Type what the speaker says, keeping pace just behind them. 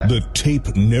The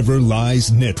Tape Never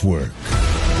Lies Network.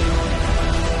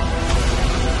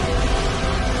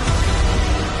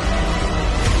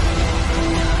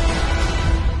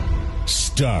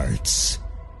 Starts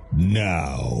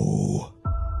now.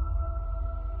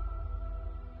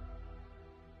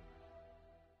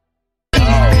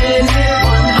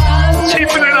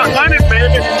 Keeping it 100,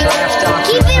 baby.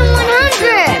 Keepin' It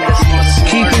 100.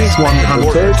 Keepin' It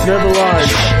 100. Tape never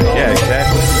lies. Yeah,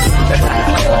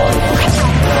 exactly.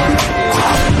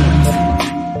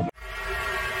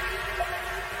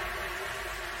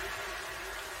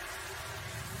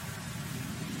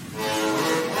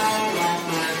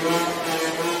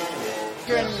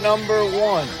 Number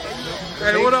one.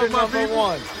 Hey, what up, my number people?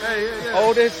 one. Hey, yeah.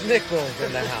 Otis Nichols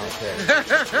in the house here.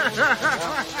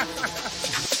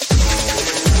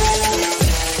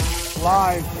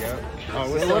 Live.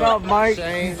 Oh, Say what up, Mike?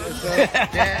 Shane, what's up?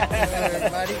 Jack,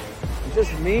 everybody.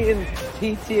 Just me and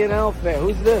TTNL fan.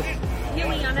 Who's this?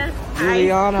 Juliana.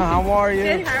 Juliana, how are you?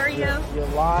 Good, how are you? You're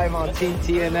live on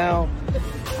TTNL.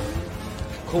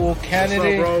 Cool What's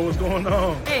Kennedy. up, bro? What's going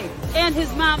on? Hey, and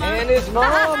his mama. And his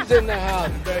mom's in the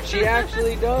house. She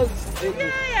actually does.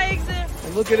 Yay, I exist.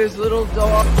 And look at his little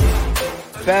dog.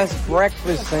 Best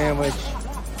breakfast sandwich.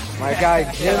 My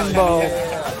guy Jimbo.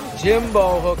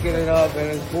 Jimbo hooking it up,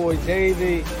 and his boy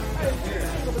Davey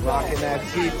rocking that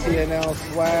TTNL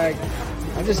swag.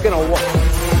 I'm just gonna walk.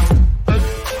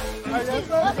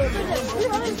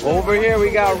 Over here we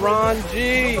got Ron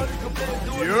G.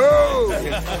 Yo!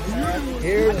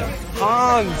 Here's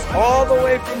Hans, all the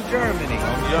way from Germany.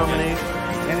 Germany.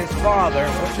 And his father.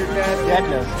 What's your dad's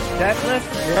name? Detlef?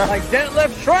 Yeah. Like Detlef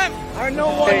Schrempf. I know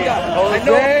one Hey, guy. Jose. I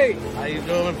know. How you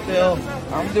doing, Phil?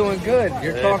 I'm doing good.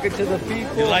 You're talking to the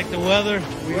people. You like the weather?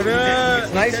 What up?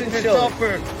 It's nice and This chill. up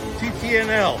for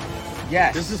TTNL.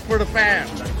 Yes. This is for the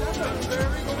fans.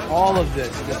 all of this.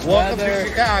 This Welcome weather, to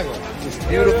Chicago. this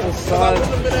beautiful sun.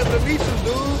 I've been able to meet you,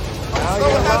 dude. Now So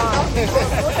you're happy.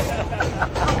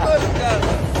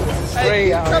 Great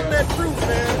Hey, out keep here. telling that truth,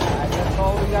 man. That's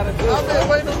all we gotta do. I've been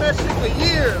waiting on that shit for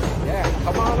years. Yeah,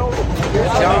 come on over.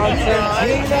 John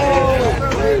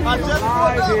Santino. I just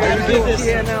Live pulled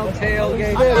here. up. TNL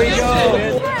tailgate. Here we go.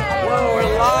 Whoa,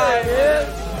 we're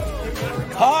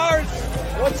live. Cars.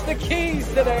 What's the keys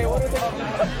today? What are the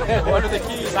keys? What are the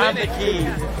keys? I'm the key.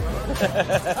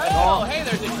 Oh, hey,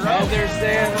 there's a drone. There's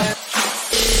there.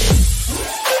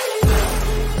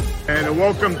 And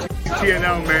welcome to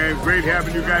TNL, man. Great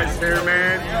having you guys here,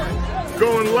 man.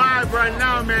 Going live right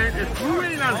now, man. If you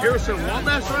ain't on Harrison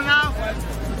Womash right now,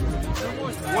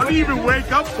 what do you even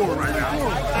wake up for right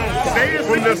now? Staying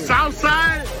from the south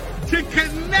side to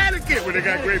Connecticut, where they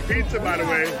got great pizza, by the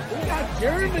way. We got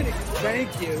Germany.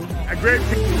 Thank you. A great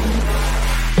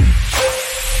pizza.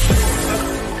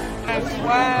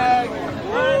 Swag.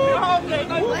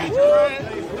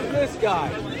 Who's this guy?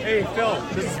 Hey, Phil,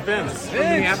 this is Vince. From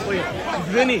Vince. Minneapolis.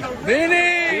 Vinny.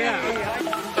 Vinny! Yeah.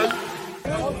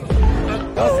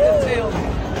 That's the tail,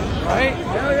 right?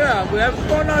 Hell yeah, we have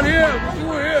fun out here. You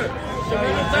were here. Show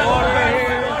your daughter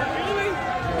here.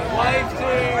 Your wife's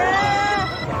here.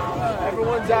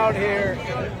 Everyone's out here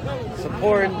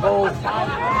supporting both. Go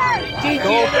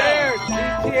Bears!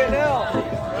 TTNL!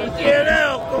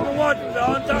 TNL, come and watch it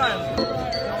on time.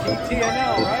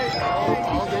 TTNL, right?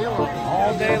 All day long.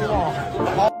 All day long.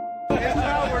 It's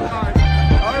power time.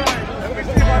 All right, let me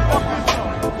see if I fuck this up.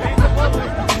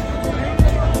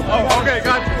 Oh, okay,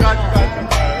 got you.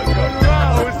 Let's go.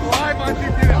 Oh, it's live on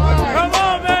TNL. Come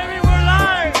on, baby, we're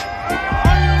live.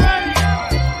 Are you ready?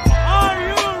 Are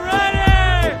you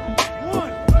ready?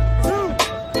 1,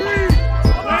 2, 3.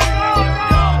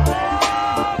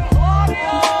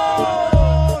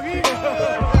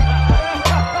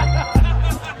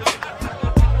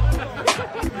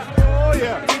 Oh,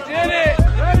 yeah. We did it!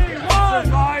 Ready? 1,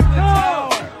 Survived the tower!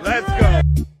 Let's go.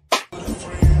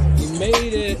 We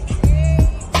made it!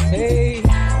 Hey!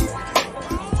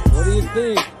 What do you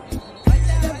think?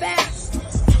 The best.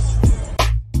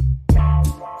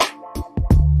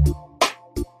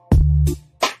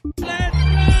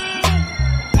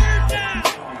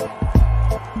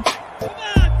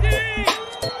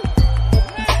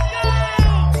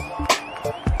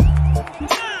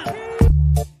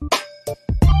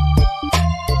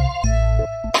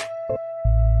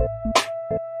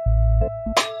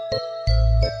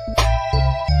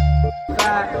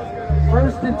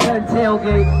 First and 10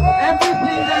 tailgate.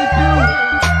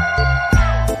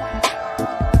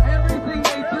 Everything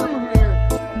they do here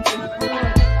is for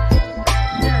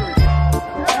charity.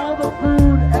 All the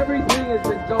food, everything has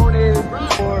been donated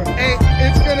for Hey,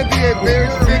 it's going to be a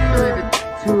Bears victory.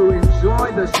 to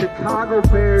enjoy the Chicago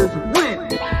Bears win.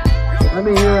 Let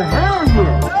me hear a hell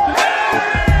yeah.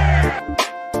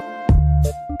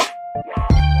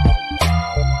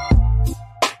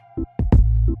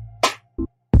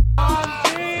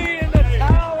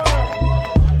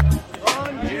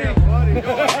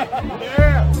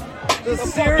 The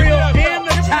serial and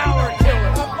the tower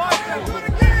killer.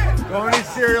 The only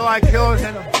cereal I kill is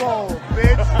in a bowl,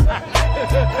 bitch.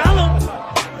 Tell him.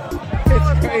 It's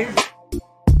crazy.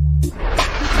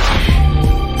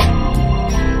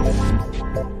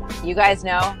 You guys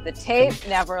know the tape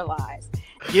never lies.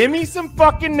 Give me some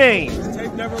fucking names.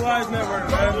 Tape never lies,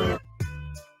 never.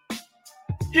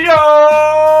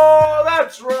 Yo,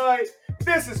 that's right.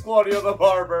 This is Claudio the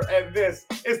Barber, and this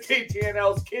is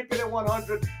TTNL's Keepin' It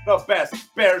 100, the best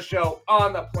bear show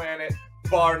on the planet,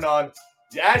 bar none.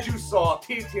 As you saw,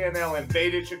 TTNL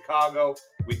invaded Chicago.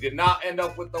 We did not end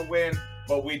up with the win,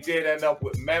 but we did end up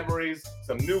with memories,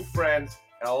 some new friends,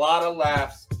 and a lot of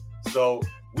laughs. So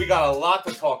we got a lot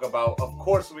to talk about. Of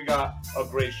course, we got a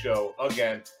great show.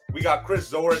 Again, we got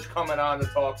Chris Zorich coming on to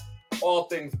talk all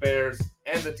things Bears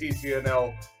and the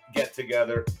TTNL get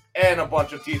together, and a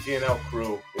bunch of TTNL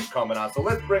crew is coming on. So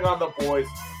let's bring on the boys.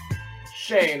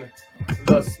 Shane,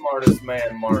 the smartest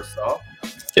man, Marcel.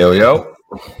 Yo, yo.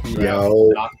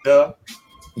 Yo. Doctor.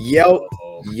 Yo.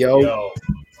 Oh, Yo.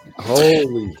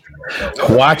 Holy.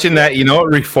 Watching that, you know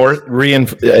what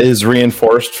is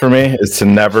reinforced for me is to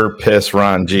never piss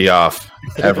Ron G off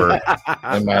ever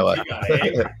in my life.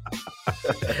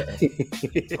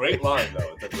 Great line,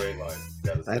 though. It's a great line.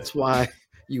 That's why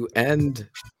you end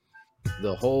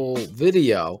the whole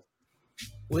video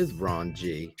with Ron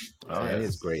G. And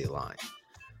his great line.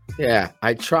 Yeah,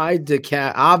 I tried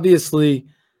to obviously,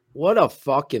 what a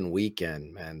fucking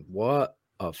weekend, man. What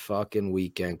a fucking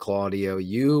weekend, Claudio.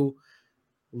 You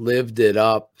lived it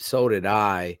up. So did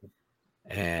I.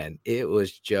 And it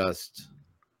was just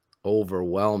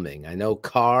overwhelming. I know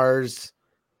Cars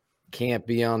can't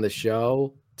be on the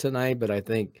show tonight, but I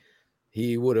think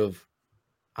he would have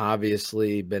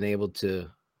obviously been able to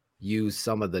use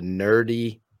some of the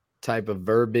nerdy type of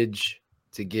verbiage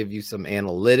to give you some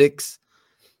analytics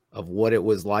of what it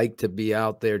was like to be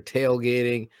out there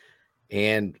tailgating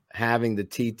and having the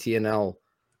TTNL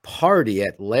party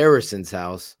at Larison's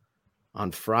house on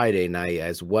Friday night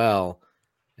as well.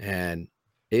 And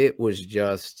it was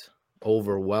just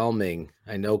overwhelming.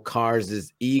 I know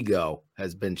Cars' ego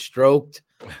has been stroked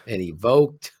and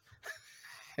evoked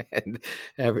and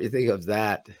everything of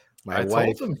that. I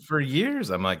told him for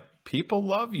years, I'm like, people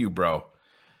love you, bro.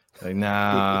 Like,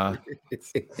 nah.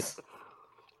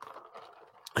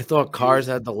 I thought Cars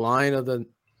had the line of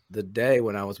the day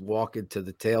when I was walking to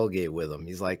the tailgate with him.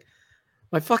 He's like,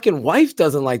 my fucking wife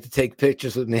doesn't like to take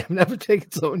pictures with me. I've never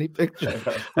taken so many pictures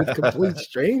with complete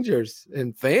strangers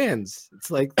and fans. It's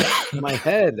like my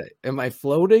head. Am I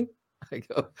floating? I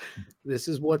go, this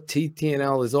is what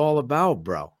TTNL is all about,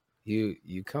 bro. You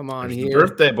come on There's here. The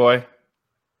birthday boy.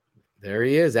 There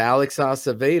he is, Alex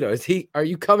Acevedo. Are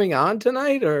you coming on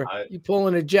tonight, or you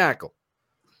pulling a jackal?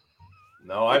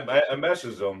 No, I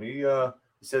messaged him. He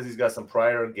says he's got some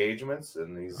prior engagements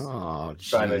and he's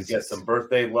trying to get some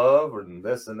birthday love and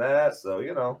this and that. So,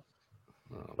 you know,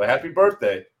 but happy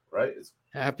birthday, right?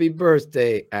 Happy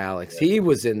birthday, Alex. Yeah. He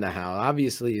was in the house.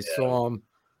 Obviously, you saw him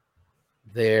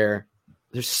there.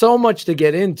 There's so much to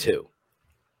get into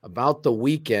about the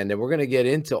weekend, and we're going to get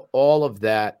into all of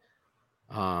that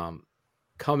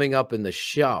coming up in the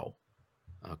show.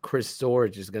 Chris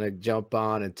Zorich is going to jump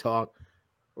on and talk.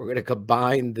 We're going to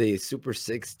combine the Super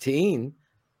 16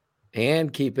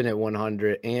 and Keepin' It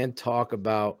 100 and talk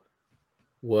about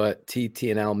what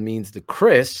TTNL means to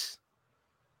Chris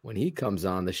when he comes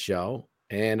on the show.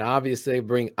 And obviously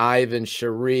bring Ivan,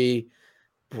 Cherie,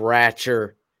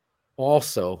 Bratcher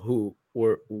also, who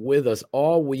were with us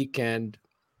all weekend.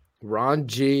 Ron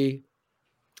G,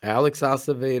 Alex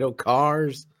Acevedo,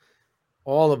 Cars,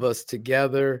 all of us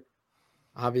together.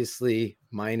 Obviously,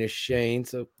 minus Shane.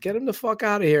 So get him the fuck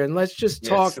out of here and let's just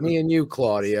talk, me and you,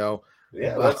 Claudio.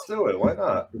 Yeah, let's do it. Why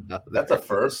not? That's a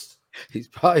first. He's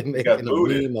probably making a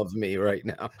meme of me right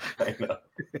now. I know.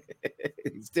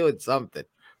 He's doing something,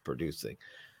 producing.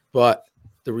 But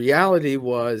the reality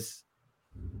was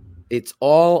it's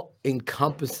all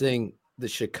encompassing the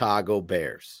Chicago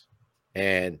Bears.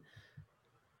 And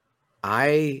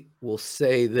I will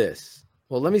say this.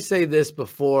 Well, let me say this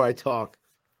before I talk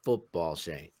football,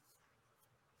 Shane.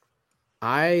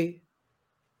 I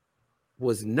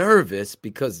was nervous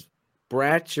because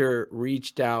Bratcher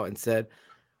reached out and said,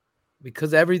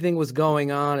 because everything was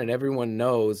going on and everyone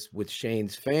knows with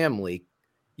Shane's family,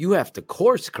 you have to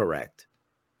course correct.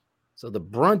 So the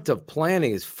brunt of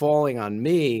planning is falling on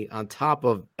me on top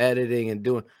of editing and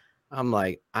doing. I'm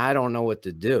like, I don't know what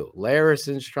to do.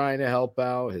 Larison's trying to help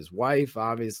out. His wife,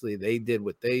 obviously, they did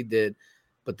what they did.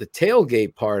 But the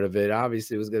tailgate part of it,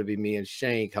 obviously, was going to be me and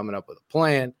Shane coming up with a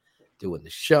plan, doing the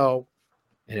show,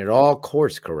 and it all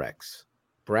course corrects.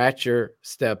 Bratcher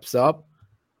steps up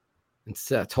and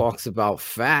talks about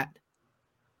fat.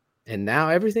 And now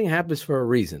everything happens for a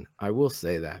reason. I will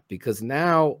say that, because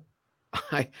now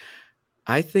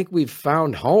I think we've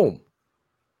found home,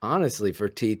 honestly, for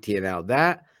TTNL.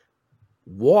 That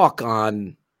walk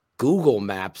on Google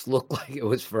Maps looked like it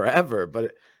was forever,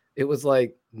 but it was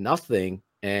like nothing.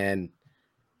 And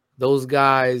those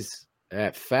guys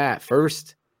at Fat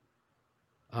First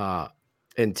and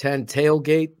 10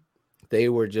 Tailgate, they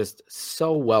were just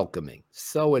so welcoming,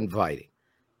 so inviting,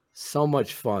 so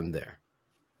much fun there.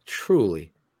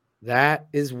 Truly, that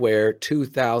is where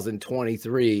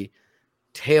 2023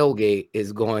 Tailgate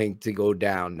is going to go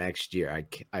down next year.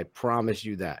 I promise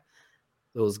you that.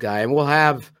 Those guys, and we'll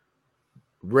have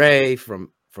Ray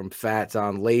from Fats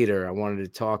on later. I wanted to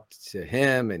talk to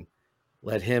him and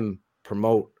let him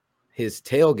promote his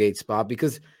Tailgate spot,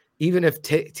 because even if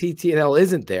TTNL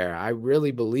isn't there, I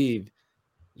really believe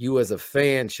you as a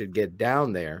fan should get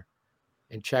down there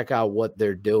and check out what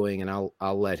they're doing, and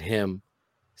I'll let him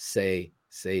say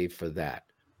for that.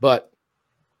 But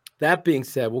that being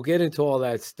said, we'll get into all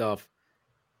that stuff.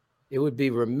 It would be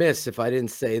remiss if I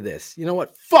didn't say this. You know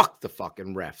what? Fuck the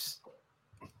fucking refs.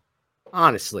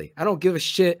 Honestly, I don't give a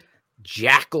shit.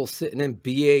 Jackal sitting in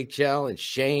BHL and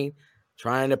Shane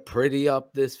trying to pretty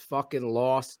up this fucking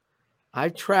loss. I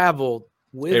traveled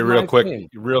with real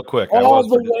quick. all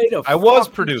the way to I was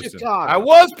producing. Chicago. I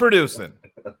was producing.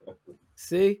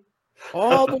 See?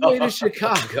 All the way to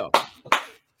Chicago.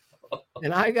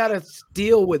 And I got to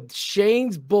deal with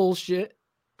Shane's bullshit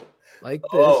like this.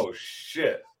 Oh,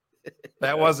 shit.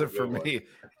 That wasn't for me.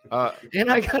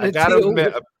 And I got to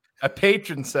admit, a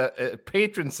patron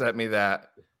sent me that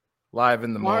live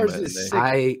in the moment.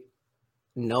 I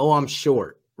know I'm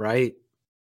short, right?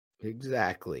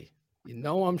 Exactly. You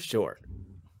know I'm short.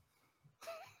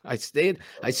 I stood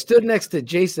next to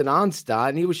Jason Onstad,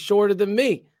 and he was shorter than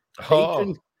me.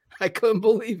 Patron, I couldn't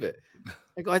believe it.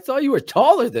 I go, I thought you were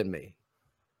taller than me.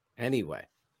 Anyway,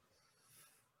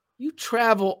 you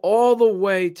travel all the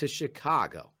way to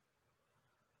Chicago.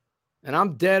 And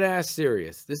I'm dead ass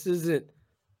serious. This isn't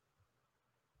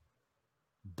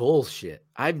bullshit.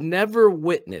 I've never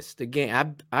witnessed a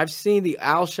game. I've seen the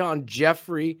Alshon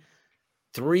Jeffrey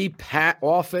 3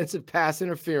 offensive pass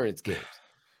interference games.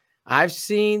 I've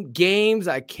seen games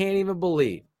I can't even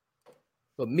believe.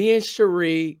 But me and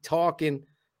Cherie talking,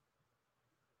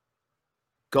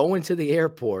 going to the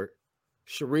airport,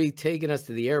 Cherie taking us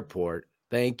to the airport.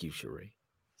 Thank you, Cherie.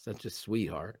 Such a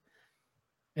sweetheart.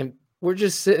 And we're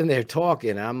just sitting there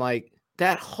talking. And I'm like,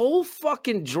 that whole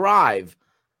fucking drive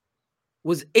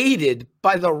was aided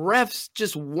by the refs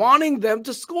just wanting them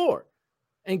to score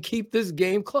and keep this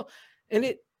game close. And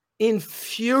it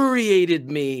infuriated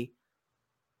me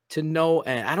to no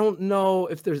end. I don't know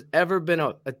if there's ever been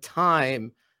a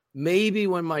time, maybe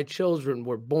when my children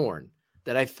were born,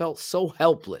 that I felt so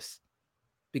helpless,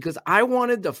 because I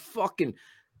wanted to fucking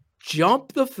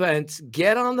jump the fence,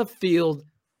 get on the field,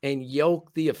 and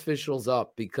yoke the officials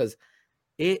up, because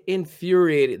it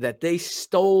infuriated that they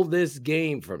stole this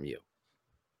game from you.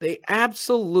 They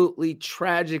absolutely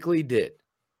tragically did.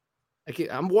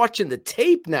 I'm watching the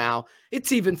tape now.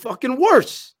 It's even fucking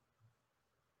worse.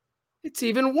 It's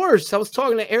even worse. I was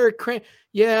talking to Eric Crane.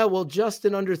 Yeah, well,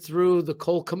 Justin underthrew the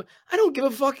Cole. I don't give a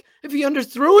fuck if he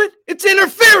underthrew it. It's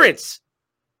interference.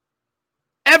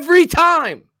 Every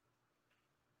time.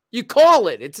 You call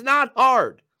it. It's not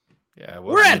hard. Yeah,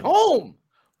 we're at home.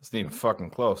 It's not even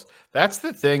fucking close. That's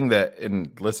the thing that,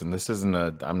 and listen, this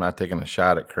isn't I'm not taking a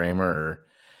shot at Kramer or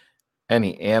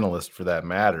any analyst for that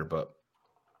matter, but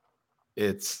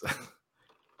it's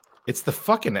the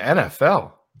fucking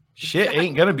NFL. Shit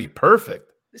ain't gonna be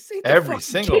perfect. This ain't every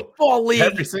single kickball league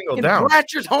every single in down.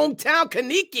 Bratcher's hometown,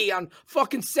 Kaniki, on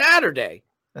fucking Saturday,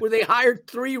 where they hired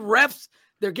 3 refs.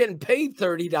 They're getting paid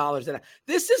 $30 an hour.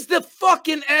 This is the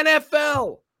fucking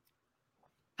NFL.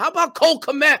 How about Cole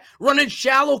Kmet running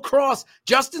shallow cross?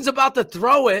 Justin's about to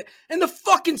throw it, and the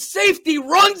fucking safety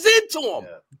runs into him.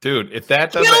 Dude, if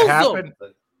that doesn't happen,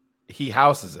 he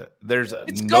houses it.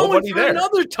 It's going for there.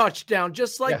 Another touchdown,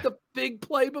 just like the big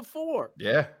play before.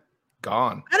 Yeah,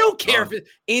 gone. I don't care if it's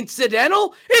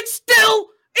incidental. It's still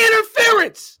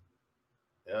interference.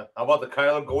 Yeah. How about the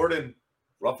Kyler Gordon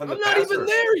roughing the passer? I'm not even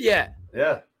there yet.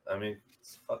 Yeah. I mean,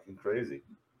 it's fucking crazy.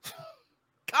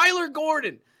 Kyler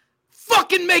Gordon,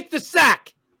 fucking make the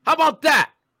sack. How about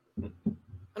that? I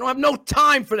don't have no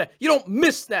time for that. You don't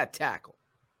miss that tackle.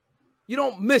 You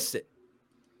don't miss it.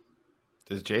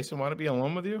 Does Jason want to be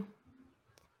alone with you?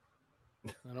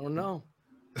 I don't know.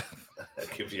 I'll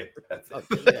give you just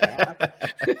Yeah.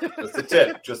 a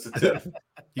tip. Just a tip.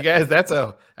 You guys, that's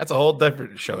a whole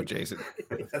different show, Jason.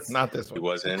 It's not this He one.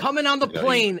 wasn't Coming on the you know,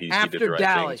 plane he did after the right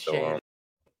Dallas, thing,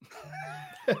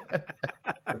 so, Shane.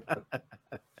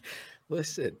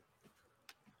 Listen,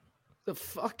 the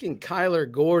fucking Kyler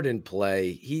Gordon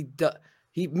play, he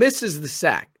misses the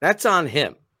sack. That's on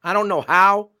him. I don't know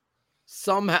how.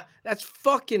 Somehow, that's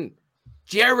fucking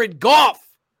Jared Goff.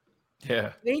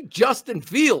 Yeah. It ain't Justin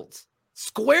Fields.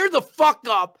 Square the fuck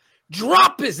up,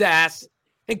 drop his ass,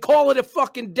 and call it a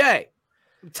fucking day.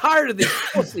 I'm tired of these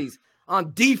pussies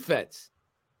on defense.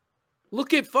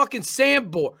 Look at fucking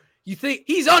Sambor. You think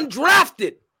he's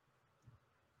undrafted?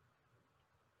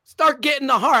 Start getting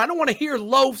the heart. I don't want to hear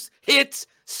loafs, hits.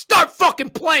 Start fucking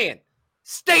playing.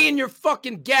 Stay in your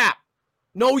fucking gap.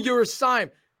 Know your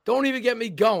assignment. Don't even get me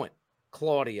going,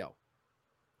 Claudio.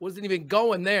 Wasn't even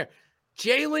going there.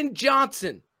 Jalen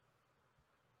Johnson.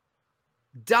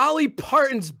 Dolly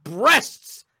Parton's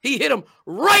breasts. He hit him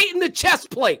right in the chest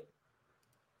plate.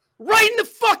 Right in the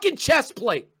fucking chest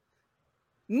plate.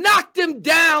 Knocked him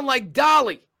down like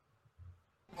Dolly.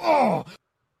 Oh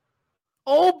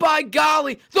by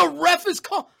golly. The ref is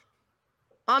called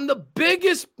on the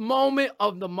biggest moment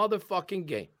of the motherfucking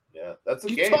game. Yeah, that's a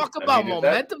you game. talk about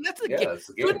momentum. That's a game.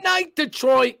 Good night,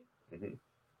 Detroit. Mm-hmm.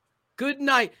 Good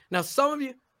night. Now, some of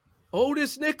you,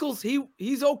 Otis Nichols,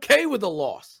 he's okay with a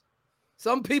loss.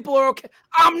 Some people are okay.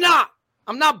 I'm not.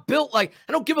 I'm not built like,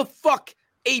 I don't give a fuck,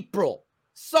 April.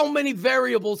 So many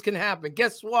variables can happen.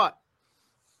 Guess what?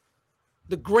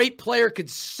 The great player could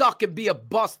suck and be a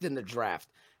bust in the draft.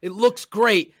 It looks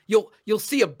great. You'll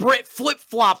see a Brit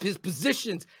flip-flop his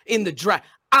positions in the draft.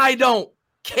 I don't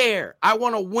care. I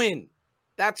want to win.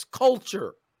 That's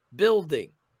culture building.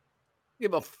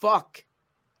 Give a fuck.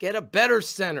 Get a better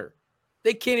center.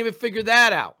 They can't even figure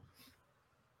that out.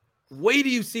 Wait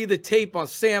till you see the tape on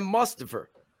Sam Mustipher.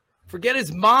 Forget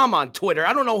his mom on Twitter.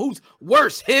 I don't know who's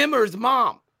worse, him or his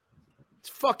mom. It's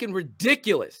fucking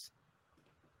ridiculous.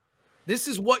 This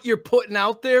is what you're putting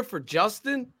out there for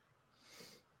Justin?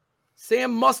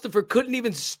 Sam Mustipher couldn't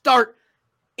even start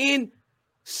in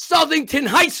Southington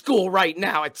High School right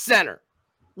now at center.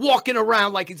 Walking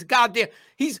around like he's goddamn.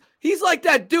 He's like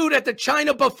that dude at the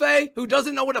China buffet who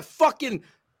doesn't know what a fucking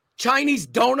Chinese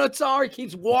donuts are. He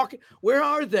keeps walking. Where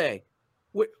are they?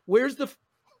 Where's the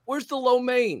lo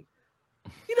mein?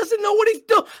 He doesn't know what he's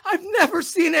doing. I've never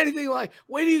seen anything like.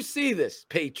 Where do you see this,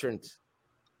 patrons?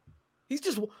 He's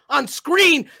just on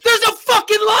screen. There's a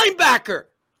fucking linebacker.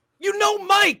 You know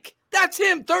Mike. That's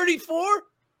him, 34.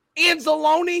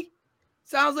 Anzalone.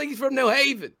 Sounds like he's from New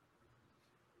Haven.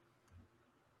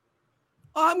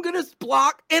 I'm going to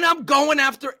block, and I'm going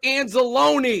after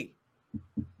Anzalone.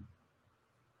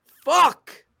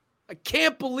 Fuck. I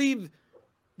can't believe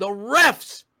the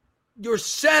refs, your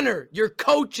center, your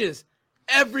coaches,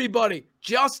 everybody.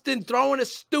 Justin throwing a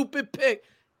stupid pick.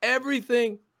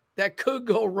 Everything that could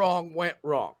go wrong went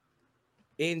wrong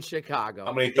in Chicago.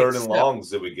 How many third and longs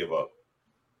did we give up?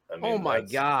 I mean, oh my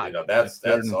God! You know, that's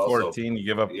third and also 14. You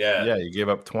give up. Yeah, you give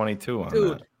up 22 on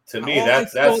Dude, that. To me, all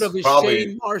that's I thought of is probably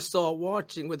Shane Marsaw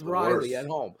watching with Riley worst. at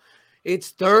home.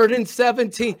 It's 3rd and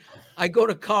 17. I go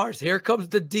to cars. Here comes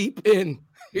the deep in.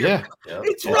 Yeah,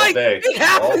 It's all right. day. It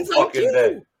happens All like fucking you.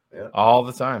 day. Yeah. all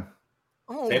the time.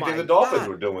 Oh Same my thing the Dolphins God.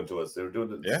 were doing to us. They were doing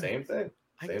the same thing.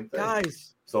 Same thing.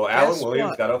 Guys, So Alan guess Williams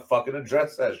what? got to fucking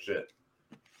address that shit.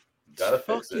 Got to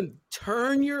fix it. fucking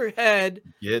turn your head,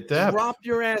 Get that. drop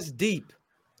your ass deep,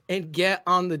 and get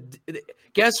on the.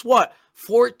 Guess what?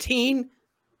 14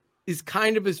 is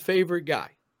kind of his favorite guy.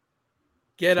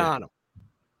 Get on him.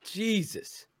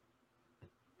 Jesus.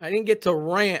 I didn't get to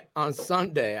rant on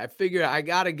Sunday. I figured I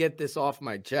got to get this off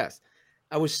my chest.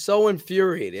 I was so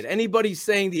infuriated. Anybody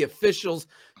saying the officials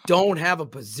don't have a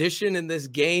position in this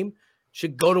game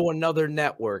should go to another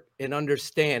network and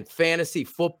understand fantasy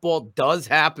football does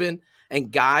happen,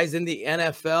 and guys in the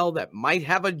NFL that might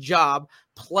have a job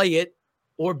play it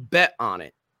or bet on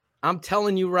it. I'm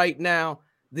telling you right now,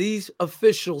 these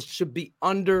officials should be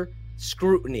under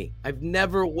scrutiny. I've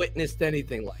never witnessed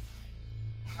anything like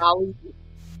it.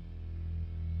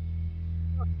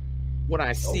 When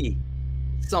I see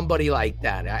somebody like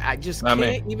that, I just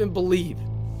can't even believe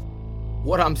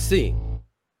what I'm seeing.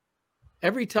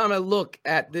 Every time I look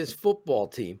at this football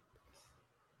team,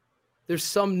 there's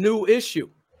some new issue.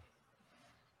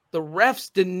 The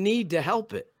refs didn't need to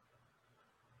help it.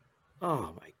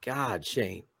 Oh my God,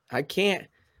 Shane. I can't.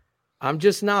 I'm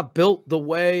just not built the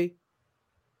way.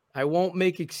 I won't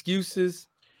make excuses.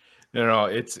 No,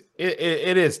 it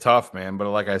is tough, man. But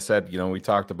like I said, we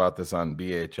talked about this on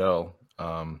BHL.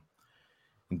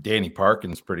 Danny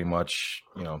Parkins pretty much,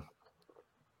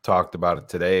 talked about it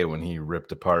today when he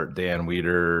ripped apart Dan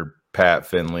Weeder, Pat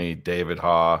Finley, David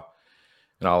Haw,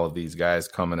 and all of these guys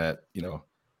coming at,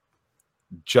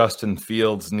 Justin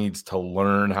Fields needs to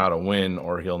learn how to win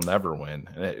or he'll never win.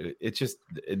 And it just,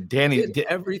 Danny did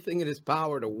everything in his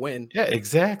power to win. Yeah,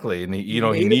 exactly. And he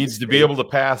made a needs to be mistake. able to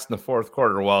pass in the fourth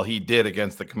quarter. Well, he did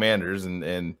against the Commanders,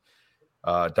 and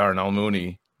Darnell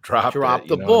Mooney dropped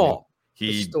the ball.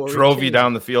 He The story drove you changed.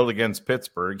 down the field against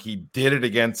Pittsburgh. He did it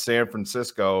against San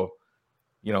Francisco,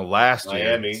 last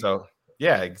Miami. year. So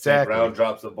yeah, St. exactly. Brown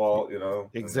drops the ball,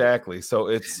 Exactly. So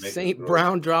it's St.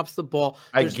 Brown drops the ball.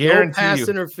 I There's guarantee no pass you-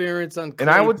 interference on And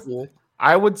Claypool.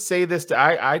 I would say this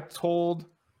I told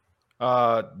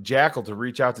Jackal to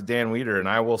reach out to Dan Weeder, and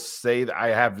I will say that I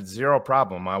have zero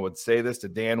problem. I would say this to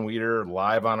Dan Weeder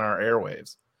live on our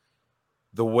airwaves.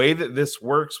 The way that this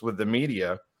works with the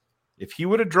media, if he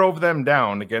would have drove them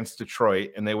down against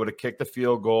Detroit and they would have kicked a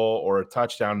field goal or a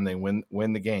touchdown and they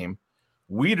win the game,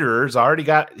 Weeder's already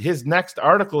got his next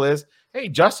article is, hey,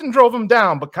 Justin drove him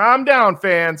down, but calm down,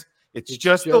 fans. It's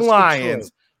just the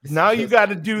Lions. Now you got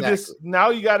to do this. Now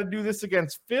you got to do this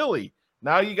against Philly.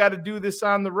 Now you got to do this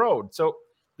on the road. So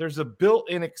there's a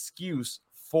built-in excuse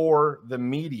for the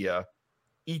media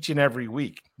each and every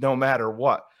week, no matter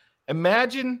what.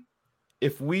 Imagine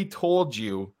if we told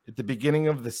you at the beginning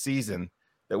of the season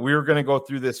that we were going to go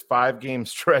through this 5-game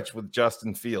stretch with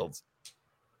Justin Fields,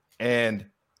 and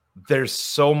there's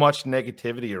so much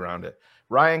negativity around it.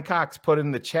 Ryan Cox put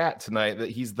in the chat tonight that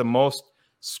he's the most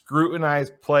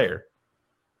scrutinized player.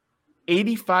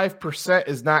 85%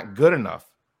 is not good enough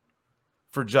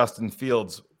for Justin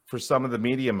Fields for some of the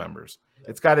media members.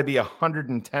 It's got to be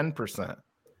 110%.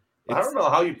 I don't know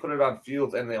how you put it on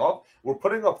Fields, and we're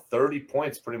putting up 30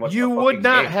 points pretty much. You would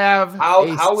not have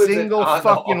a single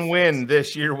fucking win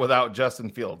this year without Justin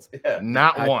Fields. Yeah.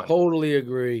 Not one. I totally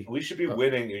agree. We should be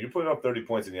winning. You're putting up 30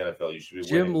 points in the NFL. You should be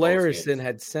Jim winning. most Larison games.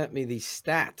 had sent me these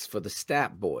stats for the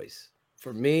stat boys.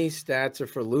 For me, stats are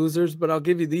for losers, but I'll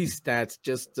give you these stats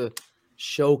just to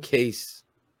showcase.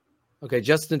 Okay,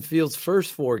 Justin Fields'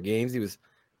 first 4 games, he was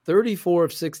 34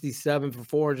 of 67 for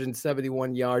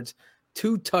 471 yards,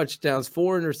 2 touchdowns,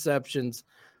 4 interceptions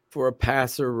for a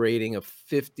passer rating of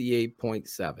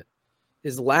 58.7.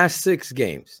 His last 6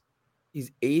 games,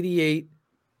 he's 88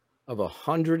 of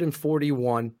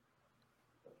 141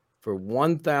 for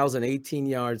 1,018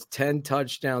 yards, 10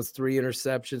 touchdowns, 3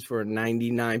 interceptions for a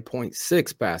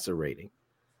 99.6 passer rating.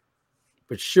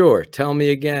 But sure, tell me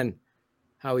again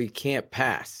how he can't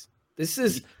pass. This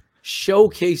is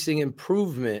showcasing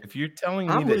improvement. If you're telling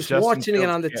me I'm that just Justin watching it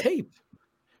Fields on the can't- tape.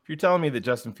 If you're telling me that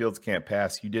Justin Fields can't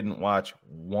pass, you didn't watch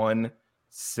one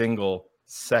single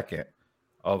second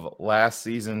of last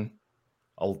season,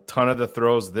 a ton of the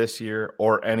throws this year,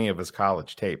 or any of his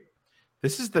college tape.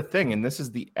 This is the thing, and this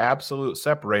is the absolute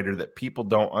separator that people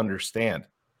don't understand.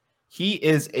 He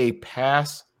is a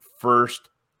pass-first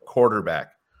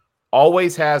quarterback.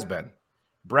 Always has been.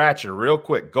 Bratcher, real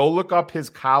quick, go look up his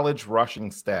college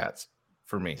rushing stats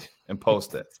for me and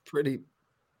post it. It's pretty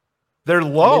They're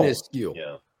low. minuscule.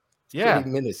 Yeah. Yeah. Pretty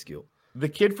minuscule. The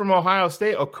kid from Ohio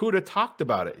State, Okuda, talked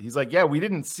about it. He's like, yeah, we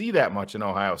didn't see that much in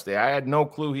Ohio State. I had no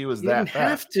clue he was You that didn't fast.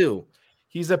 have to.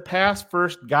 He's a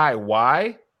pass-first guy.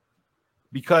 Why?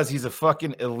 Because he's a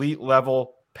fucking elite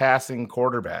level passing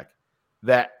quarterback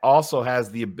that also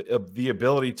has the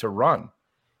ability to run.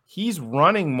 He's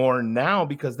running more now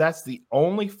because that's the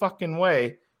only fucking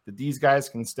way that these guys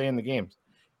can stay in the games.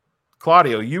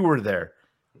 Claudio, you were there.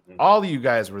 All of you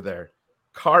guys were there.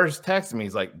 Cars texted me.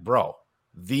 He's like, bro,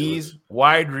 these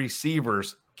wide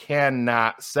receivers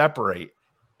cannot separate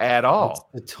at all.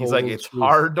 That's the He's like, total it's truth.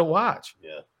 hard to watch.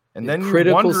 Yeah. And In then you're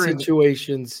critical wondering,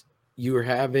 situations, you're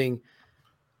having.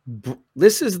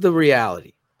 This is the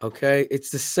reality. Okay, it's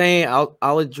the same.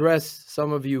 I'll address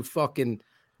some of you fucking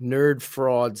nerd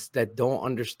frauds that don't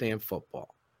understand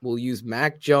football. We'll use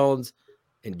Mac Jones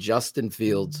and Justin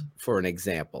Fields for an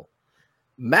example.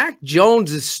 Mac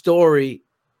Jones's story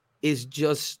is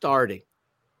just starting.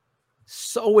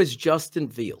 So is Justin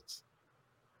Fields.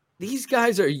 These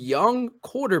guys are young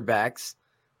quarterbacks.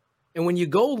 And when you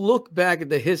go look back at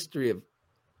the history of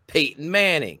Peyton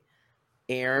Manning,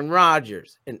 Aaron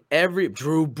Rodgers, and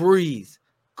Drew Brees,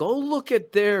 go look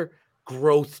at their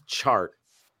growth chart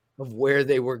of where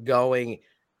they were going.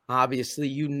 Obviously,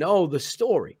 you know the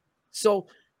story. So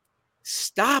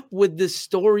stop with this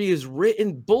story is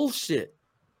written bullshit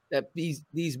that these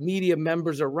media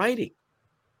members are writing.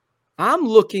 I'm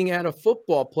looking at a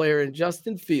football player in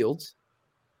Justin Fields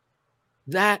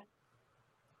that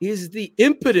is the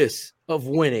impetus of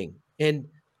winning and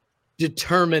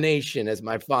determination, as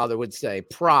my father would say,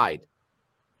 pride.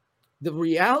 The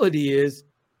reality is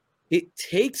It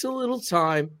takes a little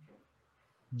time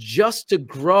just to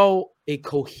grow a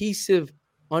cohesive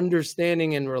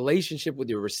understanding and relationship with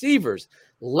your receivers,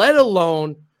 let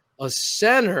alone a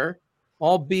center,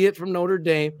 albeit from Notre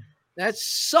Dame. That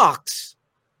sucks.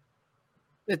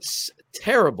 That's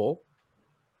terrible.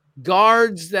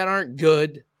 Guards that aren't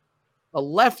good. A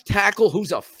left tackle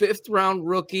who's a 5th-round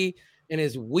rookie and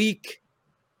is weak.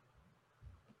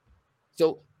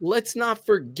 So let's not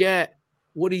forget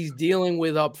what he's dealing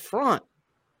with up front.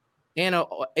 And an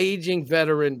aging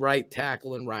veteran right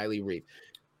tackle in Riley Reef.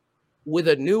 With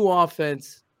a new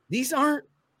offense, these aren't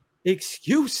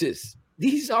excuses.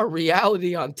 These are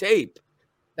reality on tape.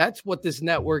 That's what this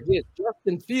network is.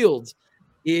 Justin Fields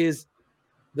is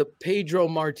the Pedro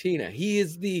Martina. He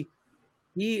is the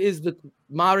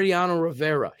Mariano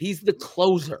Rivera. He's the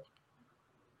closer.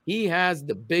 He has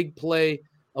the big play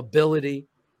ability,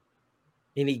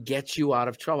 and he gets you out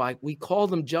of trouble. We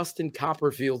called him Justin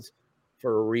Copperfield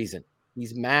for a reason.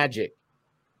 He's magic.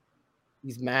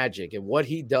 He's magic. And what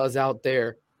he does out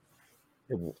there,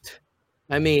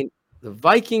 I mean, the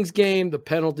Vikings game, the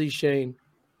penalty, Shane,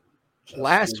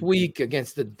 last week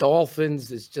against the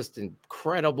Dolphins is just an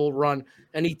incredible run.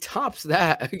 And he tops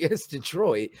that against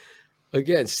Detroit.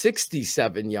 Again,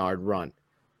 67-yard run.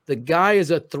 The guy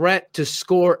is a threat to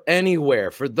score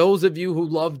anywhere. For those of you who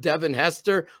love Devin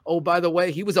Hester, oh, by the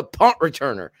way, he was a punt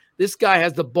returner. This guy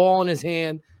has the ball in his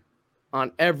hand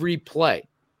on every play.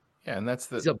 Yeah, and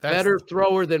he's a better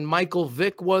thrower than Michael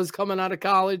Vick was coming out of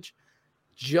college.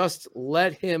 Just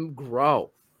let him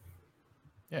grow.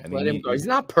 Yeah, let him grow. He's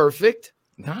not perfect.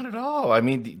 Not at all. I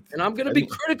mean, and I'm going to be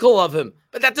critical of him,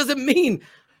 but that doesn't mean.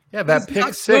 Yeah, that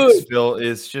pick six, Phil,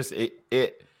 is just it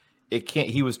can't.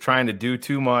 He was trying to do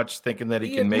too much, thinking that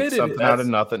he can make something out of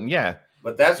nothing. Yeah,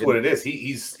 but that's what it is.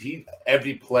 He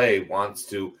every play wants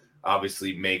to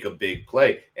obviously make a big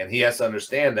play, and he has to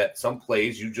understand that some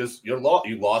plays you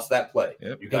lost that play.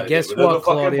 Yep. You got to guess get rid what, of the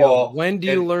fucking Claudio? ball. When do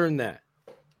you learn that?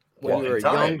 When you're a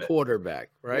young quarterback,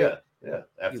 right? Yeah.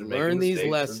 After you learn these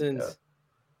lessons.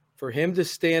 For him to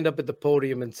stand up at the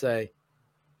podium and say,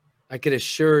 "I can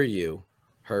assure you,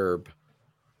 Herb,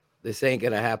 this ain't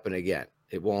gonna happen again.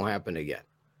 It won't happen again."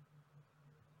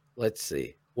 Let's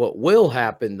see what will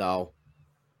happen, though.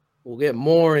 We'll get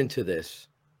more into this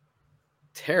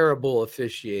terrible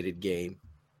officiated game,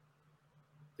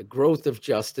 the growth of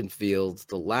Justin Fields,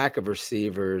 the lack of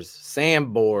receivers,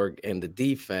 Sam Borg, and the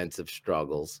defensive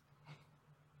struggles.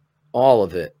 All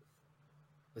of it.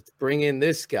 Let's bring in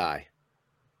this guy.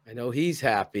 I know he's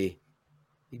happy.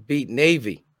 He beat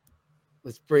Navy.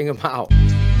 Let's bring him out.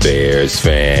 Bears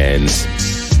fans,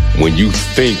 when you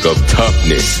think of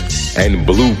toughness and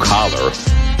blue collar,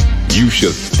 you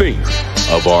should think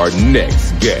of our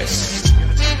next guest.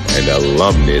 An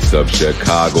alumnus of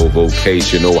Chicago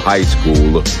Vocational High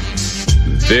School,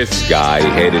 this guy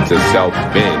headed to South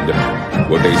Bend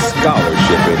with a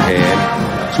scholarship in hand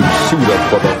to suit up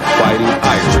for the Fighting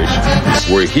Irish,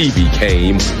 where he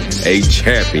became a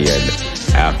champion.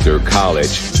 After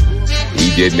college,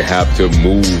 he didn't have to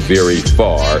move very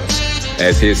far,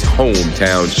 as his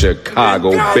hometown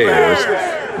Chicago Bears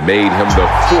made him the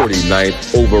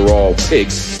 49th overall pick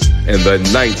in the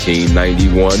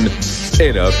 1991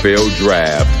 NFL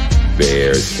Draft.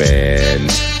 Bears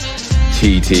fans,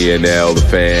 TTNL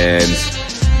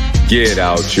fans, get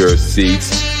out your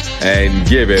seats and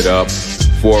give it up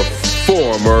for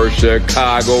former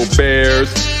Chicago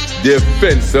Bears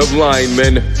defensive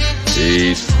lineman,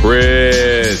 he's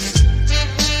Chris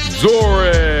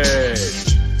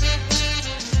Zorich.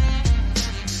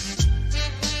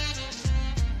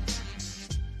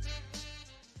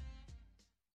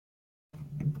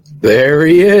 There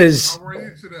he is. How are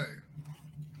you today?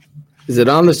 Is it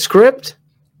on the script?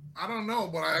 I don't know,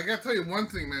 but I got to tell you one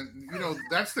thing, man. You know,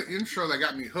 that's the intro that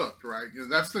got me hooked, right? You know,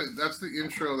 that's the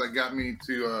intro that got me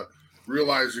to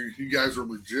realize you guys are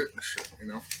legit and shit, you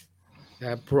know?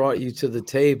 That brought you to the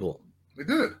table. It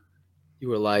did. You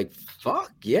were like,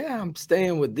 fuck, yeah, I'm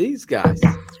staying with these guys.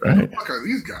 That's right. Fuck are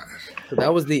these guys? So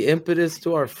that was the impetus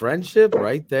to our friendship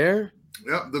right there.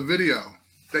 Yep, the video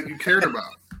that you cared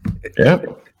about.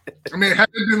 Yep. I mean, had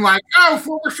it been like, oh,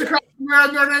 former Chicago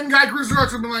Notre Dame guy Chris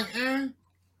Zorich would been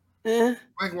like,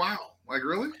 like, wow. Like,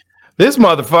 really? This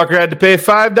motherfucker had to pay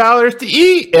 $5 to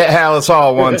eat at Hallis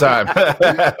Hall one time.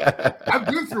 I've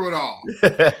been through it all.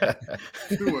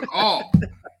 Through it all.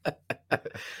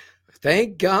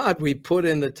 Thank God we put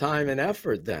in the time and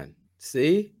effort then.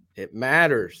 See? It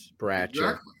matters, Bratcher.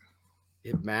 Exactly.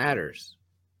 It matters.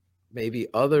 Maybe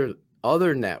other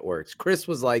networks. Chris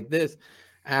was like this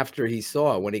after he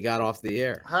saw it when he got off the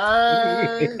air.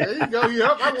 Hey, there you go.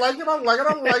 Yep, I like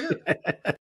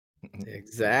it.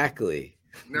 Exactly.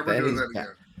 Never doing that again.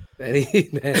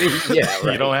 Yeah,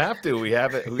 right. You don't have to. We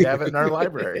have it in our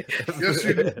library. Yes,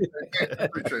 you do. I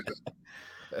appreciate that.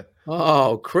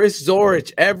 Oh, Chris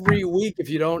Zorich every week, if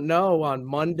you don't know, on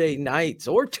Monday nights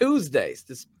or Tuesdays,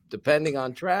 just depending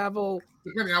on travel.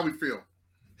 Depending how we feel.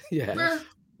 Yeah.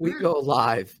 We go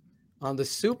live on the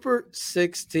Super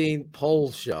 16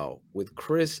 Poll Show with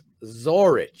Chris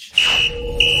Zorich.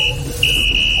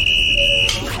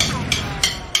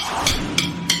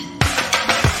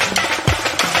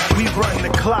 We run the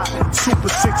clock. Super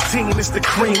 16 is the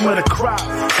cream of the crop.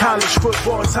 College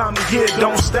football time of year,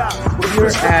 don't stop. We're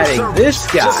adding this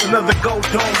guy. Just another go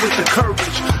dome with the courage,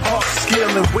 heart, skill,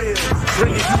 and will.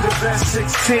 Bringing you the best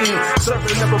 16.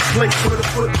 Serving up a plate for the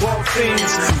football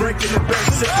fiends. Breaking the best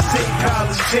 16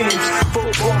 college teams.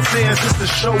 Football fans, it's the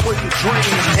show of your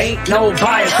dreams. Ain't no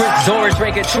bias. Chris Zorich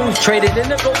breaking truth. Traded in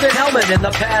the golden helmet in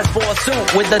the past for a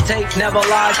suit. With the tape, never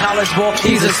lie. College ball,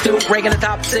 he's a stoop. Ranking the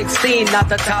top 16, not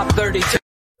the top 32.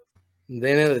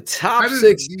 Then in the top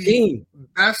 16.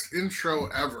 Best intro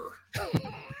ever.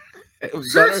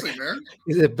 Seriously, man.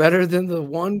 Is it better than the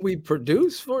one we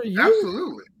produced for you?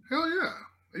 Absolutely. Hell yeah.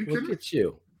 Are you kidding? Look at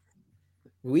you.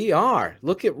 We are.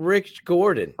 Look at Rich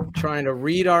Gordon trying to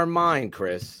read our mind,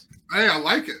 Chris. Hey, I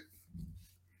like it.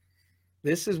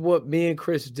 This is what me and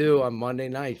Chris do on Monday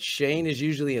night. Shane is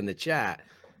usually in the chat.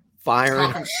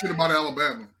 Firing talking shit about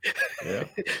Alabama. Yeah.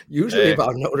 Usually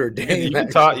about Notre Dame.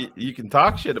 You can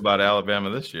talk shit about Alabama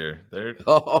this year.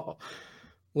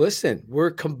 Listen,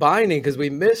 we're combining because we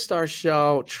missed our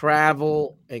show,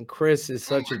 travel, and Chris is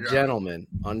such a gentleman,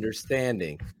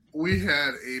 understanding. We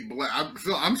had a blast.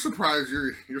 I'm surprised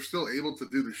you're still able to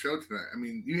do the show tonight. I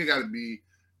mean, you got to be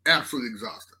absolutely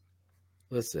exhausted.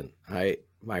 Listen,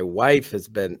 my wife has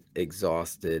been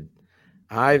exhausted.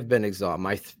 I've been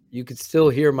exhausted. You could still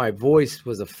hear my voice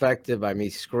was affected by me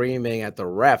screaming at the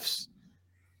refs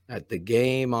at the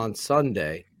game on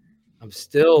Sunday. I'm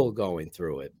still going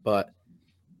through it, but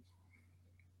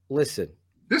listen.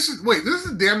 This is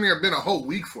damn near been a whole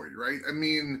week for you, right? I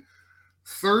mean,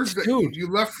 Thursday, dude, you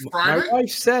left Friday? My wife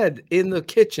said in the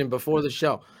kitchen before the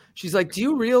show, she's like, do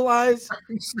you realize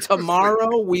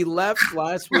tomorrow we left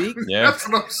last week? Yeah. That's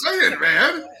what I'm saying,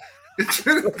 man. It's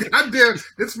been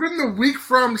the week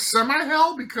from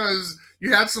semi-hell because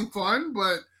you had some fun,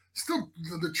 but still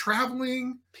the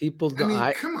traveling. People come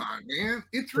on, man.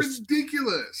 It's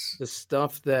ridiculous. The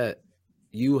stuff that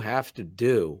you have to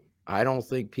do, I don't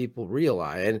think people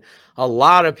realize. And a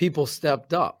lot of people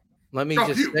stepped up. Let me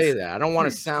just say that. I don't want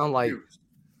to sound like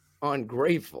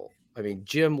ungrateful. I mean,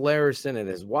 Jim Larison and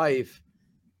his wife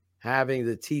having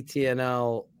the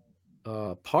TTNL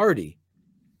party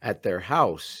at their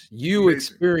house. You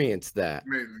experienced that.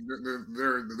 Amazing.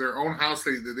 Their own house,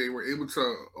 they were able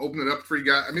to open it up for you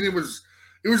guys. I mean, it was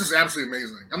just absolutely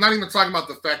amazing. I'm not even talking about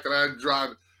the fact that I had to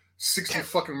drive 60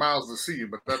 fucking miles to see you,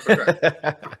 but that's okay.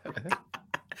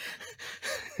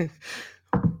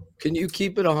 Can you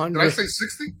keep it 100? Did I say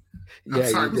 60? Yeah, I'm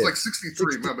sorry, it was like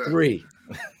 63. My bad. 63.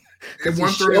 At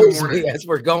 1:30 in the morning. As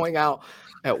we're going out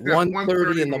at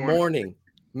 1:30 in the morning,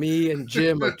 me and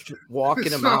Jim are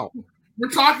walking him out. We're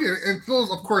talking, and Phil,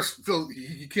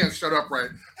 he can't shut up, right?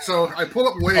 So I pull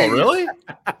up Waze. Oh, really?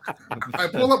 I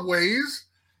pull up Waze,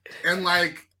 and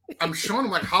like I'm showing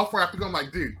him like how far I have to go. I'm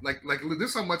like, dude, like this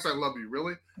is how much I love you,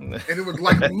 really. And it was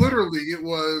like literally, it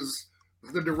was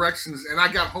the directions, and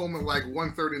I got home at like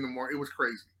 1:30 in the morning. It was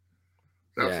crazy.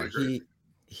 Crazy.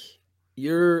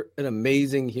 You're an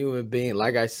amazing human being.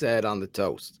 Like I said on the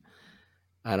toast,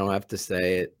 I don't have to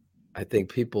say it. I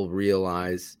think people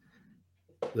realize.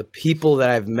 The people that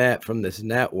I've met from this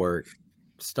network,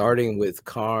 starting with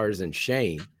Cars and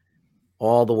Shane,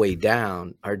 all the way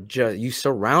down, are just, you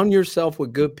surround yourself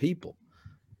with good people.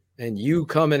 And you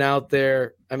coming out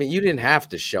there, I mean, you didn't have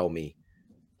to show me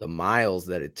the miles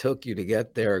that it took you to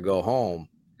get there or go home.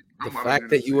 The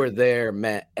fact that you were there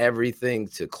meant everything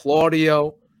to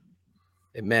Claudio.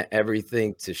 It meant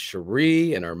everything to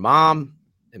Cherie and her mom.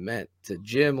 It meant to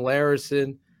Jim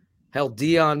Larison. Hell,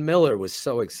 Dion Miller was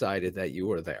so excited that you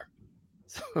were there.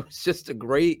 So it's just a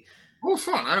great. It was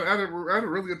fun. I had a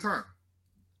really good time.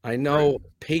 I know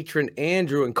patron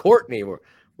Andrew and Courtney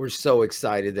were so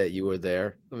excited that you were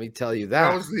there. Let me tell you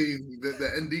that. That was the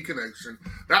ND connection.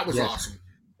 That was awesome.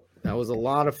 That was a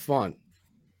lot of fun.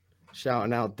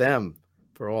 Shouting out them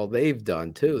for all they've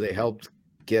done too. They helped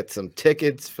get some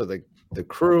tickets for the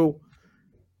crew.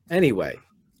 Anyway,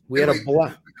 we had a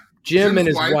blast. Jim and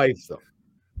his wife though.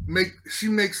 She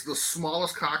makes the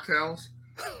smallest cocktails.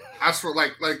 I swear,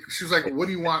 like she was like, "What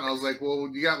do you want?" I was like, "Well,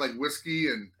 you got like whiskey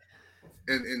and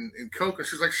Coke." And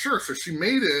she's like, "Sure." So she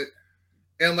made it,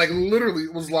 And like literally,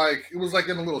 it was like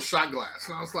in a little shot glass,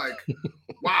 and I was like,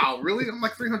 "Wow, really?" I'm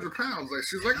like 300 pounds. Like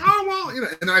she's like, "Oh well," you know.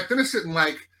 And I finished it in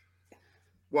like,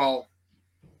 well,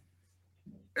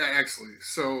 actually,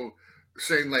 so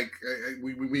saying like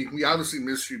we obviously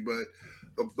miss you, but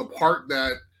the part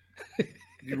that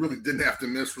you really didn't have to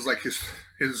miss was like his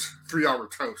 3-hour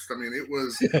toast. I mean, it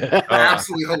was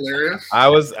absolutely hilarious. I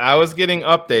was getting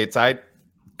updates.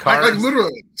 Like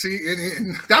literally, see,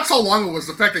 and that's how long it was.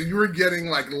 The fact that you were getting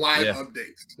like live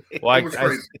updates. Well, it was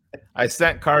crazy. I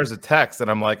sent Cars a text, and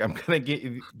I'm like, I'm gonna get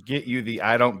you the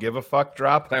I don't give a fuck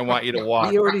drop, and I want you to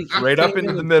walk right up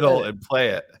into the middle and play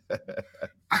it.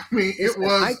 I mean, it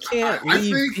was. I can't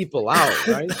leave people out,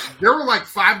 right? There were like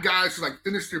 5 guys who like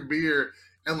finished their beer,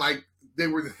 and like they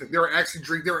were actually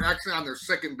on their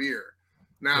second beer.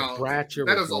 Now that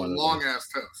is a long ass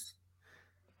toast.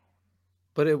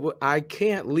 But I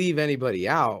can't leave anybody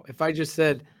out. If I just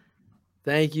said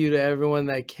thank you to everyone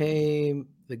that came,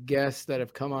 the guests that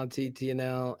have come on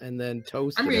TTNL, and then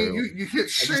toasted. I mean, you hit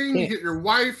Shane, you hit your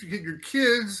wife, you hit your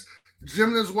kids,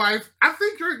 Jim and his wife. I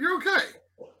think you're okay.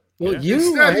 Well,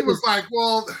 Instead, he was like,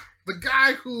 well, the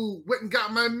guy who went and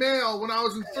got my mail when I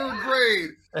was in 3rd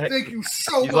grade. Thank you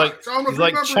so much. He's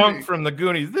like Chunk from the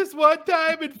Goonies. This one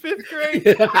time in 5th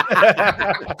grade.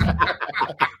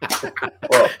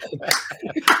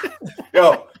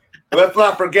 Yo, let's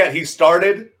not forget he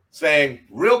started saying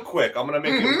real quick. I'm gonna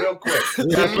make it real quick.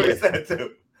 That's what he said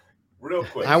too. Real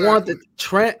quick. I want the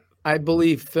Trent, I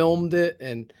believe, filmed it,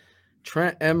 and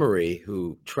Trent Emery,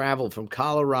 who traveled from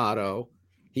Colorado,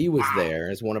 he was there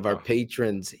as one of our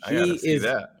patrons.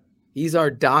 He's our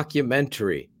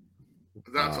documentary.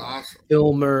 That's awesome.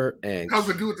 Filmer and how's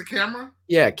it do with the camera?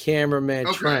 Yeah,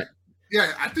 cameraman Trent.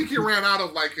 Yeah, I think he ran out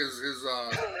of like his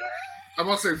I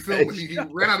won't say film. He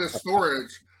ran out of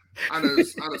storage on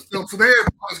his film. So they had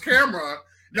his camera.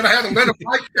 Then I had to let him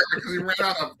my camera because he ran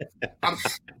out of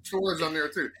storage on there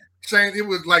too. Shane, it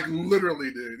was like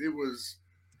literally, dude. It was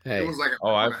like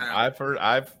I've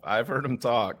heard him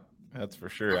talk. That's for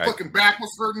sure. My fucking back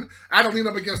was hurting. I had to lean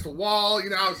up against the wall.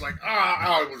 You know, I was like,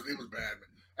 it was bad, man.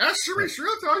 That's Sheree. She'll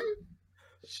tell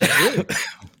you.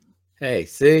 Hey,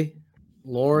 see,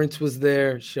 Lawrence was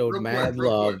there, showed mad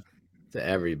love to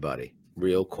everybody,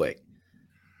 real quick.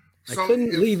 So I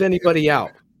couldn't leave anybody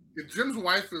out. If Jim's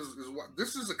wife is what,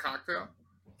 this is a cocktail.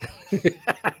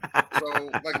 So,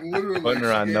 like literally, putting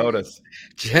her on notice.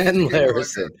 Jen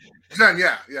Larison. Jen,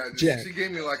 yeah. Jen. She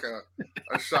gave me like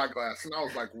a shot glass, and I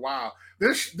was like, wow.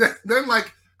 Then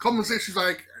like, conversation. She's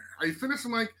like, "Are you finished?"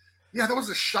 I'm like, "Yeah, that was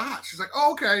a shot." She's like,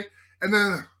 "Oh, okay." And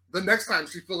then the next time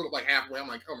she filled it up like halfway. I'm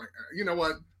like, "Oh my, you know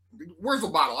what? Where's the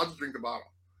bottle? I'll just drink the bottle."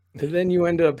 And then you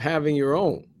ended up having your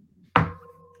own.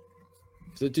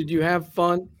 So did you have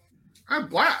fun? I had a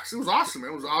blast. It was awesome.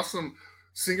 It was awesome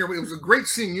seeing her. It was great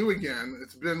seeing you again.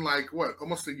 It's been like what,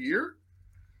 almost a year?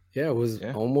 Yeah, it was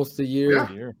almost a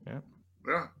year.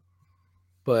 Yeah.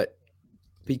 But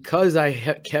because I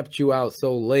kept you out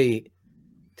so late,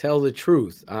 tell the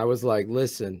truth. I was like,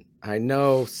 listen, I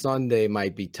know Sunday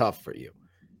might be tough for you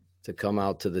to come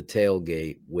out to the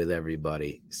tailgate with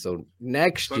everybody. So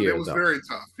next year, it was very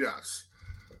tough. Yes.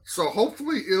 So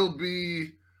hopefully it'll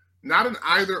be not an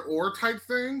either or type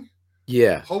thing.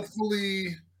 Yeah.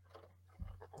 Hopefully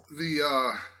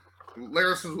the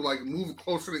Larisons will like move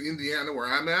closer to Indiana where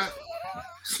I'm at.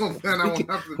 So then I won't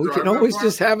have to drive. We can always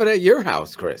just have it at your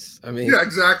house, Chris. I mean, yeah,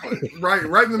 exactly. Right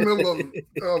in the middle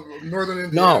of northern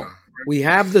Indiana. No, we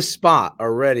have the spot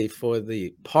already for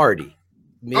the party.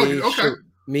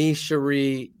 Me,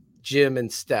 Cherie, Jim,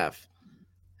 and Steph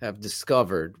have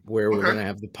discovered where we're going to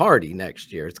have the party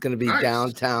next year. It's going to be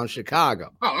downtown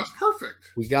Chicago. Oh, that's perfect.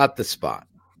 We got the spot.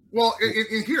 Well,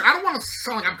 in here, I don't want to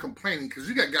sound like I'm complaining because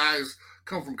you got guys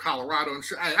come from Colorado and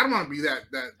shit. I don't want to be that.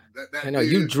 I know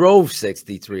you drove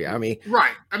 63. I mean,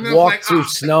 right. I mean, walked like, through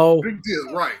snow. Big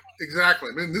deal, right? Exactly.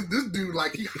 I mean, this dude,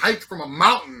 like, he hiked from a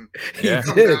mountain. Yeah.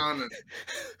 Come down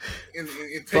and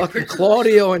take fucking pictures.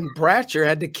 Claudio and Bratcher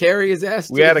had to carry his ass.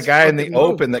 We had a guy in the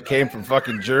open that came from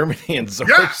fucking Germany, and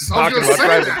Zorich talking about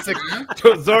driving 60.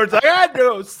 Zorich like, I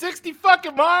drove 60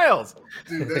 fucking miles.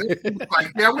 Dude,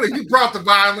 like, yeah, he brought the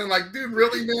violin. Like, dude,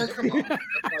 really, man? Come on. Like,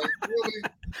 really?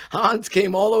 Hans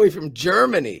came all the way from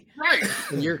Germany. Right.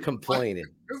 And you're complaining.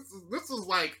 Like, this is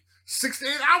like 6 to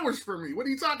 8 hours for me. What are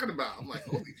you talking about? I'm like,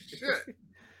 holy shit.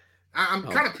 I'm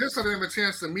kind of pissed I didn't have a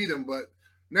chance to meet him, but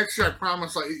next year I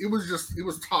promise. Like, it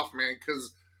was tough, man,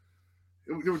 because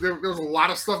there was a lot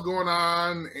of stuff going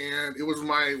on, and it was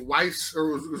my wife's,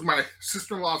 or it was my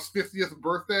sister-in-law's 50th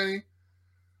birthday.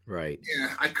 Right.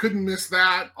 Yeah, I couldn't miss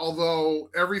that. Although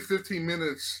every 15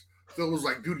 minutes, Phil was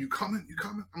like, "Dude, you coming? You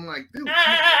coming?" I'm like, "Dude."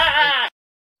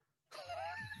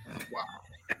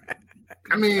 Wow.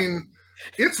 I mean,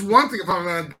 it's one thing if I'm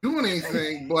not doing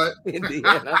anything, but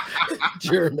Indiana,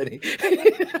 Germany.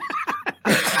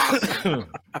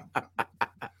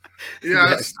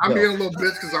 Yes, I'm being a little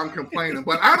bitch because I'm complaining,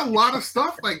 but I had a lot of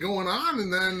stuff like going on,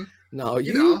 and then no,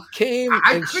 you came I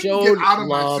and couldn't showed get out of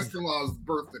love. my sister-in-law's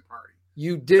birthday party.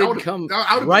 You did come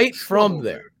right from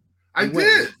there. I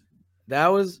did. That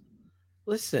was,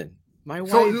 listen, my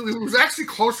wife. So it was actually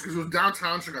closer because it was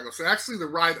downtown Chicago. So actually, the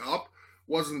ride up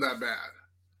wasn't that bad.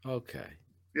 Okay.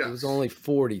 Yeah. It was only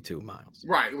 42 miles.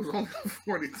 Right. It was only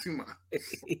 42 miles.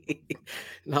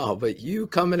 No, but you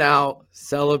coming out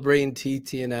celebrating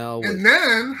TTNL. And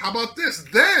then, how about this?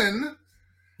 Then,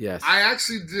 yes, I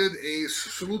actually did a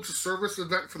salute to service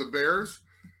event for the Bears,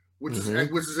 which is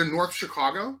in North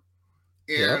Chicago,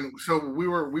 and so we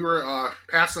were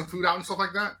passing food out and stuff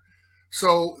like that.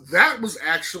 So that was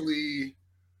actually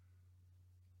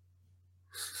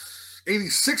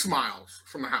 86 miles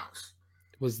from the house.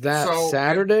 Was that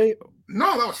Saturday?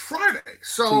 No, that was Friday.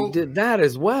 So you did that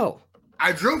as well.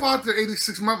 I drove out to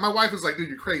 86. My wife was like, dude,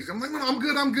 you're crazy. I'm like, no,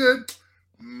 I'm good.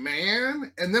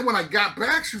 Man. And then when I got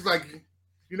back, she was like,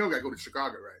 you know, I got to go to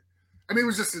Chicago, right? I mean, it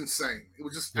was just insane. It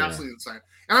was just absolutely insane.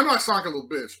 And I know I sound like a little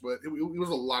bitch, but it was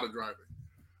a lot of driving.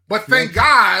 But thank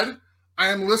God I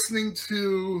am listening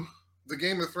to the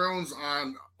Game of Thrones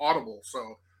on Audible.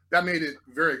 So that made it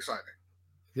very exciting.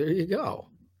 There you go.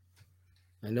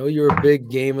 I know you're a big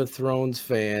Game of Thrones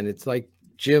fan. It's like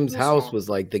Jim's house was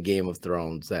like the Game of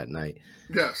Thrones that night.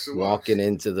 Yes, it walking was.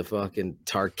 Into the fucking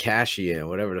Tarkashian,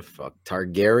 whatever the fuck.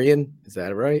 Targaryen? Is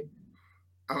that right?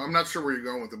 I'm not sure where you're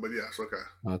going with it, but yes, okay.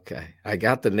 Okay. I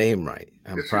got the name right.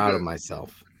 I'm proud of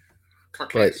myself.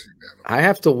 Tarkashian. But I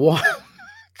have to watch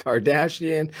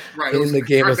Kardashian right, in the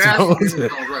Game of Thrones. Right,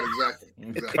 exactly.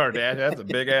 Kardashian, that's a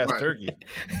big ass turkey.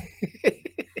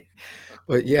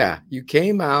 But yeah, you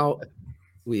came out.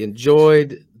 We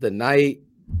enjoyed the night.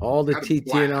 All the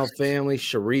TTNL family.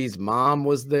 Cherie's mom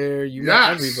was there. You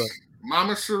met everybody.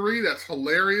 Mama Cherie, that's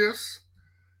hilarious.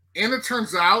 And it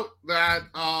turns out that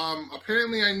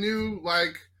apparently I knew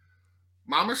like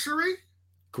Mama Cherie?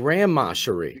 Grandma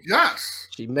Cherie. Yes.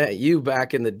 She met you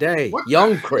back in the day. What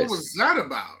young Chris. What was that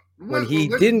about? When he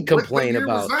didn't complain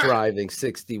about driving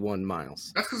 61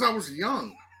 miles. That's because I was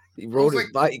young. He rode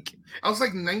his bike. I was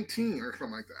like 19 or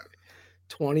something like that.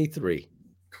 23.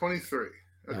 23.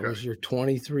 Okay. That was your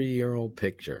 23-year-old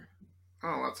picture.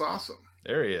 Oh, that's awesome.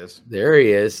 There he is. There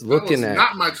he is, looking at.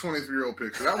 Not my 23-year-old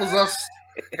picture. That was us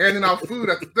handing out food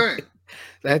at the thing.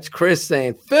 That's Chris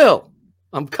saying, "Phil,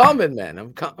 I'm coming, man.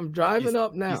 I'm driving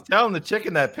up now." He's telling the chick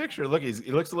in that picture, look, he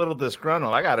looks a little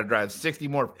disgruntled. I got to drive 60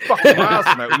 more fucking miles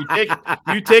tonight.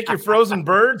 You take your frozen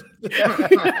bird.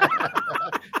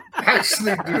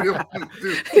 Actually, dude,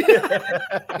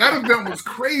 that event was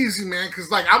crazy, man. Because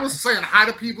like I was saying hi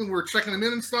to people and we were checking them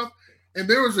in and stuff, and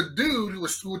there was a dude who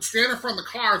would stand in front of the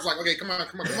car. It's like, okay, come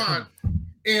on.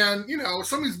 And you know,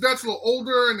 some of these vets a little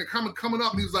older, and they're coming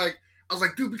up. And he's like, I was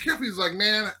like, dude, be careful. He's like,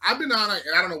 man, I've been on and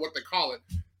I don't know what they call it.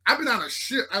 I've been on a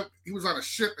ship. He was on a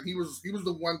ship, and he was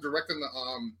the one directing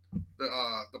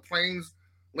the planes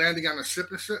landing on the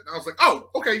ship and shit. And I was like, oh,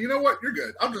 okay, you know what? You're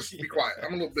good. I'll just be quiet.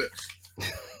 I'm a little bitch.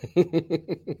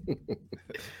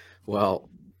 Well,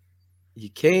 you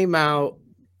came out.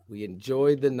 We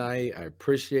enjoyed the night. I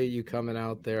appreciate you coming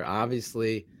out there.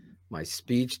 Obviously, my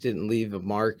speech didn't leave a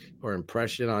mark or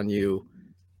impression on you.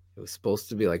 It was supposed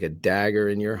to be like a dagger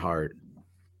in your heart,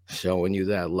 showing you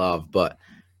that love. But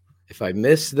if I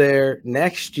miss there,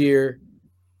 next year,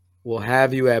 we'll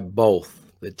have you at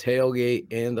both the tailgate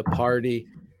and the party.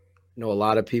 I know a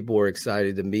lot of people were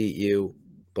excited to meet you,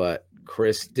 but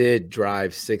Chris did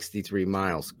drive 63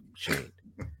 miles, Shane.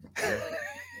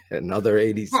 Another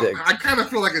 86. Well, I kind of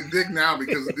feel like a dick now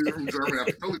because the dude from Germany,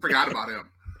 I totally forgot about him.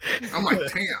 I'm like,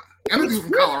 damn. And the dude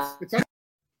from Colorado.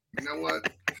 You know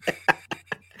what?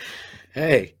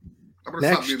 Hey,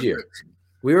 next year.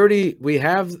 We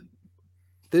have,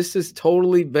 this has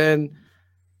totally been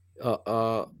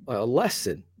a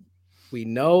lesson. We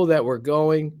know that we're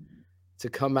going to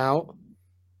come out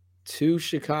to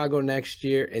Chicago next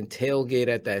year and tailgate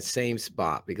at that same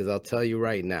spot, because I'll tell you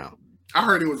right now, I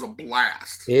heard it was a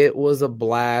blast. It was a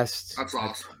blast. That's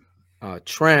awesome.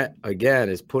 Trent, again,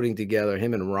 is putting together,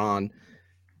 him and Ron,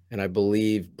 and I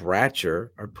believe Bratcher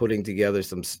are putting together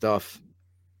some stuff,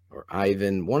 or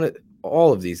Ivan,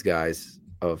 all of these guys,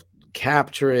 of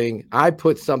capturing. I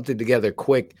put something together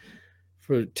quick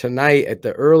for tonight at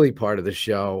the early part of the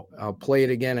show. I'll play it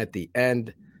again at the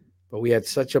end. But we had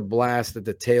such a blast at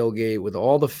the tailgate with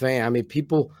all the fans. I mean,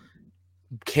 people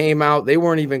came out. They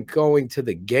weren't even going to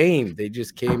the game. They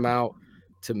just came out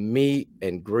to meet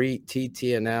and greet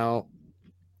TTNL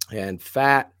and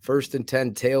Fat First and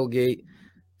 10 tailgate.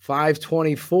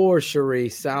 524 Cherie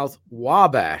South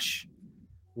Wabash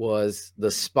was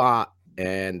the spot,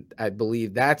 and I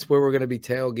believe that's where we're going to be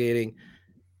tailgating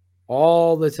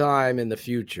all the time in the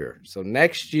future. So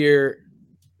next year,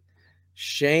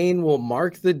 Shane will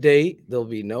mark the date. There'll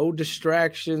be no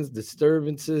distractions,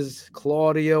 disturbances.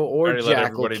 Claudio or I already let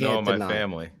Jackal everybody know can't my deny.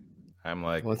 family. I'm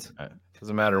like,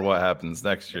 doesn't matter what happens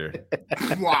next year.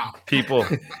 Wow. People,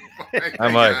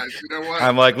 I'm Hey, like, guys, you know what?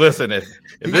 I'm like, listen, if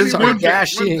this One dude, day,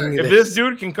 if this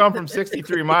dude can come from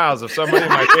 63 miles, if somebody in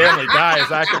my family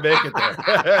dies, I can make it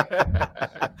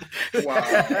there.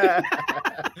 Wow.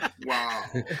 Wow.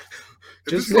 If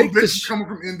Just this little make bitch the is coming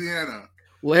from Indiana.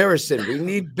 Larison, we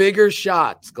need bigger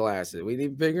shots glasses. We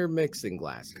need bigger mixing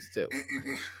glasses too.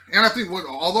 And I think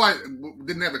although I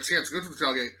didn't have a chance to go to the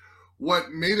tailgate,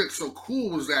 what made it so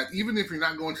cool was that even if you're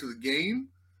not going to the game,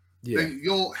 then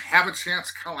you'll have a chance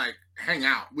to kind of like hang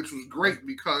out, which was great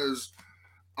because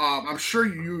I'm sure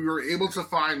you were able to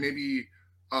find maybe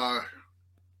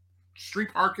street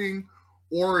parking,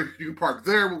 or you could park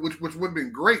there, which would have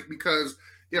been great because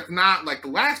if not, like the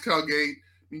last tailgate,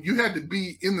 you had to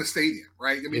be in the stadium,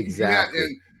 right? I mean, exactly.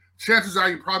 And chances are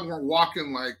you probably weren't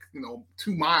walking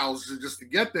 2 miles just to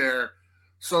get there.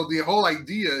 So the whole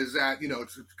idea is that,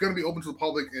 it's going to be open to the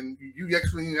public and you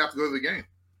actually didn't have to go to the game.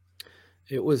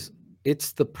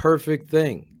 It's the perfect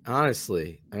thing,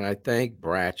 honestly. And I thank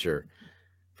Bratcher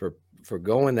for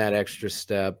going that extra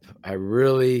step.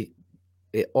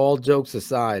 All jokes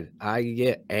aside, I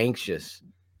get anxious,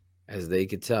 as they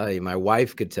could tell you. My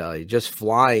wife could tell you. Just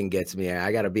flying gets me.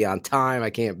 I got to be on time. I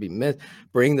can't be missed.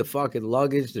 Bring the fucking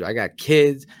luggage. I got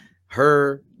kids.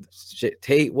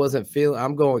 Tate wasn't feeling.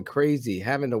 I'm going crazy,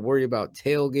 having to worry about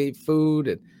tailgate food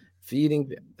and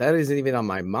feeding. That isn't even on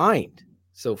my mind.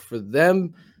 So for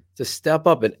them to step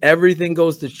up and everything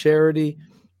goes to charity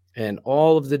and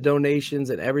all of the donations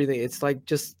and everything, it's like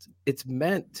it's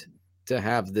meant to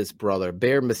have this brother.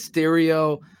 Bear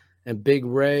Mysterio and Big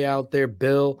Ray out there,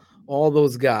 Bill, all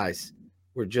those guys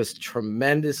were just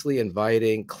tremendously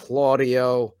inviting.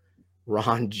 Claudio,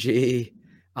 Ron G,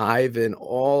 Ivan,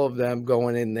 all of them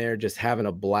going in there, just having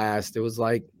a blast. It was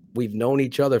like we've known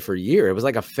each other for a year. It was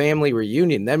like a family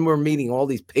reunion. Then we're meeting all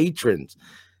these patrons.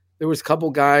 There was a couple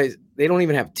guys, they don't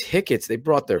even have tickets. They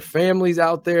brought their families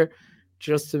out there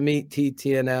just to meet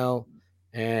TTNL.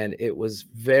 And it was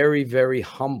very, very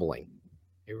humbling.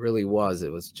 It really was.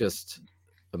 It was just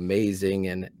amazing.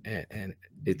 And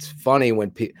it's funny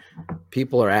when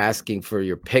people are asking for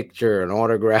your picture, an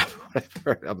autograph,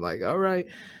 whatever. I'm like, all right,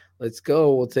 let's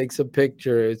go. We'll take some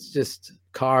picture. It's just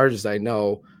Cars, I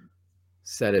know,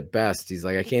 said it best. He's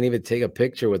like, I can't even take a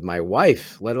picture with my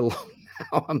wife, let alone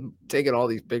now I'm taking all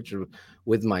these pictures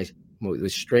with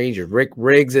strangers. Rick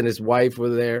Riggs and his wife were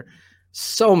there.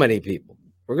 So many people.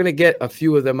 We're going to get a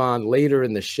few of them on later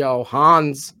in the show.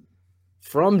 Hans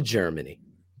from Germany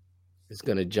is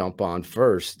going to jump on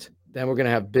first. Then we're going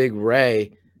to have Big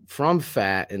Ray from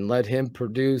Fat and let him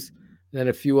produce. Then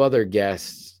a few other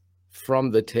guests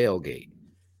from the tailgate.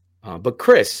 But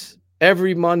Chris,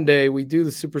 every Monday we do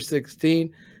the Super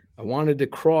 16. I wanted to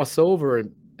cross over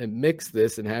and mix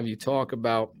this and have you talk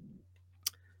about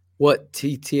what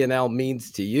TTNL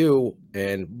means to you.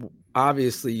 And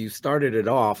obviously you started it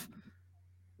off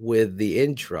with the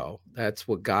intro. That's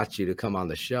what got you to come on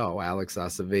the show. Alex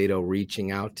Acevedo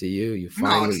reaching out to you. You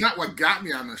finally... No, it's not what got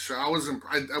me on the show. I was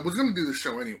going to do the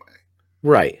show anyway.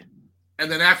 Right.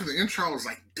 And then after the intro, I was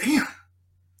like, damn,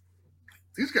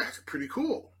 these guys are pretty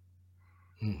cool.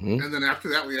 Mm-hmm. And then after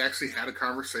that, we actually had a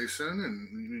conversation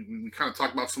and we kind of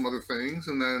talked about some other things.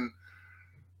 And then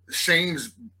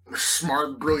Shane's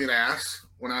smart, brilliant ass,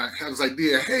 when I had this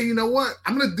idea, hey, you know what?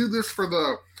 I'm going to do this for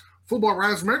the Football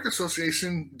Writers America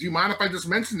Association. Do you mind if I just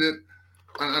mentioned it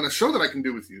on a show that I can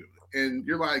do with you? And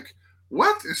you're like,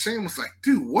 what? And Shane was like,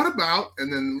 dude, what about?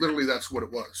 And then literally that's what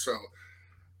it was. So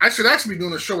I should actually be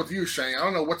doing a show with you, Shane. I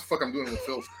don't know what the fuck I'm doing with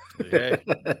Phil. Hey,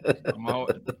 I'm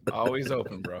always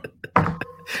open, bro.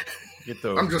 Get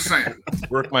those. I'm just saying.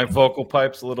 Work my vocal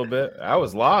pipes a little bit. I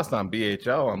was lost on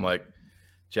BHL. I'm like,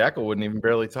 Jackal wouldn't even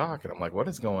barely talk. And I'm like, what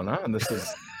is going on?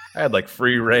 I had like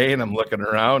free reign. I'm looking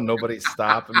around. Nobody's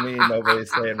stopping me.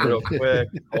 Nobody's saying real quick,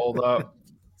 hold up.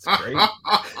 It's great.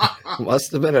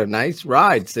 Must have been a nice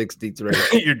ride, 63.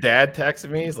 Your dad texted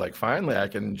me. He's like, finally, I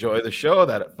can enjoy the show.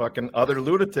 That fucking other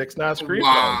lunatic's not screaming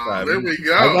all the time. There we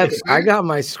go. I got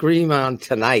my scream on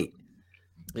tonight.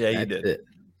 Yeah, you did.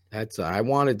 I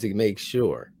wanted to make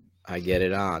sure I get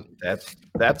it on. That's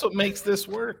what makes this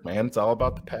work, man. It's all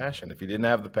about the passion. If you didn't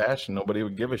have the passion, nobody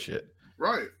would give a shit.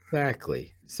 Right.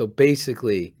 Exactly. So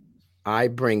basically, I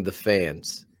bring the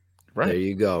fans. Right. There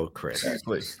you go, Chris.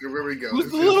 Exactly. There we go.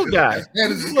 Who's the little guy? His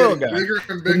head is Who's just the little getting guy? bigger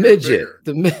and The bigger. midget,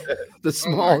 and bigger. the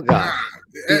small guy, God.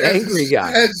 the As angry his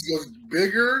guy. head goes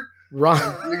bigger Ron,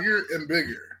 and bigger and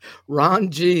bigger.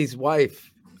 Ron G's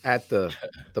wife at the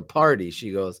party,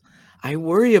 she goes, I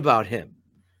worry about him.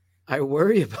 I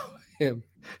worry about him.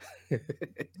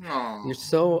 You're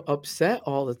so upset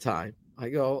all the time. I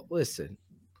go, listen,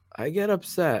 I get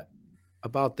upset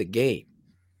about the game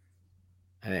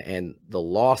and the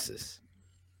losses.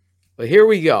 But here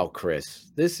we go,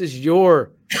 Chris. This is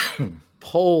your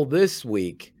poll this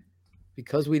week.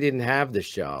 Because we didn't have the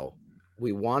show,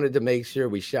 we wanted to make sure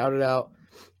we shouted out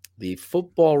the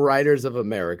Football Writers of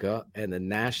America and the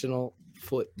National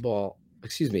Football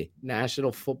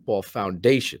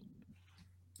Foundation,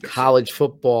 College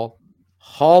Football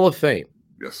Hall of Fame.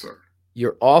 Yes, sir.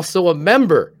 You're also a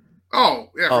member of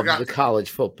the College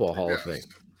Football Hall of Fame.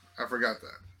 I forgot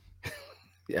that.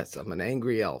 Yes, I'm an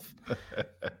angry elf.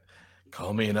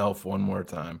 Call me an elf one more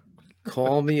time.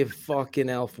 Call me a fucking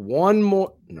elf one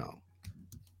more. No,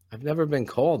 I've never been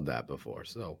called that before.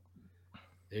 So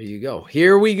there you go.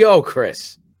 Here we go,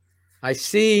 Chris. I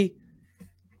see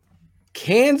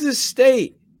Kansas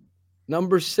State,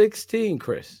 number 16,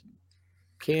 Chris.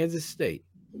 Kansas State.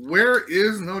 Where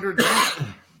is Notre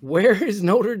Dame? Where is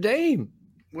Notre Dame?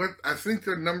 What I think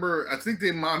their number. I think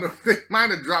they might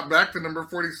have dropped back to number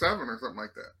 47 or something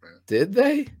like that, man. Did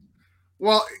they?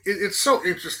 Well, it's so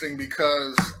interesting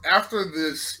because after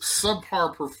this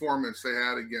subpar performance they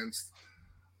had against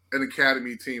an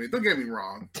academy team, don't get me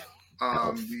wrong,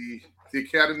 the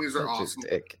academies are awesome.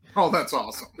 Oh, that's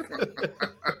awesome.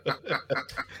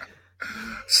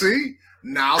 See,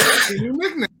 now that's a new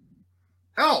nickname.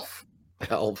 Elf.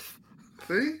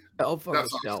 See? Elf on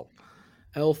the shelf.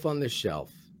 Elf on the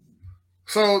shelf.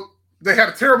 So they had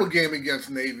a terrible game against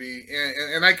Navy,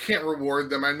 and I can't reward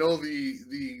them. I know the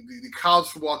college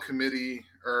football committee,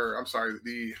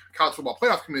 the college football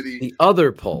playoff committee. The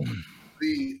other poll.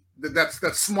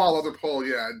 That small other poll,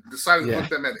 decided to put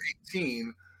them at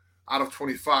 18 out of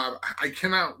 25. I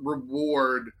cannot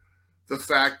reward the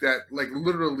fact that, like,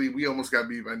 literally we almost got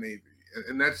beat by Navy,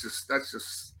 and that's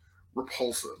just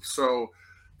repulsive. So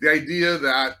the idea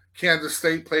that Kansas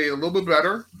State played a little bit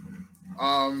better.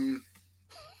 I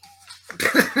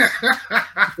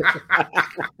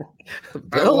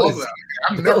love that.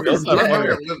 I'm never going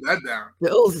to live that down.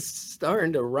 Bill's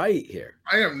starting to write here.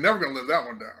 I am never going to live that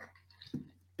one down.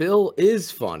 Bill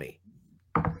is funny.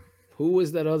 Who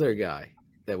was that other guy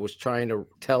that was trying to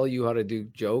tell you how to do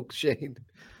jokes, Shane?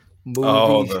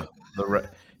 It's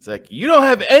like, you don't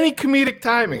have any comedic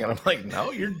timing. And I'm like,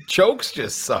 no, your jokes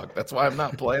just suck. That's why I'm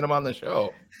not playing them on the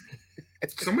show.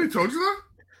 Somebody told you that?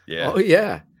 Yeah. Oh,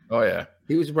 yeah. Oh, yeah.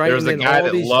 He was writing in all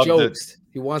these jokes.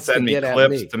 He wants to get at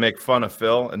me. Clips to make fun of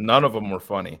Phil, and none of them were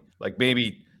funny. Like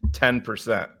maybe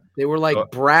 10%. They were like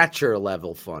Bratcher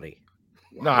level funny.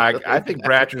 No, I think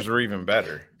Bratcher's are even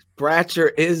better.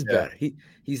 Bratcher is better.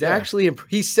 He's actually,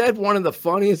 he said one of the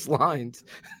funniest lines.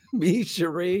 Me,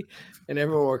 Cherie, and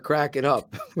everyone were cracking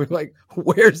up. We're like,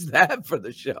 where's that for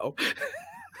the show?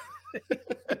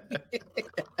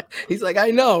 He's like,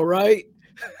 I know, right?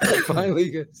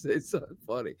 Finally, it's so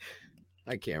funny.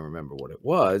 I can't remember what it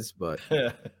was, but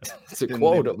to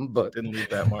quote him, but didn't leave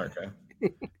that mark. Huh?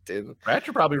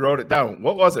 Bratcher probably wrote it down.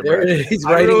 What was it? He's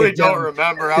I writing really it down. don't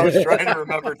remember. I was trying to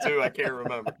remember too. I can't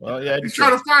remember. Well, yeah, he's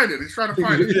trying to find it. He's trying to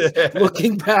find it.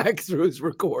 Looking back through his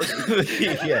recording.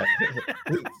 Yeah.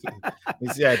 You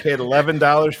see, I paid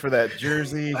 $11 for that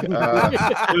jersey.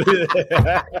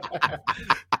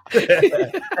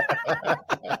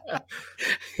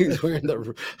 He's wearing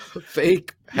the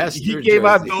fake Hester he came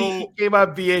on jersey.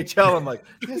 VHL. I'm like,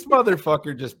 this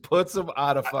motherfucker just puts him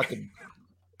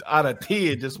on a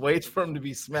tee and just waits for him to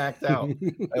be smacked out.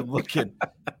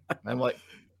 I'm like,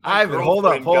 Ivan, hold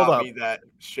up. Me that,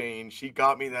 Shane. She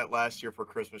got me that last year for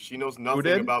Christmas. She knows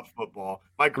nothing about football.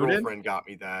 My girlfriend got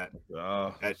me that.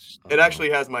 It actually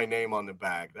has my name on the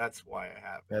bag. That's why I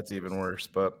have it. That's even worse.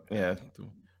 But yeah,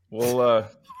 well,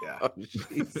 yeah. Oh,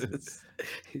 Jesus.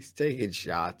 He's taking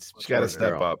shots. She's got to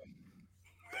step up.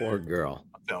 Poor girl.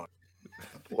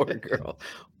 Poor girl.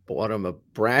 Bought him a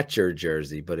Bratcher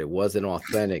jersey, but it wasn't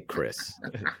authentic, Chris.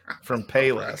 From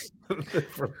Payless.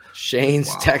 Shane's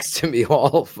texting me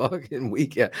all fucking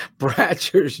weekend.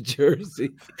 Bratcher's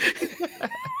jersey.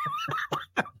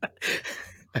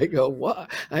 I go,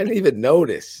 what? I didn't even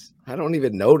notice. I don't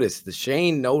even notice. The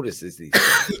Shane notices these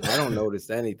things. I don't notice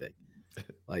anything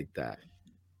like that.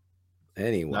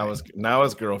 Anyway. Now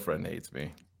his girlfriend hates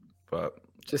me. But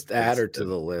just add her to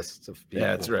the list of people.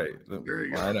 Yeah, that's right. There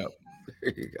you go. I know.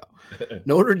 There you go.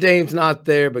 Notre Dame's not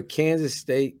there, but Kansas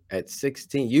State at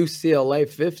 16, UCLA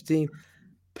 15,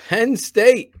 Penn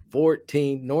State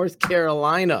 14, North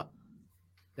Carolina.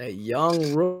 That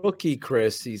young rookie,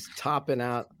 Chris, he's topping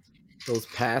out those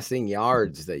passing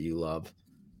yards that you love.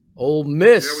 Ole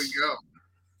Miss. There we go.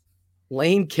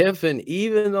 Lane Kiffin,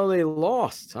 even though they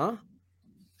lost, huh?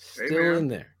 Still in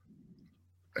there.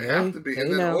 They have to be.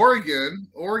 And then now. Oregon,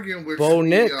 which Bo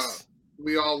Nix.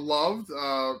 We all loved.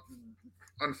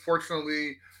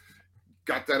 Unfortunately,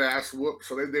 got that ass whooped,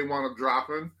 so they want to drop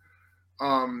him.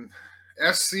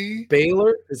 SC.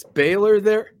 Baylor. Is Baylor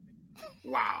there?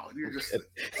 Wow, you're just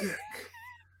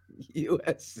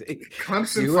USC.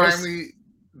 Clemson finally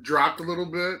dropped a little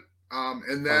bit.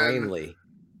 And then finally.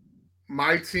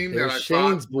 My team that I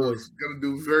Shane's thought was going to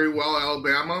do very well,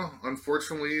 Alabama,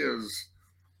 unfortunately, is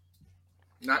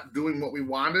not doing what we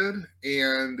wanted.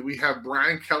 And we have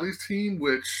Brian Kelly's team,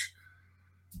 which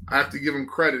I have to give him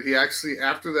credit. He actually,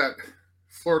 after that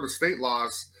Florida State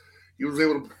loss, he was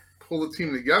able to pull the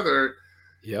team together.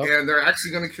 Yep. And they're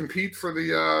actually going to compete for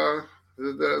the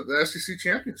SEC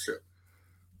championship,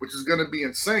 which is going to be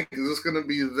insane because it's going to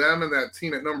be them and that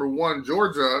team at number 1,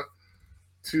 Georgia,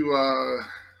 to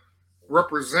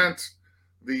represent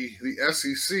the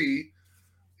SEC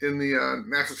in the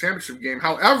national championship game.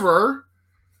 However,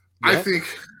 I think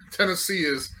Tennessee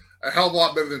is a hell of a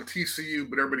lot better than TCU,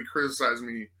 but everybody criticized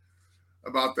me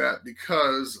about that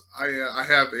because I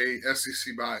have a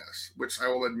SEC bias, which I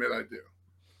will admit I do.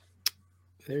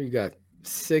 There you got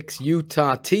 6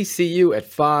 Utah, TCU at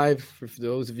 5 for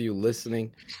those of you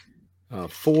listening.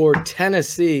 4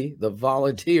 Tennessee, the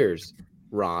Volunteers,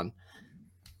 Ron.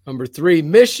 Number 3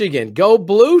 Michigan, go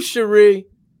blue, Cherie.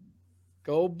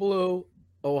 Go blue.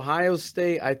 Ohio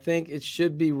State, I think it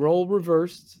should be role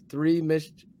reversed. 3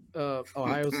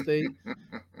 Ohio State,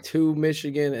 2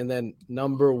 Michigan, and then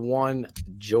number 1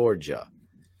 Georgia.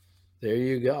 There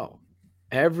you go.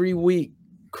 Every week,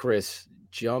 Chris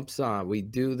jumps on. We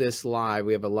do this live.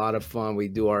 We have a lot of fun. We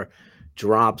do our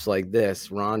drops like this.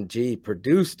 Ron G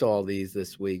produced all these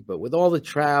this week, but with all the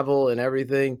travel and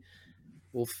everything,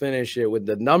 we'll finish it with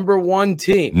the number 1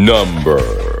 team. Number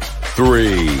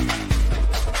 3,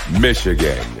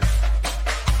 Michigan.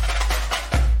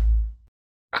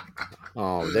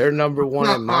 Oh, they're number 1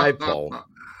 in my poll.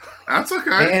 That's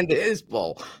okay. And his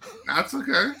poll. That's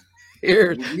okay.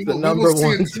 Here's the number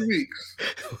 1 in 2 weeks.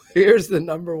 Here's the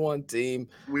number 1 team.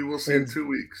 We will see in 2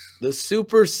 weeks. The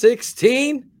Super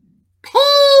 16.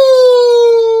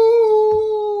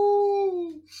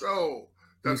 So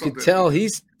you can tell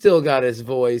he's still got his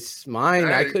voice. Mine,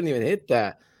 I couldn't even hit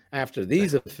that after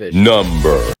these officials.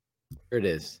 Number. Here it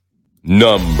is.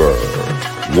 Number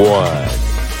 1,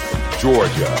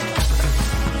 Georgia.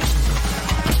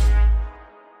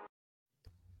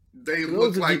 They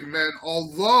look like men.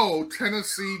 Although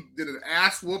Tennessee did an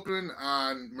ass whooping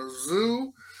on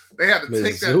Mizzou, they had to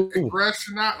take that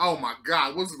aggression out. Oh my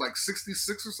God, was it like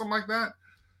 66 or something like that?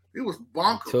 It was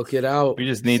bonkers. Took it out. We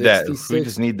just need 66. that. We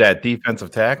just need that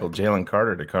defensive tackle, Jalen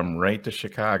Carter, to come right to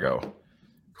Chicago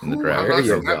in the draft. There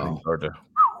you go.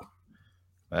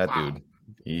 That dude,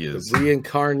 he is the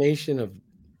reincarnation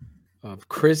of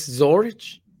Chris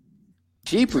Zorich.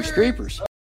 Jeepers creepers.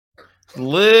 A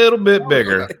little bit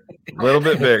bigger. A little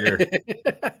bit bigger.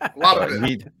 A lot of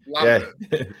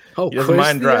it. Oh, he doesn't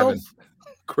mind driving. Elf?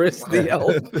 Chris the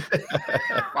elf.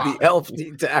 The elf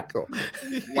D tackle.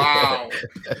 Wow.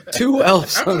 2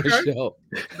 elves on the show.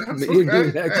 Me and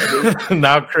you next week.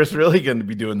 Now Chris really going to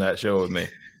be doing that show with me.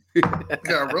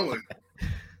 Yeah, really.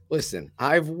 Listen,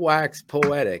 I've waxed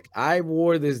poetic. I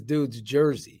wore this dude's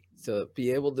jersey to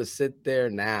be able to sit there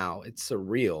now. It's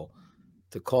surreal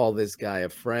to call this guy a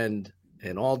friend.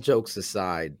 And all jokes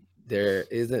aside, there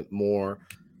isn't more.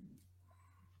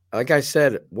 Like I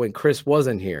said, when Chris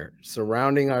wasn't here,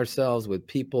 surrounding ourselves with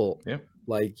people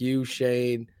like you,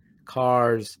 Shane,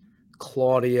 Cars,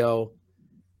 Claudio,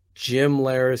 Jim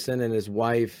Larison and his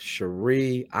wife,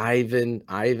 Cherie, Ivan.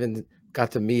 Ivan got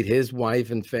to meet his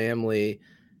wife and family.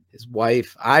 His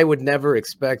wife, I would never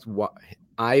expect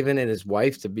Ivan and his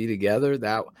wife to be together.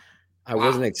 That I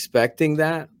wasn't expecting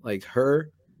that, like her.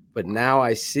 But now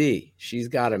I see she's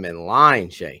got him in line,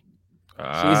 Shane.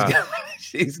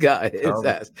 She's got his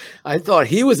ass. I thought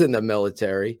he was in the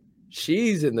military.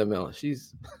 She's in the military.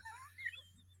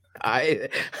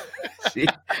 You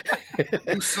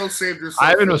so saved yourself.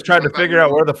 Ivan was trying to figure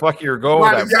out where the fuck you were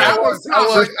going with that. I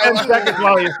was 10 seconds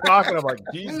while he was talking. I'm like,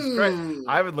 Jesus Christ.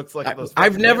 Ivan looks like those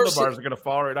handlebars are going to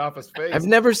fall right off his face. I've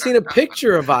never seen a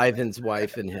picture of Ivan's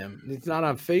wife and him. It's not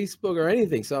on Facebook or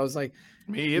anything. So I was like,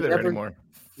 me either anymore.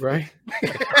 Right.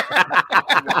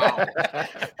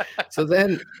 So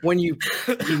then when you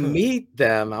meet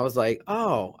them, I was like,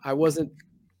 oh, I wasn't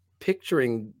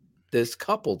picturing this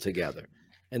couple together.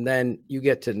 And then you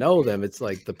get to know them. It's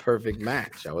like the perfect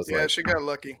match. I was Yeah, like, she got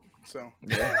lucky. So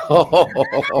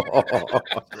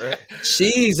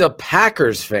she's a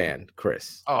Packers fan,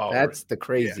 Chris. Oh, that's the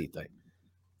crazy thing.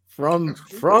 From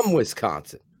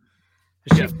Wisconsin.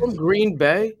 Is she from Green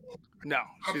Bay? No,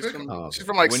 she's from okay. she's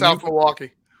from like South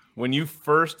Milwaukee. When you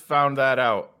first found that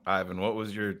out, Ivan, what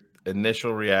was your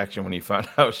initial reaction when you found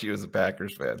out she was a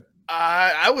Packers fan?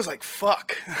 I was like,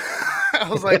 fuck. I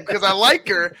was like, because I like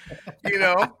her, you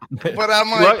know, but I'm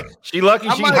like, she's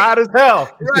hot as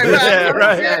hell. Right. Yeah,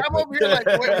 right. I'm over here like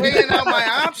weighing out my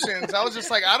options. I was just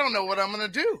like, I don't know what I'm gonna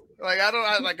do. Like,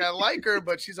 I like her,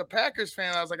 but she's a Packers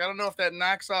fan. I was like, I don't know if that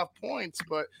knocks off points,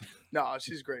 but no,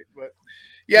 she's great. But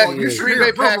yeah, Well, you should Green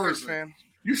hear Bay her Packers version. fan.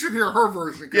 You should hear her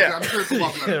version. Yeah. I'm sure it's a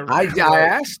lot better. I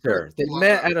asked her. They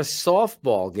met at a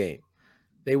softball game.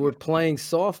 They were playing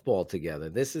softball together.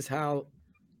 This is how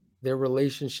their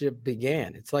relationship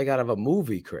began. It's like out of a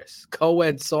movie, Chris.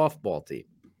 Co-ed softball team.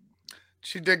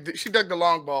 She dug the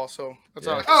long ball, so that's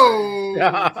all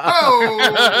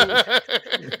I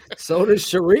can say. So does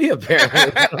Cherie,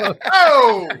 apparently.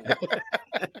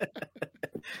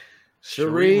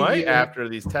 Cherie might after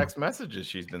these text messages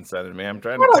she's been sending me. I'm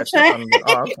trying to catch up on.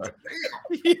 Oh, okay.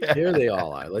 Yeah. Here they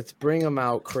all are. Let's bring them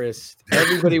out, Chris.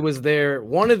 Everybody was there.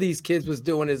 One of these kids was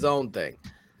doing his own thing.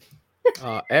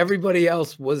 Everybody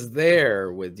else was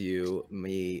there with you,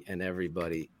 me, and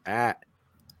everybody at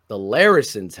the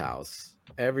Larison's house.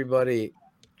 Everybody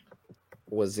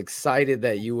was excited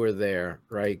that you were there,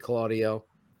 right, Claudio?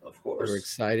 Of course. We're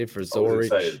excited for I was Zorich.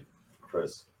 excited,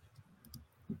 Chris.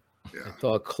 I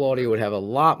thought Claudio would have a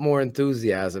lot more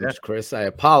enthusiasm, Chris. I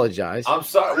apologize. I'm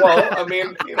sorry. Well, I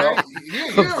mean, you know,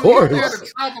 of course. He had to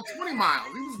travel 20 miles.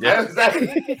 He was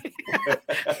exactly.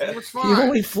 It was fine. You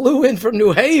only flew in from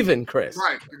New Haven, Chris.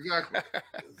 Right, exactly.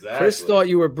 Chris thought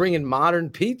you were bringing modern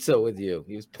pizza with you.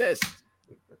 He was pissed.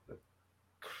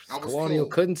 Claudio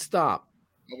couldn't stop.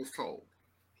 I was told.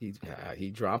 He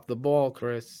dropped the ball,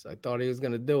 Chris. I thought he was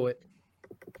going to do it.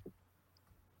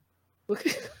 Look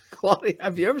at Claudio.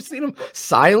 Have you ever seen him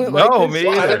silent? No, like me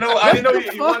this? either. I didn't know. What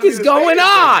the fuck is going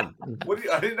on? What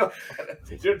I didn't know.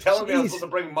 You're telling me I'm supposed to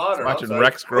bring modern. Watching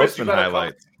Rex Grossman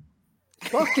highlights.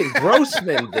 Fucking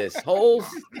Grossman, this whole.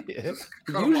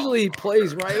 Usually he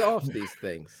plays right off these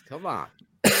things. Come on.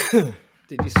 Did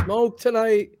you smoke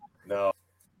tonight? No.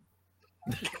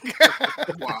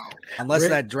 Wow. Unless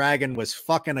that dragon was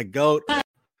fucking a goat.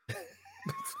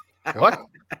 What?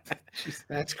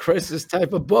 That's Chris's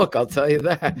type of book, I'll tell you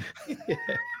that.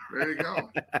 There you go.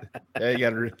 Yeah,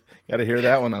 you gotta hear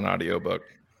that one on audiobook.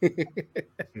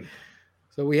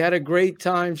 So we had a great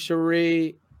time,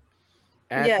 Cherie,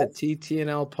 at the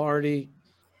TTNL party.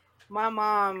 My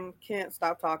mom can't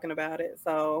stop talking about it,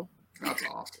 so that's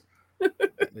awesome.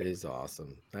 It is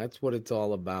awesome. That's what it's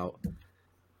all about.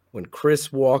 When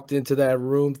Chris walked into that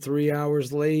room 3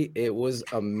 hours late, it was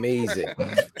amazing.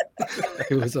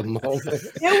 It was a moment.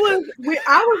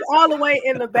 I was all the way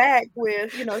in the back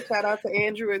with, shout out to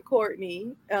Andrew and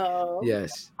Courtney.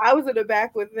 Yes. I was in the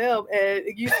back with them, and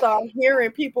you saw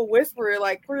hearing people whispering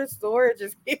like Chris Zorich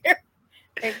is here,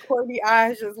 and Courtney's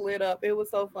eyes just lit up. It was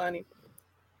so funny.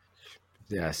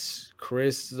 Yes,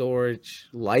 Chris Zorich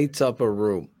lights up a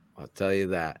room. I'll tell you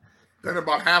that. Then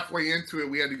about halfway into it,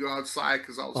 we had to go outside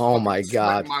because I was oh my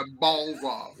god, my balls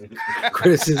off.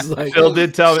 Chris is like, Phil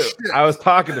did tell me. I was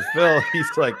talking to Phil.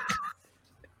 He's like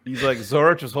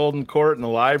Zorich was holding court in the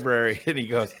library, and he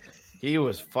goes, he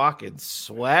was fucking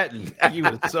sweating. He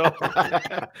was so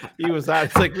he was out.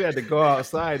 It's like we had to go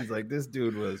outside. He's like, this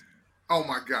dude was. Oh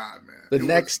my god, man! The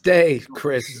next day,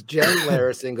 Chris, Jen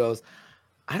Larison goes,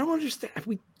 I don't understand.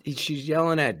 She's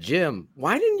yelling at Jim.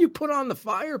 Why didn't you put on the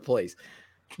fireplace?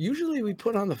 Usually we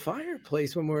put on the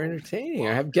fireplace when we're entertaining.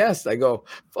 I have guests. I go,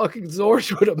 fucking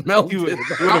Zorich would have melted. Would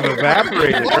have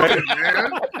evaporated, right?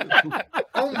 Man.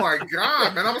 Oh my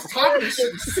god, man! I was talking to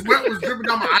shit. Sweat was dripping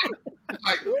down my eyes.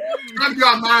 Like trying to be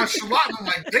on my Shalot. I'm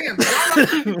like,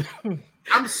 damn,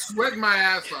 I'm sweating my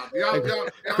ass off. Y'all,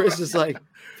 Chris is like,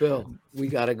 Phil, we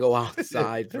got to go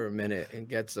outside for a minute and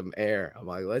get some air. I'm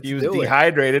like, let's do it. He was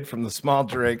dehydrated from the small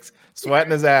drinks,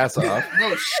 sweating his ass off.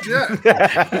 No shit.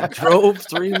 He drove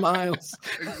 3 miles.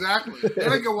 Exactly.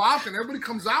 Then I go out and everybody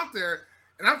comes out there,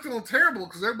 and I'm feeling terrible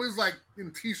because everybody's like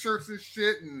in t-shirts and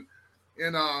shit, and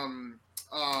the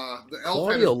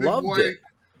elf had his big boy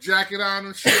jacket on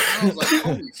and shit. And I was like,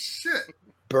 holy shit.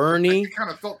 Bernie. I kind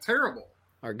of felt terrible.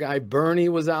 Our guy Bernie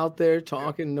was out there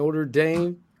talking Notre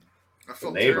Dame. I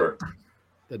felt neighbor. terrible.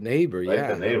 The neighbor, Right,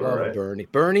 yeah. the neighbor, I love right? Bernie.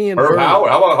 Bernie and Herb Bernie.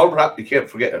 Howard. How about Herb Howard? You can't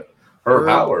forget Herb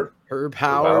Howard. Herb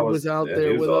Howard was out yeah, there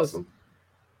he was with awesome. us.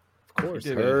 Of course, He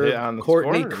did a hit on the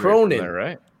Courtney score Cronin, there,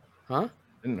 right? Huh?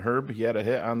 Didn't Herb? He had a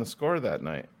hit on the score that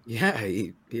night. Yeah,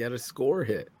 he had a score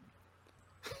hit.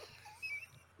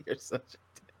 You're such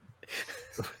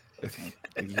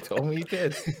a You told me he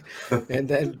did. And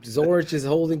then Zorich is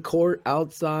holding court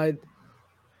outside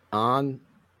on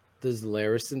the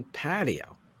Larison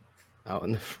patio out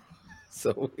in the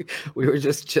so we were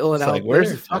just chilling It's out like, where's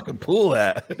there. the fucking pool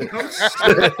at?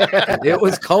 It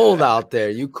was cold out there.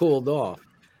 You cooled off.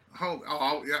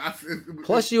 Yeah.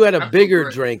 Plus, you had a I feel bigger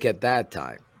great. drink at that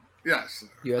time. Yes,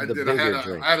 You had I the did. bigger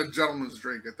drink. I had a gentleman's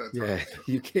drink at that time. Yeah,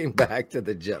 you came back to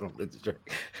the gentleman's drink.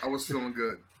 I was feeling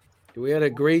good. We had a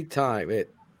great time.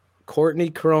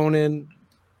 Courtney Cronin,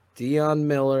 Dion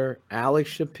Miller, Alex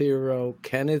Shapiro,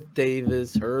 Kenneth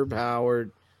Davis, Herb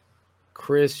Howard,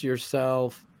 Chris,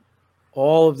 yourself,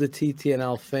 all of the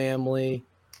TTNL family,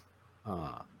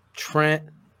 Trent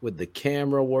with the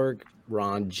camera work,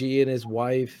 Ron G and his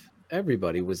wife,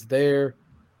 everybody was there.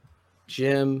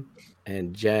 Jim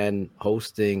and Jen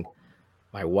hosting.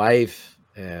 My wife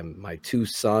and my two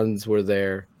sons were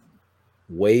there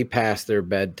way past their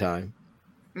bedtime.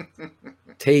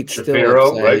 Tate's Shapiro,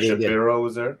 still upset. right? Shapiro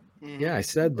was there. Yeah, I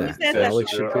said that. said that?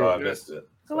 Alex Shapiro. Oh, I missed it.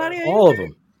 Claudio, All of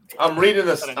them. I'm reading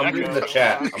this. I'm reading the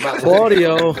chat. I'm not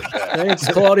Claudio. Thanks,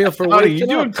 Claudio, for Claudio, waking you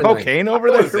doing up tonight. cocaine over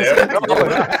I was there?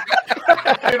 there.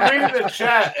 I've been reading the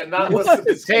chat and not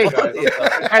listening to Hey, you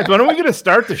guys. guys, when are we going to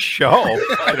start the show?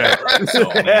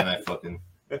 So, man, I fucking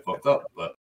fucked up.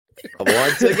 But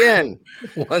Once again,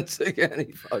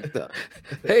 he fucked up.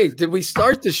 Hey, did we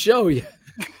start the show yet?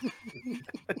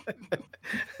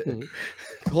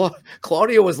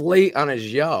 Claudio was late on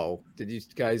his yo. Did you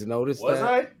guys notice was that?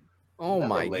 I? Oh Never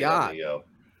my late God. on the yo.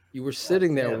 You were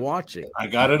sitting there watching. I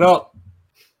got it up.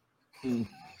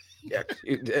 Yes,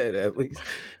 you did. At least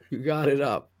you got it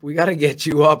up. We got to get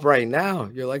you up right now.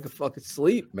 You're like a fucking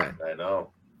sleep, man. I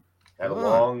know. Had a Come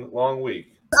on. long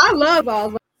week. I love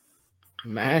all.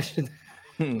 Imagine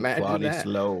Claudio that.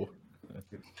 slow.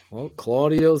 Well,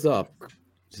 Claudio's up,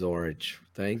 Zorich.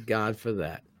 Thank God for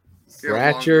that. He had a long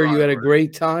Ratcher, you had a drive,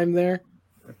 great time there?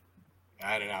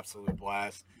 I had an absolute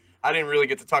blast. I didn't really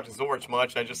get to talk to Zorich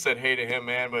much. I just said hey to him,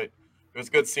 man, but it was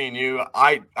good seeing you.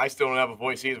 I still don't have a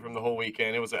voice either from the whole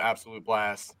weekend. It was an absolute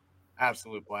blast.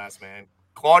 Absolute blast, man.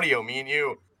 Claudio, me and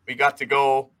you, we got to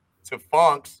go to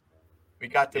Funk's. We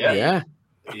got to Yeah.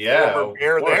 Yeah, former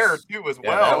Bear of course. there too as Yeah,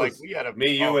 well. that Like was we had a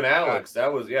me, you, oh, and my Alex. God.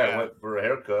 That was I went for a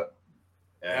haircut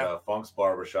at Yeah. Funk's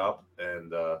Barbershop,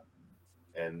 and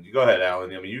you go ahead,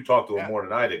 Alan. I mean, you talked to him Yeah. more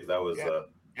than I did because I was Yeah. just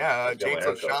got James my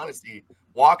haircut. O'Shaughnessy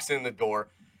walks in the door.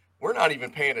 We're not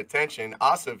even paying attention.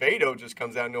 Acevedo just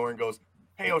comes out of nowhere and goes,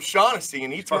 "Hey, O'Shaughnessy,"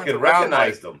 and he turns Fucking around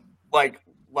recognized him.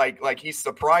 like he's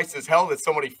surprised as hell that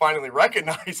somebody finally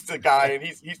recognized the guy, and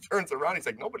he turns around. He's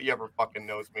like, "Nobody ever fucking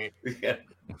knows me." Yeah.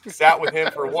 Sat with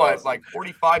him for That's what, awesome. like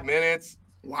 45 minutes.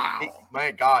 Wow. My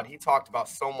God, he talked about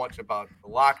so much about the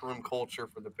locker room culture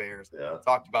for the Bears. Yeah.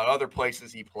 Talked about other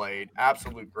places he played.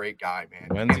 Absolute great guy, man.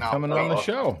 When's he Cannot coming wait. on the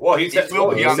show? Well, he said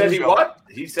will be on the show. what?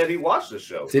 He said he watched the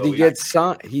show. Did so he get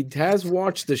signed? He has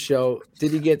watched the show.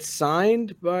 Did he get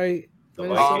signed by The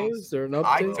Minnesota? Vikings? Is there an I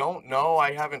update? don't know.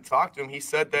 I haven't talked to him. He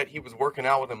said that he was working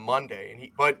out with him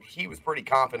Monday, but he was pretty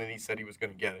confident. He said he was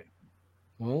going to get it.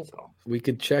 Well, So. we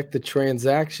could check the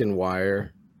transaction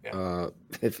wire. Yeah.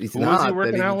 If he's Who was he not, then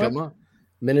working he can out come with? on.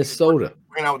 Minnesota.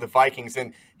 Working out with the Vikings,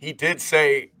 and he did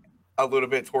say a little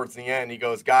bit towards the end. He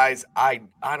goes, "Guys, I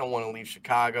don't want to leave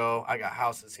Chicago. I got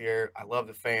houses here. I love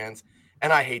the fans,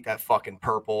 and I hate that fucking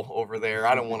purple over there.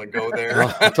 I don't want to go there."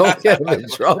 Well, don't get him in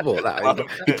trouble. Now.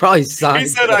 He probably signed. He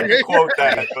said I could quote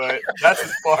that, but that's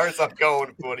as far as I'm going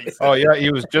with what he said. Oh yeah,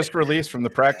 he was just released from the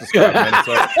practice squad. Man,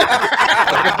 so.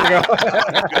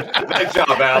 Good job,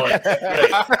 Alex. Great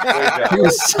job. He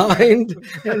was signed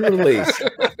and released.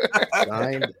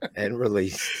 Signed and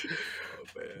released.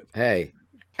 Hey,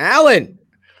 Alan.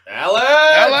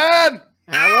 Alan.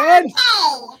 Alan.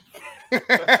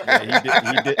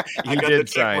 Yeah, he did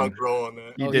sign.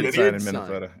 He Oh, did sign in sign.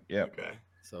 Minnesota. Yep. Okay.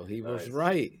 So he was Nice.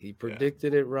 right. He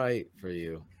predicted it right for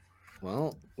you.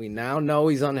 Well, we now know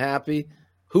he's unhappy.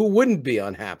 Who wouldn't be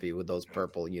unhappy with those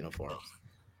purple uniforms?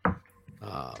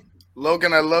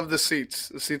 Logan, I love the seats.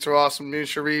 The seats are awesome. Me and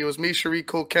Cherie. It was me, Cherie,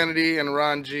 Cole Kennedy, and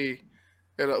Ron G.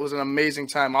 It was an amazing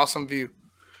time. Awesome view.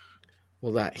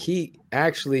 Well, that he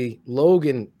actually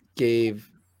Logan gave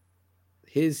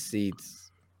his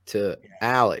seats to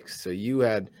Alex. So you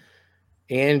had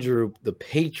Andrew, the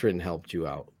patron, helped you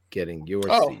out. getting your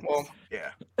Oh, seats. well,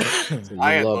 yeah. So you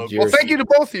I had loved low- your Well, thank you to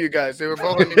both of you guys. They were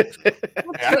both.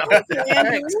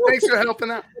 Thanks for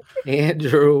helping out.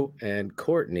 Andrew and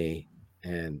Courtney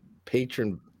and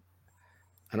patron.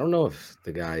 I don't know if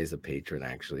the guy is a patron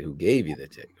actually who gave you the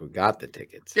ticket, who got the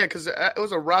tickets. Yeah, because it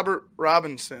was a Robert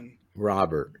Robinson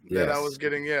Robert. that Yes. I was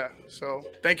getting. Yeah, so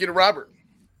thank you to Robert.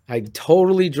 I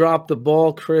totally dropped the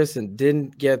ball, Chris, and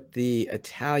didn't get the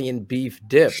Italian beef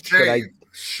dip.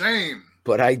 Shame.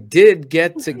 But I did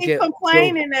get to He's get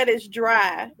complaining that it's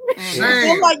dry.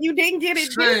 Shame. Like you didn't get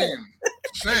it. Shame.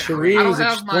 Sheree I don't was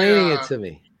have explaining my, it to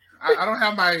me. I don't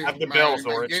have my, the my, bell,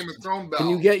 my Zorich. Game of Thrones bell. Can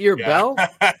you get your bell? Oh,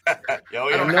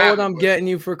 I don't know have what I'm it. getting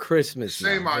you for Christmas.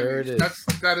 Shame now. on There you. it is.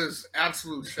 That is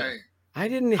absolute shame. I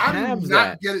didn't How have do you that.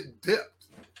 not get it dipped?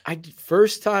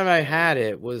 First time I had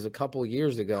it was a couple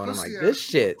years ago, and I'm like, Yeah. this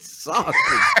shit sucks.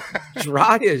 It's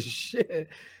dry as shit.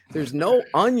 There's no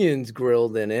onions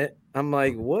grilled in it. I'm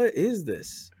like, what is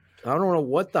this? I don't know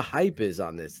what the hype is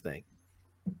on this thing.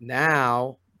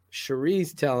 Now,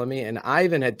 Cherie's telling me, and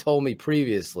Ivan had told me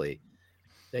previously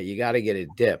that you got to get it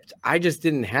dipped. I just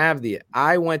didn't have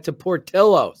I went to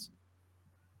Portillo's.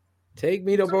 Take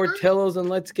me to Portillo's and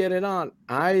let's get it on.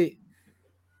 I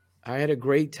had a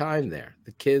great time there.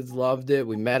 The kids loved it.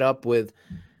 We met up with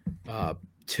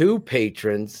two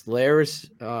patrons, Laris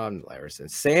and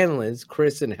Sandlands,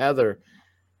 Chris and Heather,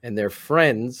 and their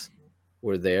friends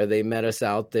were there. They met us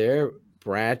out there.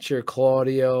 Bratcher,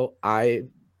 Claudio,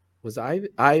 Ivan was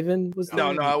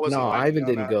No, there? I wasn't. No, Ivan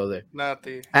didn't not, go there. Not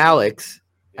the Alex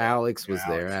was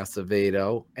there,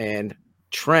 Acevedo, and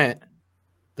Trent,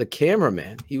 the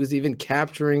cameraman. He was even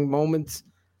capturing moments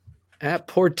at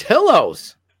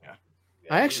Portillo's.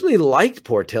 I actually liked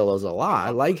Portillo's a lot. I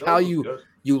like how you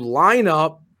line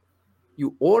up,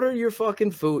 you order your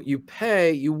fucking food, you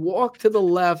pay, you walk to the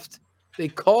left, they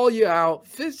call you out,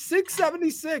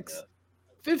 $6.76,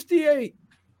 $58,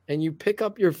 and you pick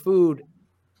up your food,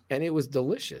 and it was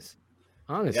delicious.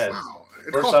 Honestly. Yeah,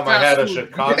 first time I had a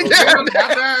Chicago.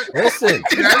 Listen,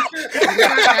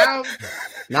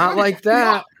 not like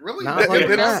that. Really? Not like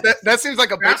that. That seems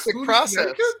like a basic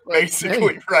process.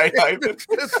 Basically, right, Ivan?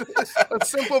 A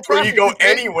simple Where process. you go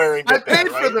anywhere and I get that, paid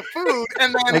for right? the food,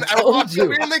 and then I told walked you.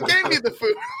 over and they gave me the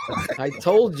food. I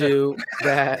told you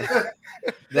that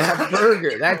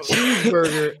burger, that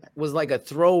cheeseburger was like a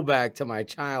throwback to my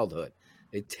childhood.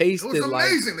 It It tasted was like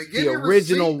amazing. They gave the me a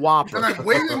original receipt, Whopper. And I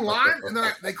waited in line, and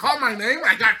then they called my name. And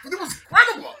I got it was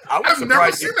incredible. I've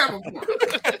never seen that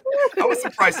before. I was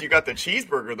surprised you got the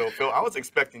cheeseburger though, Phil. I was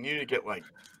expecting you to get like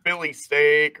Philly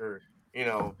steak or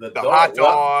the hot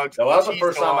dogs. That was the cheese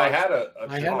first time I dogs. had a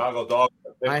Chicago dog.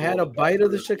 I had a bite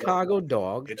of the Chicago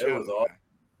dog. It was all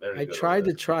I tried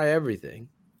to try everything.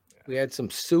 We had some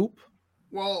soup.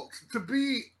 Well, to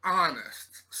be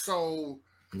honest, so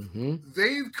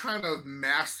they've kind of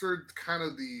mastered kind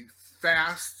of the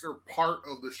faster part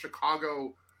of the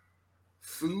Chicago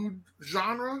food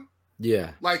genre.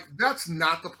 Yeah. Like that's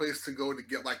not the place to go to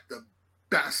get like the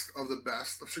best of the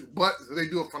best, but they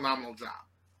do a phenomenal job.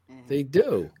 They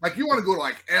do. Like you want to go to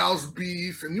like Al's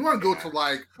Beef, and you want to go to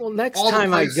like next all the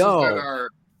time I places go, that are,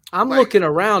 I'm like- looking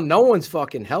around. No one's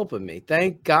fucking helping me.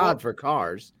 Thank God for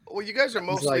cars. Well, you guys are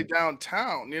mostly like-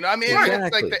 downtown. You know, I mean, Exactly.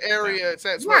 it's like the area. It's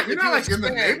that's Right, where you're not like in the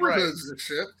neighborhoods and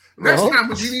shit. Next time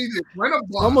when you need to rent a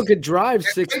bus, Someone could drive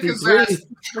and take his 63. ass to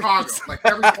Chicago. Like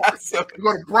everywhere. We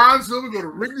go to Bronzeville, we go to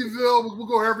Wrigleyville, we'll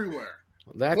go everywhere.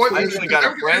 That's Boy, I actually got a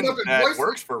everything friend up in that Boise.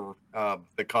 works for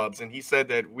the Cubs, and he said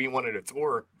that we wanted a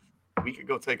tour. We could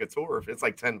go take a tour if it's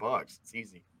like $10. It's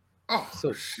easy. Oh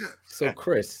shit! So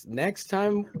Chris, next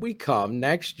time we come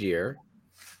next year,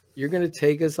 you're gonna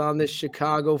take us on this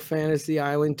Chicago Fantasy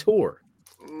Island tour.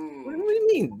 What do you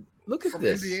mean? Look at From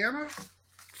this. Indiana?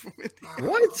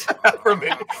 What? From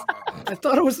I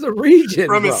thought it was the region.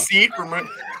 from bro. his seat, from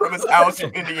his house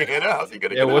from Indiana. How's he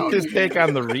gonna Yeah, get what's out? his take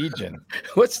on the region?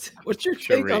 What's your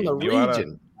take on the Sheree, you wanna-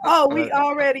 region? Oh, we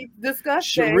already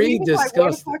discussed that. Sheree He was like, what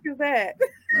the discussed fuck is that?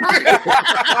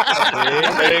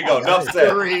 There you go. Enough said.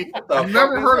 I've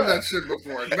never heard of that shit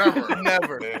before.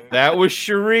 Never. That was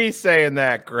Cherie saying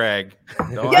that, Greg.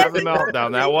 Don't have a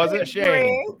meltdown. That wasn't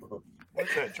Shane.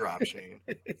 What's that drop, Shane?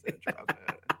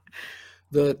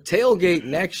 The tailgate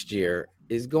next year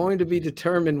is going to be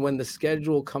determined when the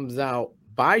schedule comes out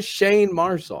by Shane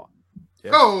Marsaw.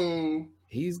 Oh.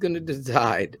 He's going to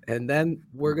decide, and then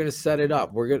we're going to set it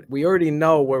up. We already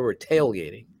know where we're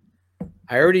tailgating.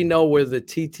 I already know where the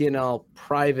TTNL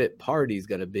private party is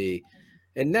going to be.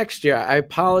 And next year, I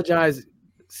apologize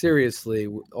seriously,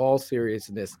 with all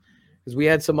seriousness, because we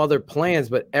had some other plans,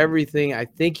 but everything, I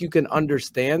think you can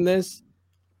understand this.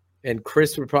 And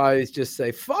Chris would probably just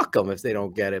say, fuck them if they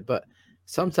don't get it. But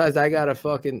sometimes I got to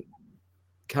fucking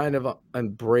kind of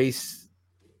embrace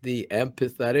the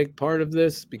empathetic part of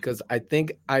this, because I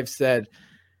think I've said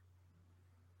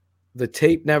the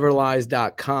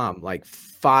tapeneverlies.com like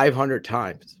 500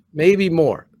 times, maybe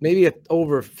more, maybe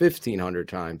over 1,500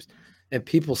 times. And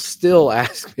people still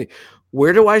ask me,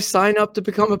 where do I sign up to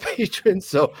become a patron?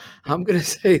 So I'm going to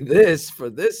say this for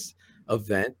this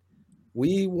event.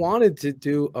 We wanted to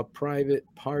do a private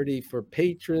party for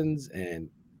patrons and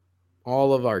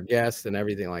all of our guests and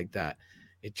everything like that.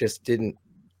 It just didn't,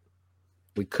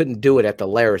 we couldn't do it at the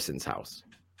Larison's house.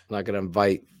 I'm not going to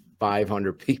invite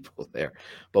 500 people there,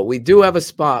 but we do have a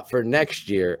spot for next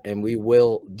year, and we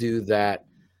will do that.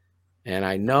 And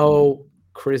I know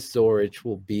Chris Zorich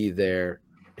will be there,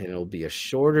 and it'll be a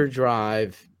shorter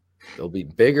drive. There'll be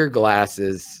bigger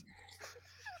glasses.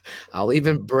 I'll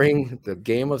even bring the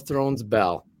Game of Thrones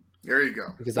bell. There you go.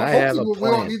 Because well, I have a we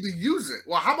plan. don't need to use it.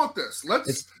 Well, how about this?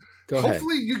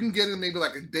 Hopefully you can get in maybe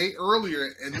like a day earlier,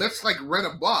 and let's like rent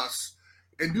a bus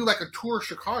and do like a tour of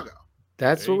Chicago.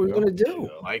 That's what we're gonna do.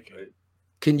 Like it.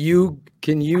 Can you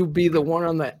be the one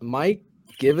on the mic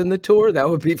giving the tour? That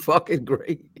would be fucking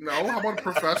great. No, how about a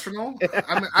professional?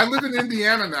 I live in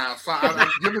Indiana now, so I've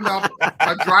given up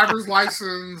my driver's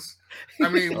license. I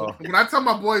mean, when I tell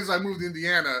my boys I moved to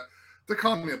Indiana, they're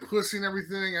calling me a pussy and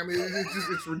everything. I mean,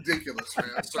 it's ridiculous,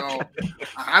 man. So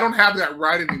I don't have that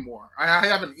right anymore. I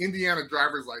have an Indiana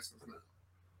driver's license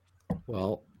now.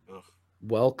 Well,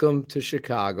 welcome to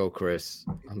Chicago, Chris.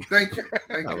 Thank you.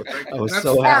 Thank you. I was That's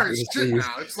so far happy as to shit see you.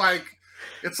 now.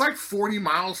 It's like 40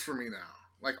 miles from me now.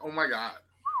 Like, oh my God.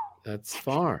 That's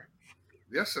far.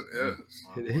 Yes, it is.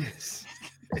 It is.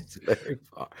 It's very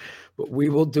far. But we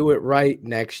will do it right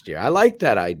next year. I like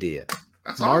that idea.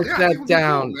 Mark that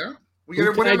down. Cool, we Who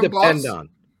get can I everybody on the depend bus. on?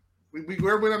 We go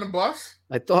everybody on the bus.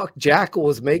 I thought Jackal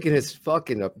was making his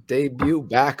fucking debut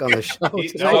back on the show So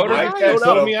tonight. did I. He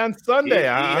told me on Sunday. He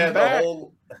I'm had the back.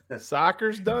 whole.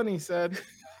 Soccer's done, he said.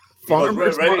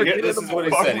 Farmers Right market here, in this the is what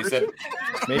he said. He said,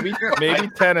 maybe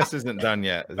tennis isn't done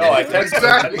yet. "No, I texted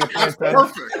Exactly. him. That's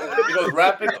perfect. He goes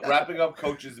wrapping up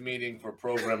coaches meeting for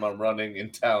program I'm running in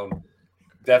town.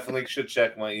 Definitely should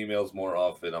check my emails more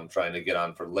often. I'm trying to get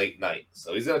on for late night,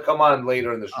 so he's gonna come on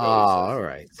later in the show. Oh, all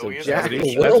right. So That's Jackal what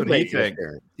he will thinks. make his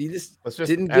appearance. He just Let's just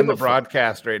didn't end give the a fuck.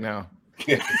 broadcast right now.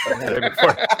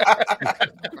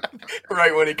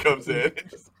 Right when he comes in.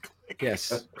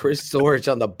 Yes, Chris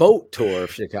Zorich on the boat tour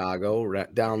of Chicago,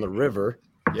 right down the river.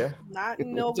 Yeah. Not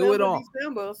in We'll do it November, all.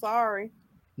 December. Sorry.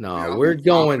 No, Yeah, we're I'm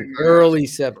going following that. early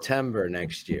September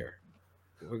next year.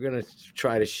 We're gonna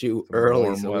try to shoot early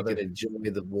warm so weather. we can enjoy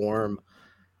the warm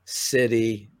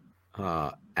city.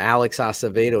 Alex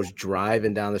Acevedo's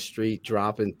driving down the street,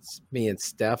 dropping me and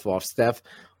Steph off. Steph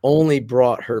only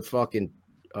brought her fucking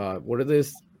what are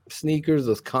those sneakers?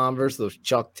 Those Converse, those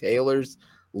Chuck Taylors,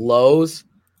 lows.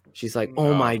 She's like,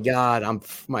 "Oh my God,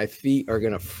 my feet are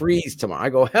gonna freeze tomorrow." I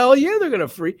go, "Hell yeah, they're gonna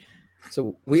freeze."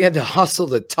 So we had to hustle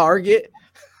to Target.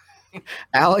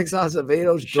 Alex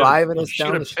Acevedo's driving us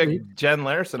down the street. Picked Jen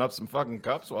Larson up some fucking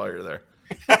cups while you're there.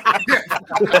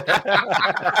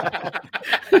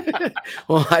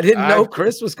 Well, I didn't know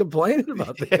Chris was complaining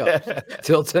about the cups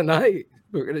till tonight.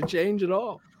 We're gonna change it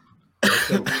all.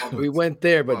 So we went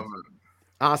there, but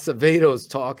Acevedo's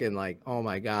talking like, "Oh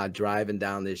my God, driving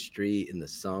down this street in the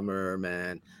summer,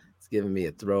 man. It's giving me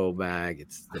a throwback.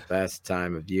 It's the best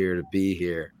time of year to be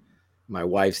here." My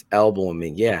wife's elbowing me.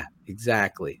 Yeah,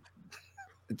 exactly.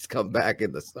 It's come back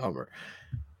in the summer.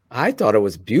 I thought it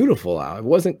was beautiful out. It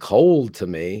wasn't cold to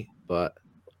me, but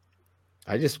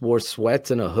I just wore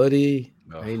sweats and a hoodie.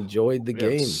 I enjoyed the We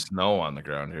have game. snow on the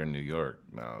ground here in New York.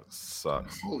 No, it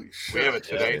sucks. Holy shit. We have it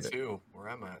today Yeah. too, where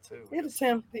I'm at too.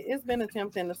 It's been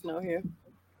attempting to snow here.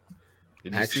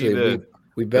 Did you Actually, see the,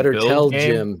 we better the Bills tell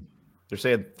game? Jim. They're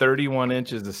saying 31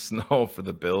 inches of snow for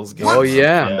the Bills game. Oh,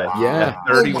 yeah. Sunday. Yeah.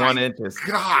 31 Oh, inches.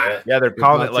 God. Yeah, they're They're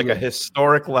calling about it like to a get-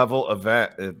 historic level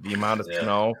event. The amount of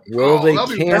snow. Will they that'll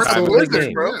be worse cancel than the Wizards,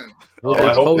 game? bro. Will I they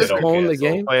hope they don't postpone the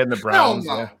cancel. game? Playing the Hell Browns.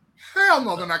 no. Yeah. Hell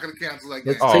no, they're not going to cancel that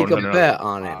game. Let's Oh, take no, a no. bet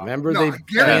on it. Remember No, they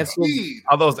canceled. guaranteed.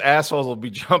 All those assholes will be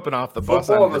jumping off the bus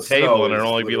Football onto in the the table, snow and it'll is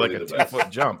only be like a literally the best. 2-foot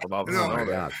jump with all the No, snow. Oh, man.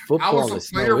 God. I Football in the was a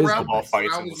snow player is rep the Ball best.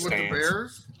 fights when I in the was with the stands.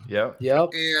 Bears, Yep. Yep.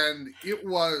 and it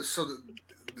was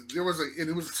it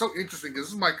was so interesting because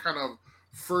this is my kind of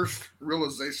first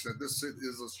realization that this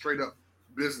is a straight up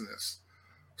business.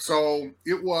 So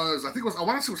it was, I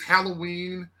want to say it was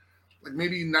Halloween, like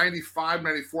maybe 95,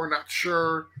 94, not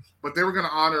sure, but they were going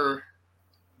to honor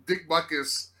Dick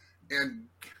Butkus and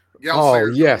Oh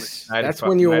yes, 95, that's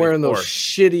when you're wearing those 94.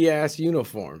 shitty ass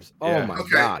uniforms. Oh Yeah. my Okay,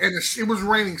 god! and it was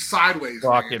raining sideways.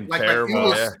 Fucking man. terrible. It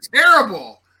was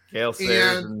terrible. Gale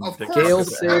Sayers And and of the course, Gale the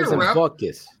Sayers and rep,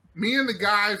 Buckus. me and the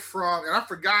guy from, and I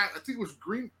forgot, I think it was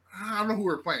Green. I don't know who we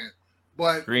were playing,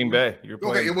 but Green Bay. You were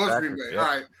playing okay, it was Packers, Green Bay. yeah. All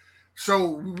right. So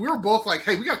we were both like,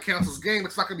 hey, we got to cancel this game.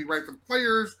 It's not going to be right for the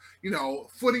players,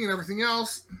 footing and everything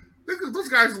else. Those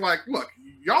guys are like, look,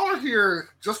 y'all are here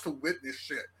just to witness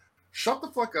shit. Shut the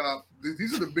fuck up.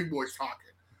 These are the big boys talking.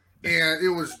 And it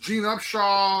was Gene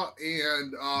Upshaw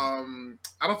and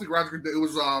I don't think Roger. It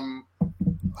was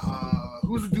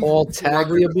who's the dude? Paul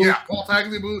Tagliabue? Yeah, Paul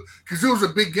Tagliabue. Because it was a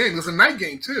big game. It was a night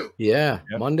game too. Yeah,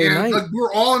 Monday And night. like, we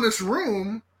were all in this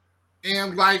room,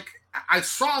 and like I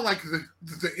saw like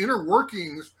the inner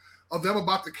workings of them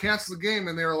about to cancel the game,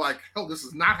 and they were like, "Hell, this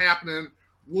is not happening.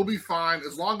 We'll be fine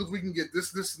as long as we can get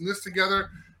this, and this together."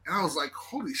 And I was like,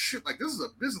 "Holy shit! Like this is a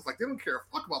business. Like they don't care a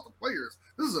fuck about the players.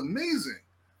 This is amazing."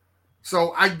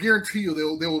 So I guarantee you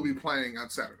they will be playing on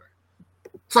Sunday.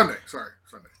 Sunday.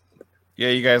 Yeah,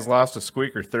 you guys lost a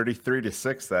squeaker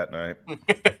 33-6 that night.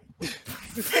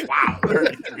 Wow.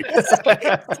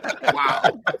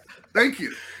 Wow. Thank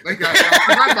you. I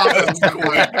forgot about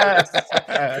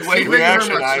that. Late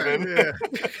reaction, Ivan. Yeah.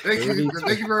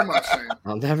 Thank you very much, Shane.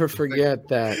 I'll never forget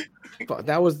that.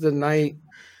 That was the night,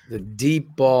 the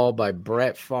deep ball by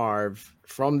Brett Favre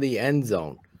from the end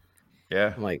zone.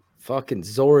 Yeah. I'm like, fucking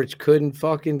Zorich couldn't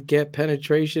fucking get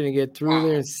penetration and get through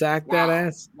there and sack that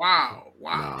ass. Wow. No,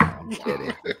 I'm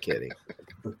kidding.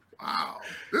 Wow.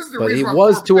 This is the But reason he why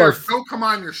was to our- don't come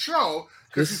on your show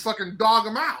because you fucking dog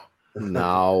them out.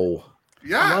 No.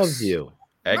 Yes. I love you.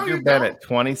 Edgar Bennett,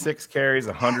 26 carries,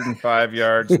 105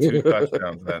 yards, 2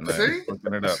 touchdowns that night. See?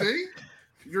 Looking it up. See?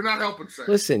 You're not helping, Shane.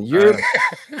 Listen, you're.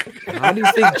 How do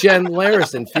you think Jen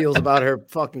Larison feels about her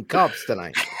fucking cups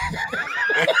tonight?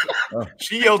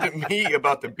 She yelled at me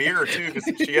about the beer too because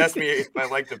she asked me if I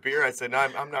like the beer. I said, no,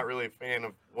 I'm not really a fan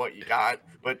of what you got,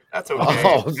 but that's okay.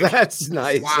 Oh, that's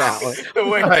nice, Alan.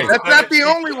 That's not the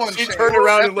only one. She Shane. turned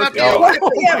around and That's looked at not me. the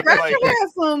only Yeah, one. Brett Like-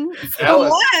 has some Alan-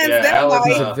 lines yeah, that Alan, night.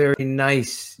 He's a very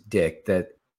nice dick that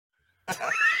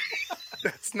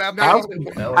That's not the I was, only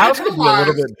one. I was going to be a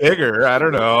little bit bigger. I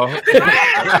don't know.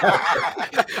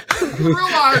 You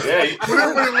realize Yeah, when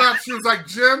everybody left, she was like,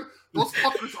 Jim, those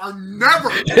fuckers are never.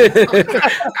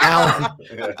 Alan.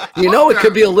 Yeah. You know it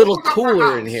could be a little Open up my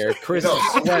cooler in house. here. Chris No. is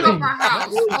Open up sweating. my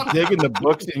house. Digging the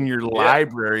books in your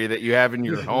library that you have in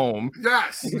your home.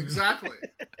 Yes, exactly.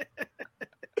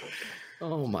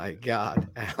 Oh my God,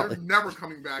 They're Alan. never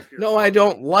coming back here. No, I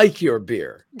don't like your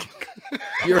beer.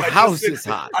 Your I just house said is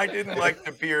hot. I didn't like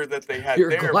the beer that they had Your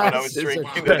there, but I was glasses are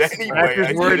drinking good. it anyway. Racker's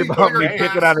I worried didn't about me drink.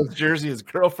 picking on his jersey his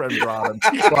girlfriend brought him.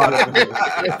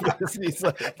 He's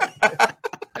like,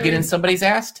 Get in somebody's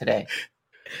ass today.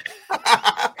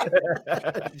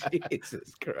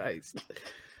 Jesus Christ.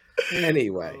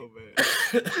 Anyway,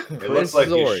 It looks like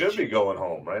Zorich. you should be going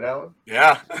home, right, Alan?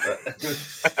 Yeah.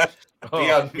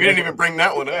 Dion, We didn't even bring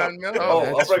that one up. Oh,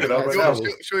 I'll bring it up right now.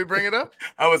 Should we bring it up?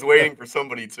 I was waiting for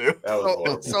somebody to. That was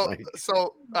horrible.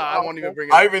 So I won't even bring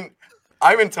it up.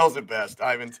 Ivan tells it best.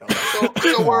 Ivan tells it.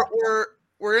 So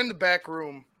we're in the back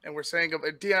room and we're saying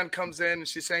goodbye. Dion comes in and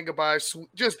she's saying goodbye.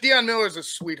 Just Dion Miller's a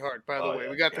sweetheart, by the way.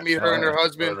 We got to meet her and her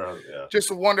husband. Yeah.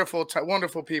 Just wonderful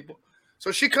people.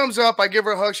 So she comes up, I give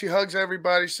her a hug, she hugs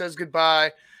everybody, says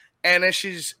goodbye, and as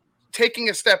she's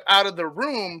taking a step out of the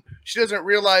room, she doesn't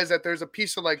realize that there's a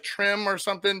piece of like trim or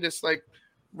something just like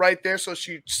right there, so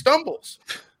she stumbles.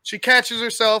 She catches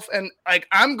herself, and like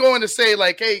I'm going to say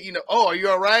like, hey, oh, are you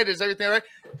all right? Is everything all right?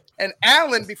 And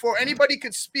Alan, before anybody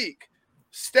could speak,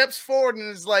 steps forward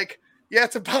and is like, yeah,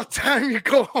 it's about time you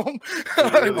go home.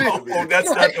 Oh, that's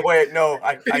not the way. No,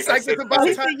 I It's said, like it's about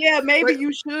He time. said, yeah, maybe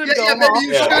you should go Yeah, maybe home.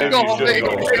 you Yeah, should maybe go you home. should Maybe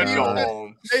go you home. should go go home.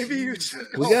 home. Maybe you should.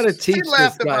 we got to She teach this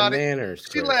laughed guy about it. manners.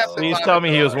 She Chris. laughed Please about tell it. me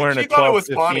he was wearing a She thought it was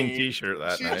 12-15 funny. t-shirt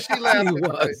that night. She laughed He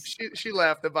about it. was. She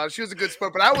laughed about it. She was a good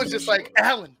sport, but I was just like,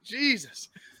 Alan, Jesus.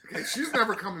 Okay, she's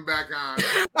never coming back on.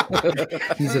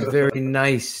 He's a very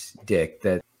nice dick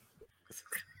that.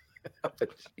 Oh,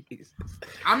 Jesus.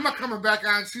 I'm not coming back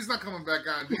on. She's not coming back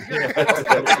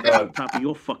on. Top of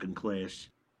your fucking class.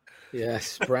 Yeah,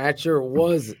 Spratcher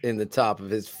was in the top of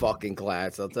his fucking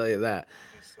class. I'll tell you that.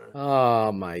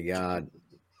 Oh my God.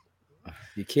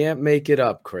 You can't make it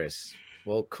up, Chris.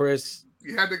 Well, Chris,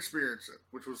 You had to experience it,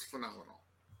 which was phenomenal.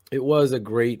 it was a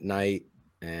great night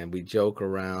and we joke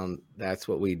around. That's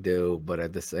what we do. But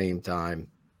at the same time,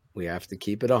 we have to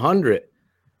keep it 100.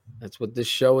 That's what this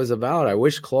show is about. I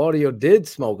wish Claudio did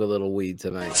smoke a little weed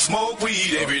tonight. Smoke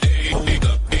weed every day.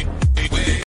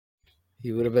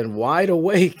 He would have been wide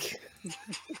awake.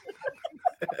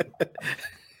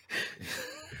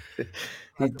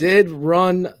 He did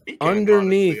run He came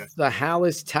underneath honestly. the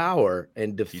Hallis Tower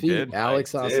and defeat did.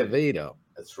 Alex I did. Acevedo.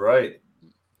 That's right.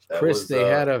 That Chris, was, they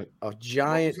had a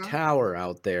giant that? tower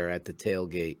out there at the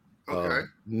tailgate. Okay.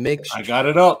 Mixed. I got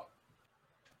it up.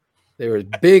 There was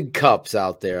big cups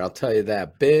out there. I'll tell you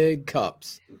that. Big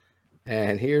cups.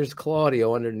 And here's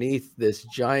Claudio underneath this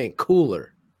giant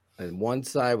cooler. And one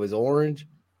side was orange,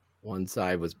 one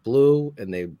side was blue.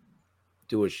 And they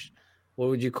do what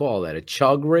would you call that? A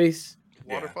chug race?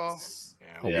 Waterfall.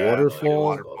 A waterfall?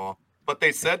 Waterfall. But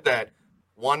they said that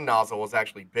one nozzle was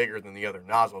actually bigger than the other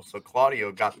nozzle, so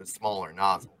Claudio got the smaller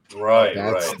nozzle. Right,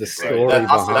 That's right. the story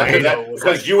behind it.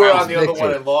 Because you were on the other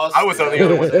one and lost. I was on the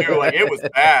other one too. Like it was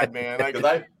bad, man.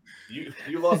 Like,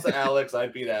 you lost to Alex, I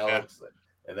beat Alex,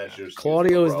 and that's your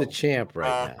Claudio is the champ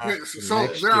right now. Wait, so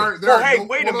Next there are, year. there are hey, no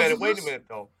wait a photos minute, of this?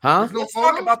 though. Huh? There's no Let's talk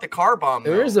photos? about the car bomb.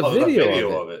 There is a Oh, the video,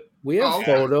 video of it. of it. We have Oh, okay.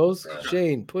 photos.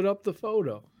 Shane, put up the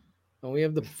photo. And we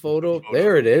have the photo.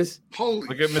 There it is. Holy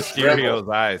Look at Mysterio's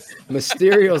eyes.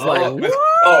 Mysterio's like, what?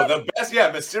 Oh, the best,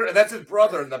 yeah, Mysterio. That's his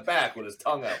brother in the back with his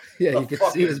tongue out. Yeah, The you can see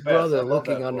fucking his best. brother I love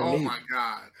looking that photo. Oh underneath. my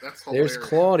god, that's hilarious. There's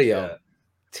Claudio Yeah.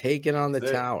 taking on the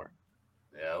That's it. tower.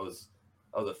 Yeah, I was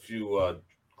a few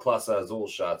Clase Azul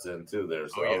shots in too there,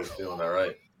 so I was feeling all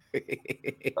right.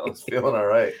 I was feeling all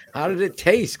right. How did it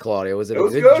taste, Claudio? Was it, It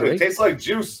was a good good. drink? It tastes like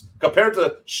juice compared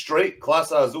to straight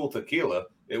Clase Azul tequila.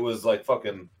 It was like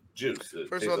fucking juice. It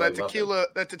First of all, tasted that like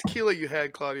nothing. tequila you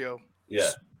had, Claudio, Yeah,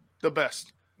 the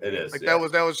best. it is. Like yeah.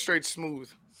 that was straight smooth.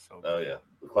 Oh yeah,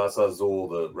 the Clase Azul,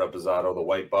 the Reposado, the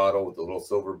white bottle with the little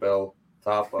silver bell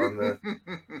top on there.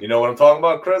 You know what I'm talking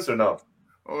about, Chris, or no?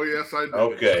 Oh yes, I do.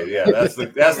 Okay, yeah, that's the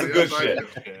good Yes, I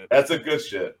shit. do. That's a good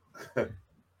shit.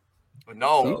 But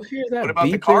no. Do you hear that What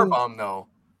about the car beeping? bomb, though?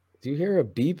 Do you hear a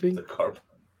beeping? The carb.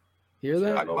 Hear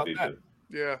that? Talk about that.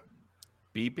 Yeah.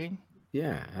 Beeping?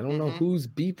 Yeah, I don't know who's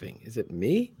beeping. Is it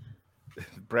me?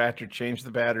 Bratcher, change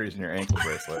the batteries in your ankle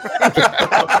bracelet.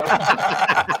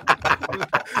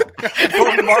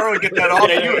 Go tomorrow and get that off.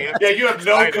 Yeah, you have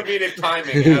no comedic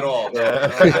timing at all. No,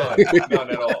 none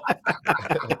at all.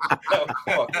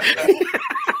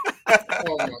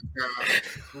 Oh my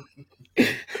god.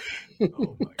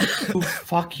 You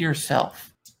fuck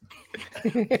yourself.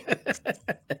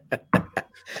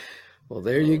 Well,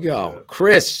 there you go.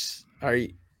 Chris,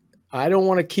 I don't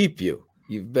want to keep you.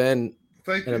 You've been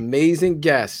Thank an you. amazing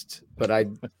guest, but I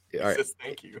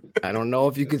Thank you. I don't know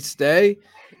if you could stay,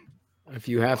 if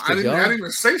you have to I go. didn't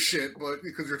even say shit, but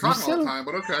because you're talking all the time.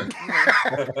 But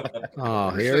okay.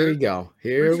 Oh, here we go.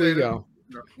 Here we Appreciate it. go.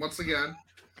 Once again,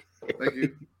 thank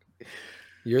you.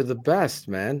 You're the best,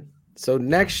 man. So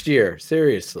next year,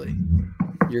 seriously,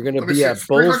 you're gonna Let me be see, at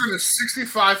both.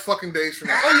 365 fucking days from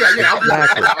now. Oh yeah, I'll be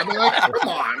Exactly. I mean, like, come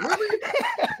on, really?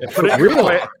 Put it in your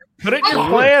plan. Put it in your Come on.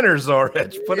 planner,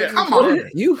 Zorich. Put it in your Come on. planner.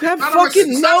 You have None of us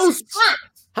fucking is notes. script.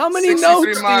 How many 63 notes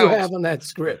do you miles. have on that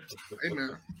script? Hey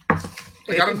man,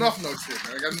 I got enough notes here,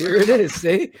 man. I got Here it is.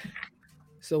 See.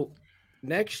 So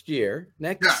next year,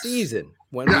 next Yes. season,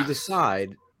 when we Yes.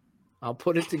 decide, I'll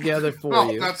put it together for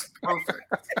Oh, you. that's perfect.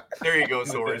 There you go,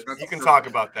 Zorich. That's You can perfect. talk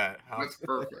about that. That's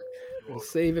perfect. We'll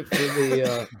save it for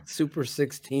the Super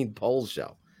 16 poll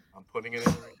show. I'm putting it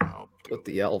in right now. Put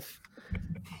the elf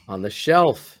on the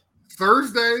shelf.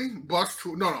 Thursday bus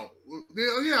tour. No.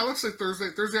 Yeah, let's say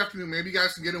Thursday afternoon. Maybe you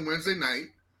guys can get in Wednesday night.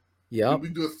 Yep. We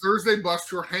do a Thursday bus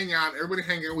tour, hang out, everybody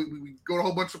hang out. We go to a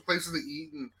whole bunch of places to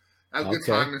eat and have a good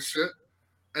Okay. time and shit.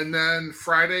 And then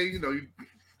Friday, you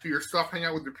do your stuff, hang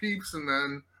out with your peeps, and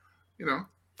then,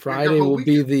 Friday whole will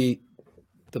be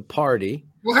the party.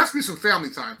 well, it has to be some family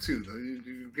time too. Though.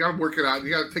 You got to work it out. You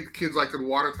got to take the kids like to the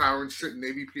water tower and shit, and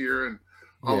Navy Pier, and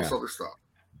all this Yeah. other stuff.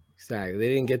 Exactly. They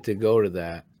didn't get to go to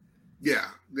that. Yeah,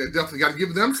 they definitely got to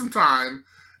give them some time,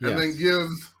 and Yes. then give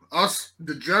us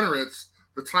degenerates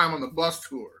the time on the bus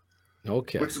tour,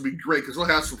 Okay. which would be great because we'll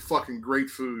have some fucking great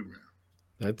food, man.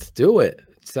 Let's do it.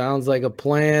 Sounds like a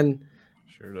plan.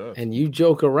 Sure does. And you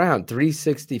joke around.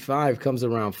 365 comes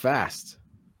around fast.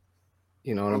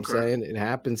 You know what I'm Okay. saying? It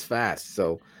happens fast.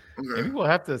 So Maybe we'll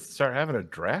have to start having a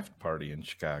draft party in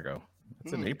Chicago.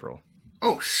 It's in April.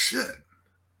 Oh shit,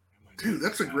 dude,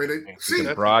 that's a great idea. See,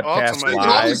 Can broadcast all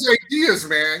live. these ideas,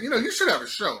 man. You should have a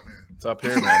show, man. It's up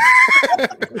here, man.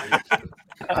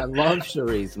 I love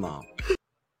Cherie's mom.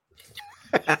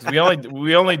 we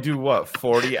only do what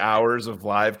 40 hours of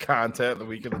live content the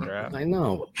week of the draft. I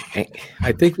know.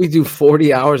 I think we do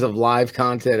 40 hours of live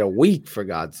content a week, for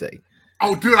God's sake.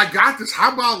 Oh, dude, I got this.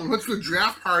 How about let's do a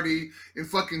draft party in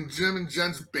fucking Jim and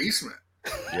Jen's basement?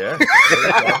 Yeah.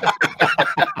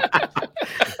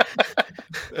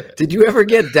 Did you ever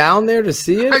get down there to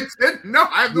see it? I didn't. No,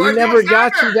 I have no We idea. never what's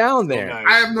got down you down there.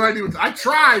 I have no idea. I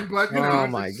tried, but Oh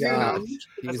my God!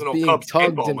 He was an being Cubs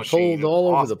tugged pinball and machine. pulled all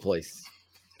over Awesome. the place.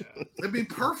 It'd be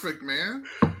perfect, man.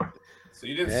 So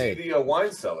you didn't Hey. see the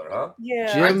wine cellar, huh?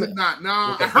 Yeah. I Jim, did not. No,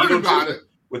 With the I heard about Beetlejuice- it.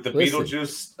 With the Listen,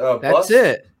 Beetlejuice that's bus?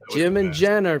 it. Jim and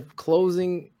Jen are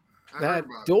closing that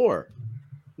door,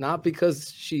 not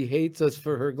because she hates us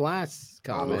for her glass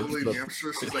Oh, comments, believe but me, I'm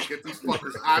sure she's like, get these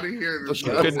fuckers out of here. There's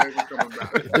no because way we're coming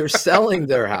back. they're selling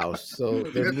their house. So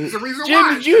they're That's the reason Jim,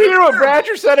 why. did you hear what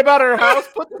Bradger said about her house?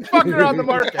 Put the fucker on the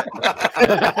market.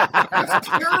 That's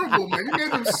terrible, man. You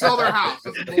made them sell their house.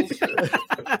 That's bullshit.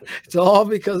 It's all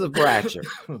because of Bratcher.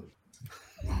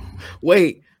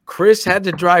 Wait, Chris had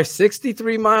to drive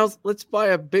 63 miles. Let's buy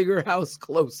a bigger house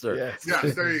closer. Yes.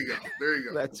 Yes, there you go. There you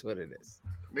go. That's what it is.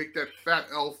 Make that fat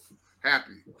elf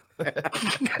happy.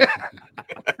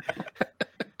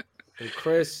 And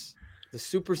Chris, the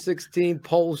Super 16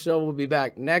 poll show will be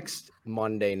back next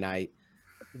Monday night.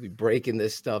 We'll be breaking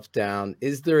this stuff down.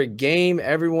 Is there a game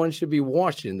everyone should be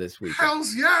watching this week?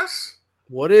 Hells yes.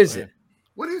 What is it?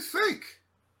 What do you think?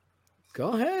 Go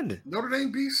ahead. Notre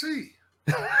Dame, BC.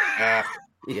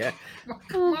 Yeah.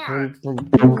 Come on.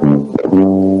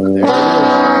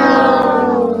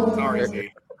 Sorry,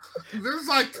 Z. There's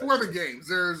like two other games.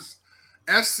 There's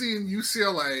SC and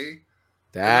UCLA.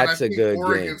 That's and a I think good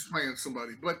Oregon's game. playing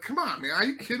somebody. But come on, man. Are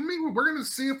you kidding me? We're going to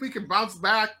see if we can bounce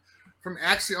back from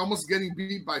actually almost getting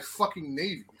beat by fucking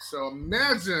Navy. So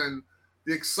imagine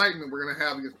the excitement we're going to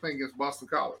have playing against Boston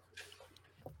College.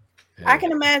 I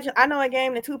can imagine. I know a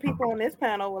game that two people on this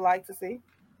panel would like to see.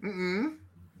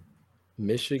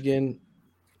 Michigan.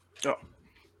 Oh,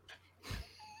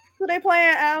 Who they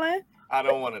playing, Alan? I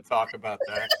don't want to talk about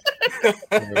that.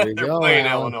 There we They're go, playing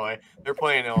Alan. Illinois. They're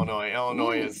playing Illinois.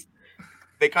 Illinois is.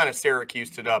 They kind of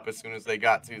Syracused it up as soon as they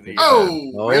got to the.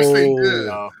 Yes, they did.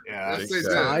 Yeah, Yes,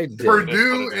 they I did. did.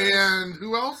 Purdue That's what it is. and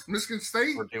who else? Michigan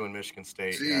State? Purdue and Michigan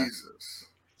State. Jesus.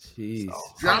 Jeez.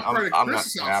 Drop I'm right at not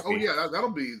Chris's too house. Oh, happy. yeah,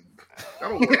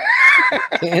 that'll work.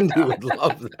 Andy would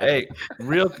love that. Hey,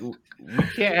 we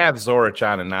can't have Zorich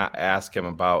on and not ask him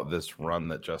about this run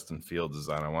that Justin Fields is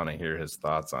on. I want to hear his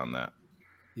thoughts on that.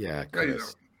 Yeah, No, you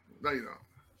Chris. don't. No, you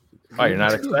don't. Oh, you're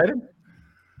not excited?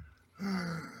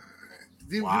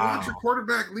 Do you want your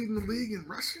quarterback leading the league in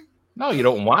rushing? No, you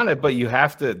don't want it, but you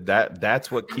have to.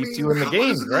 That's what keeps you in the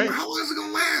game, right? How long is it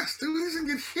gonna last? Dude, he doesn't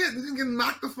get hit. He doesn't get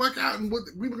knocked the fuck out, and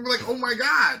we would be like, "Oh my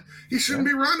god, he shouldn't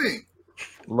be running."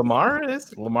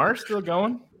 Lamar's still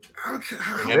going. Okay,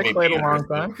 They played a long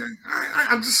time. Okay,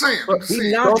 I'm just saying. I'm just He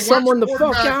saying. knocked someone the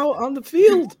fuck out on the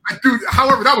field. Dude,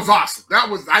 however, that was awesome. That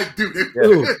was, Dude.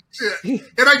 shit.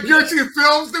 And I guarantee you,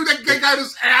 Phils, dude, that guy got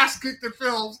his ass kicked at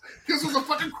Phils because it was a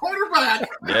fucking quarterback.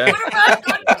 Yeah. Quarterback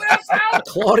got his ass out.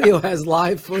 Claudio has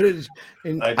live footage,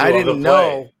 and I do I on the didn't play.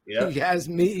 know. Yeah. He has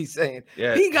me saying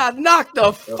Yeah. he got knocked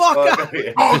the fuck out.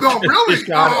 Oh, no, really?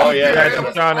 Oh, yeah, man, that's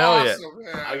that's John Elliott. awesome,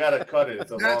 man. I gotta cut it.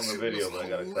 It's a That long shit video, was but I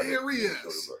gotta cut it.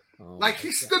 hilarious. Oh Like,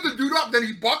 he stood the dude up, then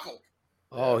he buckled.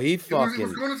 Oh, he He was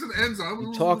fucking. going into the end zone.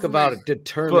 You talk about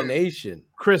determination.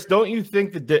 Chris, don't you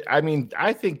think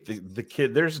I think the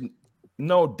kid, there's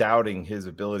no doubting his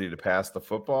ability to pass the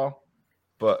football,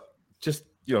 but just,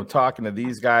 talking to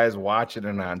these guys, watching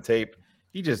it on tape,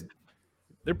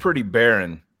 they're pretty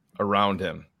barren around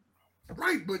him.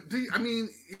 Right, but Barron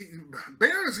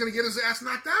is going to get his ass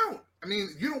knocked out. I mean,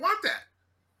 you don't want that.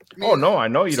 Oh, no, I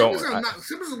know you don't.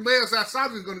 Simmons will lay his ass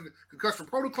out. He's going to concussion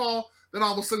protocol. Then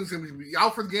all of a sudden he's going to be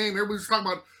out for the game. Everybody's talking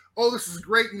about, oh, this is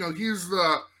great. He's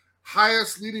the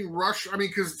highest leading rush. I mean,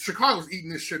 because Chicago's eating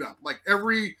this shit up. Like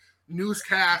every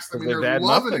newscast, they're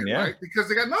loving it, right? Because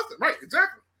they got nothing. Right,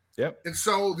 exactly. Yep. And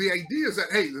so the idea is that,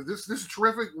 hey, this is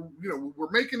terrific.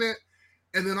 We're making it.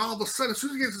 And then all of a sudden, as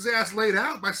soon as he gets his ass laid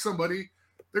out by somebody,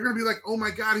 they're going to be like, oh,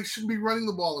 my God, he shouldn't be running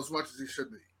the ball as much as he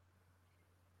should be.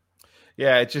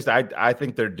 Yeah, it's just I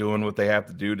think they're doing what they have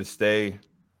to do to stay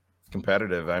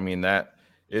competitive. I mean, that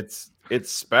it's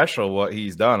special what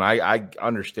he's done. I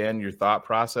understand your thought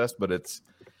process, but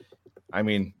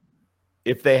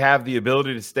if they have the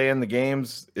ability to stay in the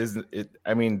games,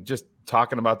 just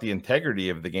talking about the integrity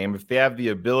of the game, if they have the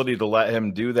ability to let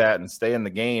him do that and stay in the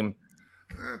game.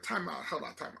 Time out. Hold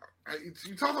on, time out.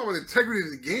 You talk about the integrity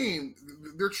of the game.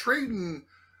 They're trading.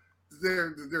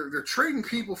 They're trading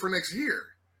people for next year.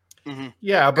 Mm-hmm.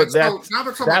 Yeah, but that's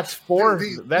for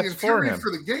the him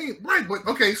for the game, right? But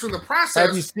okay, so in the process,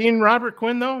 have you seen Robert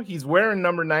Quinn though? He's wearing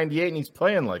number 98 and he's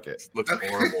playing like it. Looks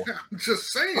horrible. I'm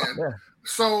just saying. Yeah.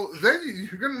 So then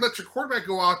you're going to let your quarterback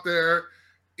go out there,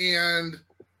 and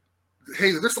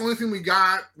hey, this is the only thing we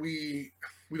got. We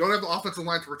don't have the offensive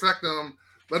line to protect them.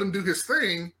 let him do his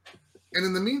thing. And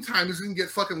in the meantime, he's going to get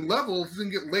fucking leveled. He's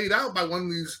going to get laid out by one of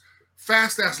these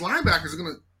fast-ass linebackers who's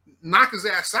going to knock his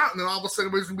ass out. And then all of a sudden,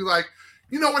 everybody's going to be like,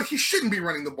 you know what? He shouldn't be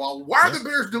running the ball. Why are the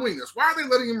Bears doing this? Why are they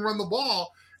letting him run the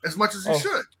ball as much as he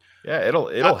should? Yeah,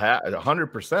 it'll happen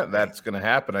 100%. That's going to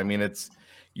happen. I mean,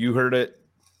 you heard it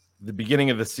the beginning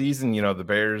of the season. You know, the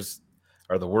Bears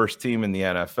are the worst team in the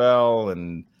NFL,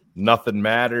 and nothing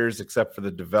matters except for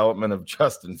the development of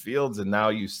Justin Fields. And now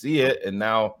you see it, and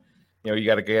now you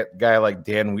got a guy like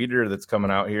Dan Weeder that's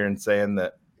coming out here and saying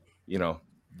that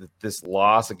that this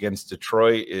loss against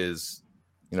Detroit is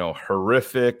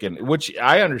horrific, and which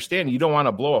I understand. You don't want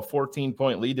to blow a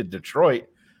 14-point lead to Detroit,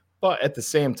 but at the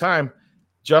same time,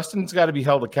 Justin's got to be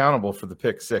held accountable for the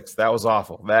pick six. That was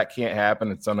awful. That can't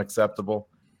happen. It's unacceptable.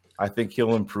 I think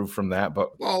he'll improve from that.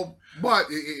 But I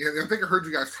think I heard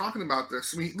you guys talking about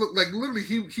this. I mean, look, like literally,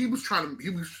 he was just trying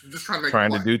to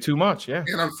make to do too much. Yeah,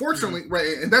 and unfortunately,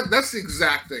 right, and that's the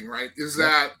exact thing, right? Is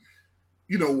that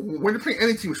when you're playing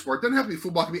any team sport, it doesn't have to be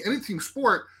football, it can be any team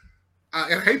sport.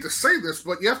 And I hate to say this,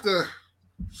 but you have to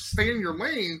stay in your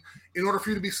lane in order for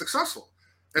you to be successful.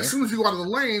 As soon as you go out of the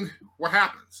lane, what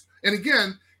happens? And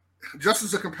again,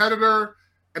 Justin's a competitor.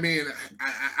 I mean,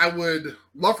 I would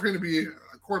love for him to be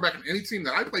a quarterback in any team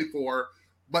that I play for,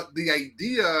 but the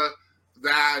idea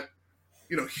that,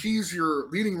 he's your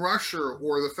leading rusher,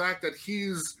 or the fact that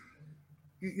he's,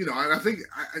 and I think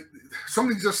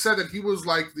somebody just said that he was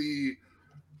like the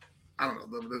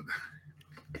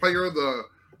player of the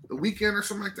weekend or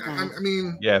something like that. I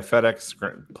mean, yeah,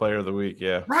 FedEx Player of the Week.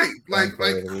 Yeah, right. Like,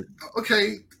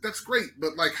 okay, that's great,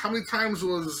 but like, how many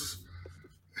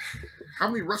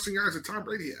rushing yards did Tom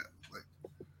Brady have?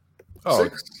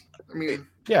 Like, 6? I mean,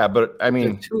 yeah, but I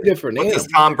mean, two different. What does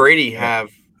Tom Brady have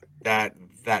that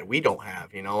we don't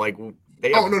have? Like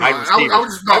they have I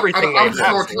was just throwing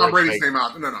Tom Brady's name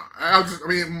out. No.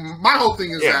 My whole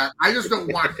thing is that I just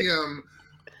don't want him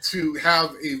to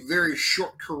have a very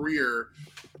short career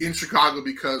in Chicago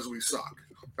because we suck.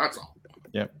 That's all.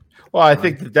 Yeah. Well, I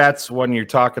think that's when you're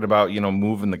talking about,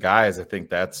 moving the guys. I think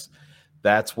that's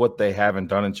what they haven't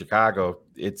done in Chicago.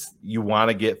 It's you want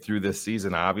to get through this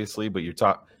season, obviously, but you're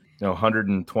talking,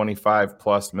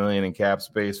 $125+ million in cap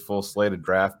space, full slate of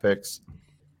draft picks.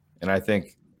 And I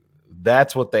think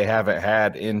that's what they haven't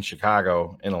had in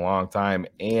Chicago in a long time,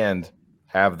 and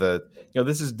have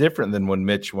this is different than when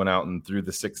Mitch went out and threw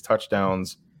the 6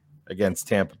 touchdowns against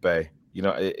Tampa Bay.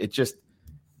 It just,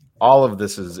 all of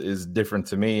this is different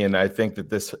to me. And I think that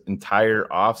this entire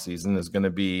offseason is going to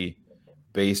be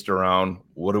based around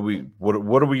what are we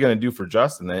going to do for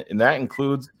Justin? And that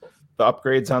includes the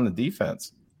upgrades on the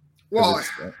defense. Well,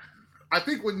 I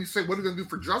think when you say what are we going to do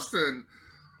for Justin,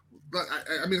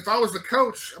 I mean, if I was the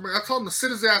coach, I told him to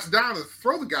sit his ass down and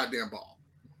throw the goddamn ball.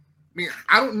 I mean,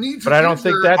 I don't need you. But I don't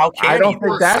think that's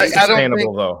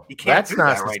sustainable, though. That's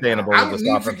not sustainable. I don't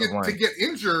need to get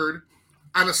injured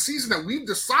on a season that we've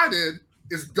decided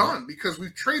is done because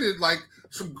we've traded like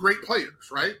some great players,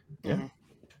 right? Yeah.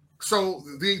 So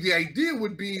the idea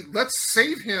would be, let's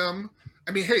save him.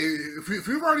 I mean, hey, if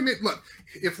we've already made, look,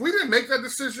 if we didn't make that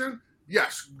decision,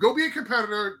 yes, go be a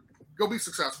competitor, go be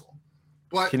successful.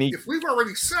 But if we've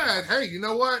already said, hey, you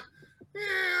know what?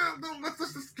 Yeah,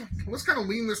 let's kind of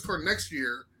lean this toward next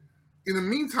year. In the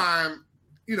meantime,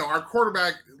 our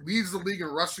quarterback leads the league in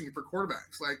rushing for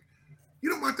quarterbacks. Like, you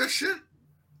don't want that shit.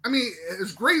 I mean,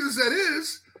 as great as that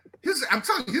is, I'm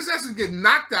telling you, his ass is getting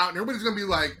knocked out, and everybody's going to be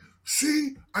like,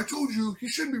 see, I told you, he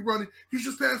shouldn't be running. He's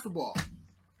just passed the ball.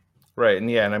 Right,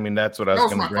 and I mean, that's what I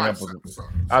was going to bring up.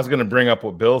 I was going to bring up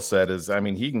what Bill said is, I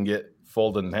mean, he can get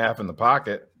folded in half in the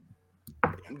pocket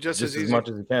just as much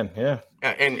as he can. Yeah,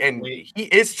 and he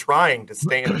is trying to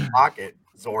stay in the pocket,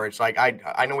 Zorich. Like,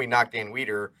 I know he knocked Dan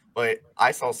Weeder, but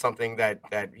I saw something that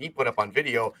he put up on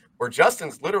video where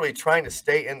Justin's literally trying to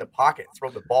stay in the pocket and throw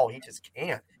the ball. He just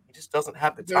can't. He just doesn't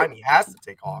have the time. He has to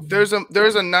take off. There's a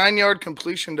 9-yard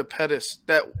completion to Pettis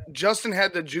that Justin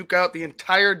had to juke out the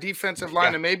entire defensive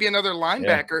line and maybe another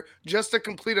linebacker just to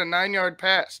complete a 9-yard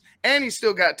pass, and he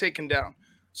still got taken down.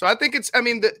 So I think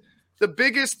the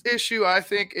biggest issue I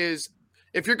think is,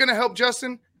 if you're going to help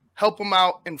Justin, help him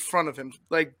out in front of him.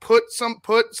 Like, put some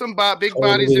big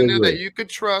bodies in there that you could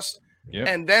trust,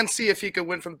 and then see if he could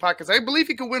win from the pocket. I believe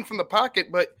he could win from the pocket,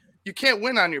 but you can't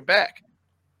win on your back.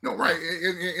 No, right.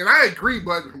 And I agree,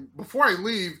 but before I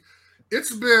leave,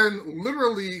 it's been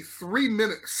literally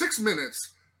 6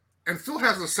 minutes, and Phil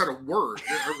hasn't said a word.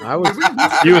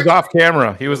 He was off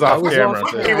camera. He wasn't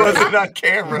on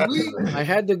camera. I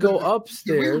had to go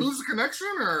upstairs. Did we lose the connection?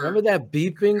 Or? Remember that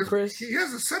beeping, Chris? He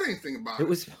hasn't said anything about it. It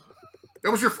was. That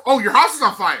was your house is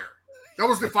on fire. That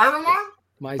was the fire alarm?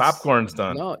 My Popcorn's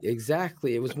done. No,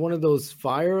 exactly. It was one of those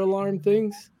fire alarm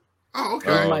things. Oh,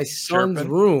 okay. In my son's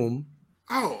chirping. room.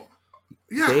 Oh,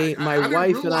 yeah. My I didn't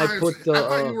wife and I realize- put the. I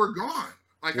thought you were gone.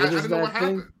 Like I didn't know what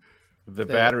happened. The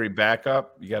battery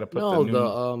backup. You got to put No,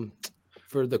 the new.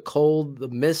 For the cold, the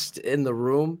mist in the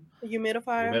room. The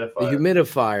humidifier. The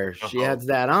humidifier. She Uh-huh. has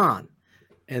that on,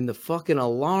 and the fucking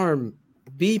alarm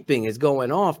beeping is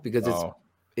going off because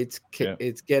it's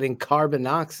getting carbon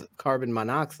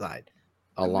monoxide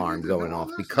alarm going off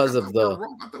because of the.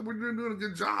 I thought we were doing a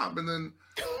good job, and then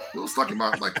we was talking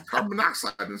about like carbon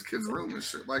monoxide in this kid's room and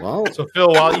shit. Like, So Phil,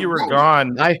 while you were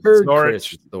gone, I heard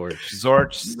Zorich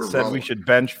Chris said we should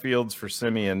bench Fields for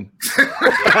Simeon.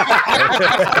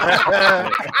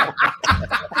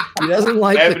 He doesn't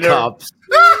like the Ebner. Cubs.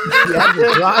 He had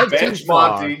to drive Bench too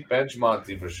far. Bench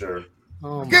Monty for sure.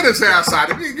 Oh get my his ass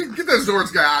out of here. Get that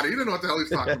Zords guy out of here. You don't know what the hell he's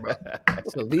talking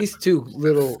about. So these two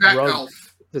little Fat rug-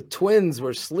 elf. the twins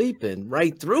were sleeping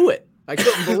right through it. I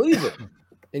couldn't believe it.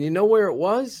 And you know where it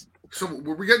was? So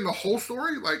were we getting the whole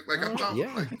story? Like I thought.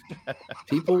 Yeah. Like,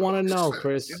 People want to know,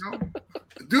 Chris. you know,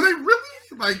 do they really?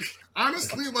 Like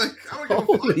honestly, like I don't give a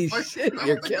fuck. Holy Like, shit, I don't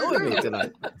you're think they killing me do.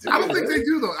 tonight. I don't think they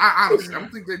do though. Honestly, I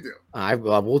don't think they do. I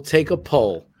will take a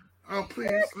poll. Oh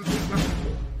please.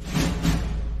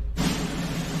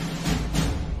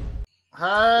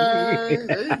 Hi,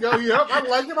 there you go. Yep, I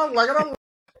like it. I like it. I like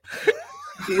it.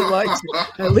 He likes it.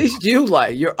 At least you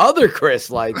like your other Chris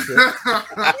likes it.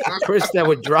 Chris that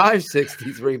would drive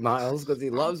 63 miles because he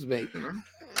loves me.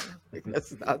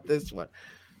 That's not this one.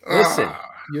 Listen,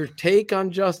 your take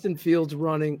on Justin Fields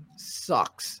running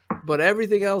sucks, but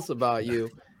everything else about you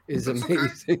is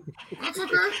amazing. That's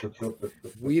okay.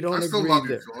 We don't I still agree. love you,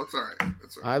 there. Phil. It's all right.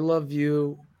 It's all right. I love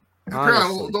you. Apparently,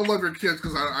 Honestly. don't love your kids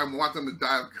because I want them to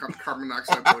die of carbon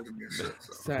monoxide poisoning and shit.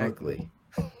 So. Exactly.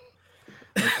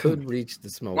 I could reach the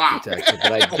smoke Wow. detector,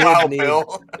 but I did Wow, need.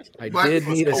 Bill. I But did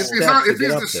need a if step he's on, to if get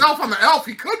he's up the there. shelf on the elf,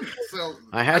 he couldn't. So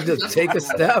I had to that's take a what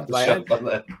step. I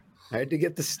Shut had to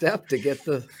get the step to get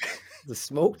the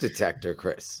smoke detector,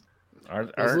 Chris. Those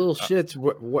Aren't- little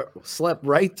shits slept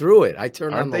right through it. I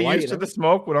turned on Aren't the they light. used to the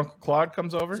smoke when Uncle Claude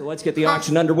comes over? So let's get the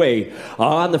auction underway.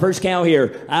 On the first cow here,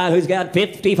 who's got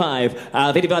 55?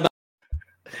 55.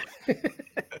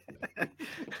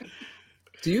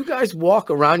 Do you guys walk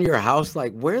around your house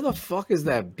like, where the fuck is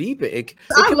that beeping?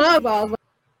 I love all.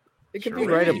 It could be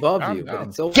right above you. But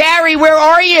it's so Gary, where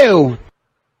are you?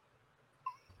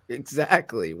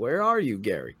 Exactly. Where are you,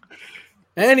 Gary?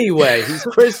 Anyway, he's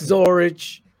Chris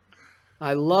Zorich.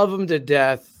 I love him to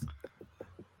death.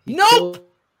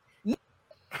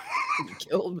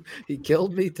 He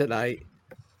killed me tonight,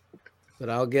 but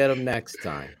I'll get him next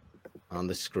time on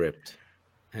the script.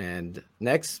 And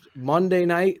next Monday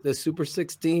night, the Super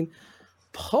 16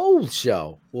 poll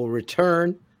show will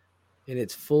return in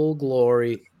its full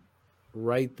glory,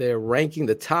 right there, ranking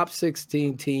the top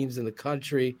 16 teams in the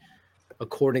country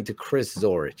according to Chris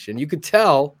Zorich. And you could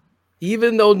tell,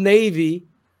 even though Navy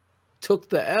took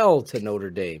the L to Notre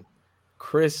Dame,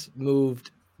 Chris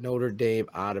moved Notre Dame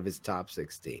out of his top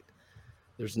 16.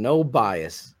 There's no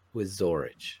bias with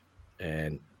Zorich,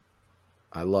 and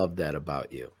I love that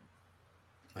about you.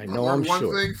 I know I'm one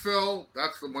sure. thing, Phil.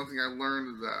 That's the one thing I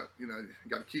learned is that you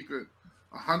got to keep it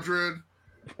 100,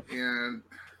 and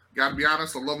got to be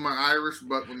honest. I love my Irish,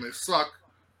 but when they suck,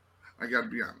 I got to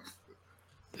be honest.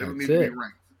 They don't That's need to it. be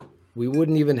ranked. We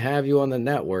wouldn't even have you on the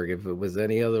network if it was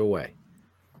any other way.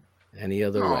 Any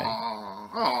other way.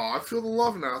 Oh, I feel the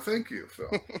love now. Thank you, Phil.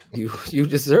 You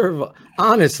deserve,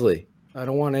 honestly, I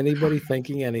don't want anybody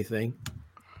thinking anything.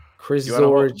 Chris You wanna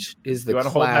hold- Zorich is the You want to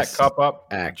hold that class cup up,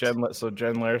 act. so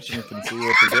Jen Larson can see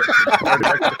what to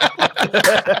get.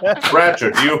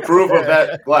 Bratcher, do you approve of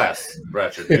that glass?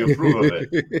 Bratcher, do you approve of it?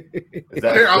 Is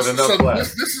that Here, good enough so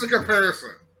glass? this is a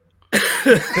comparison.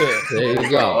 There you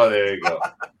go. Oh, there you go.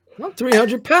 I'm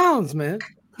 300 pounds, man.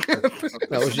 That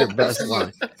was your best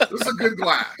line. This is a good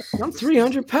glass. I'm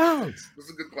 300 pounds. This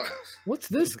is a good glass. What's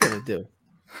this going to do?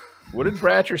 What did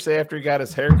Bratcher say after he got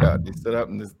his haircut? He stood up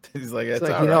and he's like, It's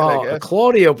 "That's like, all you right, know, I guess."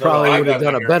 Claudio probably I would have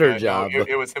got done the a better haircut. No, job.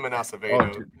 it was him and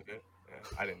Acevedo. Did it. Yeah,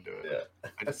 I didn't do it.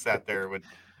 I just sat there with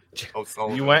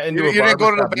O'Sullivan. You went into You a didn't go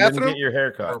to the barber shop and didn't bathroom? get your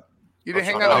haircut. You didn't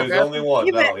hang No, out he in was the the only bathroom? one.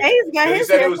 Even No, A's got he his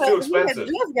said it was too haircut. He had expensive.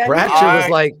 just got his Bratcher was I-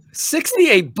 like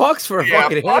 $68 for a Yeah,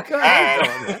 fucking fuck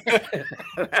haircut.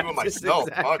 that. Doing myself.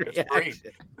 Exact Fuck, it's free.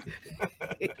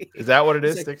 reaction. Is that what it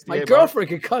is? He's like, 68 my girlfriend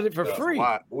could cut it for Yeah. free.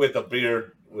 Lot. With a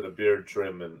beard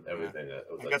trim and everything. It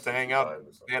was I like got to hang out. 65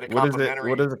 or something. They had a What is it? complimentary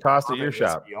What does it cost at your ramen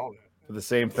shop whiskey, all that. for the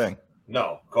same thing?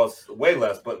 No, costs way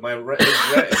less, but my rent, his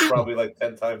rent is probably like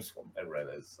 10 times what my rent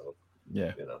is. So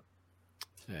Yeah. you know.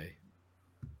 Hey,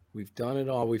 We've done it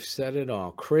all. We've said it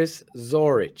all. Chris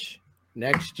Zorich.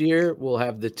 Next year, we'll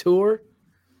have the tour,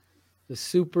 the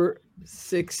Super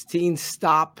 16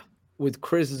 stop with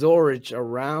Chris Zorich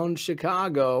around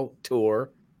Chicago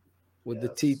tour with the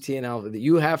TTNL.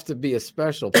 You have to be a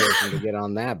special person to get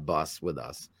on that bus with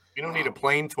us. You don't need a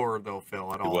plane tour, though,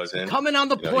 Phil, at all. He wasn't Coming on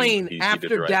the plane he did after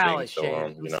the right Dallas, thing,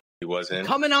 so, Shane. he wasn't.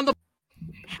 Coming on the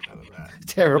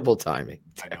terrible timing.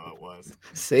 I know it was.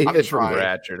 Save I'm it from trying.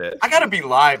 Ratchet it. I gotta be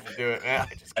live to do it, man.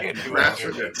 I just can't do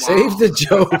it. Save the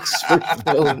jokes for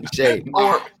Phil and Shane.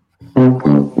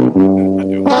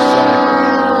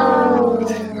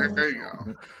 There you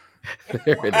go.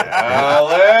 There it is.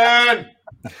 Alan!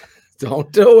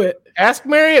 Don't do it. Ask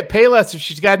Marriott Payless if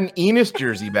she's got an Enos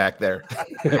jersey back there.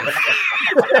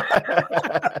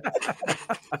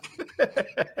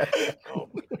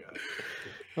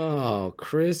 Oh,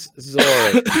 Chris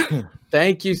Zorich.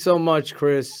 Thank you so much,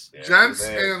 Chris. Gents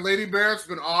and Lady Bear, it's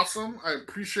been awesome. I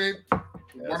appreciate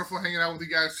wonderful hanging out with you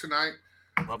guys tonight.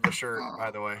 Love the shirt,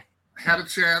 by the way. Had a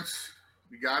chance.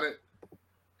 We got it.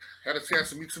 Had a chance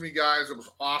to meet some of you guys. It was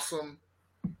awesome.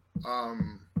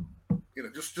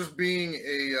 Just being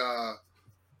a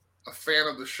fan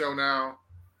of the show now.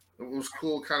 It was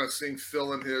cool kind of seeing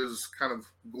Phil in his kind of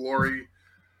glory.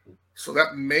 So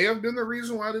that may have been the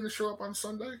reason why I didn't show up on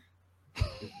Sunday.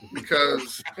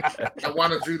 Because I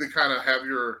wanted you to kind of have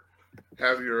your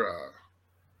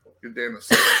damn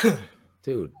assist.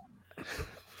 Dude,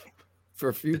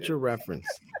 for future reference,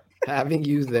 having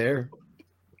you there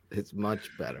is much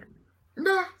better.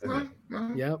 No.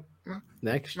 Yep.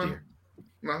 Next year.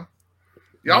 No.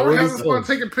 Y'all were having fun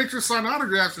taking pictures, signing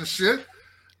autographs and shit.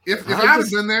 If I'd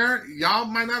have been there, y'all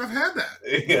might not have had that.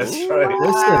 That's right.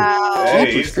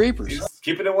 Listen, He's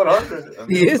keeping it 100. I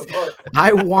mean, he is.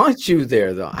 I want you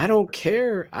there, though. I don't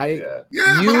care. But I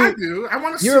do. I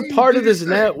want to see you're a part of this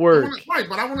network.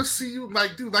 But I want to see you,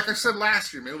 dude, like I said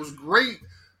last year, man. It was great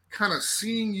kind of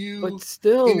seeing you but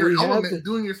still, in your element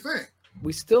doing your thing.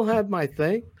 We still had my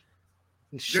thing.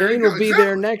 And Shane will be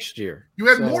there next year. You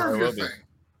had more of your thing.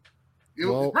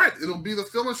 It'll be the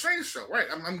Phil and Shane show. Right.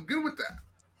 I'm good with that.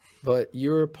 But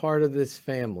you're a part of this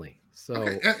family. So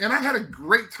and I had a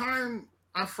great time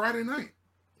on Friday night.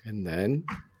 And then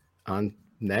on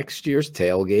next year's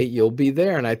tailgate, you'll be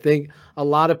there. And I think a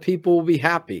lot of people will be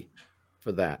happy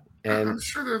for that. And I'm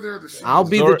sure they're there to see. I'll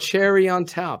be the cherry on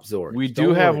top, Zorich. We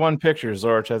do have one picture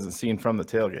Zorich hasn't seen from the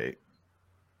tailgate.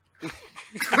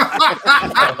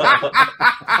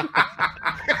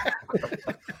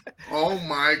 Oh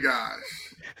my gosh.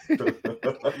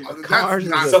 Cars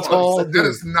That's not fun. That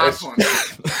is not fun.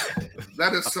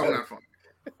 That is so not fun.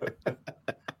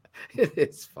 It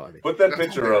is funny. Put that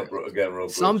picture up again, real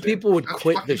quick. Some people would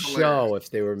quit the show if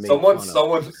they were made Someone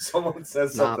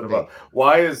says Not something me. about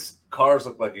why is Cars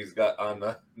look like he's got on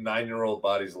the 9-year-old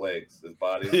body's legs. His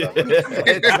body's His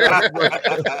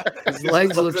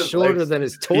legs look shorter than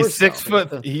his torso.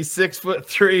 He's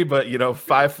 6'3", but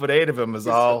 5'8" of him is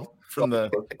all from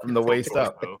the waist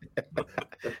up.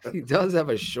 He does have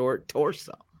a short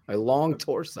torso, a long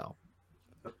torso.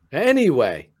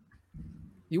 Anyway,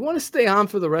 you want to stay on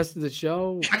for the rest of the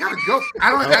show? I gotta go. I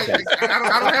don't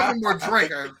have any more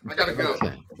drink. I gotta go.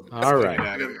 Okay. All right.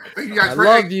 Thank you guys. I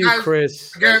love you, guys,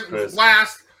 Chris. Again, Chris.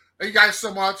 last. Thank you guys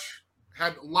so much.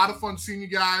 Had a lot of fun seeing you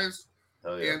guys,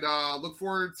 yeah. and look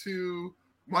forward to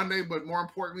Monday. But more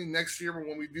importantly, next year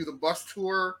when we do the bus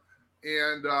tour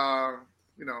and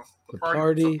The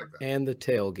party and the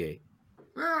tailgate.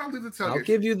 I'll leave the tailgate. I'll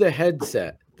give you the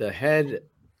headset, the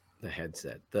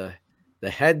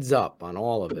heads up on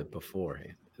all of it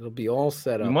beforehand. It'll be all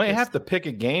set up. You might have to pick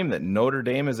a game that Notre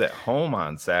Dame is at home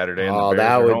on Saturday. And Oh, the Bears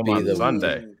that are would home be on the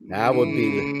Sunday. That would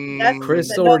be That's- Chris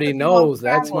no, already Chris knows. won't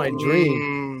That's travel. my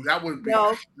dream. That would be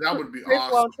No, Chris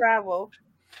awesome. won't travel.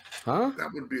 Huh? That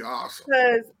would be awesome.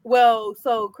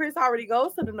 So Chris already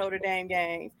goes to the Notre Dame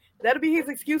games. That'll be his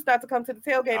excuse not to come to the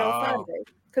tailgate on Sunday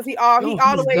because he all the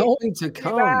way. He's going to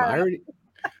come.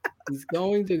 He's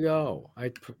going to go.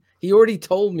 He already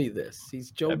told me this. He's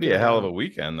joking. That'd be a hell of a around.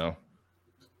 weekend, though.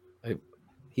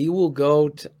 He will go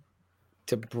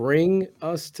to bring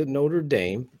us to Notre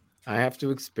Dame. I have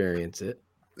to experience it.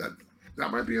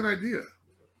 That might be an idea.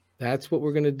 That's what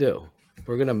we're gonna do.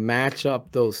 We're gonna match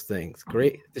up those things.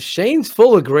 Great. Shane's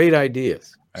full of great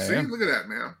ideas. See, look at that,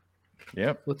 man.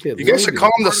 Yep. Look at You guys should Logan.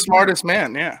 call him the smartest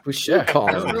man. Yeah. We should call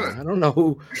That's him. good. I don't know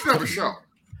who. You should have a show.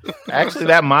 Actually,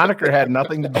 that moniker had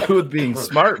nothing to do with being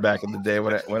smart back in the day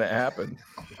when it happened.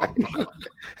 All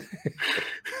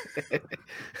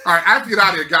right, I have to get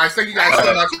out of here, guys. Thank you guys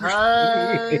so much.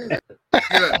 Good.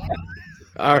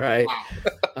 All right.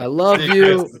 I love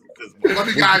you. Love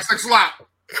you guys. Thanks a lot.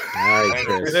 All right,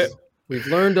 Chris. We've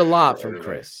learned a lot from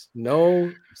Chris.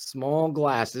 No small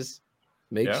glasses.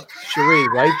 Make Cherie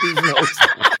write these notes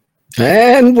down.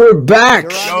 And we're back.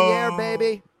 You're on the air,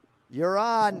 baby. You're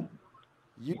on.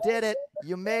 You did it.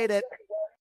 You made it.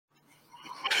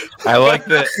 I like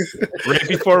that. Right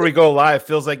before we go live,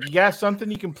 feels like you got something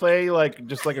you can play, like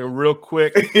just like a real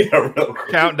quick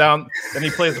countdown. Then he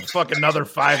plays a fucking another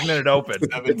 5-minute open.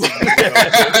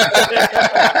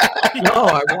 No,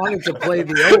 I wanted to play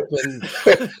the open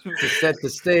to set the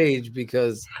stage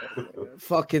because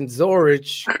fucking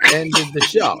Zorich ended the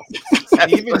show.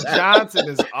 Steven Johnson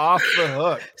is off the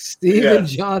hook. Steven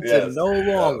Johnson no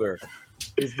longer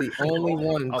is the only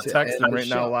one. I'll to text end him the right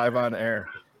now show. live on air.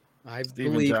 I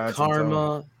Steven believe Johnson's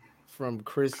karma own. from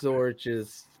Chris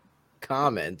Zorich's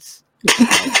comments.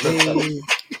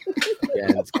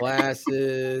 Against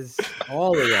glasses,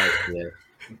 all of that shit.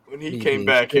 When he came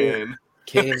back in.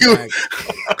 Came back.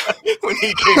 When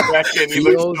he came back in, he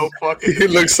looked so fucking. He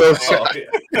looked so shocked.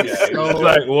 He was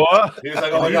like, what? He was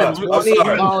like, oh my God. I'm Funny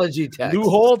sorry. apology text. Lou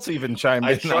Holtz even chimed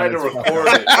in. I tried to on this record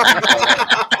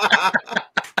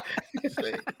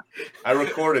it. I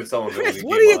recorded some of it. Chris, when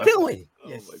what are he you came on. doing?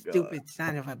 You stupid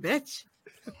son of a bitch.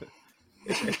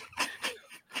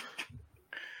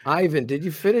 Ivan, did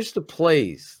you finish the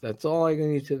plays? That's all I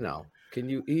need to know. Can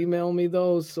you email me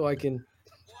those so I can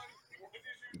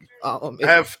follow me?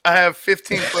 I have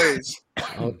 15 plays.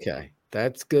 Okay,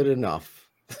 that's good enough.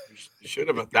 You should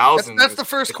have 1,000. That's the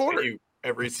first quarter.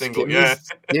 Every single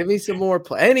Give me some more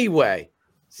play. Anyway,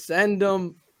 send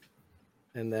them,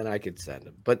 and then I could send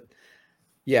them. But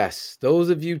yes, those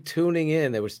of you tuning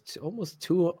in, there was almost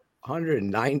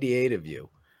 298 of you.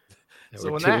 So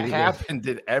when that happened,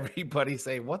 did everybody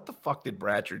say, what the fuck did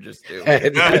Bratcher just do?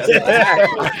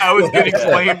 I was getting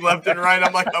flamed left and right.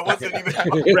 I'm like, I wasn't even.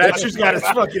 Bratcher's got his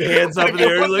fucking hands up in the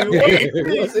air. Like,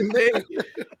 It wasn't me.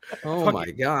 Oh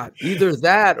my God. Either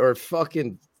that or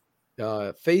fucking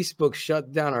Facebook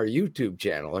shut down our YouTube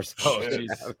channel or something.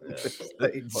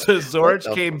 So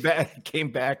Zorich came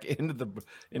back into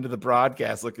the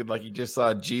broadcast looking like he just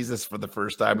saw Jesus for the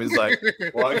first time. He's like,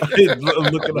 What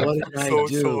looking did I so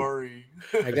do? sorry.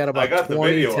 I got I got the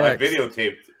 20 video. texts. I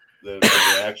videotaped the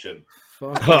reaction.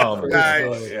 Oh, my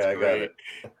God. Yeah, I got it.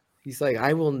 He's like,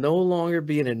 I will no longer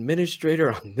be an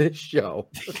administrator on this show.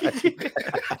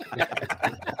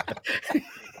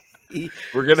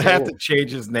 we're gonna have to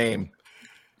change his name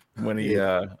when he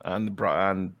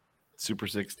on Super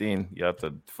 16. You have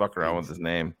to fuck around with his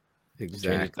name.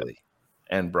 Exactly.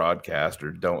 And broadcast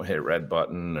or don't hit red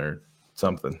button or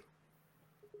something.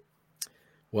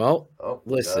 Well,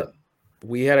 listen,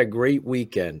 we had a great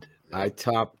weekend. I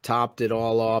topped it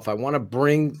all off. I want to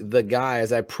bring the guy,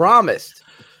 as I promised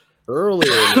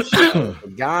earlier in the show,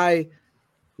 the guy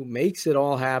who makes it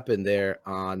all happen there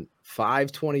on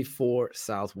 524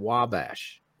 South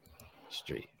Wabash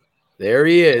Street. There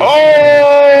he is.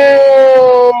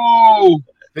 Oh,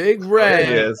 Big Red.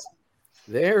 There he is.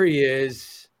 There he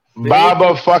is.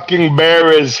 Baba fucking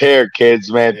Bear is here, kids,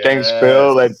 man. Thanks,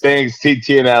 Phil, and thanks,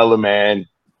 TTNL, man.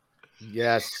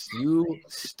 Yes, you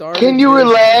started. Can you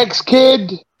relax,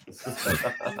 kid?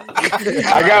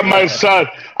 I got my son.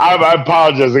 I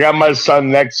apologize. I got my son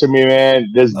next to me,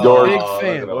 man. This dork. Big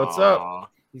fan. What's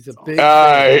up? He's a big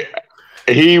fan.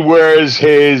 He wears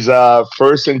his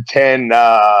 1st and 10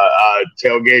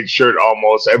 tailgate shirt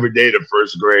almost every day to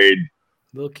 1st grade.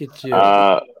 Look at you.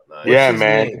 Yeah, his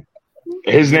man. name?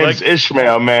 His name's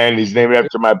Ishmael, man. He's named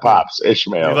after my pops,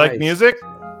 Ishmael. You like music?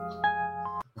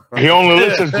 He only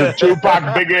listens to Tupac,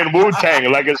 Biggie, and Wu-Tang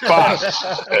like his pops.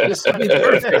 This would be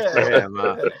perfect for him.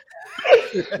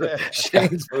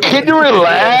 Can you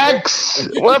relax?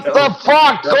 What the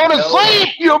fuck? Go to sleep,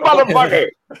 you motherfucker.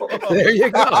 There you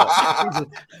go.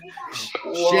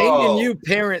 Shane and you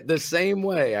parent the same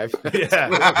way.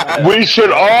 We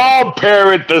should all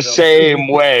parent the same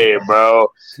way, bro.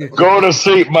 Go to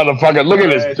sleep, motherfucker. Look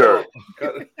at this dirt.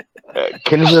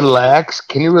 Can you relax?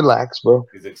 Can you relax, bro?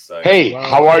 He's excited. Hey,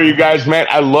 how are you guys, man?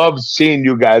 I love seeing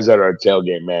you guys at our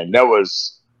tailgate, man. That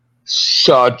was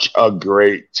such a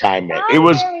great time, man. It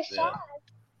was.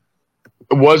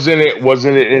 Wasn't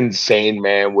it insane,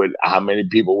 man, with how many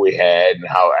people we had and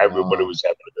how everybody was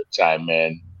having a good time,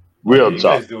 man? Real You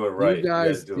tough. guys do it right. You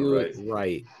guys do it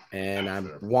right. And I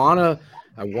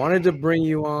wanted to bring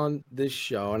you on this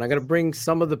show, and I'm gonna bring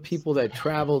some of the people that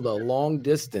traveled a long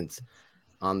distance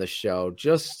on the show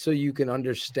just so you can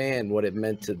understand what it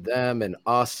meant to them and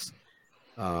us.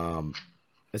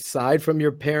 Aside from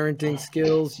your parenting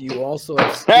skills, you also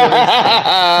have skills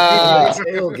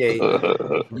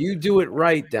tailgate. You do it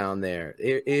right down there.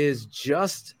 It is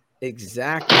just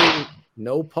exactly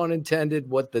no pun intended,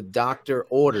 what the doctor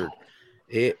ordered.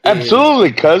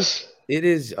 Absolutely, cuz. It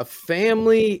is a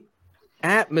family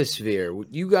atmosphere.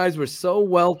 You guys were so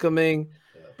welcoming.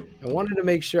 I wanted to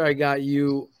make sure I got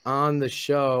you on the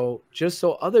show just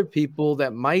so other people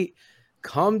that might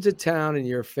come to town and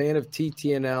you're a fan of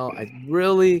TTNL, I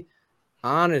really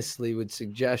honestly would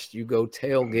suggest you go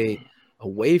tailgate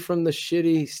away from the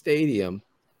shitty stadium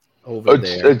over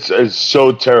there. It's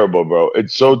so terrible, bro.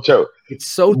 It's so terrible. It's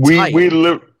so tight.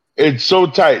 It's so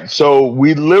tight. So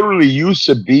we literally used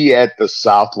to be at the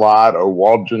South Lot or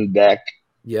Waldron Deck.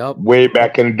 Yep. Way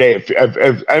back in the day.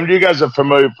 If any of you guys are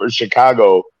familiar with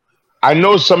Chicago, I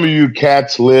know some of you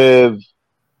cats live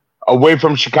away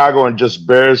from Chicago and just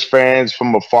Bears fans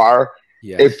from afar.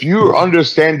 Yes. If you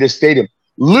understand the stadium,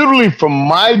 literally from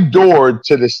my door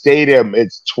to the stadium,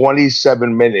 it's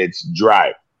 27 minutes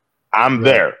drive. I'm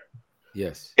there.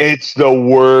 Yes. It's the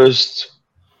worst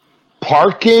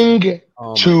parking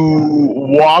to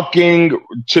walking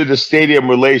to the stadium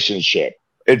relationship.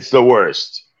 It's the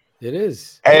worst. It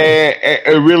is. And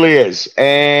it really is.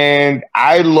 And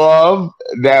I love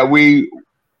that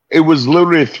it was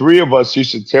literally 3 of us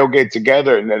used to tailgate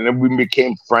together, and then we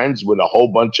became friends with a whole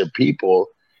bunch of people.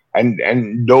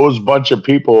 And those bunch of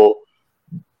people,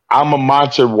 I'm a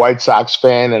monster White Sox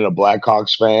fan and a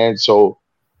Blackhawks fan. So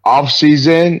off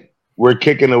season, we're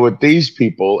kicking it with these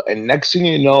people. And next thing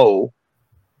you know,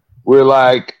 we're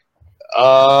like,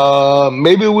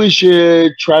 maybe we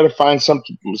should try to find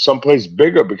someplace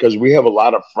bigger because we have a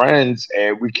lot of friends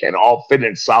and we can all fit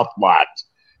in South Lot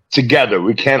together.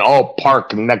 We can't all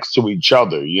park next to each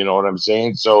other. You know what I'm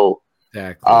saying? So,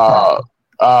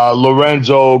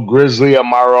 Lorenzo, Grizzly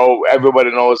Amaro,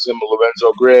 everybody knows him,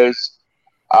 Lorenzo Grizz,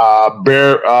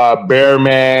 Bearman,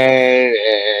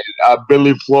 and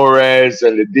Billy Flores,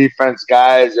 and the defense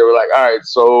guys. They were like, all right,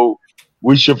 so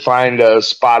we should find a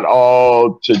spot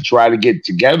all to try to get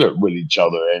together with each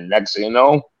other. And next thing you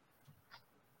know,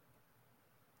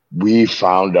 we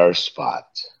found our spot.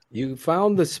 You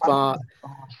found the spot.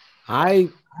 I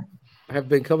have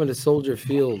been coming to Soldier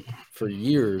Field for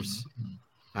years.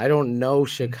 I don't know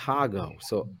Chicago.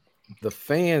 So the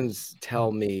fans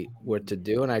tell me what to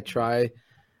do. And I tried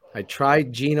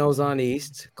Gino's on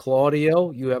East.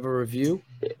 Claudio, you have a review?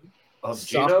 Of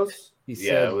Gino's? He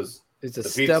Yeah, said it was. It's a the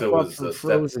step pizza up was from a step-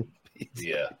 frozen pizza.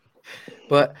 Yeah.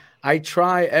 But I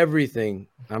try everything.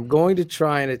 I'm going to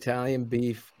try an Italian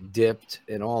beef dipped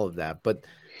and all of that. But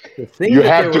the thing You that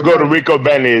have they to were go to running- Rico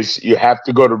Benny's. You have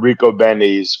to go to Rico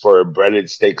Benny's for a breaded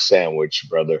steak sandwich,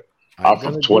 brother, off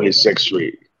of 26th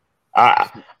Street.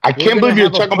 I can't believe you're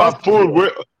talking about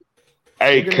food.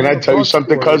 Hey, can I tell you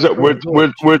something, cousin?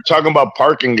 We're talking about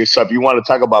parking and stuff. You want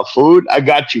to talk about food? I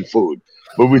got you food.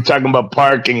 But we're talking about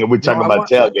parking and we're talking about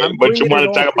tailgating. But you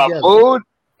want to talk about food?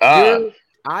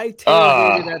 I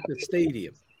tailgated at the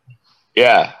stadium.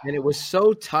 Yeah. And it was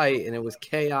so tight and it was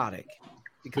chaotic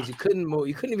because you couldn't move.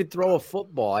 You couldn't even throw a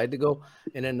football. I had to go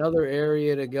in another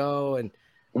area to go. And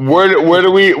Where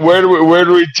do we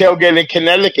tailgate in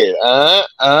Connecticut?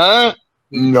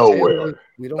 Nowhere.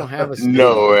 We don't have a stadium.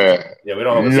 Nowhere. Yeah, we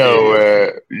don't have a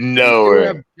nowhere. We do Nowhere.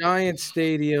 have Giant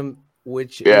Stadium,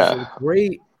 which Yeah. is a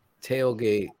great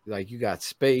tailgate. Like you got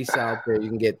space out there. You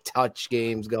can get touch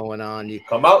games going on. You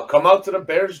Come out to the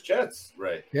Bears Jets,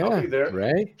 right? Yeah, I'll be there.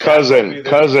 right. Cousin.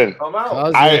 Come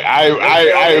out.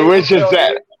 I wish it's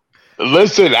that.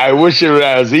 Listen, I wish it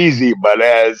was easy, but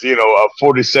as you know, a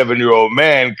 47-year-old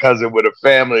man, cousin with a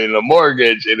family and a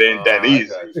mortgage, it ain't that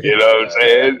easy. You know what I'm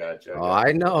saying? Oh,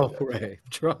 I know, Ray.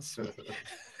 Trust me.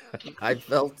 I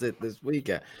felt it this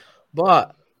weekend.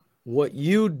 But what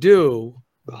you do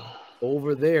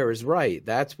over there is right.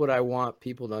 That's what I want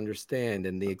people to understand.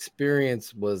 And the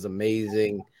experience was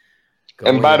amazing.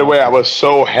 And by the way, I was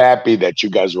so happy that you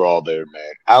guys were all there,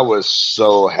 man. I was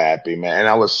so happy, man. And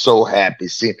I was so happy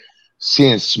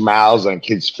seeing smiles on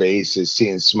kids' faces,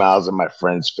 seeing smiles on my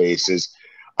friends' faces.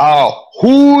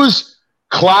 Whose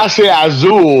Clase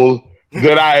Azul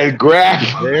did I grab?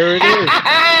 There it is.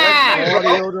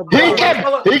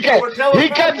 He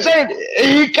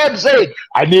kept saying,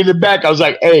 I need it back. I was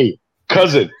like, hey,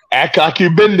 cousin, act like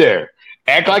you've been there.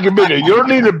 Act like you've been there. You don't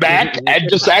need it back. And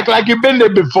just act like you've been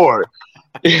there before.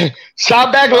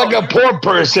 Stop acting like a poor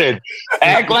person.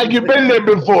 Act like you've been there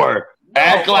before.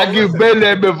 Act like you've been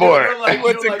there before. He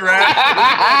went to grab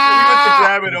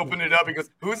it, open it up. He goes,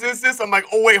 "Who's this?" I'm like,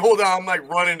 "Oh wait, hold on." I'm like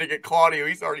running to get Claudio.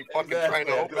 He's already fucking trying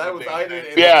to open it. I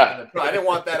didn't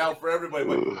want that out for everybody.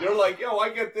 But you're like, yo, I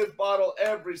get this bottle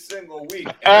every single week.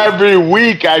 Every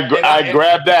week I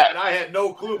grab that. And I had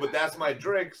no clue, but that's my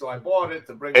drink, so I bought it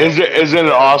to bring. Isn't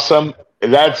it awesome?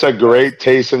 That's a great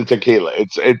taste in tequila.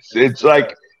 It's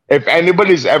like if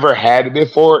anybody's ever had it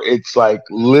before, it's like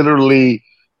literally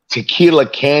tequila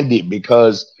candy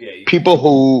because people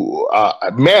who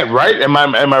man, right? Am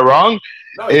I wrong?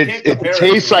 No, you can't It compare it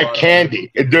tastes to a like lot of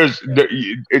candy.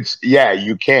 It's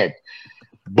you can't.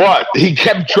 But he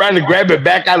kept trying to grab it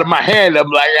back out of my hand. I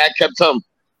kept telling him,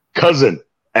 cousin,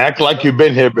 act like you've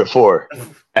been here before.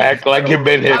 Act like you've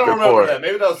been here I don't before. remember that.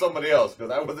 Maybe that was somebody else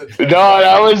because I wasn't. No,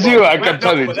 that was you. I kept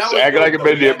telling you, but that just was act good, like you've though.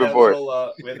 been We here had that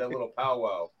before. we had that little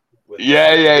powwow. With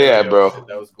Yeah, bro.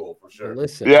 That was cool for sure.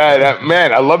 Listen,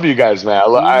 Man, I love you guys, man.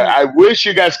 I wish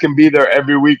you guys can be there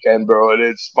every weekend, bro. And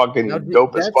it's fucking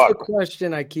dope as that's fuck. the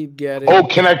question I keep getting. Oh,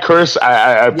 can I curse?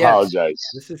 I Yes. apologize.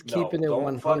 This is keeping it don't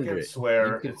 100. fucking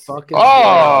swear. You can It's fucking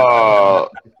Oh,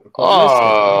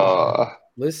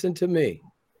 listen to me.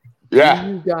 Yeah. Do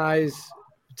you guys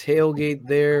tailgate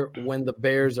there when the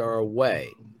Bears are away?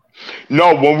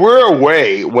 No, when we're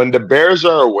away, when the Bears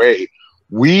are away,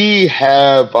 we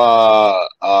have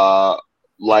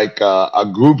like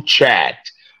a group chat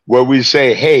where we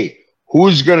say, hey,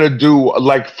 who's gonna do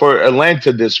like for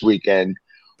Atlanta this weekend?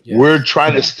 We're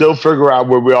trying to still figure out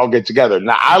where we all get together.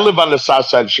 Now, I live on the south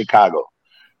side of Chicago,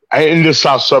 in the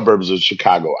south suburbs of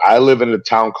Chicago. I live in a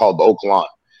town called Oak Lawn.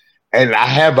 And I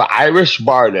have an Irish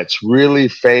bar that's really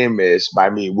famous by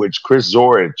me, which Chris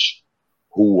Zorich,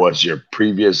 who was your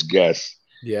previous guest.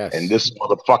 Yes. And this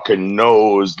motherfucker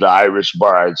knows the Irish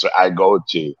bar I go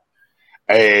to.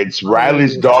 It's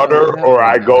Riley's daughter, or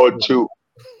I go to.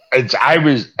 It's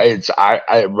Irish. It's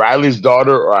Riley's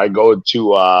daughter, or I go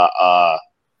to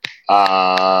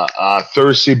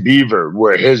Thirsty Beaver,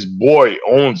 where his boy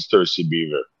owns Thirsty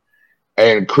Beaver.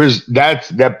 And Chris,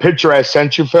 that picture I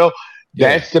sent you, Phil.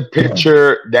 That's the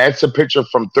picture. That's the picture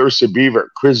from Thirsty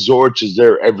Beaver. Chris Zorich is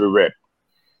there every rip.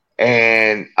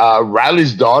 And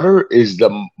Riley's daughter is the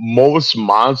most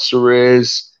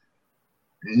monstrous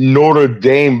Notre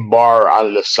Dame bar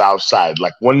on the south side.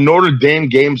 Like when Notre Dame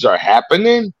games are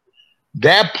happening,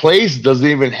 that place doesn't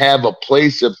even have a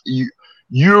place. If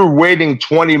you're waiting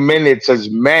 20 minutes as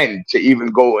men to even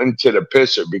go into the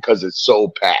pisser because it's so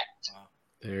packed.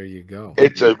 There you go.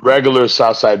 It's a regular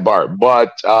Southside bar.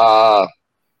 But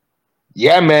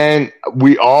yeah, man,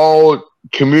 we all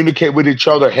communicate with each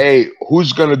other. Hey,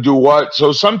 who's going to do what?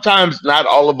 So sometimes not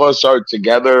all of us are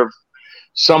together.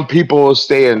 Some people will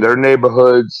stay in their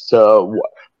neighborhoods,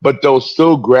 but they'll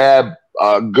still grab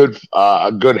a good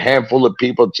handful of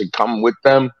people to come with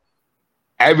them.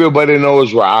 Everybody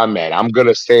knows where I'm at. I'm going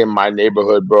to stay in my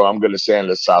neighborhood, bro. I'm going to stay on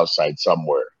the south side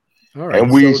somewhere. All right.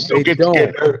 And we so still they get don't-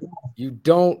 together. You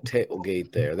don't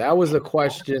tailgate there. That was a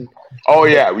question. Oh,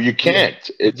 yeah, you can't.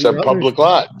 It's a public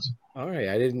lot. All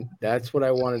right. That's what I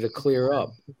wanted to clear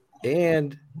up.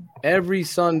 And every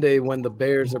Sunday when the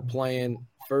Bears are playing,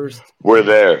 first We're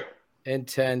there. and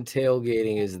 10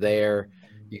 tailgating is there.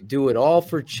 You do it all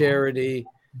for charity.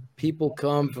 People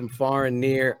come from far and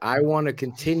near. I want to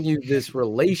continue this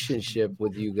relationship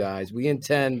with you guys. We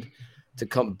intend to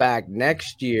come back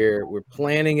next year. We're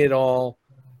planning it all.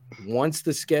 Once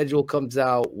the schedule comes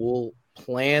out, we'll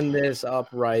plan this up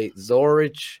right.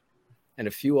 Zorich and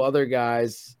a few other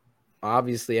guys,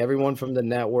 obviously everyone from the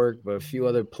network, but a few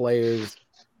other players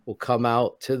will come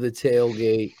out to the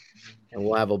tailgate and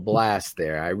we'll have a blast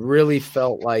there. I really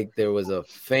felt like there was a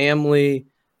family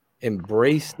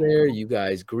embrace there. You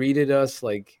guys greeted us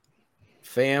like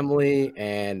family.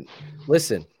 And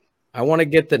listen, I want to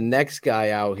get the next guy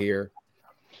out here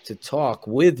to talk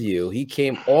with you. He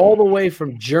came all the way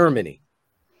from Germany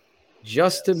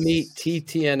just to meet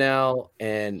TTNL,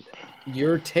 and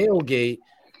your tailgate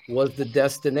was the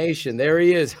destination. There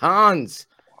he is, Hans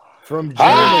from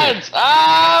Germany. Hans!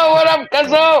 What up,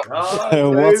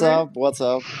 Cuzzo? What's up? What's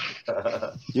up?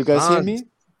 You guys hear Hans, me?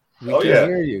 We can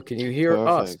hear you. Can you hear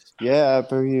us? Perfect. Yeah, I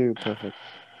hear you. Perfect.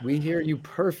 We hear you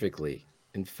perfectly.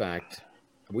 In fact,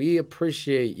 we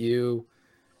appreciate you.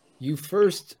 You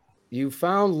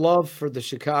found love for the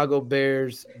Chicago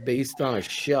Bears based on a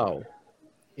show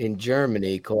in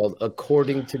Germany called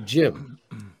According to Jim.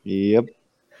 Yep.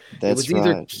 It was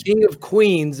either King of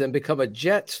Queens and become a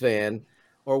Jets fan,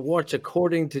 or watch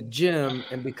According to Jim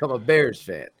and become a Bears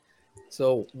fan.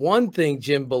 So one thing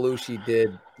Jim Belushi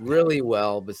did really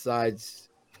well, besides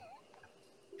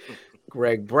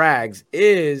Greg Braggs,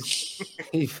 is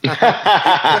he found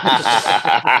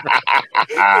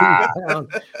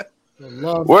the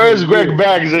love. Where's for Greg you.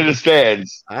 Bags in the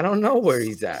stands? I don't know where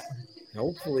he's at.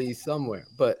 Hopefully he's somewhere.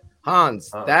 But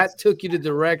Hans, that took you to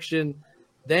direction.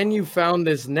 Then you found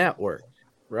this network,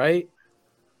 right?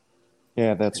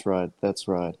 Yeah, that's right. That's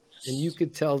right. And you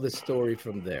could tell the story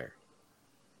from there.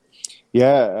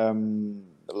 Yeah,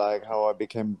 like how I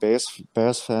became Bears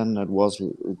fan, it was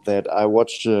that I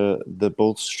watched the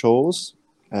both shows,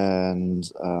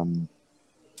 and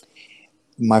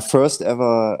my first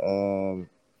ever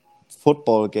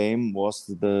football game was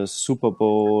the Super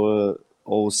Bowl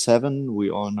 07. We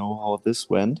all know how this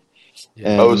went.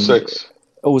 Yeah. 06.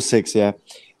 06, yeah.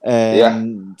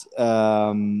 And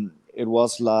it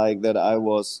was like that I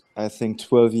was, I think,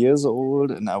 12 years old,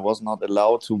 and I was not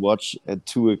allowed to watch at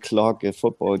 2 o'clock a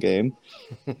football game.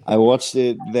 I watched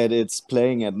it that it's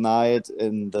playing at night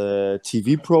in the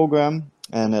TV program,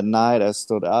 and at night I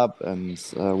stood up and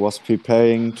was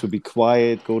preparing to be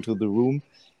quiet, go to the room,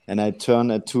 and I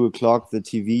turned at 2 o'clock the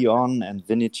TV on, and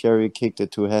Vinny Cherry kicked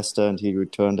it to Hester, and he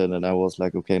returned it, and I was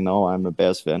like, okay, now I'm a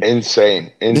Bears fan.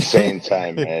 Insane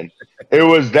time, man.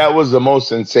 That was the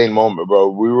most insane moment, bro.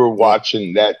 We were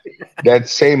watching that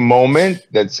same moment.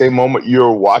 You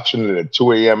were watching it at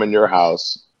 2 a.m. in your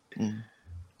house.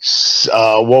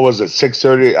 What was it?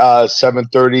 6:30,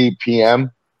 7:30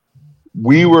 p.m.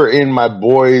 We were in my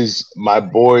boys'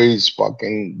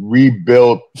 fucking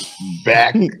rebuilt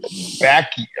back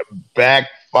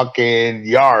fucking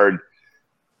yard.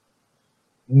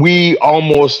 We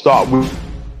almost thought we were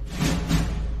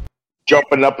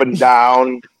jumping up and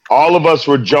down. All of us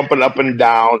were jumping up and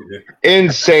down.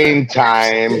 Insane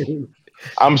time.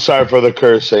 I'm sorry for the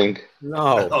cursing.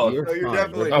 No, you're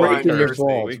definitely breaking your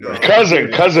balls,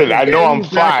 Cousin, I know I'm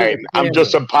fine. I'm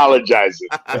just apologizing.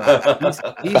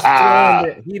 He's throwing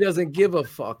the he doesn't give a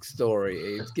fuck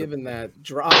story. He's giving that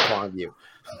drop on you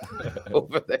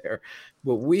over there.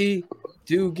 But we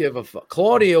do give a fuck.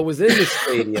 Claudio was in the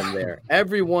stadium there.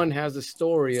 Everyone has a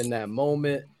story in that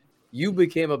moment. You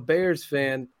became a Bears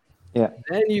fan. Yeah.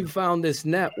 Then you found this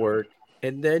network,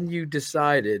 and then you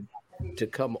decided to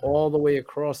come all the way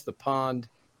across the pond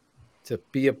to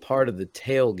be a part of the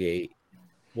tailgate.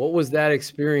 What was that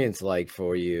experience like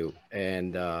for you?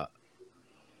 And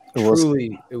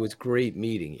it was great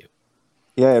meeting you.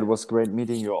 Yeah, it was great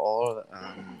meeting you all.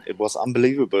 It was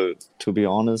unbelievable, to be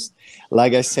honest.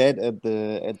 Like I said,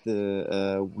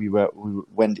 we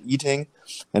went eating,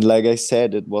 and like I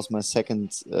said, it was my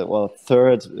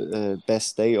third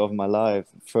best day of my life.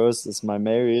 First is my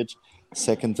marriage,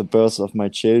 second the birth of my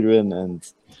children, and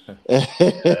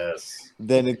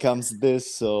then it comes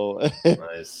this. So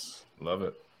nice, love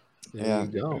it. There you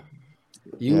go.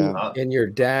 You and your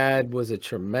dad was a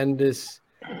tremendous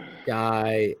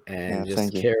guy and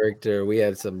just character. We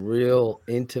had some real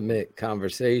intimate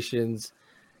conversations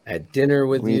at dinner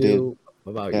with you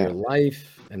about your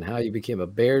life and how you became a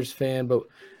Bears fan. But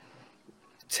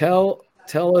tell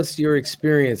us your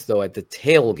experience though at the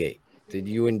tailgate. Did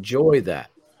you enjoy that?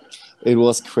 It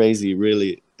was crazy,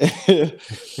 really.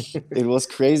 It was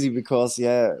crazy because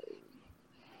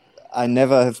I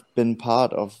never have been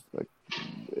part of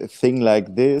a thing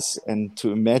like this, and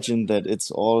to imagine that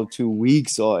it's all 2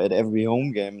 weeks or at every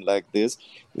home game like this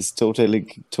is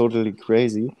totally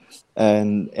crazy.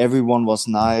 And everyone was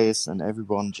nice, and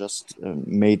everyone just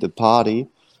made a party,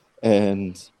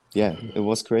 and it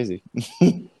was crazy.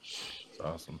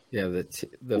 Awesome. Yeah,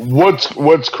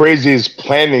 what's crazy is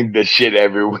planning this shit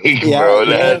every week, bro.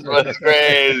 That's what's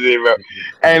crazy, bro.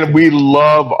 And we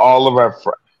love all of our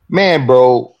friends, man,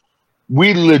 bro.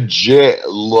 We legit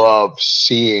love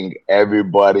seeing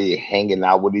everybody hanging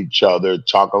out with each other,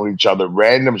 talking with each other,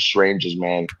 random strangers,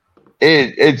 man.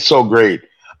 It's so great.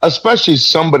 Especially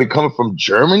somebody coming from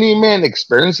Germany, man,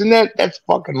 experiencing that. That's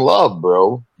fucking love,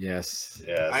 bro. Yes.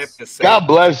 I have to say, God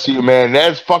bless you, man.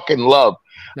 That's fucking love.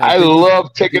 I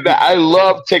love taking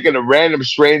a random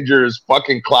stranger's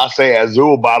fucking Clase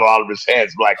Azul bottle out of his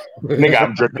hands. Like, nigga,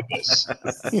 I'm drinking this.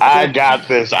 I got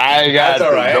this. That's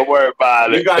all right. Don't worry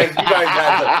about it. You guys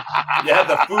had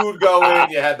the food going,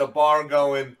 you had the bar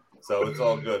going, so it's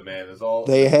all good, man. It's all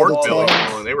they had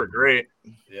going. They were great.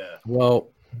 Yeah. Well,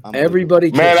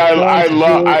 everybody. Man, I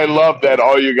love that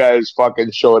all you guys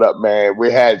fucking showed up, man.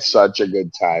 We had such a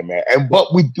good time, man.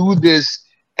 But we do this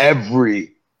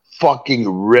every fucking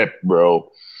rip, bro.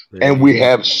 And we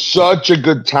have such a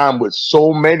good time with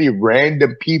so many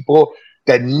random people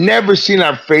that never seen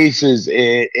our faces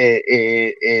in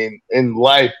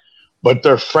life, but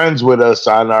they're friends with us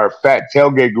on our Fat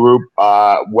Tailgate group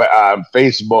on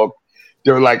Facebook.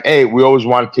 They're like, hey, we always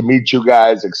wanted to meet you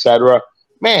guys, etc.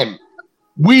 Man,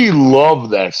 we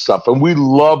love that stuff, and we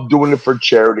love doing it for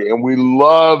charity, and we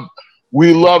love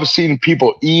seeing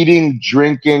people eating,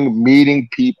 drinking, meeting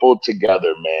people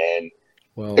together, man.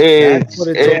 Well, it's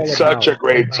such a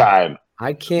great time.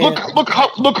 I can't look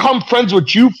how I'm friends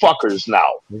with you fuckers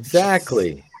now.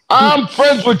 Exactly. I'm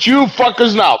friends with you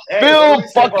fuckers now. Hey, Phil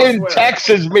fucking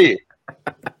texts me.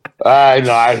 I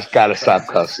know I gotta stop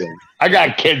cussing. I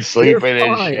got kids sleeping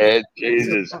and shit.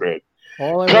 Jesus Christ.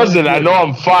 All Cousin, I know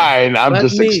I'm fine. I'm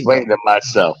just explaining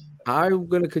myself. I'm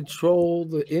going to control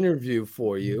the interview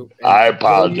for you. I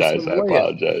throw you apologize. some I layups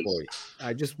apologize. for you.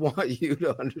 I just want you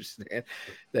to understand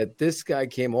that this guy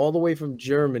came all the way from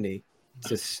Germany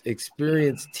to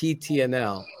experience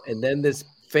TTNL, and then this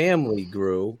family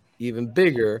grew even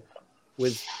bigger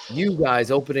with you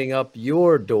guys opening up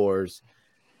your doors,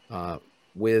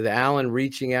 with Alan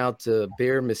reaching out to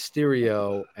Bear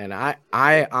Mysterio. And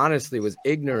I honestly was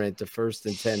ignorant to First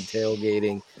and 10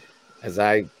 tailgating, as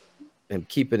I am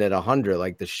keeping it 100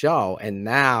 like the show. And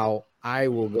now I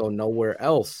will go nowhere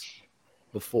else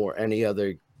before any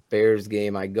other Bears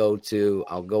game I go to.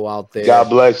 I'll go out there. God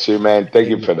bless you, man. Thank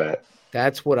you for that.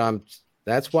 That's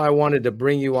why I wanted to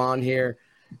bring you on here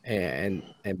and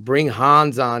bring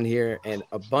Hans on here and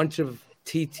a bunch of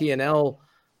TTNL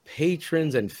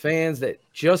patrons and fans that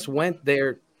just went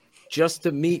there just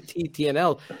to meet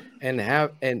TTNL and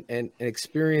have and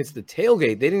experience the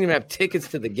tailgate. They didn't even have tickets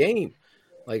to the game,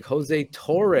 like Jose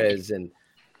Torres and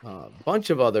a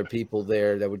bunch of other people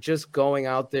there that were just going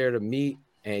out there to meet.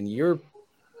 And your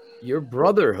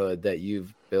brotherhood that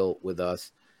you've built with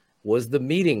us was the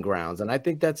meeting grounds. And I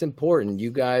think that's important. You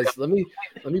guys, let me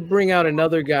bring out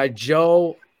another guy,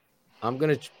 Joe. I'm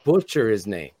going to butcher his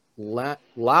name.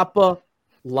 Lapa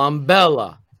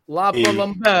Lambella.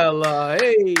 Lambella.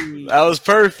 Hey. That was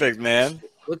perfect, man.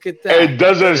 Look at that. It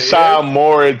doesn't sound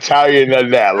more Italian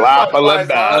than that. Lapa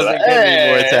Lambella.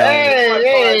 Hey,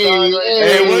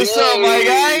 what's up, my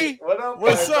guy?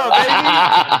 What's up,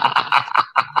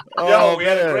 baby? Yo, we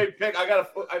had a great pick.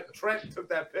 Trent took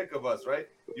that pick of us, right?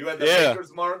 You had the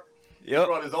Maker's Mark. He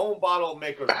brought his own bottle of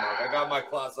Maker's Mark. I got my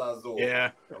Class Azul. Yeah.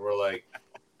 And we're like,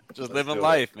 just living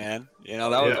life, man. You know,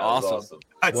 that was awesome.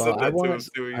 I said that to him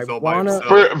too. He's all by himself.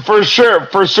 For sure,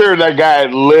 that guy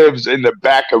lives in the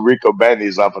back of Rico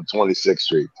Benny's off of 26th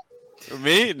Street. For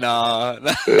me? Nah.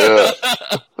 Yeah.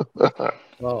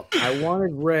 Well, I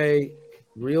wanted Ray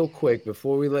real quick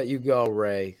before we let you go,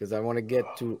 Ray, because I want to get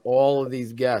to all of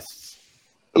these guests.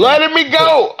 Letting me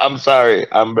go. I'm sorry.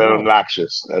 I'm been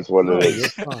obnoxious. That's what it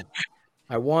is.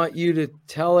 I want you to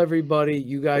tell everybody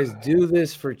you guys do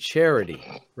this for charity,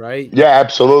 right? Yeah,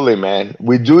 absolutely, man.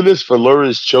 We do this for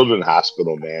Lurie's Children's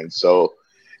Hospital, man. So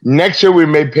next year we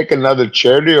may pick another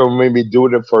charity or maybe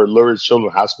do it for Lurie's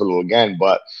Children's Hospital again.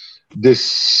 But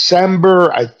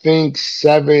December, I think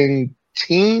 17th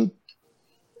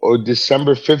or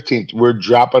December 15th, we're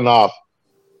dropping off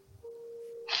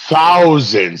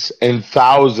thousands and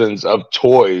thousands of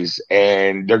toys,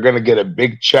 and they're going to get a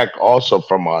big check also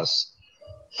from us.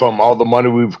 From all the money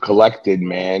we've collected,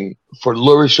 man, for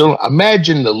Lurie's children.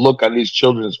 Imagine the look on these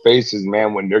children's faces,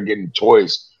 man, when they're getting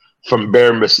toys from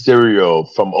Bear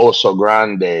Mysterio, from Oso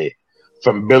Grande,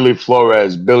 from Billy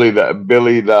Flores, Billy the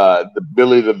Van.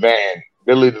 Billy the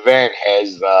Van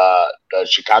has the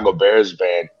Chicago Bears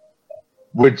van,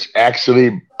 which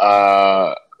actually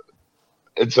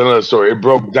it's another story. It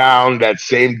broke down that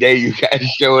same day you guys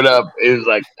showed up. It was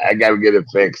like, I gotta get it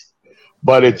fixed.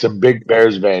 But it's a big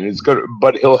Bears van. It's good,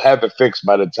 but he'll have it fixed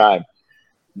by the time.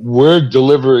 We're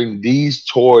delivering these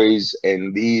toys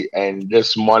and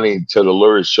this money to the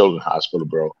Lurie's Children's Hospital,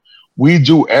 bro. We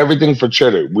do everything for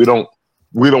charity. We don't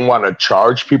want to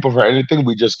charge people for anything.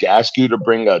 We just ask you to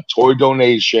bring a toy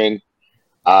donation.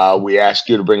 We ask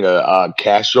you to bring a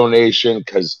cash donation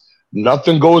because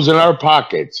nothing goes in our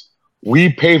pockets.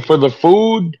 We pay for the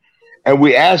food, and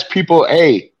we ask people,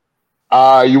 hey,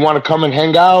 you want to come and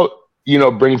hang out? You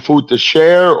know, bring food to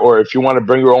share, or if you want to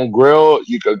bring your own grill,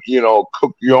 you could,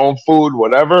 cook your own food,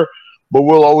 whatever. But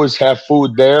we'll always have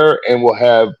food there, and we'll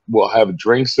have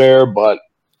drinks there. But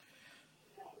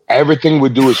everything we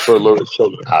do is for Lurie's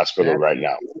Children's Hospital right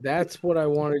now. That's what I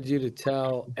wanted you to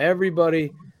tell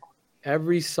everybody.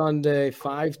 Every Sunday,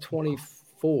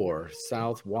 524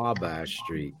 South Wabash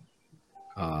Street.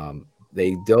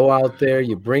 They go out there.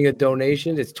 You bring a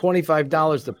donation. It's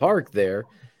 $25 to park there.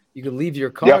 You can leave your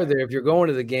car there if you're going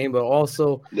to the game, but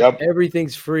also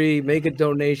everything's free. Make a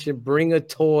donation, bring a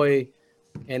toy,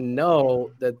 and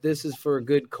know that this is for a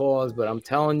good cause. But I'm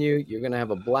telling you, you're going to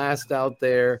have a blast out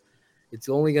there. It's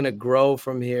only going to grow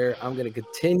from here. I'm going to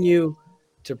continue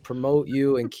to promote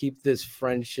you and keep this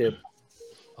friendship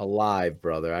alive,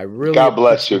 brother. I really God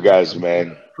bless you guys,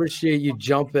 man. Appreciate you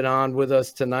jumping on with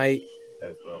us tonight.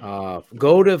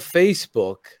 Go to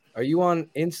Facebook. Are you on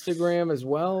Instagram as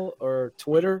well or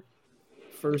Twitter?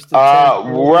 First, it's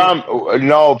on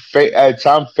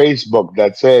Facebook.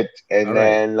 That's it, and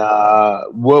then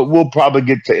we'll probably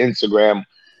get to Instagram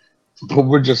But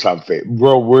we're just unfair,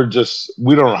 bro.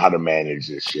 We don't know how to manage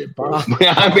this shit, bro.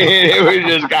 I mean,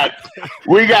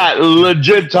 we got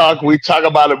legit talk. We talk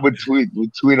about it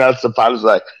between us. The fathers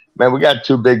like, man, we got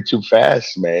too big, too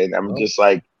fast, man. I'm just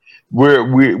like,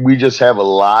 we just have a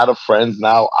lot of friends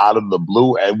now out of the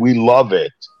blue, and we love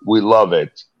it. We love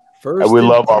it, First and we and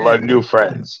love all our 10 new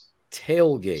friends.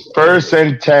 tailgate. First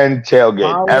and 10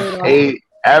 tailgate.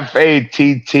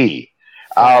 FATT.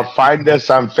 Find us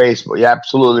on Facebook. Yeah,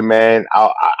 absolutely, man.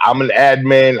 I'm an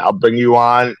admin. I'll bring you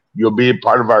on. You'll be a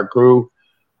part of our crew.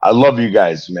 I love you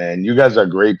guys, man. You guys are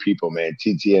great people, man.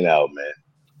 TTNL, man.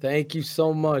 Thank you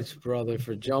so much, brother,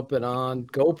 for jumping on.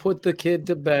 Go put the kid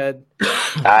to bed.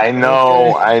 I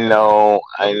know.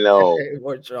 Okay,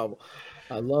 more trouble.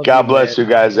 I love God you, bless man.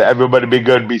 you guys. Everybody be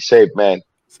good. Be safe, man.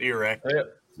 See you, Ray.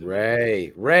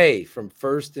 Ray from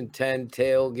First and 10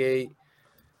 tailgate.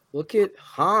 Look at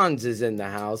Hans is in the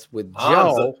house with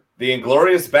Hans, Joe. the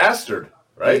Inglorious Bastard,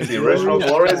 right? The original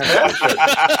Glorious Bastard.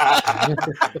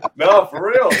 No, for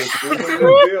real. This is a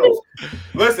real deal.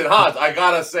 Listen, Hans, I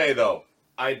gotta say though,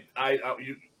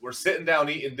 we're sitting down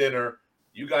eating dinner.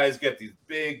 You guys get these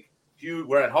big, huge.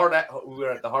 We're at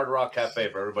the Hard Rock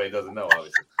Cafe for everybody who doesn't know,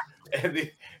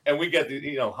 obviously. And we get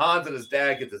Hans and his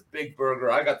dad get this big burger.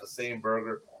 I got the same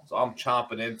burger, so I'm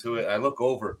chomping into it. I look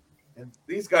over. And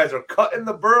these guys are cutting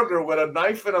the burger with a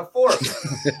knife and a fork.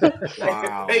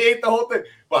 Wow. They ate the whole thing.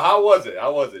 But how was it?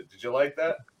 Did you like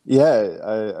that? Yeah,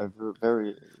 I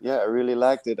really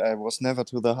liked it. I was never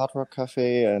to the Hard Rock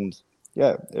Cafe, and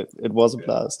yeah, it was a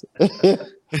blast. And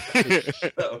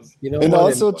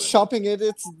also chopping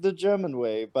it's the German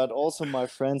way, but also my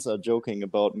friends are joking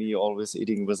about me always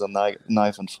eating with a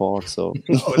knife and fork. So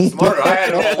it's smarter. I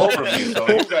had it all over me, so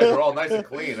you guys are all nice and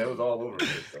clean. It was all over me.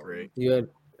 So. Great. You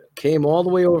came all the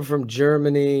way over from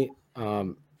Germany.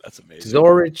 That's amazing.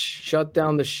 Zorich shut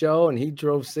down the show, and he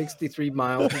drove 63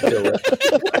 miles to do it.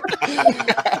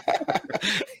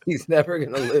 He's never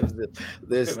going to live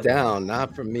this down.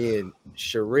 Not from me and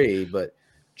Cherie, but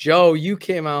Joe, you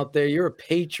came out there. You're a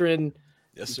patron.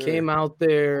 Yes, you sir. came out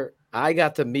there. I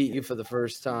got to meet you for the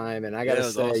first time, and I got to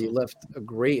say, awesome. You left a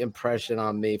great impression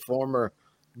on me. Former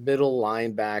middle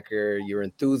linebacker, your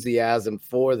enthusiasm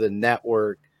for the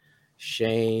network,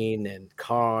 Shane and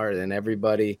Card and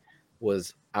everybody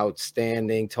was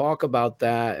outstanding. Talk about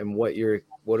that and what it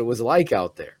was like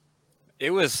out there.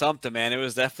 It was something, man. It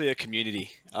was definitely a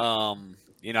community. I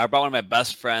brought one of my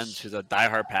best friends who's a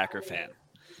diehard Packer fan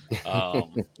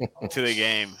to the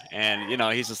game, and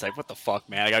he's just like, "What the fuck,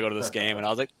 man? I gotta go to this game." And I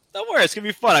was like, "Don't worry, it's gonna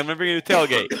be fun. I'm gonna bring you to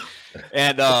tailgate."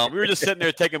 And we were just sitting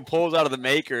there taking pulls out of the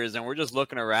makers, and we're just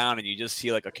looking around, and you just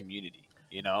see like a community,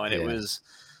 and it was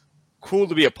cool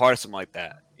to be a part of something like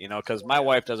that, because my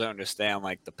wife doesn't understand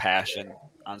like the passion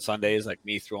on Sundays, like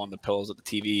me throwing the pillows at the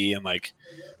TV and like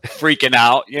freaking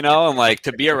out, and like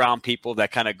to be around people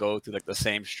that kind of go through like the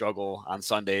same struggle on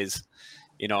Sundays,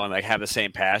 and like have the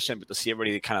same passion, but to see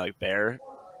everybody kind of like there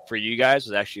for you guys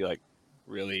was actually like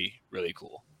really, really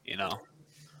cool,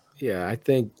 Yeah, I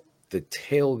think the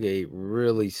tailgate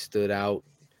really stood out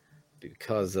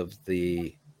because of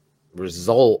the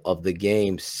result of the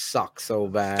game sucked so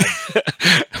bad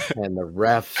and the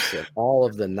refs and all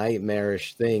of the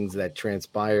nightmarish things that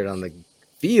transpired on the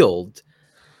field,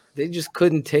 they just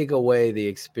couldn't take away the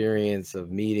experience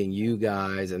of meeting you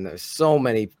guys. And there's so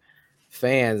many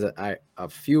fans. A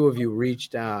few of you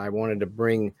reached out. I wanted to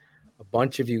bring a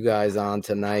bunch of you guys on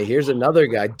tonight. Here's another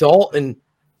guy, Dalton,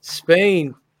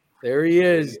 Spain. There he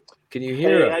is. Can you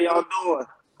hear him? How y'all doing?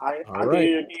 I can hear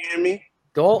you. Can you hear me?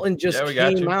 Dalton just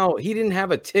came out. He didn't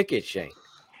have a ticket, Shane.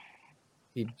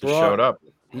 He showed up.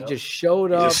 He just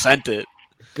showed up. He just sent it.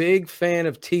 Big fan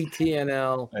of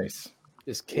TTNL. Nice.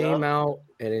 Just came out,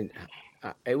 and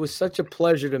it was such a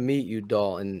pleasure to meet you,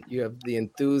 Dalton. You have the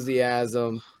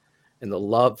enthusiasm and the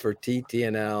love for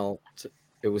TTNL.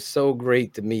 It was so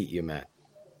great to meet you, Matt.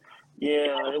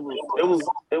 Yeah, it was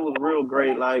real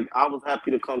great. Like, I was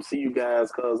happy to come see you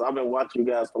guys because I've been watching you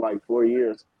guys for like 4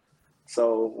 years.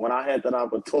 So when I had that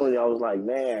opportunity, I was like,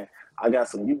 man, I got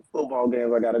some youth football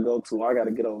games I got to go to. I got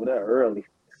to get over there early.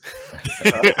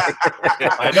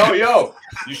 I know, yo.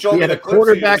 You showed me had the a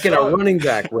quarterback and a son. running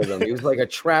back with him. He was like a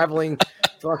traveling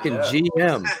fucking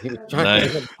GM. He was trying to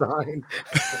get a sign.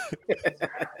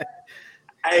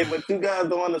 Hey, but you guys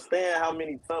don't understand how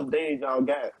many tough days y'all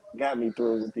got me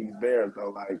through with these Bears, though.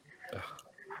 Like,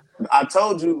 I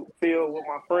told you, Phil, what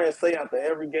my friends say after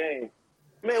every game.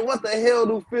 Man, what the hell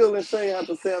do Phil and Shane have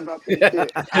to say about this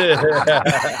shit?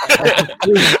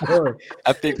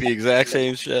 I think the exact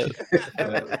same shit.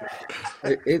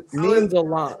 It means a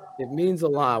lot. It means a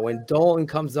lot when Dalton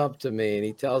comes up to me and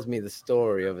he tells me the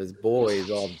story of his boys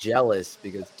all jealous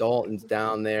because Dalton's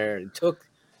down there and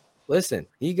listen,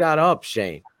 he got up,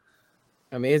 Shane.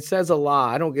 I mean, it says a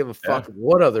lot. I don't give a fuck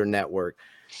what other network.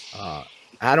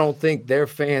 I don't think their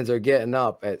fans are getting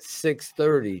up at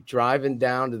 6:30, driving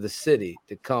down to the city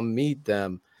to come meet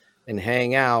them and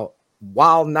hang out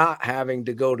while not having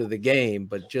to go to the game,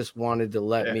 but just wanted to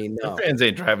let me know. Their fans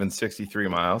ain't driving 63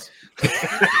 miles. I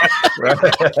know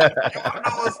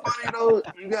what's funny though.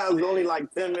 You guys are only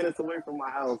like 10 minutes away from my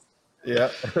house.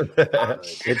 Yeah.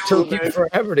 It took you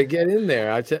forever to get in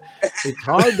there. It's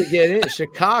hard to get in.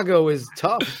 Chicago is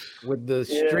tough with the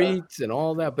streets and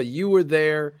all that, but you were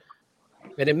there.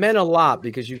 And it meant a lot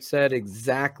because you said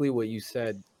exactly what you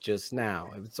said just now.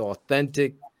 It's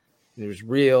authentic, and it was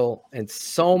real, and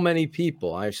so many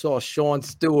people. I saw Sean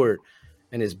Stewart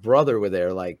and his brother were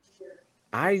there. Like,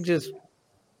 I just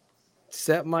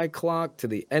set my clock to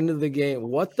the end of the game.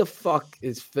 What the fuck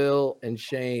is Phil and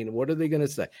Shane? What are they going to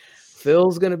say?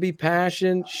 Phil's going to be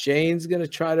passionate. Shane's going to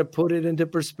try to put it into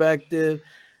perspective,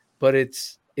 but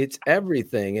it's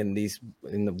everything in the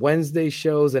Wednesday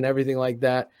shows and everything like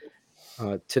that.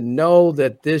 To know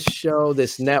that this show,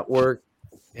 this network,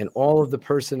 and all of the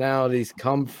personalities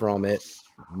come from it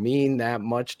mean that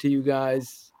much to you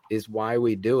guys is why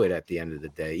we do it at the end of the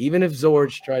day. Even if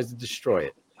Zorich tries to destroy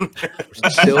it, we're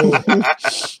still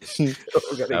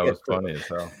that was funny as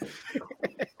hell.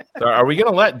 So are we going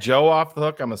to let Joe off the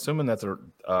hook? I'm assuming that's a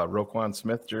Roquan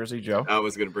Smith jersey, Joe. I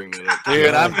was going to bring that up.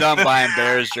 Dude, I'm done buying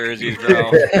Bears jerseys,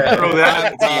 bro.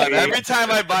 I'm done. Every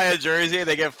time I buy a jersey,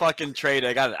 they get fucking traded.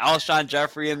 I got Alshon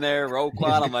Jeffrey in there,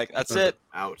 Roquan. I'm like, that's it.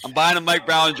 Ouch. I'm buying a Mike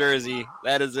Brown jersey.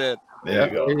 That is it. There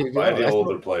you go. Buy the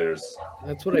older players.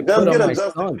 That's what I put on my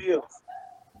son.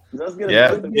 Just get a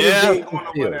Justin Fields going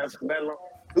over there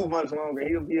too much longer.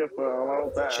 He'll be here for a long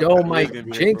time. Joe might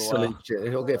jinx him and shit.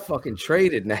 He'll get fucking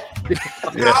traded now.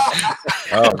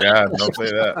 Oh God, don't say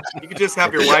that. You could just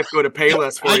have your wife go to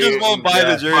Payless for you. I just won't buy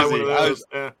the jersey.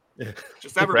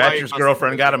 Just have her Ratcher's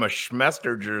girlfriend got him a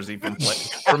Schmester jersey from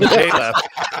Payless.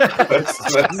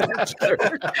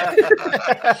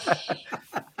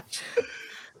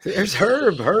 There's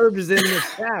Herb. Herb is in the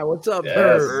chat. What's up,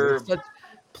 Herb? It's such a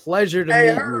pleasure to meet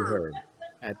you, Herb.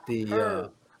 At the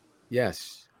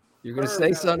yes. You're gonna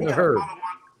say something to Herb.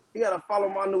 You gotta follow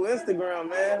my new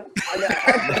Instagram, man.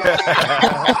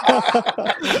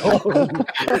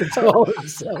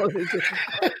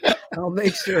 I'll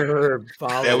make sure Herb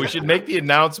follows. Yeah, we should make the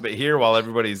announcement here while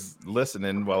everybody's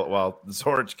listening. While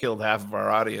Zorich killed half of our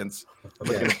audience,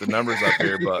 looking at the numbers up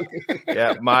here. But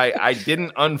yeah, I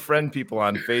didn't unfriend people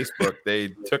on Facebook.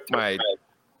 They took my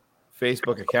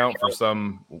Facebook account for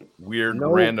some weird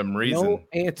random reason.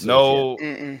 No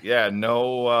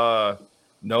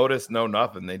notice, no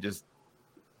nothing. They just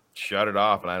shut it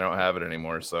off, and I don't have it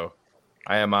anymore. So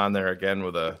I am on there again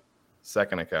with a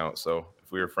second account. So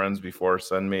if we were friends before,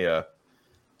 send me a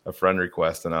friend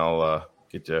request, and I'll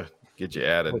get you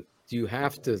added. But do you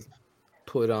have to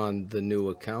put on the new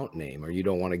account name, or you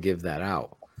don't want to give that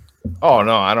out? Oh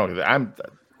no, I don't.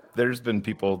 There's been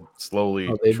people slowly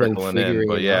trickling in,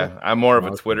 but yeah, I'm more of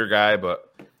a Twitter guy.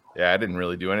 But yeah, I didn't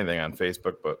really do anything on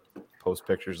Facebook, but post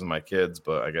pictures of my kids.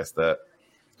 But I guess that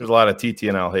there's a lot of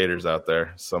TTNL haters out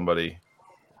there. Somebody,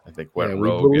 I think, went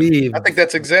rogue. I think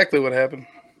that's exactly what happened.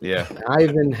 Yeah,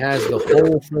 Ivan has the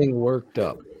whole thing worked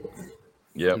up.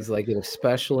 Yeah, he's like in a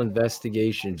special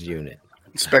investigations unit.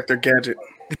 Inspector Gadget.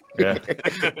 Yeah.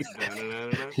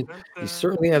 You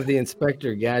certainly have the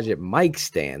Inspector Gadget mic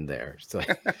stand there. So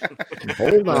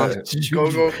hold on.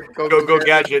 Go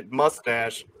Gadget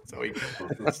mustache. So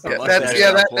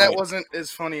that wasn't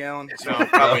as funny, Alan. No,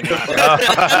 probably not.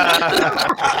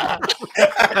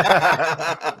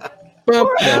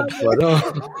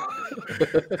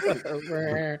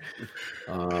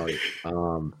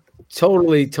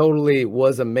 Totally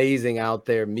was amazing out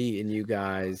there meeting you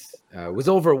guys. It was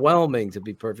overwhelming, to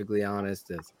be perfectly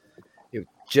honest. You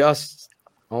just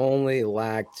only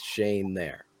lacked Shane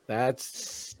there.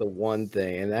 That's the one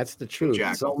thing, and that's the truth.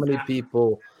 So many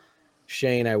people,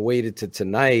 Shane, I waited to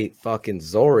tonight. Fucking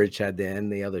Zorich had to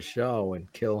end the other show and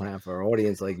kill half our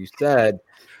audience, like you said.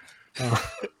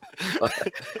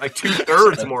 Like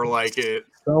 2/3 more like it.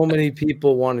 So many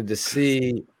people wanted to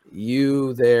see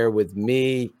you there with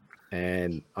me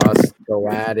and us go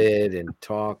at it and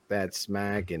talk that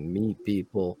smack and meet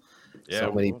people. Yeah,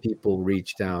 so many people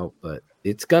reached out, but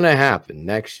it's going to happen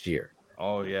next year.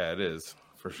 Oh, yeah, it is.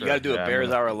 for sure. You got to do Yeah, a Bears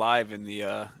Hour live in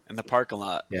the parking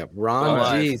lot. Yeah,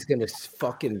 Ron G is gonna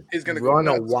fucking run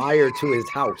a wire to his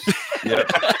house.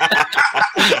 Yep.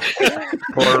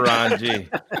 Poor Ron G.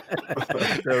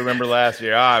 I still remember last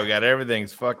year. We got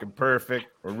everything's fucking perfect.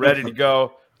 We're ready to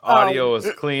go. Audio is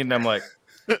clean. I'm like,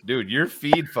 dude, your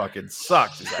feed fucking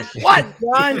sucks. He's like, what?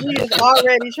 Ron G is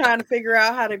already trying to figure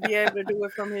out how to be able to do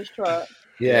it from his truck.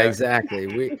 Yeah,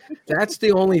 exactly. That's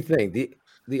the only thing.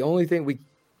 The only thing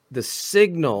the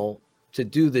signal to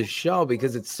do this show,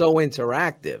 because it's so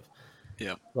interactive.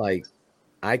 Yeah. Like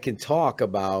I can talk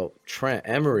about Trent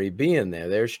Emery being there.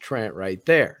 There's Trent right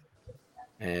there.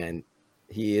 And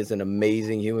he is an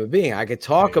amazing human being. I could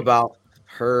talk about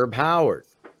Herb Howard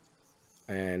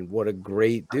and what a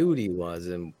great dude he was.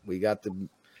 And we got to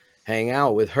hang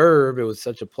out with Herb. It was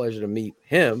such a pleasure to meet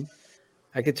him.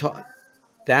 I could talk.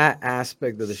 That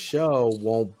aspect of the show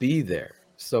won't be there.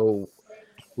 So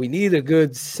we need a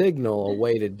good signal, a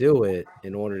way to do it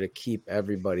in order to keep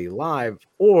everybody live,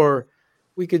 or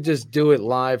we could just do it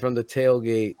live from the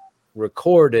tailgate,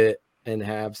 record it, and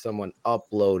have someone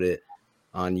upload it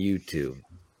on YouTube.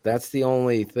 That's the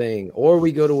only thing. Or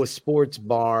we go to a sports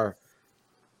bar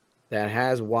that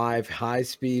has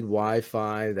high-speed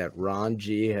Wi-Fi that Ron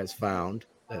G has found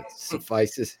that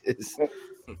suffices his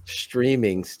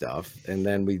streaming stuff, and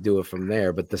then we do it from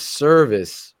there. But the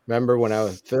service, remember when I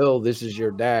was Phil, this is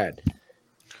your dad.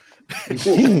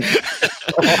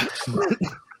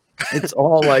 It's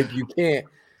all like you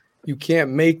can't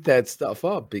make that stuff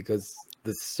up because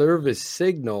the service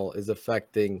signal is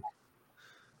affecting.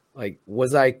 Like,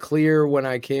 was I clear when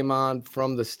I came on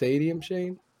from the stadium,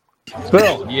 Shane?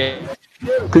 Phil, yeah.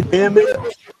 Could you hear me?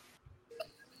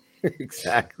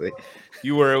 Exactly.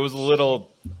 You were. It was a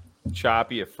little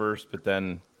choppy at first, but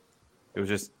then it was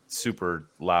just super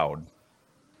loud.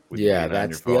 Yeah,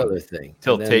 that's the other thing.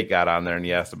 Till Tate got on there and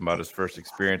he asked him about his first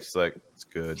experience. It's like, it's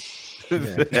good.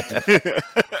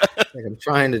 Like I'm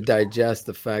trying to digest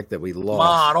the fact that we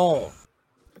lost.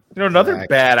 You know, another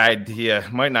bad idea,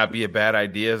 might not be a bad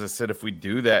idea, as I said, if we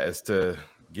do that, is to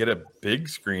get a big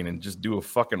screen and just do a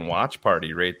fucking watch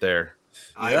party right there.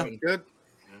 Yeah, good.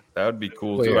 That would be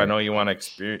cool too. I know you want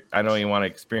to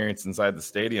experience inside the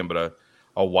stadium, but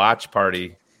a watch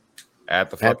party at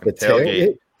the fucking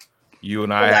tailgate. You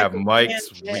and I have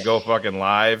mics. We go fucking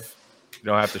live. You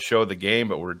don't have to show the game,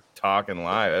 but we're talking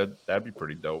live. That'd be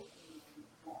pretty dope.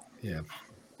 Yeah.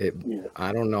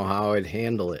 I don't know how I'd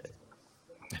handle it.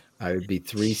 I would be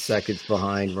 3 seconds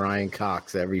behind Ryan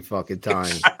Cox every fucking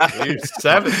time. You're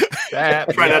 7. Try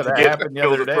not to get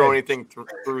Phil to throw anything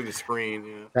through the screen.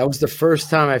 Yeah. That was the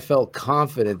first time I felt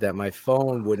confident that my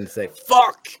phone wouldn't say,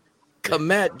 fuck,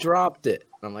 Komet dropped it.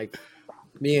 I'm like,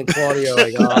 me and Claudio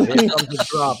like, oh, here comes a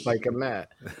drop by Komet.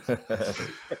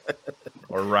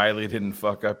 Or Riley didn't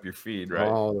fuck up your feed, right?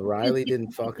 Oh, Riley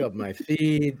didn't fuck up my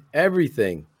feed.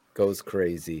 Everything goes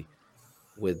crazy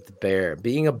with the Bear.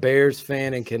 Being a Bears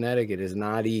fan in Connecticut is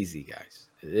not easy, guys.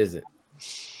 It isn't.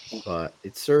 But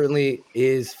it certainly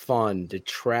is fun to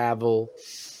travel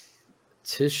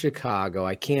to Chicago.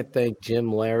 I can't thank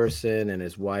Jim Larison and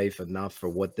his wife enough for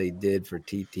what they did for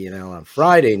TTNL on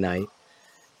Friday night.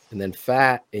 And then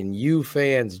Fat and you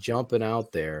fans jumping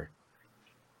out there,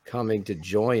 coming to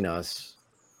join us,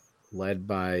 led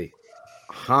by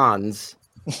Hans.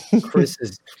 Chris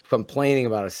is complaining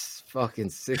about a fucking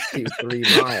 63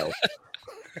 miles.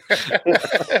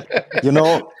 You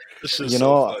know, so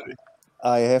funny.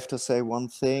 I have to say one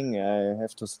thing. I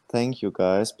have to thank you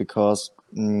guys because,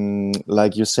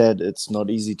 like you said, it's not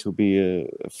easy to be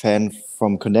a fan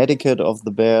from Connecticut of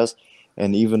the Bears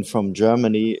and even from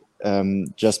Germany.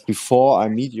 Just before I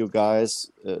meet you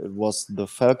guys, it was the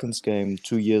Falcons game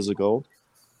 2 years ago.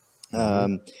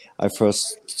 I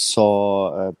first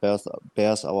saw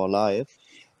Bears Hour live.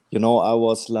 You know, I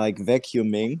was like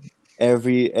vacuuming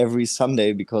every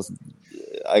Sunday because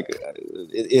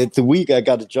at the week I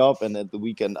got a job and at the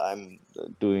weekend I'm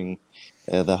doing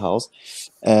the house.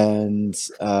 And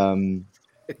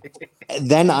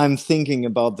then I'm thinking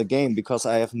about the game because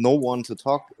I have no one to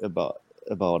talk about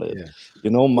it. Yeah. You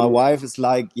know, my wife is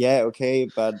like, yeah, okay,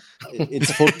 but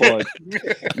it's football.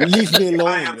 Leave me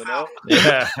alone, you know?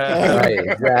 Yeah. Right,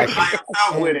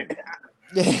 exactly. With it.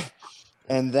 Yeah.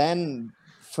 And then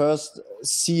first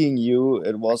seeing you,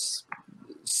 it was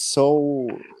so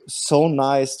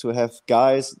nice to have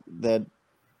guys that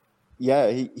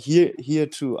here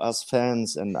to us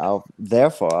fans and are there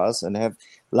for us and have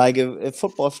like a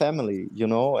football family, you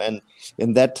know. And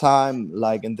in that time,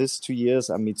 like in these 2 years,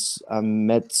 I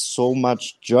met so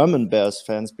much German Bears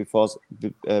fans because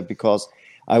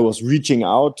I was reaching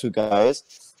out to guys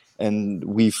and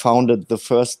we founded the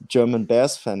first German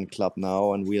Bears fan club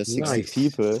now, and we are 60 Nice.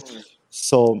 people.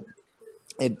 So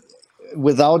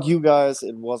without you guys,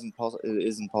 it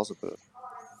isn't possible,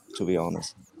 to be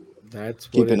honest. That's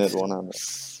what Keeping it's, it 100.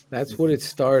 That's what it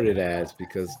started as,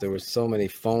 because there were so many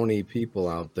phony people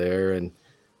out there, and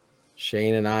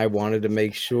Shane and I wanted to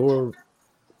make sure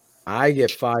I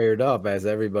get fired up, as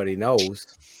everybody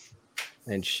knows,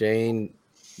 and Shane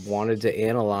wanted to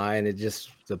analyze, and it just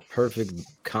the perfect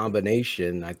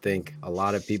combination. I think a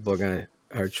lot of people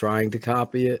are trying to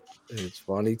copy it, and it's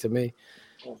funny to me,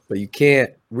 but you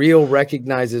can't. Real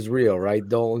recognizes real, right,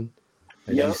 Dolan?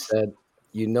 As you said,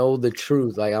 you know the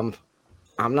truth. Like I'm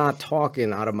not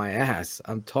talking out of my ass.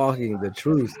 I'm talking the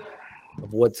truth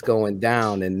of what's going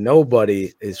down, and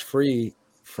nobody is free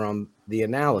from the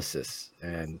analysis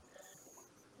and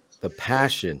the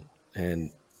passion.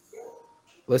 And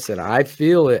listen, I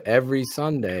feel it every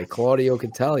Sunday. Claudio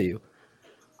can tell you.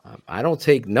 I don't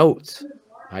take notes.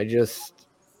 I just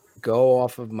go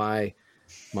off of my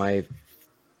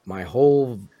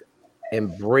whole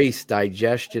embrace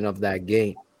digestion of that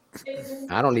game.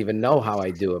 I don't even know how I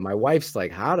do it. My wife's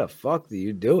like, how the fuck do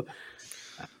you do it?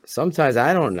 Sometimes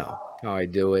I don't know how I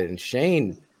do it. And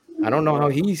Shane, I don't know how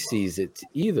he sees it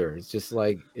either. It's just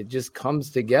like, it just comes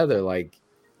together. Like,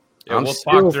 Yeah, I'm we'll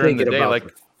still talk during the thinking day. about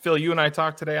Like Phil, you and I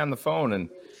talked today on the phone, and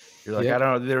you're like, Yeah. I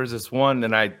don't know, there was this one,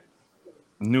 and I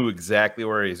knew exactly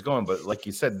where he's going. But like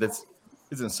you said, this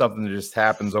isn't something that just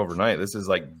happens overnight. This is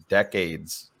like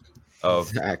decades of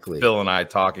Phil and I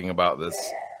talking about this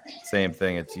same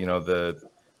thing. It's, you know,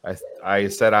 I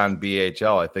said on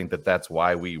BHL, I think that's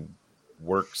why we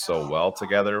work so well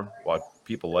together, why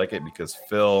people like it, because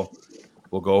Phil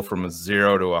will go from a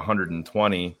 0 to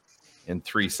 120 in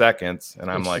 3 seconds. And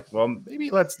I'm like, well,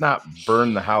 maybe let's not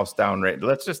burn the house down. Right.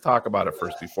 Let's just talk about it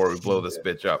first before we blow this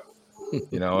bitch up,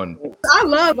 you know, and I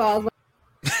love all.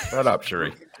 shut up,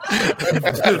 Sheree.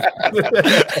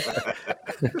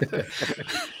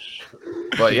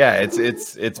 But yeah,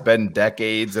 it's been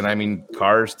decades. And I mean,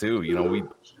 cars too, you know, we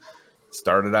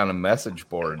started on a message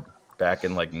board back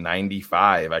in like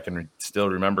 95. I can still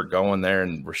remember going there,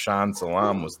 and Rashaan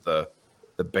Salam was the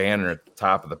banner at the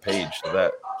top of the page. So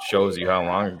that shows you how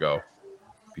long ago,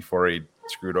 before he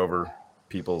screwed over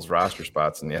people's roster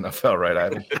spots in the NFL, right,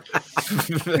 Ivan?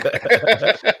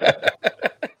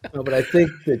 No, but I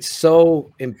think it's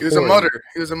so important. He was a mutter.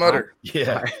 He was a mutter.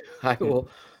 Yeah. I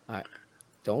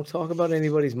don't talk about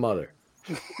anybody's mother.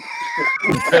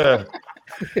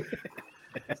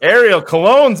 Ariel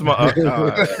Cologne's mother.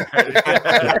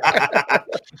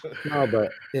 No,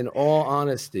 but in all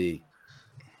honesty,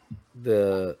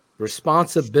 the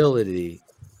responsibility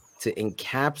to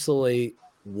encapsulate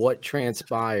what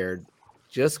transpired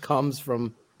just comes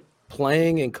from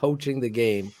playing and coaching the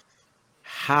game.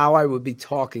 How I would be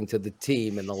talking to the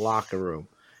team in the locker room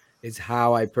is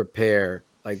how I prepare.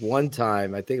 Like one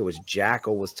time, I think it was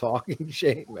Jackal was talking,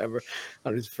 Shane, remember,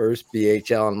 on his first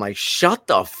BHL. I'm like, shut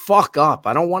the fuck up.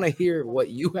 I don't want to hear what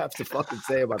you have to fucking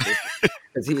say about this.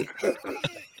 Because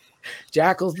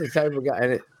Jackal's the type of guy,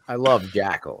 and I love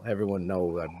Jackal. Everyone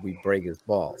knows that we break his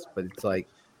balls, but it's like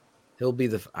he'll be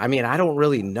I mean, I don't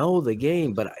really know the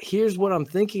game, but here's what I'm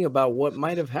thinking about what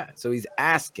might have happened. So he's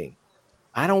asking.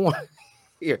 I don't want to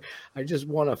hear. I just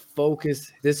want to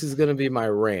focus. This is going to be my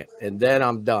rant, and then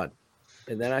I'm done.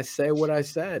 And then I say what I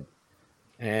said.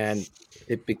 And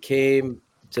it became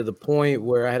to the point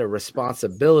where I had a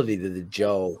responsibility to the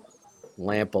Joe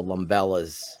Lampa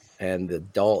Lumbellas and the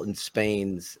Dalton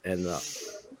Spains and the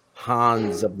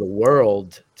Hans of the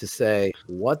world to say,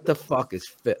 what the fuck is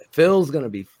Phil? Phil's going to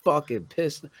be fucking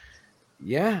pissed.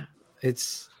 Yeah,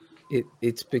 it's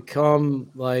become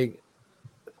like,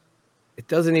 it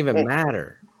doesn't even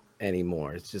matter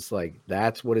anymore. It's just like,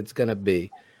 that's what it's going to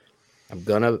be.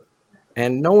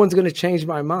 And no one's going to change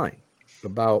my mind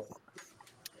about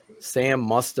Sam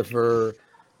Mustafa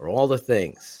or all the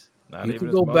things. You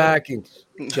can go back and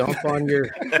jump on your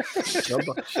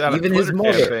even his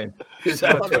mother. His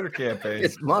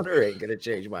mother ain't going to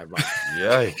change my mind.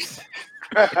 Yikes.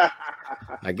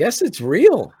 I guess it's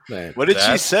real, man. What did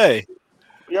she say?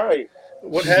 Right.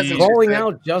 What has She's calling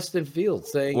out Justin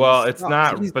Fields saying, well, it's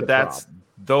not, he's but the that's problem.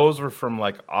 those were from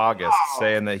like August,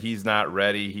 saying that he's not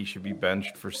ready. He should be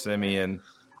benched for Simeon.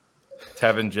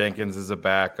 Tevin Jenkins is a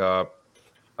backup.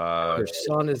 Her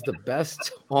son is the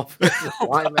best offensive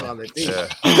lineman on the team. Yeah.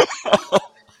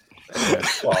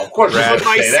 Well, of course, Brad, he's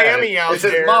my gonna say that. Sammy out It's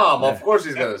his there. mom. Of course,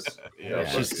 he's gonna.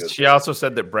 She also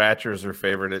said that Bratcher's her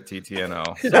favorite at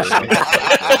TTNL.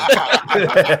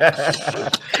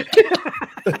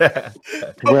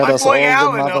 Where My does boy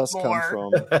all Allen the up mothers come more.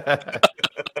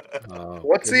 from?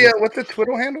 What's the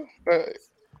Twitter handle?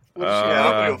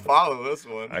 I'll follow this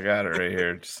one. I got it right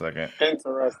here. Just a second.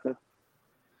 Interesting.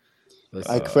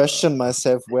 I question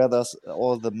myself, where does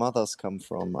all the mothers come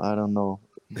from? I don't know.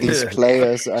 These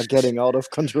players are getting out of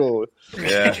control.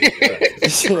 Yeah.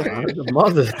 The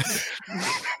mothers.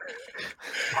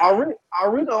 Are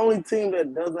we the only team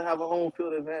that doesn't have a home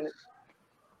field advantage?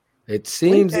 It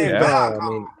seems as Yeah. though, I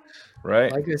mean,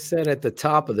 right. like I said at the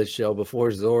top of the show before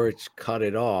Zorich cut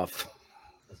it off,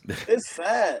 It's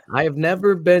sad. I have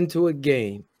never been to a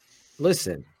game.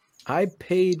 Listen, I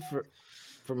paid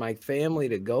for my family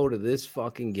to go to this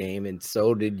fucking game, and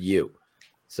so did you.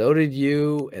 So did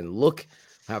you. And look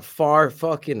how far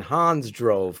fucking Hans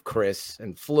drove, Chris,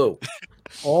 and flew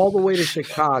all the way to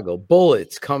Chicago.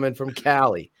 Bullets coming from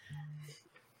Cali.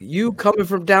 You coming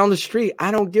from down the street.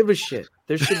 I don't give a shit.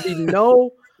 There should be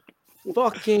no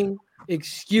fucking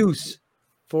excuse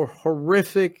for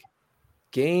horrific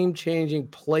game-changing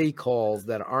play calls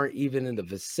that aren't even in the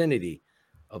vicinity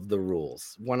of the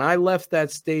rules. When I left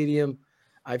that stadium,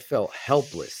 I felt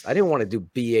helpless. I didn't want to do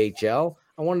BHL.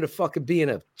 I wanted to fucking be in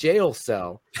a jail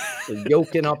cell for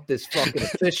yoking up this fucking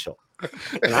official.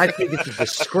 And I think it's a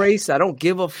disgrace. I don't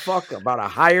give a fuck about a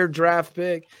higher draft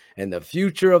pick and the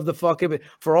future of the fucking.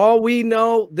 For all we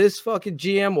know, this fucking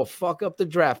GM will fuck up the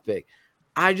draft pick.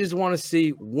 I just want to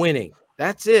see winning.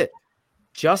 That's it.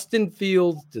 Justin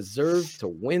Fields deserved to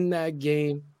win that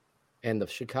game, and the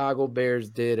Chicago Bears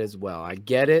did as well. I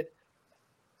get it.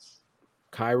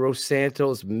 Cairo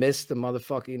Santos missed the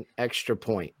motherfucking extra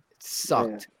point. It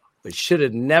sucked. But should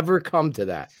have never come to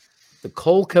that. The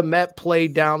Cole Kmet play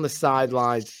down the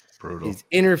sidelines. Brutal. His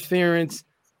interference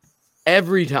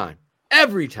every time.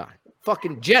 Every time.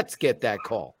 Fucking Jets get that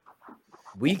call.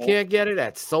 We can't get it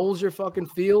at Soldier fucking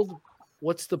Field.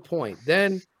 What's the point?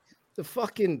 Then the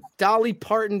fucking Dolly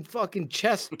Parton fucking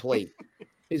chest plate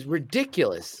is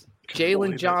ridiculous.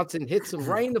 Jalen Johnson hits him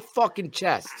right in the fucking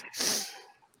chest.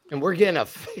 And we're getting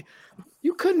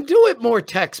you couldn't do it more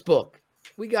textbook.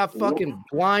 We got fucking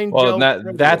blind. Well,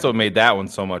 Joe that's what made that one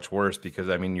so much worse because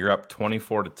I mean you're up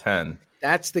 24-10.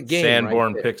 That's the game.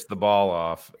 Sanborn right picks the ball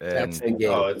off. And, That's the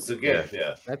game. Oh, it's the game.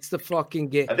 Yeah. That's the fucking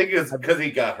game. I think it's because he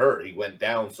got hurt. He went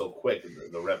down so quick.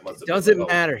 The ref must have. Doesn't been like,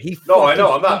 matter. He No, I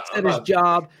know. I'm fucking not. sucks at his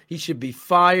job. He should be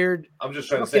fired. I'm just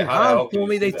trying to say Fucking how the hell Hans can told you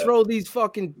me they see that? throw these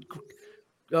fucking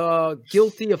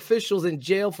guilty officials in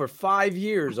jail for 5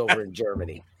 years over in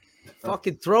Germany.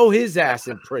 Fucking throw his ass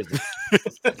in prison.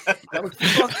 That was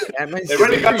fucking. I mean, They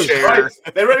already got the seriously. stripes.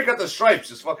 They already got the stripes.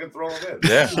 Just fucking throw them in.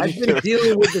 Yeah. I've been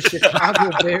dealing with the Chicago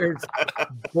Bears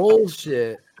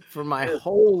bullshit for my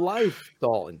whole life,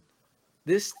 Dalton.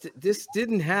 This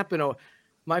didn't happen.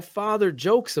 My father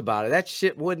jokes about it. That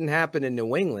shit wouldn't happen in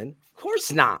New England. Of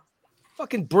course not.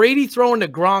 Fucking Brady throwing the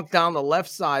Gronk down the left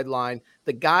sideline.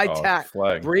 The guy tacked.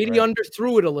 flag, Brady right.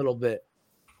 underthrew it a little bit.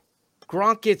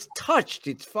 Gronk gets touched.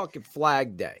 It's fucking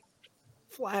flag day.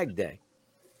 Flag day.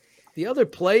 The other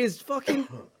play is fucking,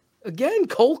 again,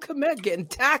 Cole Kmet getting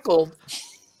tackled,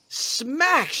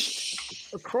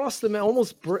 smashed across the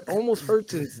almost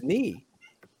hurts his knee.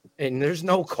 And there's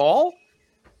no call.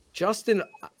 Justin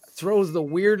throws the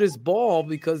weirdest ball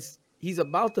because he's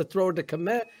about to throw it to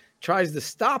Kmet, tries to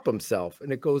stop himself,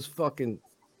 and it goes fucking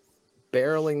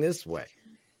barreling this way.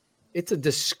 It's a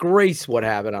disgrace what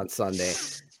happened on Sunday.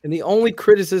 And the only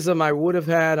criticism I would have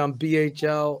had on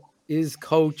BHL is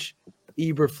Coach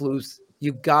Eberflus.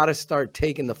 You got to start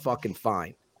taking the fucking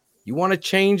fine. You want to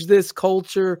change this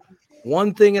culture,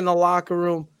 one thing in the locker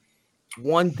room,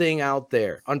 one thing out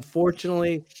there.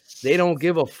 Unfortunately, they don't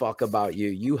give a fuck about you.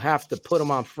 You have to put them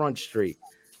on Front Street.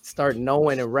 Start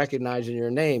knowing and recognizing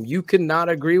your name. You cannot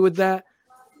agree with that.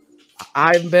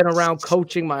 I've been around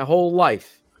coaching my whole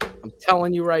life. I'm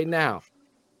telling you right now.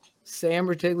 Sam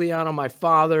Rutigliano, my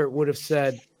father, would have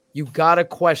said, you got to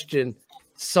question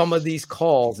some of these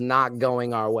calls not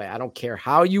going our way. I don't care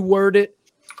how you word it.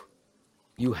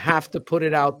 You have to put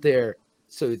it out there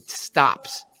so it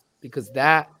stops because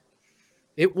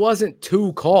it wasn't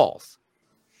 2 calls.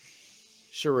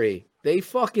 Cherie, they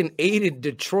fucking aided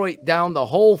Detroit down the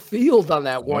whole field on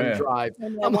that one drive.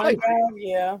 I'm like,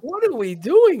 what are we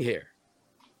doing here?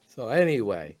 So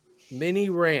anyway, mini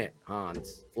rant,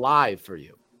 Hans, live for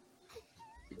you.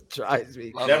 Drives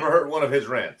me. Never heard one of his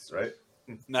rants, right?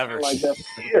 Never. Like that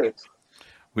for years.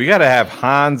 We got to have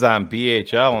Hans on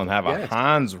BHL and have a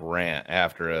Hans rant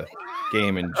after a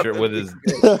game with his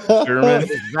German.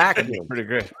 His vacuum. Pretty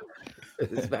great.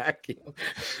 His vacuum.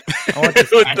 I want to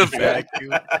With the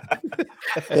vacuum.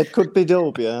 It could be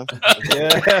dope, yeah.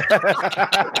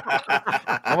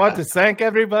 I want to thank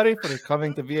everybody for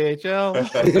coming to BHL.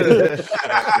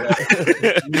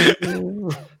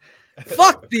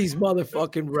 Fuck these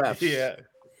motherfucking refs. Yeah.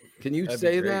 Can you That'd be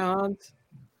say great. that, Hans?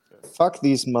 Fuck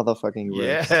these motherfucking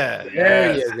refs. Yeah.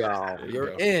 There Yes. you go. You're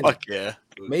go. in. Fuck yeah.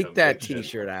 Make that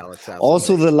T-shirt, Alex. Have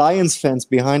Also, the Lions fans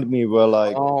behind me were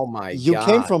like, oh my "You god!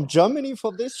 came from Germany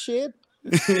for this shit?" I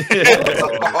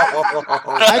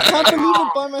can't believe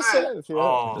it by myself. Yeah.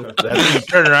 Oh, That's when you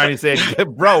turn around and you say,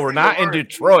 bro, we're not in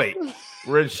Detroit.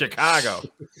 We're in Chicago.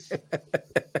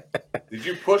 Did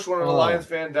you push one of the Oh. Lions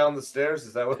fan down the stairs?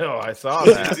 Is that what? Oh, I saw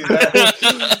Did you that.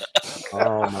 see that?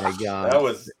 Oh my god! That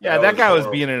was That guy was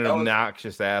horrible. being an That was-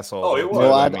 obnoxious asshole. Oh, he was.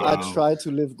 No, I I mean, tried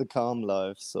to live the calm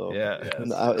life, so Yeah.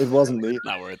 it wasn't me.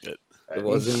 Not worth it. It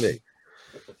wasn't me.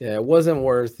 Yeah, it wasn't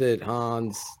worth it,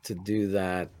 Hans, to do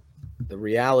that. The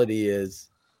reality is,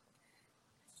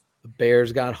 the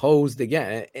Bears got hosed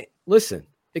again. Listen,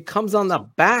 it comes on the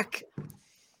back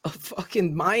of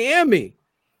fucking Miami,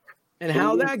 and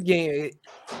how that game.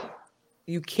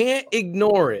 You can't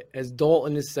ignore it, as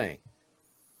Dalton is saying.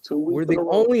 We're the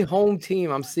only home team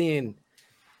I'm seeing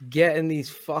getting these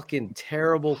fucking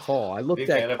terrible calls. I I looked think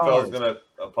at the NFL cards. is going to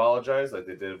apologize like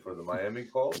they did for the Miami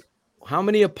call. How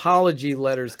many apology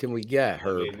letters can we get, I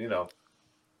Herb? mean, you know,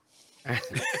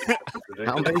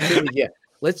 How many can we get?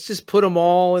 Let's just put them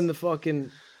all in the fucking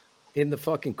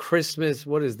Christmas.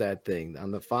 What is that thing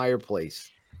on the fireplace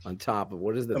on top of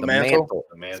what is it? The The mantle? mantle.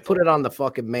 The Let's mantle. put it on the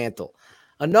fucking mantle.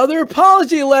 Another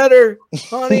apology letter,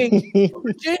 honey.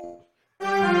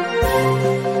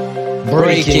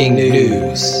 Breaking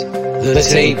news. The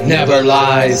Tape Never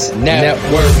Lies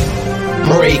Network.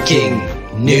 Breaking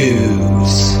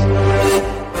news.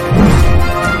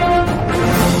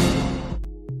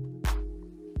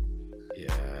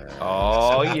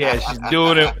 Oh, yeah. She's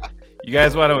doing it. You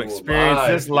guys want to experience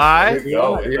this live?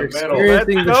 Go in You're the middle.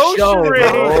 experiencing the Let's go, show.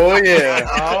 Sheree. bro. Oh yeah.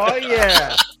 Oh,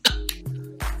 yeah.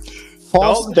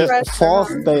 Fourth best day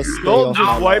Dalton of just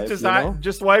my wiped life, his you eye, know?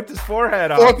 just wiped his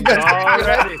forehead off. Fourth He's best- all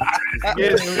ready. He's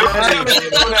getting ready.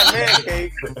 Doing that man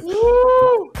cake.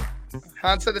 Woo!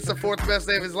 Han said it's the fourth best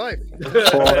day of his life.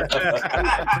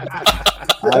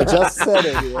 I just said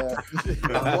it, yeah.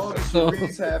 As long as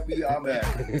Sheree's happy, I'm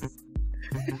happy.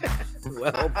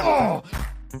 Well, Oh.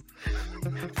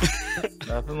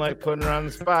 Nothing like putting her on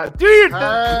the spot. Do your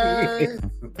Hey.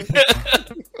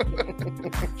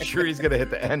 Sure, he's gonna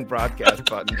hit the end broadcast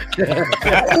button. Pull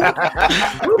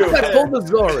the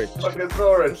Zorich. Fucking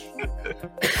Zorich.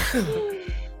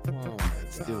 Oh,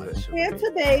 let's do it.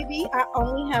 Santa baby, I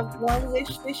only have one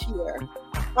wish this year.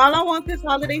 All I want this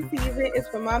holiday season is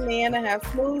for my man to have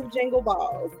smooth jingle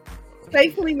balls.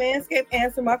 Faithfully, Manscaped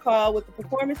answered my call with the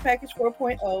Performance Package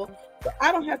 4.0, so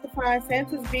I don't have to find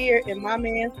Santa's beard in my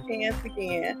man's pants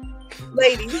again.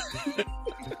 Ladies,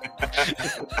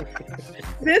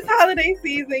 this holiday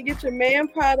season, get your man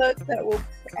products that will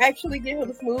actually get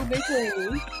him smooth and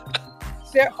clean.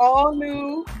 They're all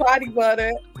new body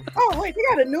butter. Oh, wait, they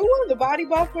got a new one, the body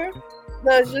buffer.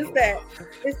 Does just that.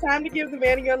 It's time to give the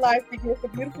man in your life the gift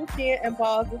of beautiful skin and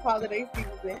balls this holiday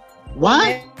season.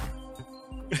 What?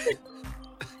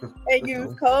 And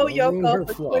use code YOKO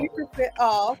for 20%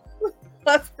 off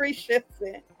plus free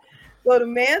shipping. Go to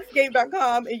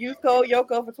manscaped.com and use code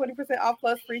YOKO for 20% off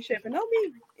plus free shipping. Don't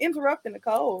be interrupting the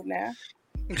code now.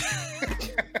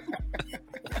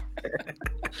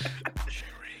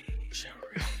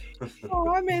 Oh,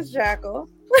 I miss Jackal.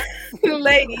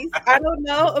 Ladies, I don't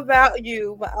know about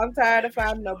you, but I'm tired of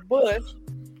finding a bush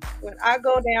when I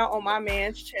go down on my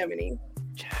man's chimney.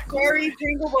 Cherry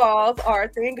jingle balls are a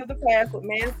thing of the past with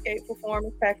Manscaped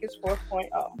Performance Package 4.0.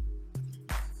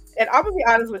 And I'm gonna be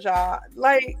honest with y'all,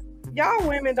 like y'all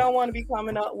women don't want to be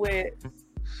coming up with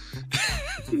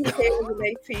cables in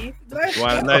their teeth. Let's You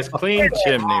want a nice clean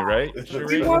chimney, right?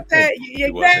 You want that?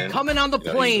 Exactly. Coming on the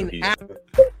plane.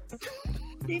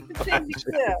 Keep the chimney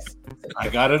clear. I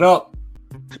got it up.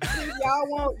 Y'all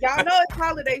know it's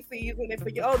holiday season, and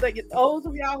for those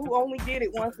of y'all who only get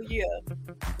it once a year,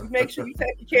 make sure you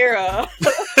take care of.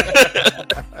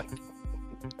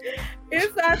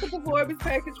 Inside the Performance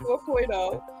Package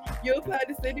 4.0, you'll find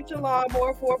the Signature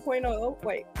Lawnmower 4.0.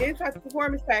 Wait, inside the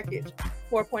Performance Package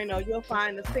 4.0, you'll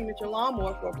find the Signature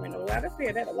Lawnmower 4.0. I just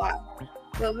said that a lot.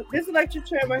 So this electric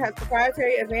trimmer has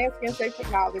proprietary advanced skin-safe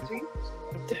technology.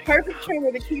 The perfect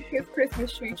trimmer to keep his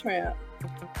Christmas tree trimmed.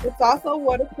 It's also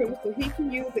waterproof, so he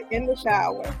can use it in the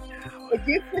shower. A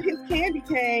gift for his candy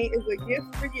cane is a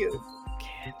gift for you.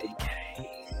 Candy cane.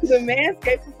 The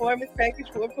Manscaped Performance Package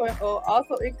 4.0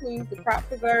 also includes the Crop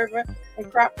Preserver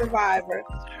and Crop Reviver,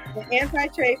 the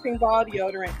anti-chafing ball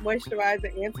deodorant,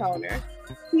 moisturizer, and toner.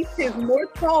 Keeps his more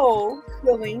toe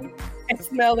feeling and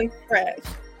smelling fresh.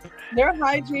 Their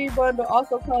hygiene bundle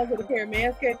also comes with a pair of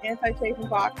Manscaped anti-chafing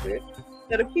boxers,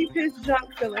 that'll keep his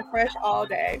junk feeling fresh all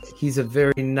day. He's a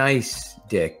very nice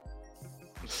dick.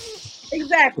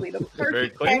 Exactly. The Very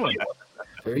perfect clean one.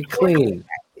 Very clean.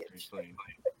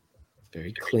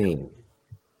 Very clean.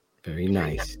 Very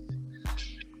nice.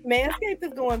 Manscaped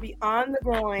is going beyond the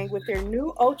groin with their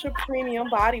new Ultra Premium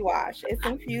Body Wash. It's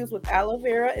infused with aloe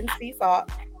vera and sea salt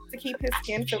to keep his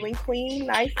skin feeling clean,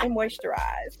 nice, and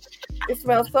moisturized. It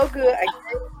smells so good, I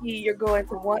guarantee you're going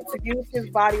to want to use his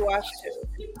body wash too.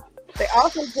 They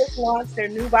also just launched their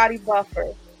new body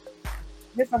buffer.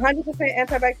 This 100%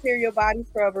 antibacterial body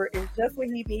scrubber is just what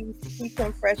he needs to keep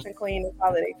him fresh and clean this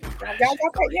holiday season. Have y'all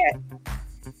got that yet?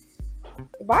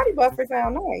 The body buffer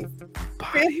sound nice.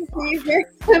 I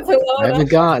haven't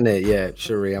gotten it yet,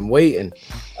 Cherie. I'm waiting.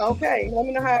 Okay, let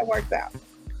me know how it works out.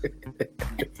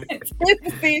 It's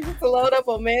the season to load up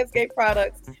on Manscaped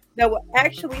products that will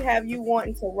actually have you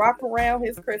wanting to rock around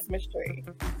his Christmas tree.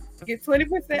 Get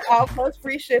 20% off plus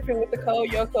free shipping with the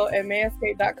code YOKO at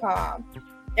manscaped.com.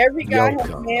 Every guy has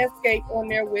Manscaped on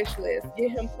their wish list.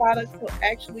 Get him products he'll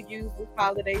actually use this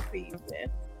holiday season.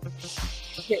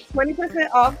 Get 20%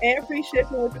 off and free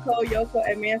shipping with the code YOKO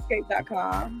at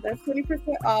manscaped.com. That's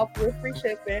 20% off with free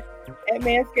shipping at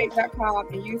manscaped.com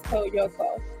and use code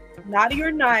YOKO. Naughty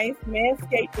or nice,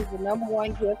 Manscaped is the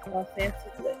 #1 gift on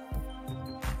Santa's list.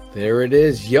 There it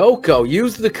is. YOKO.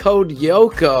 Use the code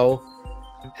YOKO.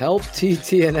 Help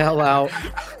TTNL out.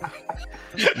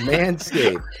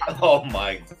 Manscaped. Oh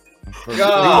my For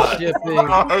God. free shipping.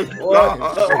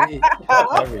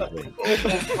 Everything.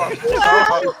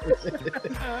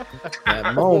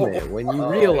 That moment when you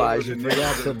realize you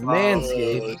forgot to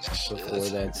manscape before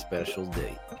that special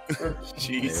date.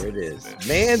 Jesus. There it is.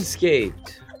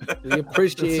 Manscaped. We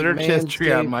appreciate The search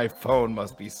history on Manscaped. my phone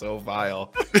must be so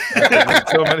vile.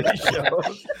 After so many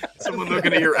shows. Someone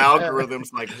looking at your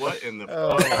algorithms like, what in the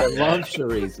fuck? I love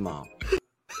Cherie's mom.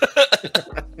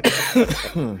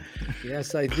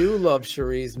 Yes, I do love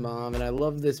Cherie's mom, and I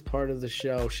love this part of the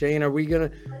show. Shane,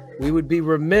 we would be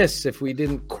remiss if we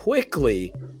didn't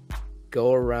quickly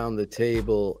go around the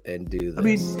table and do this. I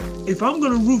mean, if I'm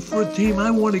going to root for a team, I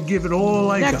want to give it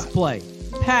all I Next got. play.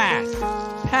 Pass.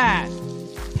 Pass.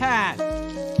 Pass.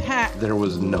 Pass. There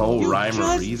was no rhyme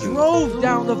or reason. Drove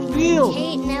down the field.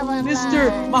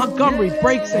 Mr. Montgomery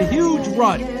breaks a huge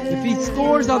run. If he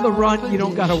scores on the run, you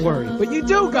don't got to worry. But you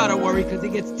do got to worry because he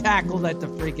gets tackled at the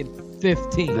freaking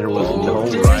 15. There was no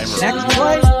rhyme or Next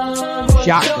play,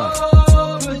 shotgun.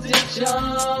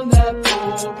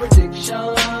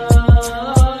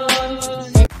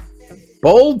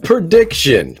 Bold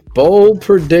prediction. Bold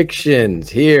predictions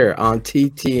here on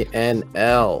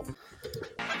TTNL.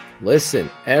 Listen,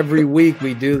 every week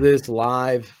we do this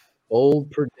live.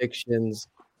 Bold predictions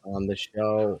on the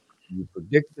show. You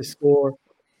predict the score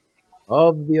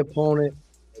of the opponent,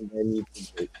 and then you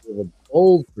predict a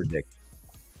bold prediction.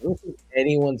 I don't think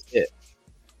anyone's hit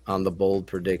on the bold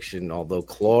prediction, although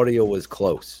Claudio was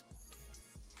close.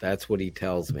 That's what he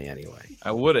tells me anyway.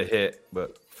 I would have hit,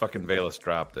 but fucking Valus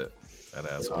dropped it. That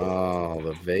asshole. Oh,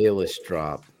 the Valus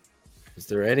drop. Is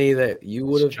there any that you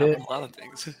would have hit? A lot of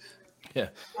things. Yeah.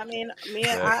 I mean, me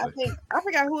and I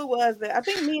forgot who it was. That I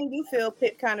think me and you, Phil,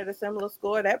 picked kind of the similar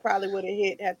score. That probably would have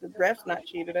hit had the refs not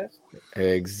cheated us.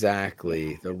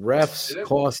 Exactly. The refs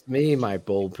cost me my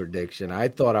bold prediction. I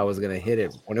thought I was going to hit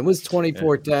it. When it was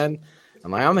 24-10,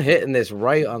 I'm like, I'm hitting this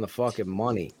right on the fucking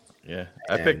money. Yeah.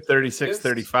 I picked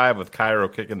 36-35 with Cairo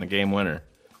kicking the game winner.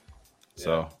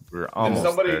 So we're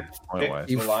almost there point-wise.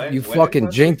 You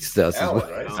fucking jinxed us. Allen,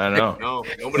 right? I know. No,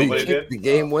 nobody You did. kicked the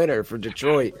game winner for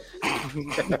Detroit.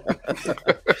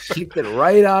 Kicked it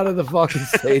right out of the fucking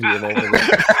stadium over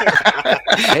there.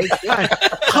 Hey,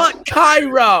 cut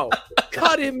Cairo.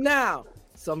 Cut him now.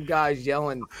 Some guy's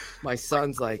yelling. My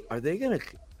son's like, are they going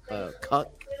to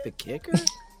cut the kicker?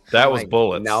 That was like,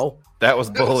 Bullets. No. That was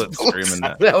Bullets screaming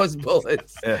that. That was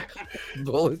Bullets. Yeah.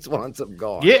 Bullets wants him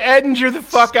gone. Get Edinger the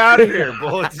fuck out of here.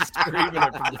 Bullets is screaming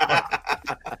it from the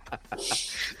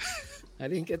I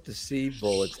didn't get to see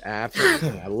Bullets after.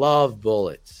 I love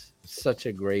Bullets. Such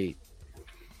a great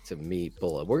to meet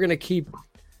Bullet. We're going to keep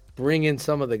bringing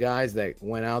some of the guys that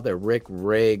went out there. Rick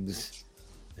Riggs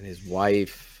and his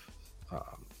wife.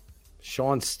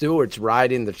 Sean Stewart's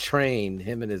riding the train.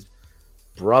 Him and his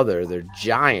brother. They're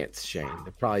giants, Shane.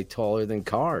 They're probably taller than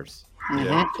cars.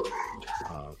 Yeah.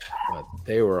 But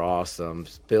they were awesome.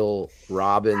 Bill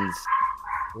Robbins.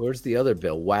 Where's the other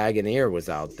Bill? Wagoneer was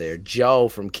out there. Joe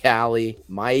from Cali.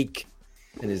 Mike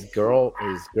and his girl.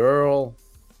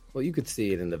 Well, you could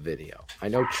see it in the video. I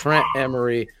know Trent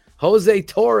Emery. Jose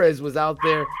Torres was out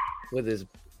there with his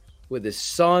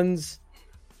sons.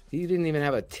 He didn't even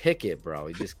have a ticket, bro.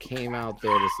 He just came out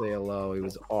there to say hello. He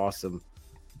was awesome.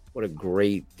 What a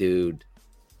great dude.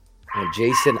 And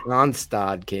Jason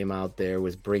Onstad came out there,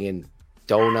 was bringing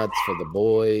donuts for the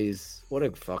boys. What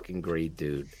a fucking great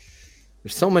dude.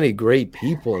 There's so many great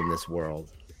people in this world.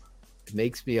 It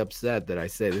makes me upset that I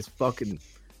say there's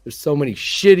so many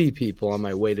shitty people on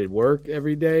my way to work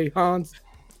every day, Hans.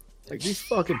 Like, these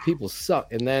fucking people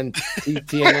suck. And then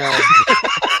TTNL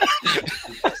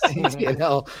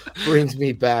brings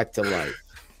me back to life.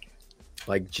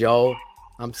 Like Joe,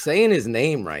 I'm saying his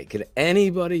name right. Could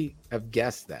anybody have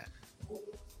guessed that?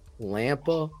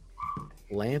 Lampa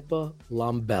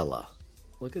Lambella.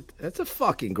 Look at that's a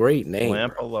fucking great name.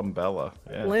 Lampa Lambella.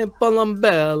 Yeah. Lampa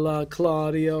Lambella,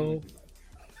 Claudio.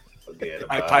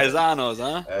 My paisanos,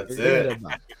 huh? That's it.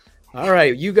 All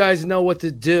right, you guys know what to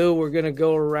do. We're gonna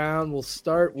go around. We'll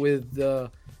start with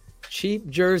Cheap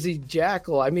Jersey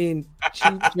Jackal. I mean,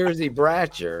 Cheap Jersey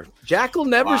Bratcher. Jackal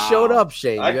never showed up,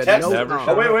 Shane. I texted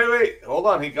him. Wait. Hold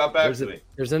on. He got back to me.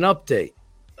 There's an update.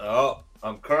 Oh,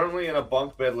 I'm currently in a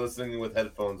bunk bed listening with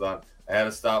headphones on. I had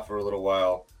to stop for a little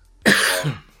while.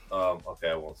 Okay,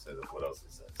 I won't say this. What else he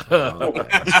said?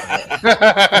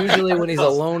 Usually when he's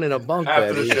alone in a bunk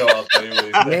After bed, the show, I'll tell you what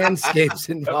he said. Manscaped's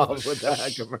involved with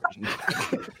that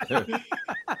commercial.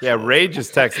 Yeah, Ray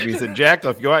just texted me. He said,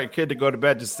 Jackal, if you want your kid to go to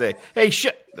bed, just say, hey,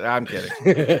 shit. I'm kidding.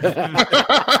 Hey,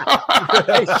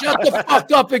 shut the fuck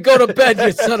up and go to bed,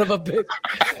 you son of a bitch.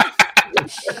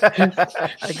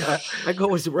 I go,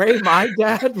 was Ray my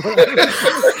dad?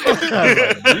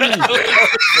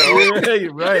 Yeah,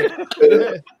 you're right.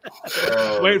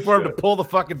 Waiting for him to pull the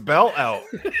fucking belt out.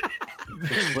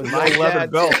 With my leather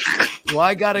belt. Do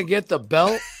I gotta get the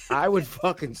belt? I would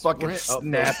fucking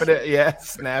snapping it. Yeah,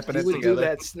 snapping it would together. do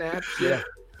that snap shit.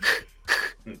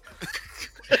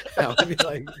 I would be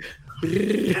like,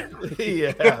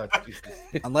 yeah.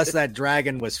 Unless that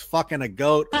dragon was fucking a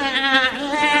goat.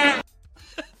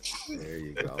 There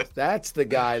you go. That's the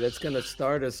guy that's going to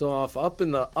start us off up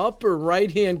in the upper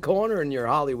right-hand corner in your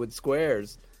Hollywood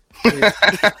Squares.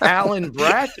 Alan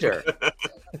Bratcher.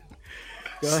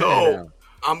 So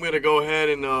I'm going to go ahead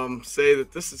and say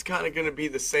that this is kind of going to be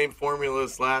the same formula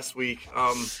as last week.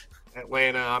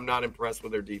 Atlanta, I'm not impressed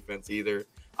with their defense either.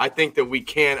 I think that we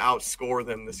can outscore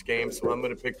them this game, so I'm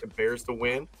going to pick the Bears to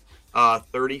win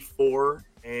 34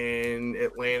 and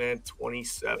Atlanta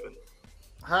 27.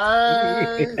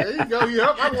 Hey, there you go.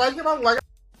 Yep, I like it.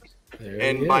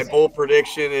 And my bold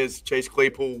prediction is Chase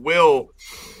Claypool will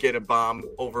get a bomb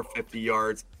over 50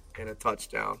 yards and a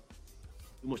touchdown.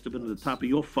 You must have been at the top of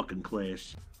your fucking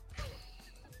class.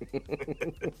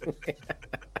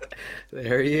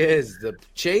 There he is. The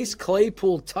Chase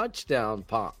Claypool touchdown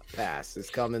pass is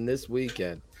coming this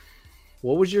weekend.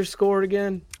 What was your score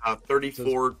again?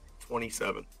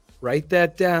 34-27. Write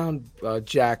that down,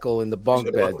 Jackal, in the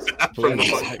bunk beds.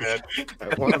 Please. I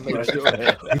want to make sure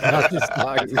not this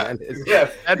document is.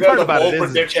 Yeah, that part about it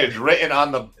predictions written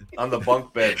on the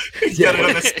bunk bed. He's got it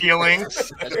on the ceiling.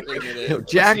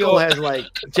 Jackal has like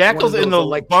Jackal's in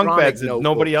the bunk beds and notebook.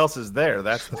 nobody else is there.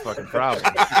 That's the fucking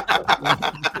problem.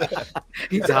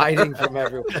 He's hiding from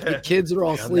everyone. The kids are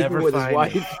all sleeping with his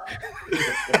wife.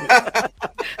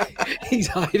 He's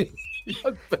hiding.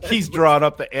 He's drawn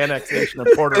up the annexation of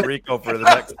Puerto Rico for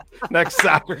the next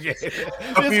soccer game.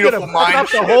 It's going to fuck up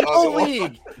the whole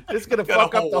league. It's going to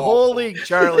fuck up the whole league,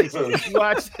 Charlie. So you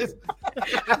watch this.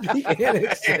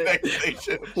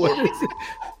 Annexation. What is it?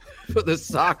 For the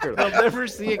soccer. They'll never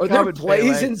see it Are coming. there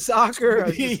plays in soccer?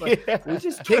 We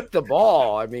just kick the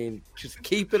ball. I mean, just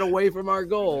keep it away from our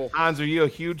goal. Hans, are you a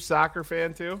huge soccer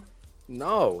fan too?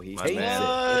 No, he hates it.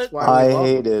 That's why I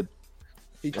hate it.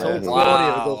 He told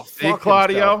Claudio to go See, fuck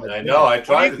Claudio? himself. I know. I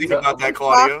tried to think about that,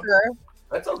 Claudio.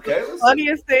 That's okay. Listen.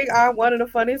 One of the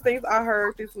funniest things I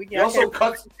heard this weekend. He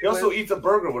also eats a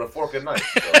burger with a fork and knife.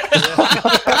 So.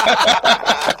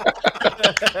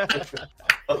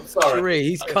 I'm sorry. Sheree,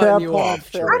 he's cutting you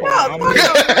off. Sheree.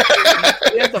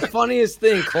 Yeah, the funniest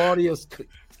thing, Claudio's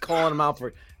calling him out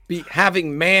for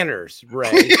having manners,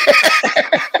 Ray.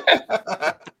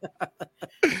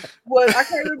 Well, I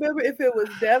can't remember if it was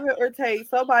Devin or Tate.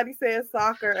 Somebody said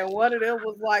soccer, and one of them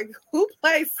was like, "Who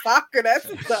plays soccer? That's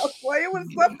a tough play." It was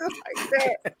something like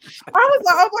that. I was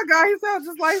like, "Oh my god, he sounds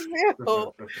just like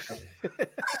Phil."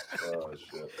 Oh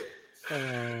shit.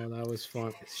 Oh, that was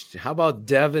fun. How about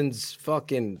Devin's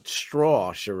fucking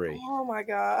straw, Sheree? Oh my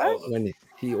god. When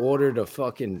he ordered a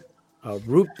fucking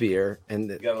root beer and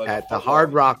like at the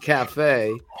Hard Rock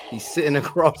Cafe, he's sitting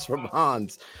across from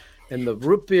Hans, and the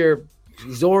root beer.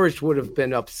 Zorich would have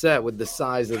been upset with the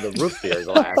size of the root beer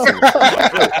glass.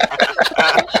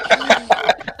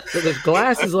 So the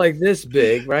glass is like this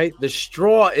big, right? The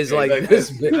straw is like this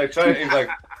big. He's like,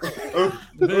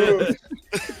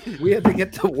 We had to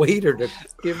get the waiter to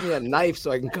give me a knife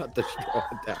so I can cut the straw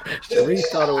down. Sheree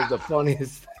thought it was the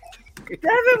funniest thing.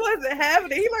 Devin wasn't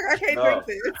having it. He like, I can't drink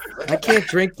this. I can't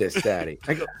drink this, Daddy.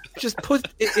 I go, just put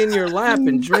it in your lap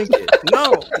and drink it.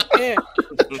 No, I can't.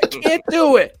 I can't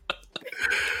do it.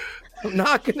 I'm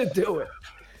not going to do it.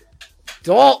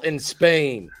 Dalton,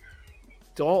 Spain.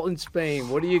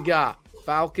 What do you got?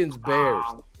 Falcons, Bears.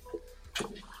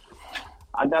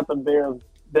 I got the Bears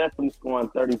definitely scoring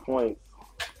 30 points.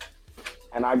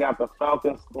 And I got the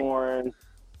Falcons scoring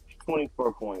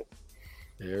 24 points.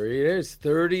 There he is,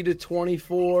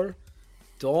 30-24.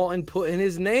 Dalton putting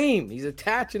his name. He's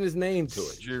attaching his name to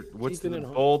it. What's the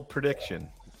bold prediction?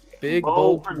 Big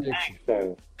bold prediction.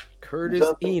 Curtis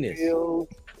Justin Enos.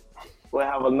 Fields will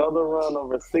have another run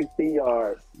over 60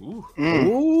 yards. Ooh.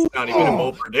 It's not even a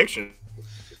bold prediction.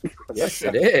 Yes,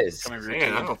 it is.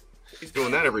 Man, I don't. He's doing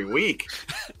that every week.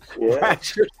 Yeah.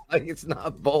 Like it's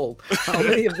not bold. How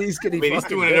many of these can he? I mean, he's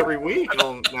doing it every week.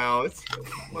 Now it's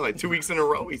like 2 weeks in a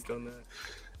row he's done that.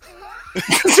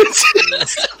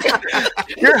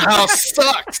 Your house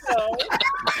sucks.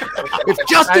 If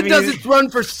Justin doesn't run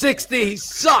for 60, he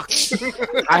sucks.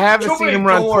 I haven't seen him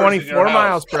run 24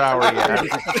 miles per hour yet.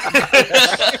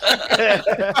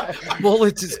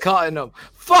 Bullets is cutting him.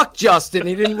 Fuck Justin.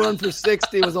 He didn't run for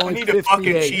 60. It was I only need a 58.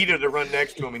 fucking cheetah to run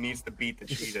next to him. He needs to beat the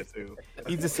cheetah too.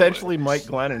 He's essentially Mike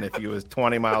Glennon if he was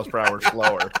 20 miles per hour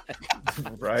slower.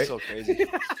 Right? So crazy.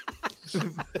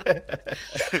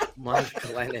 Mike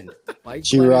Glennon.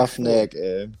 Giraffe neck.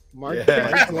 Mike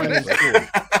Glennon.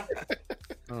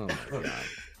 Oh my God.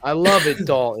 I love it,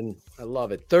 Dalton. I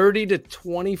love it.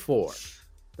 30-24.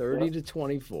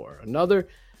 30-24. Another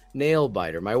nail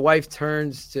biter. My wife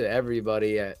turns to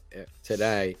everybody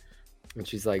today, and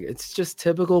she's like, "It's just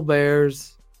typical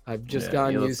Bears. I've just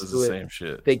gotten used to it. Same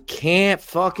shit. They can't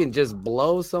fucking just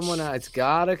blow someone out. It's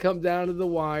got to come down to the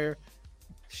wire."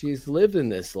 She's living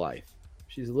this life.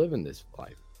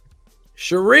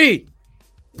 Cherie,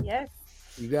 Yes.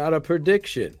 you got a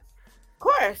prediction? Of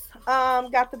course.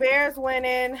 Got the Bears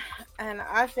winning, and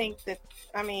I think that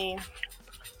I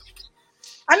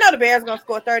know the Bears gonna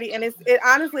score 30, and it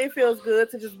honestly it feels good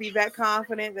to just be that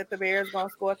confident that the Bears gonna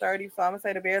score 30. So I'm gonna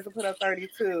say the Bears will put up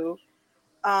 32.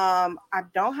 I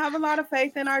don't have a lot of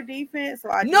faith in our defense, so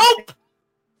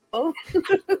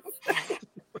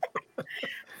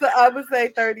so I would say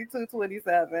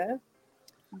 32-27.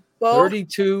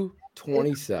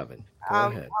 32-27. Go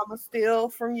ahead. I'm a steal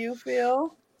from you,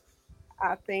 Phil.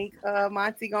 I think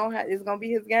Monty is gonna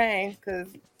be his game because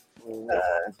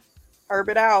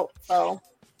Herbert out. So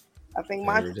I think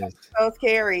Monty goes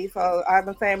carry. So I've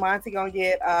been saying Monty gonna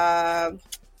get I'll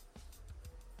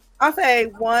say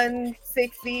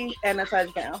 160 and a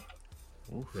touchdown.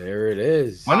 There it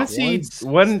is.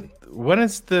 When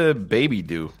is the baby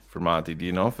due for Monty? Do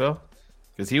you know, Phil?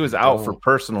 Because he was out for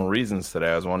personal reasons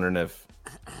today. I was wondering if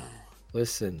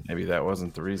maybe that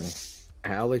wasn't the reason.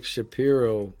 Alex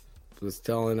Shapiro was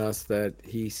telling us that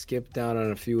he skipped out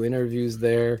on a few interviews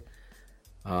there.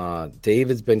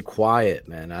 David's been quiet,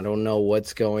 man. I don't know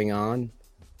what's going on.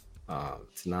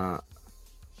 It's not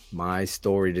my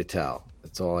story to tell.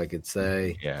 That's all I could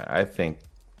say. Yeah, I think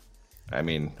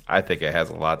it has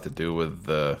a lot to do with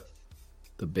the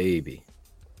baby.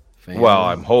 Family. Well,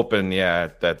 I'm hoping,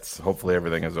 that's hopefully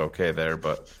everything is okay there.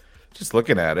 But just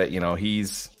looking at it,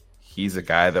 he's a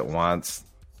guy that wants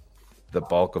the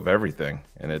bulk of everything,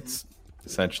 and it's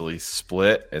essentially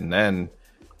split. And then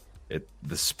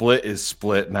the split is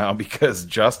split now because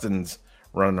Justin's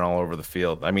running all over the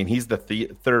field. I mean, he's the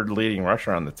third leading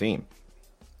rusher on the team.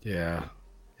 Yeah,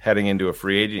 heading into a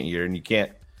free agent year, and you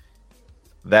can't.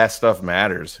 That stuff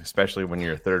matters, especially when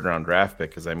you're a third-round draft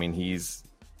pick, because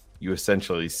you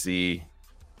essentially see,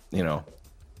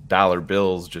 dollar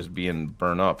bills just being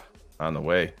burned up on the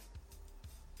way.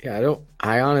 Yeah,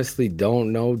 I honestly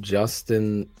don't know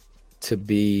Justin to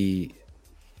be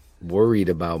worried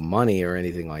about money or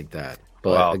anything like that.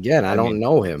 But again, I don't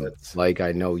know him. It's like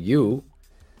I know you.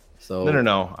 So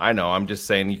No. I know. I'm just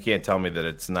saying you can't tell me that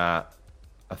it's not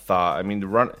a thought. I mean,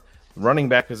 the running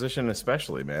back position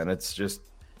especially, man, it's just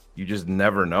you just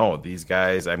never know. These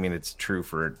guys, I mean, it's true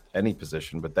for any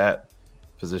position, but that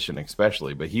position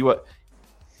especially. But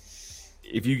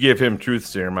if you give him truth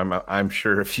serum, I'm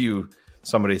sure if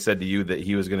somebody said to you that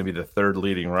he was going to be the third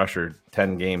leading rusher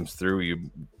 10 games through, you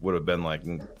would have been like,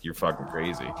 you're fucking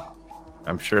crazy.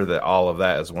 I'm sure that all of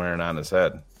that is wearing on his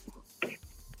head.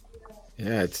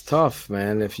 Yeah, it's tough,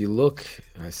 man. If you look,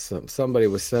 somebody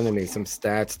was sending me some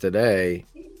stats today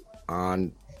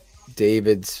on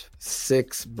David's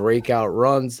 6 breakout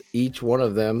runs. Each one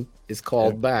of them is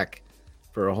called back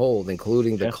for a hold,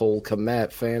 including the Cole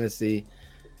Kmet fantasy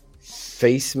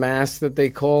face mask that they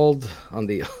called on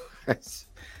the.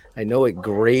 I know it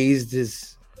grazed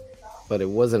his, but it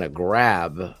wasn't a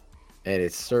grab, and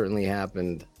it certainly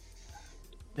happened.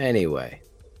 Anyway,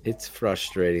 it's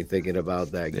frustrating thinking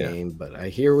about that game, but I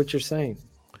hear what you're saying.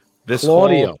 This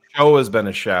Claudio. whole show has been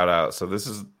a shout out, so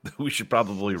we should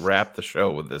probably wrap the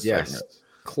show with this segment.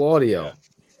 Claudio.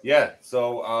 Yeah,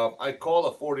 so I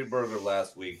called a 40 burger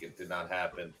last week. It did not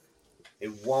happen.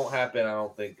 It won't happen, I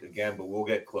don't think, again, but we'll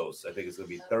get close. I think it's going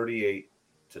to be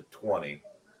 38-20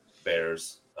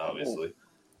 Bears, obviously.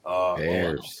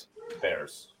 Bears.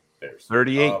 Bears.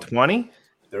 38-20?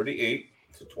 38-20.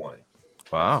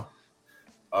 Wow.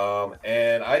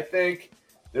 And I think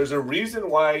there's a reason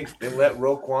why they let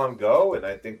Roquan go, and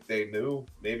I think they knew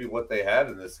maybe what they had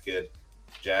in this kid,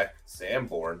 Jack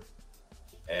Sanborn.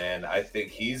 And I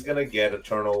think he's going to get a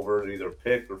turnover, either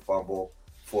pick or fumble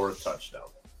for a touchdown.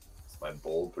 It's my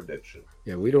bold prediction.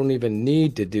 Yeah, we don't even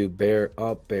need to do bear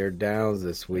up, bear downs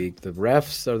this week. The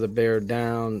refs are the bear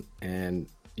down, and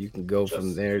you can go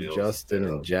from there, Justin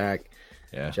and Jack.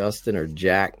 Yeah. Justin or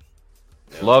Jack.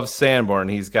 Love Sanborn.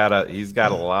 He's got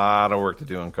a lot of work to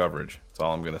do in coverage. That's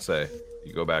all I'm gonna say.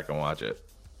 You go back and watch it.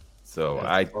 So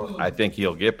I think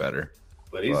he'll get better.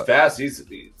 But he's fast. He's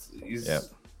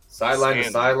sideline to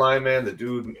sideline, man. The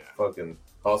dude fucking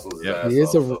hustles his ass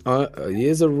off. He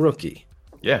is a rookie.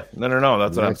 Yeah, no.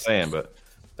 That's what I'm saying. But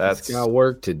he's got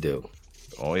work to do.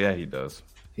 Oh yeah, he does.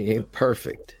 He ain't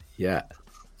perfect yet.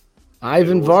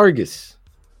 Ivan Vargas.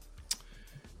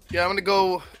 Yeah, I'm gonna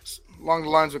go along the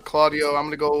lines with Claudio. I'm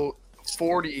gonna go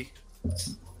 40.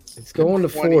 It's going to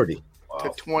 40 to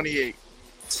 28.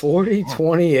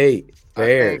 40-28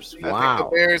 Bears. Wow.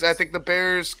 I think the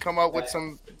Bears come up with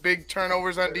some big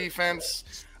turnovers on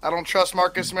defense. I don't trust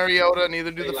Marcus Mariota, neither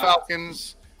do the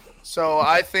Falcons. So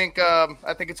I think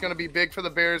it's going to be big for the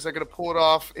Bears. They're going to pull it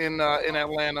off in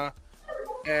Atlanta,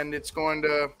 and it's going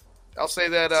to. I'll say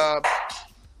that.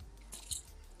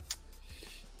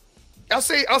 I'll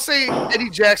say Eddie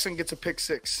Jackson gets a pick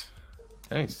six.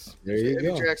 Nice. There you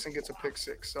go. Eddie Jackson gets a pick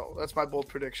six. So that's my bold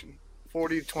prediction.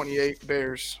 40-28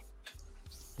 Bears.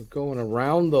 We're going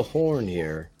around the horn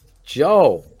here.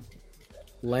 Joe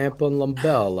Lampa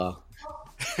Lambella.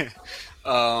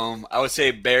 I would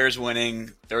say Bears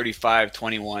winning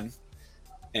 35-21.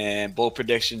 And bold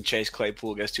prediction, Chase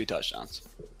Claypool gets 2 touchdowns.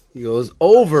 He goes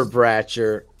over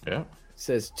Bratcher. Yeah.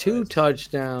 Says 2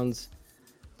 touchdowns.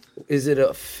 Is it a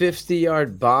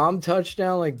 50-yard bomb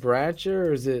touchdown like Bratcher,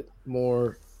 or is it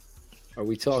more? Are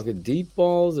we talking deep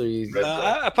balls? Or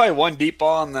probably 1 deep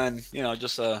ball and then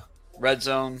just a red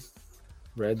zone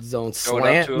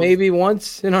slant maybe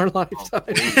once in our lifetime.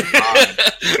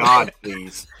 God,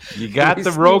 please. You got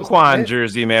the Roquan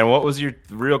jersey, man. What was your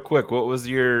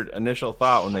initial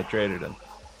thought when they traded him?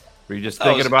 Were you just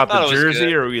thinking about the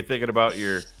jersey, or were you thinking about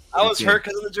your? I was hurt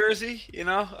because of the jersey,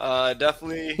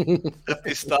 definitely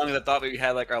stung. I thought we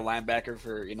had like our linebacker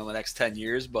for the next 10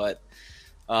 years, but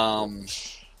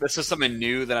this is something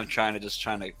new that I'm trying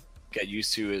to get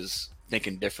used to, is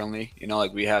thinking differently.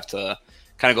 Like we have to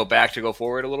kind of go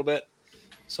forward a little bit.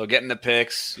 So getting the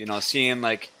picks, seeing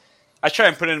like I try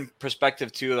and put it in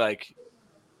perspective too. Like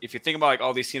if you think about like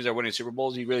all these teams that are winning Super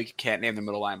Bowls, you really can't name the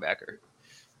middle linebacker.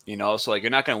 So like you're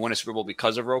not going to win a Super Bowl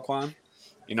because of Roquan.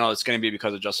 It's going to be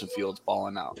because of Justin Fields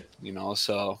balling out,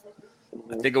 so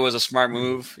I think it was a smart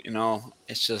move.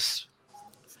 It's just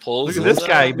pulls. Look at this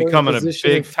guy becoming a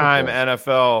big-time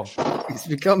NFL. He's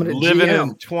becoming a living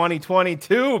GM. in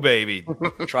 2022, baby.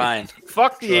 Trying.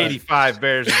 Fuck the 85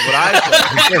 Bears is what I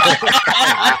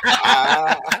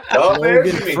think.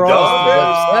 Logan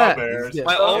Frost.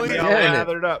 My only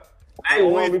gathered up.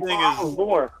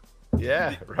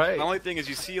 Yeah, right. The only thing is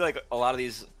you see like a lot of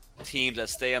these teams that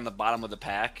stay on the bottom of the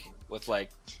pack with like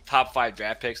top 5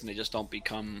 draft picks, and they just don't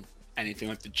become anything,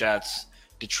 like the Jets,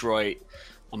 Detroit.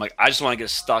 I'm like, I just want to get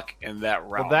stuck in that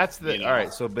route. Well, that's the all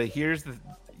right. So, but here's the.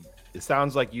 It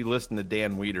sounds like you listen to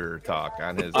Dan Wiederer talk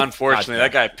on his. Unfortunately,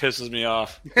 podcast. that guy pisses me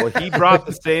off. Well, he brought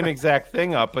the same exact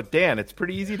thing up, but Dan, it's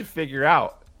pretty easy to figure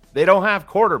out. They don't have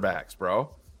quarterbacks, bro.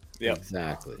 Yeah,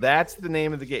 exactly. That's the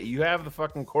name of the game. You have the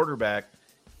fucking quarterback.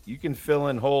 You can fill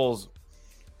in holes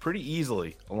pretty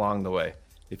easily along the way.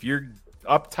 If you're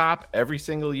up top every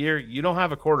single year, you don't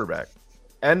have a quarterback.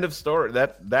 End of story.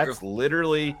 That's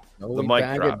literally the mic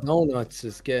bag drop. Of donuts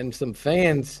is getting some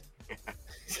fans.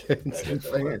 See,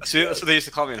 that's what they used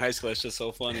to call me in high school. It's just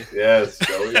so funny. Yes,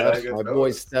 my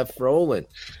boy Steph Rowland.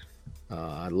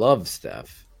 I love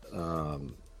Steph.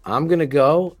 I'm gonna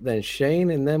go, then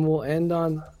Shane, and then we'll end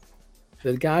on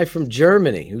the guy from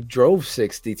Germany who drove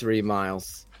 63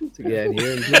 miles to get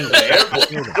here. And The airport.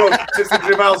 Go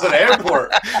 63 miles to the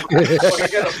airport.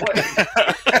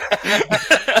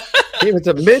 Even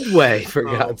to Midway, for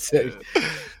God's sake.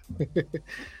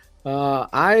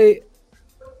 I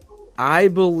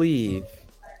believe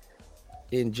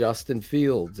in Justin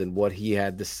Fields and what he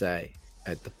had to say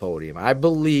at the podium. I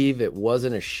believe it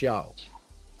wasn't a show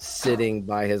sitting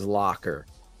by his locker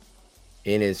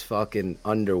in his fucking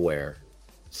underwear,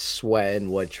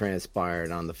 sweating what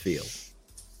transpired on the field.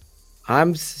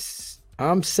 I'm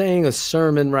saying a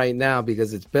sermon right now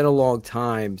because it's been a long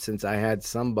time since I had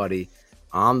somebody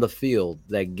on the field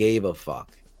that gave a fuck.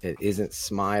 It isn't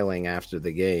smiling after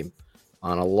the game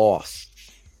on a loss.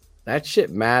 That shit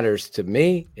matters to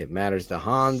me. It matters to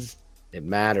Hans. It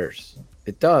matters.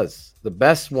 It does. The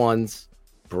best ones,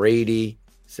 Brady,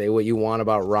 say what you want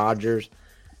about Rodgers,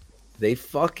 they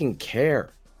fucking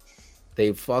care.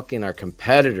 They fucking are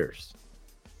competitors.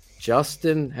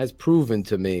 Justin has proven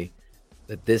to me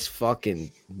that this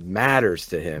fucking matters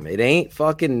to him. It ain't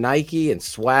fucking Nike and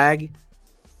swag.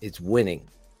 It's winning.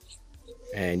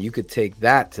 And you could take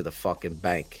that to the fucking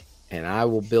bank. And I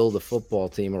will build a football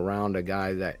team around a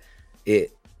guy that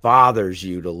it bothers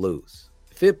you to lose.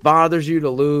 If it bothers you to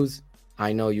lose,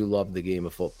 I know you love the game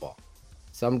of football.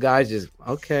 Some guys just,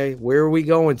 okay, where are we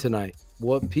going tonight?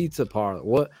 What pizza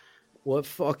parlor? What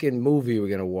fucking movie are we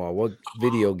going to watch? What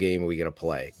video game are we going to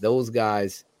play? Those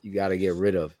guys you got to get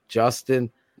rid of. Justin,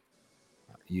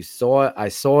 you saw it. I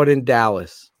saw it in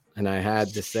Dallas, and I had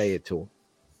to say it to him.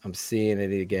 I'm seeing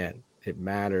it again. It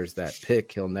matters. That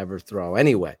pick he'll never throw.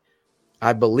 Anyway,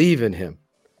 I believe in him.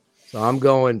 So I'm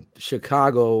going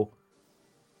Chicago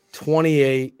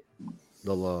 28,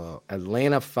 the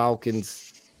Atlanta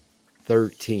Falcons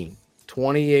 13.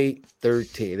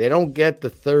 28-13. They don't get the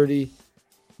 30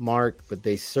 mark, but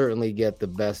they certainly get the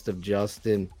best of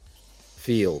Justin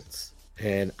Fields.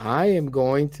 And I am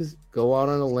going to go out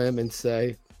on a limb and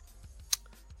say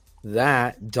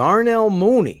that Darnell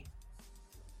Mooney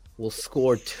will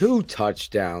score 2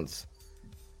 touchdowns,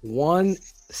 1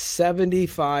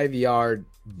 75-yard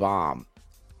bomb.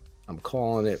 I'm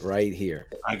calling it right here.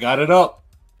 I got it up.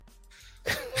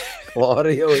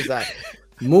 Claudio is that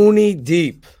Mooney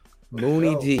deep.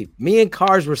 Mooney deep. Me and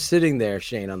Cars were sitting there,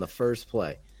 Shane, on the first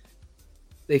play.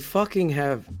 They fucking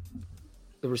have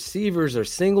the receivers are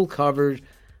single covered,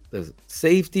 the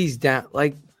safeties down.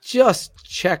 Like, just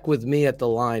check with me at the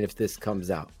line if this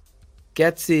comes out.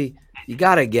 Getsy, you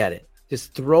gotta get it.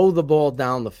 Just throw the ball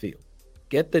down the field.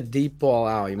 Get the deep ball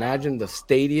out. Imagine the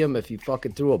stadium if you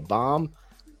fucking threw a bomb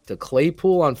to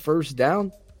Claypool on first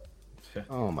down.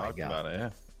 Oh my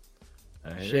God.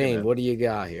 Shane, what do you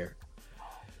got here?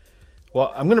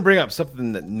 Well, I'm going to bring up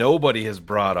something that nobody has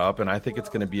brought up, and I think it's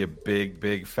going to be a big,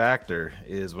 big factor,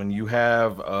 is when you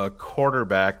have a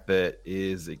quarterback that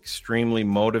is extremely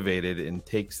motivated and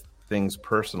takes things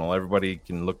personal. Everybody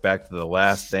can look back to The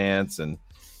Last Dance, and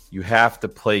you have to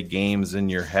play games in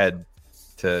your head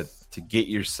to get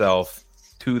yourself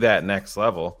to that next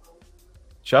level.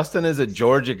 Justin is a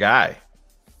Georgia guy.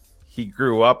 He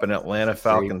grew up an Atlanta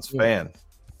Falcons fan.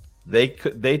 They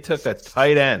took a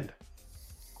tight end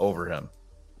over him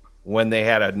when they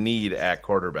had a need at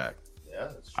quarterback. Yeah,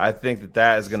 I think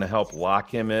that is going to help lock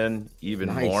him in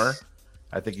even more.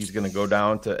 I think he's going to go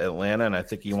down to Atlanta, and I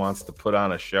think he wants to put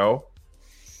on a show.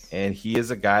 And he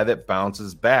is a guy that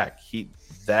bounces back.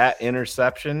 That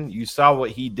interception, you saw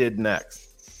what he did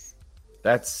next.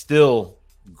 That's still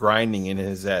grinding in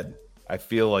his head. I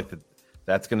feel like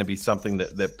that's going to be something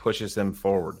that pushes him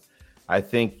forward. I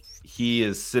think he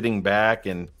is sitting back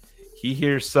and he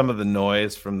hears some of the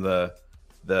noise from why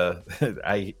am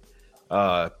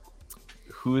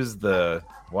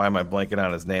I blanking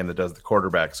on his name that does the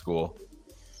quarterback school?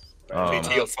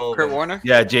 JT O'Sullivan. Kurt Warner?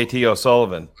 Yeah, JT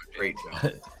O'Sullivan. Great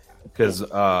job. Because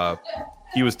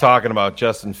he was talking about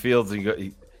Justin Fields.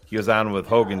 He was on with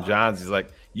Hogan Johns. He's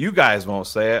like, you guys won't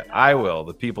say it. I will.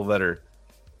 The people that are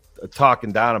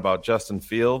talking down about Justin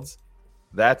Fields,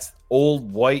 that's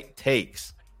old white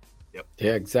takes. Yep.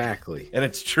 Yeah, exactly. And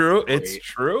it's true. It's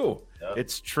true. Yep.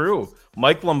 It's true.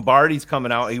 Mike Lombardi's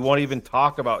coming out. He won't even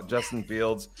talk about Justin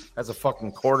Fields as a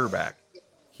fucking quarterback.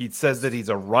 He says that he's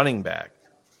a running back.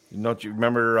 Don't you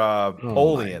remember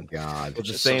Polian? God,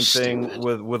 it's the same thing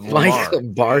with Mike Lamar.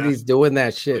 Lombardi's doing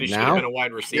that shit He now. should have been a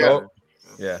wide receiver.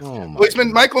 Yeah. Oh my Well,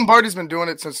 Mike Lombardi's been doing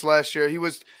it since last year.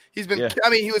 He's been. Yeah. I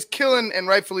mean, he was killing, and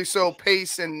rightfully so,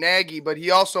 Pace and Nagy, but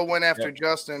he also went after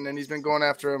Justin, and he's been going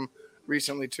after him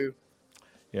recently too.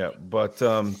 Yeah, but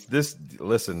this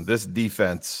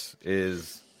defense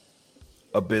is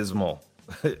abysmal.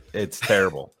 It's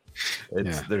terrible.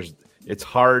 It's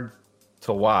hard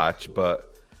to watch,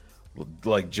 but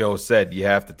like Joe said, you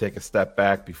have to take a step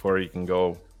back before you can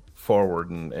go forward.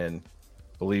 And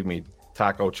believe me,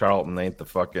 Taco Charlton ain't the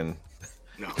fucking.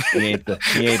 No, he ain't the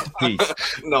piece.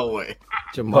 No way.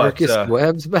 Jamarcus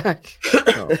Webb's back.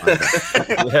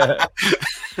 Yeah.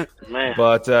 Man.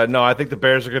 But no, I think the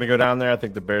Bears are going to go down there. I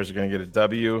think the Bears are going to get a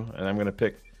W, and I'm going to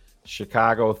pick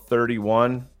Chicago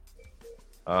 31,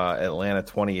 Atlanta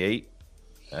 28.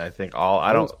 And I think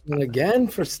I don't again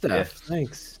for Steph. Yeah.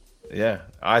 Thanks. Yeah,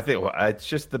 I think it's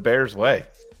just the Bears' way.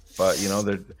 But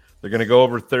they're going to go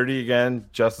over 30 again.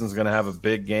 Justin's going to have a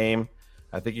big game.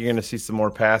 I think you're going to see some more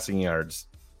passing yards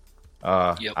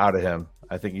out of him.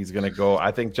 I think he's going to go.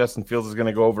 I think Justin Fields is going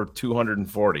to go over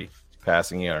 240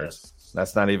 passing yards. Yes.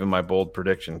 That's not even my bold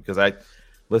prediction because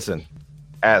listen.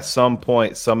 At some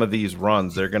point, some of these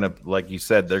runs, they're going to, like you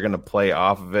said, they're going to play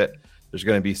off of it. There's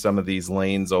going to be some of these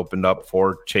lanes opened up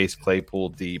for Chase Claypool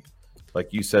deep.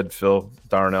 Like you said, Phil,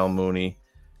 Darnell Mooney.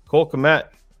 Cole Kmet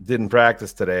didn't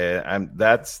practice today.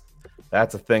 That's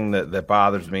a thing that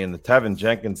bothers me. And the Tevin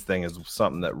Jenkins thing is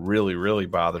something that really, really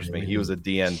bothers me. He was a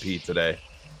DNP today.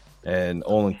 And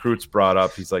Olin Kreutz brought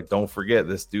up, he's like, don't forget,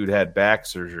 this dude had back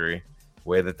surgery. The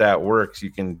way that works, you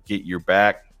can get your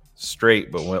back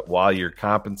straight, but while you're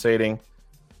compensating,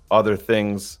 other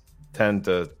things tend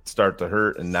to start to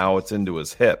hurt, and now it's into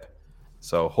his hip.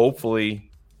 So hopefully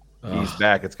he's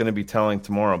back. It's going to be telling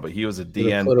tomorrow, but he was a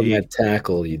DNP. Put him at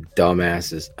tackle, you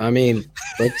dumbasses. I mean,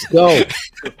 let's go.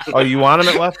 Oh, you want him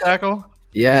at left tackle?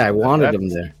 Yeah, I wanted him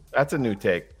there. That's a new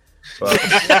take. But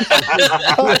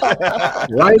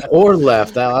right or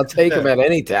left, I'll take him at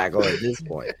any tackle at this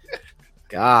point.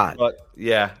 God. But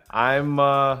yeah, I'm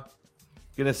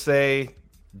gonna say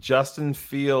Justin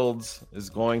Fields is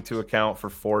going to account for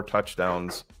 4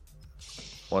 touchdowns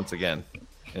once again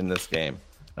in this game.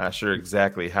 Not sure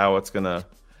exactly how it's gonna.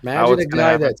 Imagine a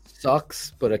guy that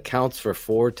sucks but accounts for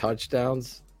 4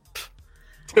 touchdowns.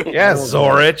 Yeah,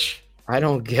 Zorich. I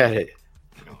don't get it.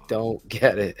 Don't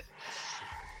get it.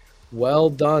 Well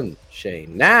done,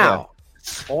 Shane. Now,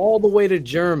 all the way to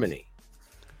Germany.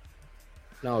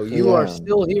 No, you are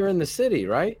still here in the city,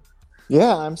 right?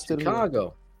 Yeah, I'm still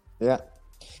Chicago. Here. Yeah,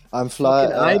 I'm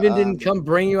flying. Ivan didn't come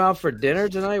bring you out for dinner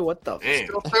tonight. What the?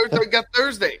 Still Thursday, we got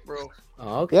Thursday, bro.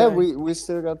 Oh, okay. Yeah, we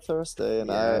still got Thursday,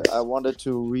 and I wanted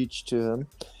to reach to him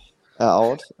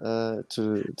out to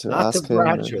Not ask to him.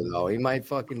 Bratcher, though. He might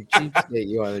fucking cheapskate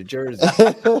you on a jersey.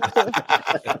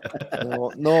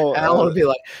 no. Alan would be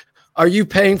like, "Are you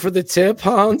paying for the tip,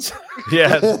 Hans?"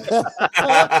 Yeah.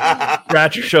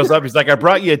 Bratcher shows up. He's like, I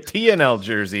brought you a TNL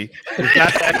jersey.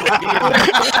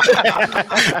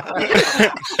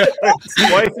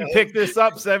 Why if you pick this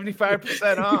up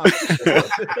 75% off?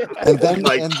 And then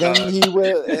he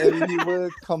will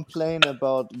complain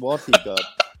about what he got.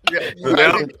 Yeah,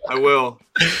 I will.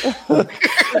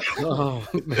 Oh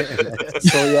man.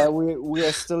 So yeah, we are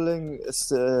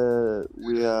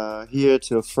we are here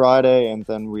till Friday, and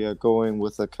then we are going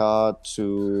with a car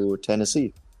to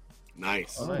Tennessee.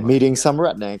 Nice. Meeting some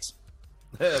rednecks.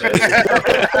 Good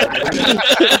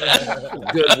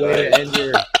way to end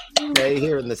your day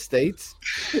here in the States.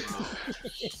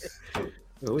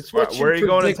 Where are you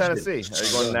going in Tennessee? Are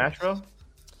you going to Nashville?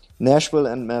 Nashville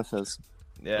and Memphis.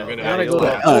 Yeah, we're gonna go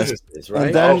to Memphis, right?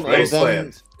 And then,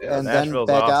 Nashville's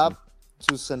back awesome. up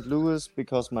to St. Louis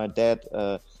because my dad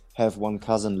have one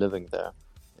cousin living there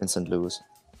in St. Louis.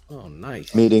 Oh,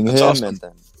 nice. Meeting That's him awesome. and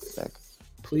then back.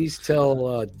 Please tell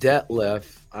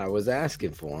Detlef I was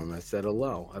asking for him. I said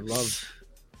hello. I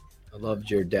loved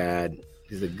your dad.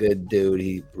 He's a good dude.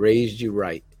 He raised you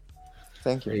right.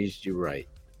 Thank you. Raised you right.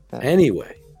 Yeah.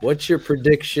 Anyway, what's your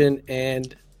prediction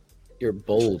and your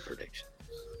bold prediction?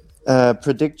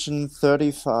 Prediction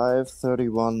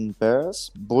 35-31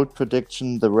 Bears. Bold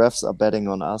prediction, the refs are betting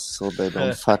on us so they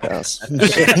don't fuck us. Look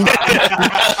at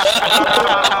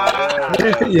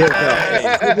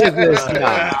this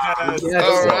guy. Yes,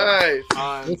 All right.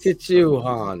 Look at you,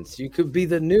 Hans. You could be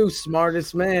the new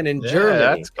smartest man in Germany.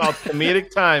 That's called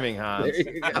comedic timing, Hans.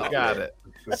 There you go. Got it.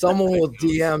 Someone will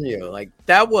DM you like,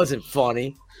 that wasn't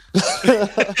funny.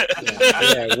 Yeah,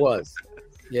 it was.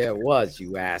 Yeah, it was,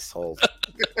 you asshole.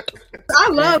 I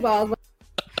love all.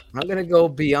 I'm going to go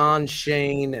beyond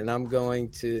Shane, and I'm going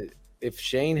to, if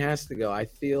Shane has to go, I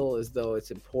feel as though it's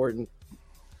important.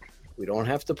 We don't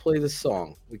have to play the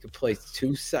song. We could play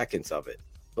 2 seconds of it,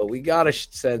 but we got to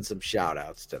send some shout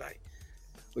outs tonight.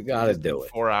 We got to do it.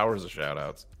 4 hours of shout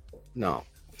outs. No,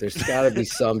 there's got to be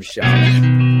some shout outs.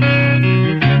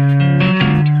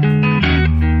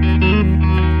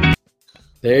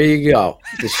 There you go.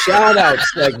 The shout out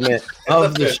segment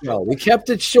of the show. We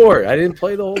kept it short. I didn't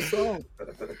play the whole song.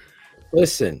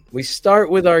 Listen, we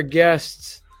start with our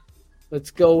guests let's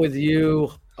go with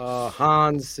you,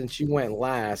 Hans. Since you went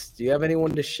last, do you have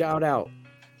anyone to shout out?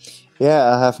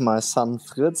 Yeah, I have my son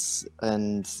Fritz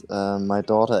and my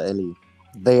daughter Ellie.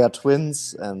 They are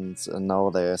twins, and now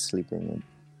they are sleeping in.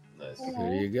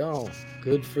 There you go.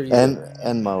 Good for you.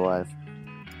 And my wife.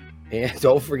 And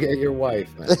don't forget your wife,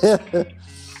 man.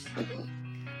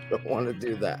 Don't want to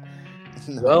do that.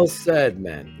 No. Well said,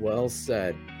 man. Well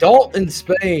said. Dalton,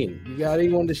 Spain. You got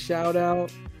anyone to shout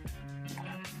out?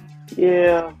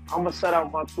 Yeah, I'm gonna shout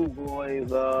out my two boys,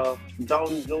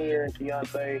 Dalton Jr. and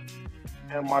Keontae,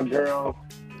 and my girl.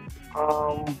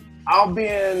 I'll be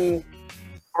in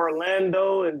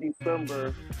Orlando in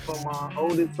December for my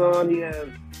oldest son. He has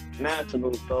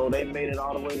nationals, so they made it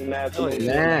all the way to nationals.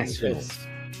 Nationals.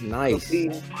 Nice.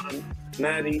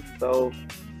 Natty, so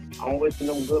I'm wishing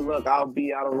them good luck. I'll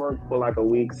be out of work for like a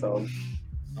week, so.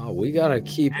 Oh, we gotta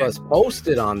keep us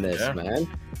posted on this, man.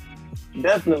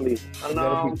 Definitely.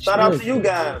 And shout out to you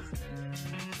guys.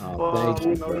 Oh, thank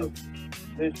you, bro.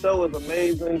 This show is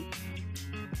amazing.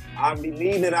 I'll be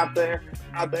needing it out there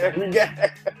every game.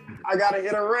 I gotta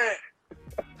hit a rant.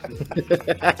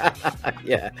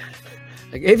 Yeah.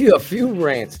 I gave you a few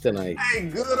rants tonight. Hey,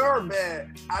 good or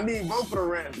bad. I need both of the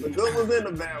rants. The good ones and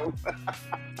the bad ones.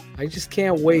 I just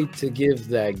can't wait to give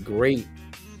that good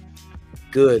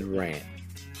rant.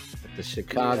 The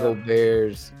Chicago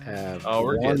Bears have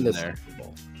we're won getting the there. Super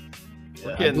Bowl.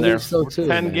 We're I getting believe there. so We're too,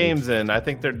 10 man. games in. I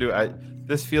think they're doing.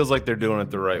 This feels like they're doing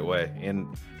it the right way. And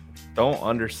don't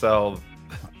undersell.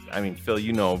 I mean, Phil,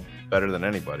 you know better than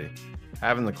anybody.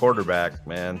 Having the quarterback,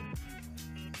 man,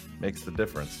 makes the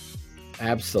difference.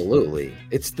 Absolutely.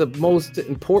 It's the most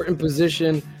important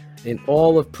position in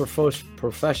all of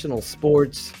professional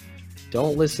sports.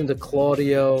 Don't listen to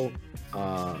Claudio.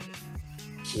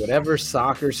 Whatever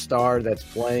soccer star that's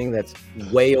playing that's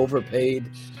way overpaid.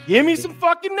 Give me some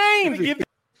fucking names.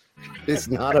 Is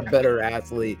not a better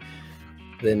athlete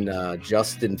than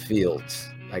Justin Fields.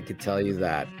 I could tell you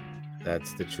that.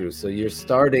 That's the truth. So you're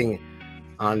starting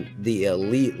on the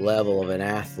elite level of an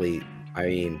athlete. I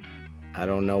mean, I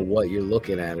don't know what you're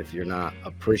looking at if you're not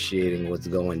appreciating what's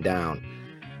going down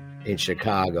in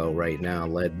Chicago right now,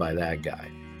 led by that guy.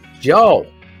 Joey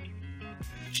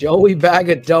Bag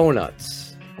of Donuts.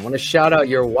 I want to shout out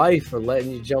your wife for letting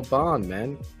you jump on,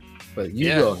 man. But you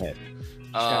go ahead.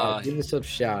 Give us a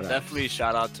shout out. Definitely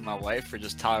shout out to my wife for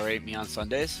just tolerating me on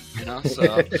Sundays, you know.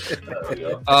 So,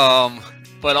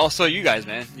 but also you guys,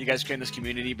 man. You guys creating this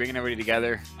community, bringing everybody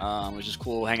together. It was just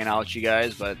cool hanging out with you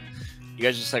guys, but you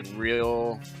guys are just like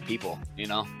real people, you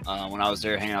know. When I was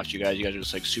there hanging out with you guys are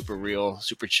just like super real,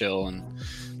 super chill, and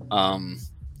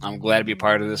I'm glad to be a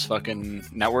part of this fucking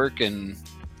network, and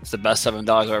it's the best $7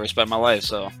 I've ever spent in my life.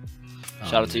 So,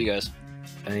 shout out to you guys.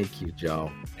 Thank you,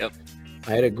 Joe. Yep.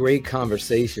 I had a great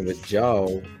conversation with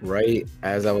Joe right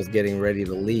as I was getting ready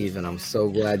to leave, and I'm so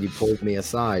glad you pulled me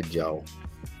aside, Joe.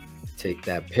 Take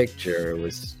that picture.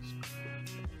 It's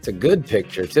a good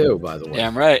picture too, by the way. Yeah,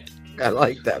 I'm right. I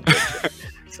like that picture.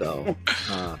 So,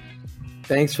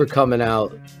 thanks for coming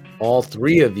out, all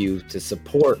three of you, to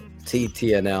support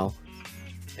TTNL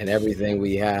and everything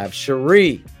we have.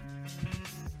 Cherie,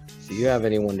 do you have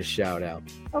anyone to shout out?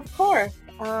 Of course.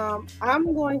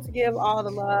 I'm going to give all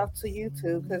the love to you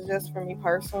two, because just for me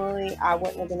personally, I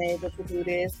wouldn't have been able to do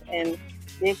this and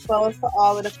be exposed to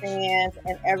all of the fans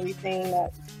and everything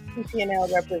that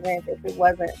TTNL represents if it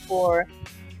wasn't for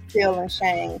Phil and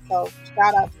Shane. So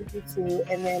shout out to you two,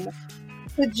 and then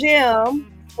to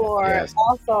Jim for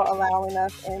also allowing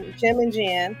us, and Jim and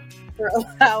Jen for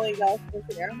allowing us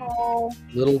into their home.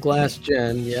 Little Glass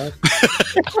Jen, yeah.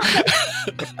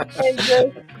 And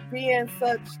just being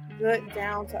such good,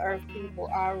 down-to-earth people.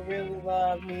 I really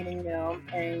love meeting them.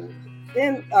 And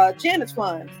then Jen is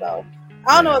fun, so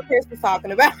I don't know what Chris was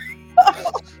talking about.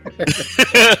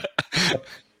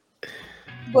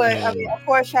 But I mean, of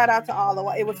course, shout out to all the.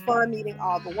 It was fun meeting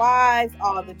all the wives,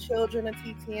 all the children of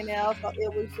TTNL. So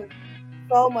it was just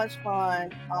so much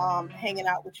fun hanging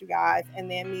out with you guys, and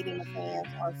then meeting the fans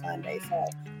on Sunday. So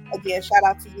again, shout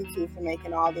out to you two for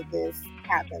making all of this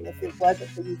happen. If it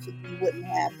wasn't for you two, we wouldn't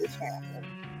have this happen.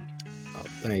 Oh,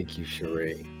 thank you,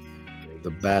 Cherie. You're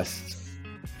the best.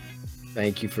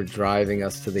 Thank you for driving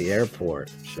us to the airport,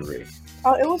 Cherie.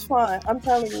 Oh, it was fun. I'm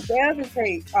telling you,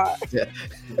 devastate.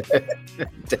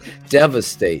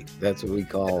 Devastate. That's what we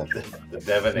call it. The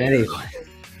Devonator.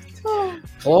 Anyway.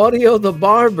 Claudio the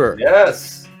Barber.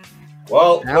 Yes.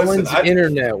 Well, Alan's listen,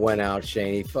 internet went out,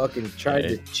 Shane. He fucking tried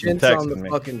to chintz on the me.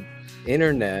 fucking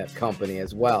internet company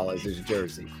as well as his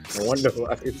jersey. I wonder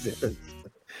why he's in.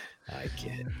 I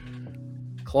can't.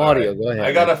 Claudio, All right. go ahead.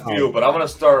 I got a few, but I'm going to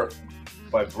start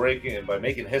by breaking and by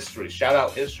making history. Shout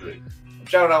out history. I'm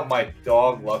shouting out my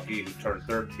dog Lucky, who turned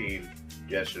 13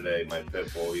 yesterday. My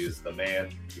pit bull. He is the man.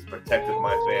 He's protected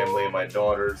my family and my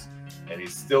daughters, and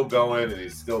he's still going, and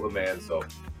he's still the man. So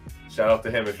shout out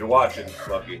to him if you're watching,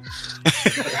 Lucky.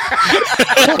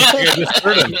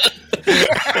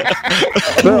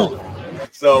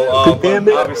 So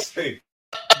obviously.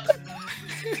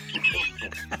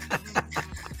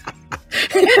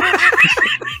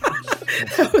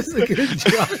 That was a good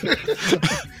job.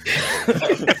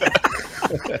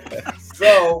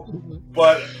 So,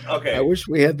 but okay. I wish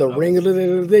we had the ring of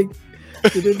the thing.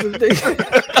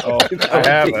 Oh, I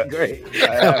have it. Great.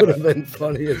 That would have been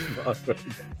funny as fuck.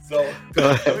 So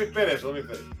let me finish. Go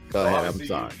So ahead. I'm obviously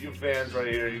sorry. You fans right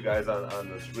here, you guys on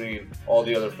the screen, all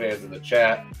the other fans in the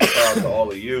chat. Shout out to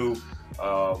all of you.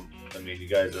 I mean, you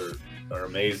guys are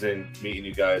amazing. Meeting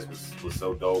you guys was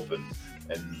so dope, and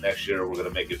next year we're gonna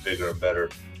make it bigger and better.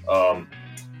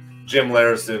 Jim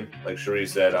Larison, like Cherie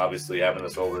said, obviously having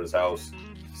us over at his house,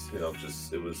 you know,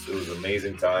 just it was an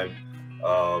amazing time.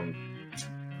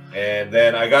 And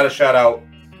then I got to shout out,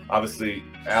 obviously,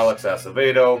 Alex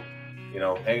Acevedo. You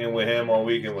know, hanging with him all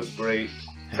weekend was great.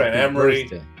 Trent Emery.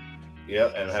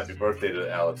 Yep, and happy birthday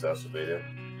to Alex Acevedo.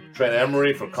 Trent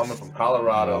Emery for coming from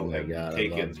Colorado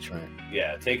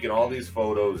taking all these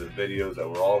photos and videos that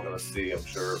we're all going to see. I'm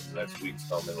sure next week's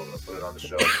coming. We're going to put it on the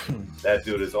show. That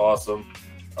dude is awesome.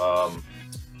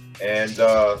 And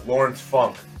Lawrence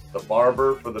Funk, the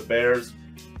barber for the Bears.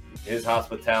 His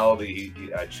hospitality,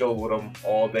 I chilled with him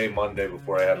all day Monday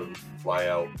before I had to fly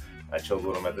out. I chilled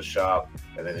with him at the shop,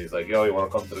 and then he's like, yo, you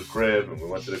want to come to the crib? And we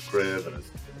went to the crib, and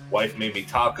his wife made me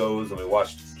tacos, and we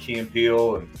watched Key and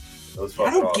Peele, and it was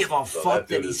fucking I don't awesome. give a So fuck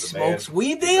that dude he is the smokes man.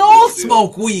 weed. They He's a all real deal.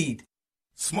 smoke weed.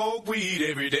 Smoke weed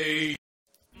every day.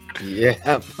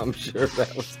 Yeah, I'm sure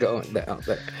that was going down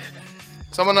there.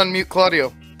 Someone unmute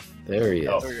Claudio. There he is.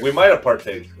 Oh, we might have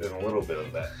partaken in a little bit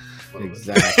of that.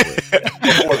 Exactly.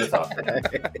 Before the topic.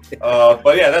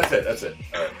 But yeah, that's it.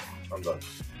 All right, I'm done.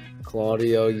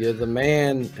 Claudio, you're the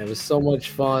man. It was so much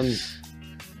fun.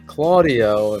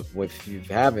 Claudio, if you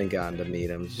haven't gotten to meet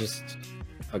him, is just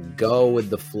a go with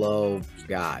the flow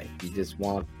guy. You just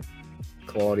want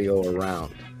Claudio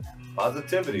around.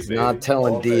 Positivity, He's baby. not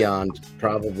telling All day. Dion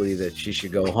probably that she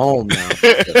should go home now.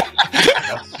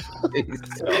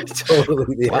 It's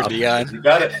totally the opposite. You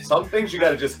got it. Some things you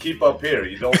got to just keep up here.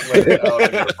 You don't let it out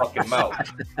of your fucking mouth.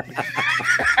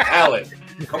 Alan,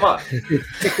 come on.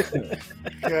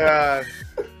 God.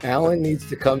 Alan needs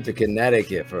to come to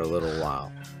Connecticut for a little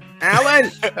while. Alan!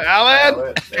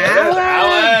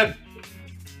 Alan!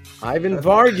 Ivan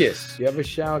Vargas, you have a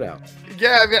shout out.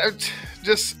 Yeah, I mean,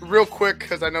 just real quick,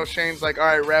 because I know Shane's like, all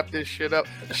right, wrap this shit up.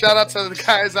 Shout out to the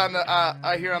guys on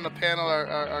the here on the panel,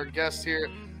 our guests here,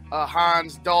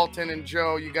 Hans, Dalton, and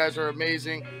Joe. You guys are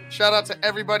amazing. Shout out to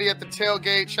everybody at the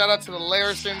tailgate. Shout out to the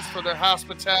Larisons for their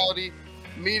hospitality.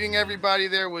 Meeting everybody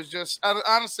there was just,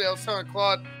 honestly, I was telling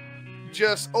Claude,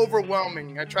 just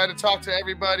overwhelming. I tried to talk to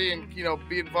everybody and, you know,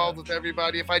 be involved with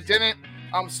everybody. If I didn't,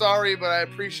 I'm sorry, but I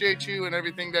appreciate you and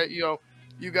everything that, you know,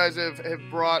 you guys have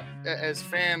brought as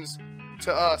fans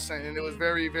to us. And it was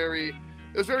very, very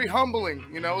humbling.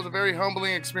 You know, it was a very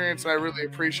humbling experience, and I really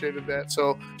appreciated that.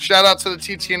 So shout out to the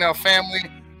TTNL family.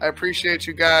 I appreciate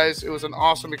you guys. It was an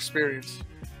awesome experience.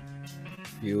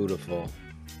 Beautiful.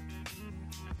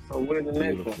 So where's the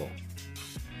next Beautiful.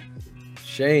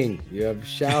 Shane, you have a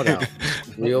shout out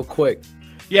real quick.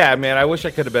 Yeah, man, I wish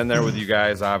I could have been there with you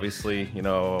guys. Obviously, you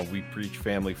know, we preach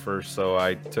family first, so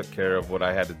I took care of what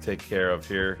I had to take care of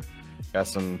here. Got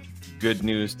some good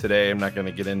news today. I'm not going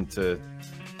to get into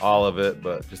all of it,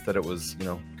 but just that it was, you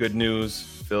know, good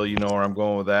news. Phil, you know where I'm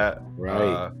going with that.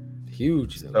 Right.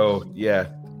 Huge. So, yeah,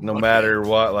 no matter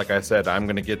what, like I said, I'm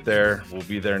going to get there. We'll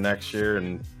be there next year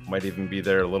and might even be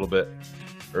there a little bit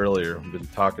earlier. I've been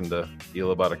talking to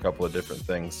Eel about a couple of different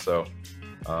things. So,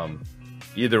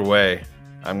 either way,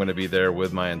 I'm going to be there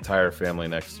with my entire family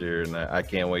next year, and I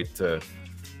can't wait to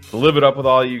live it up with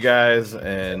all you guys.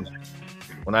 And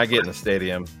when I get in the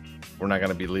stadium, we're not going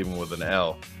to be leaving with an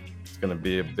L. It's going to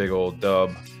be a big old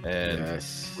dub, and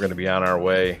we're going to be on our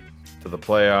way to the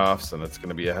playoffs, and it's going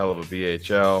to be a hell of a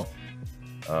BHL.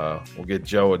 We'll get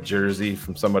Joe a jersey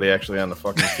from somebody actually on the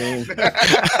fucking team. And,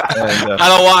 I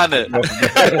don't want it.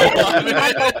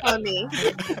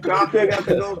 Y'all still got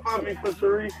to go find me for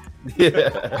Cherie. Yeah.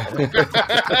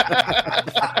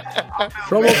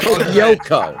 Promo code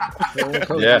Yoko. Promo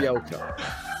code Yeah. Yoko.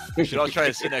 We should all try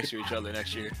to sit next to each other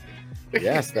next year.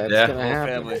 Yes, that's Yeah. going to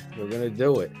happen. Family. We're going to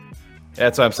do it.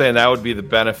 That's what I'm saying. That would be the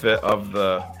benefit of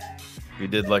we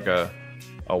did like a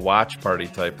watch party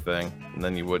type thing. And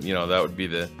then you would, you know, that would be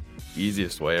the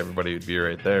easiest way, everybody would be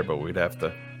right there. But we'd have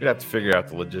to figure out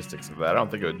the logistics of that. I don't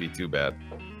think it would be too bad.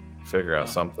 Figure out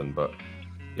something, but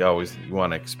you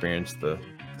want to experience the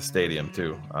stadium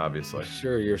too, obviously. I'm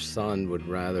sure your son would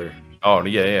rather. Oh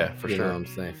yeah, for sure. You know what I'm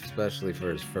saying, especially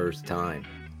for his first time.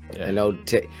 Yeah. I know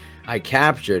I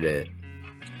captured it.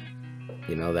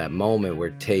 You know, that moment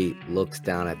where Tate looks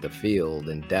down at the field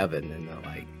and Devin, and they're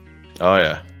like, oh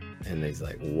yeah, and he's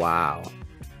like, wow.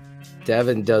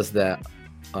 Devin does that.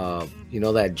 You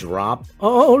know that drop?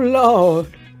 Oh Lord.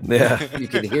 Yeah, you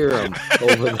can hear him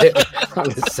over there on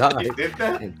the side. You did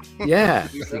that? And, yeah,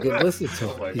 you can listen to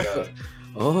him. Oh my God.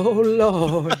 Oh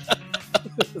Lord.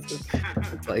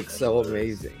 It's like so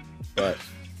amazing. But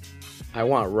I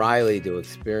want Riley to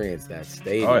experience that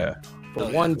stadium for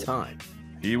one time.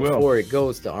 He will. Before it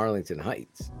goes to Arlington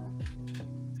Heights.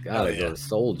 It's gotta go to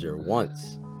Soldier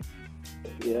once.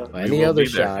 Yeah. Any other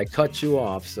shot? I cut you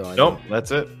off, so nope, that's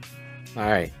it. All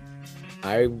right.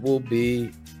 I will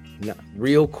be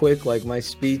real quick, like my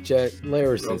speech at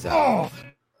Larison's house.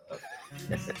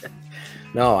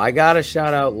 No, I gotta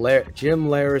shout out Jim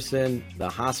Larison, the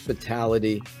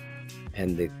hospitality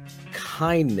and the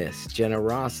kindness,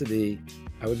 generosity.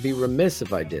 I would be remiss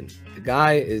if I didn't. The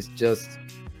guy is just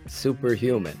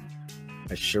superhuman.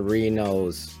 As Cherie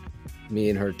knows, me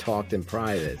and her talked in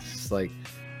private. It's like,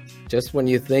 just when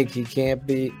you think he can't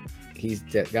be, he's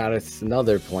got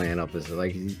another plan up his,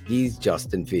 like he's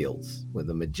Justin Fields with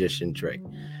a magician trick.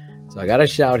 So I got to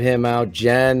shout him out.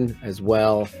 Jen as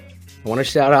well. I want to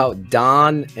shout out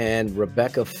Don and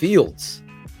Rebecca Fields,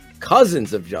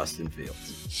 cousins of Justin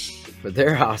Fields, for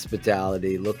their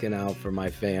hospitality, looking out for my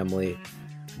family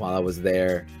while I was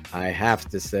there. I have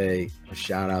to say a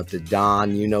shout out to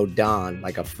Don. You know Don,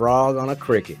 like a frog on a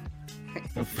cricket.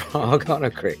 A frog on a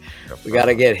cricket. We got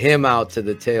to get him out to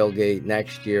the tailgate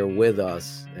next year with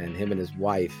us, and him and his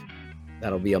wife.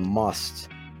 That'll be a must.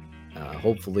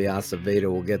 Hopefully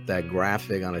Acevedo will get that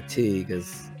graphic on a tee,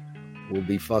 because we'll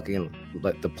be fucking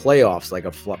the playoffs like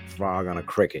a frog on a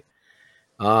cricket.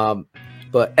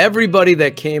 But everybody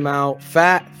that came out,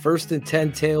 Fat, First and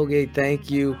 10 tailgate,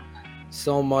 thank you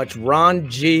so much. Ron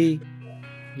G,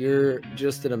 you're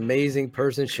just an amazing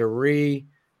person. Cherie,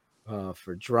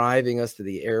 for driving us to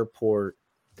the airport.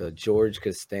 The George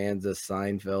Costanza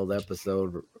Seinfeld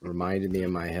episode reminded me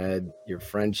in my head, your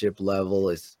friendship level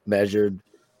is measured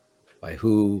by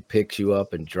who picks you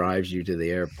up and drives you to the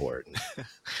airport.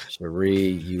 Cherie,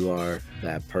 you are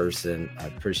that person. I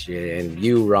appreciate it. And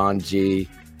you, Ron G,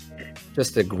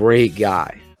 just a great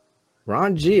guy.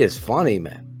 Ron G is funny,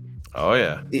 man. Oh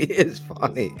yeah, he is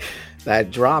funny.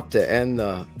 That drop to end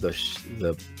the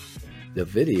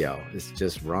video is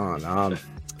just Ron.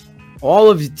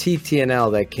 All of you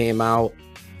TTNL that came out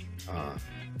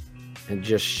and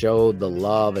just showed the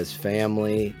love as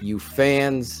family. You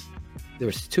fans,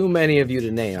 there's too many of you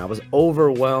to name. I was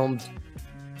overwhelmed.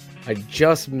 I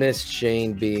just missed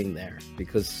Shane being there,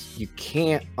 because you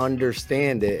can't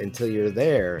understand it until you're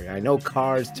there. I know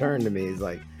Cars turned to me. He's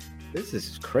like, this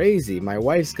is crazy. My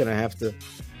wife's going to have to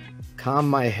calm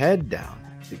my head down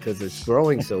because it's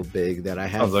growing so big that I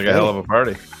have. Sounds like a hell of a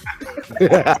party.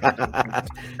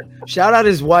 Shout out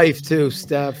his wife too,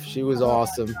 Steph. She was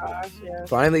awesome.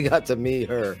 Finally got to meet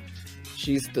her.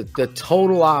 She's the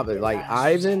total opposite. Like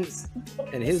Ivan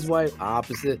and his wife,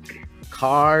 opposite.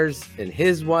 Cars and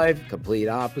his wife, complete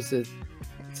opposite.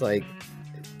 It's like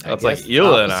that's like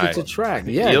Hila and I. Attract.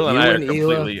 Yeah, Hila and I are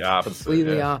completely opposite.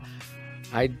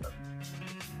 Completely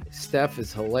Steph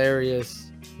is hilarious.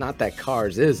 Not that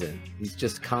Cars isn't. He's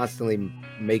just constantly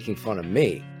making fun of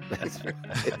me. That's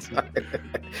right.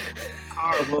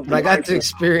 But I got to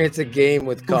experience a game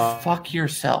with Cars. Fuck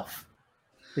yourself.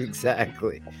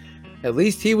 Exactly. At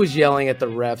least he was yelling at the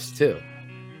refs too,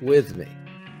 with me.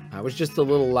 I was just a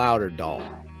little louder, doll,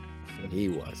 than he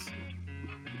was.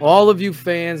 All of you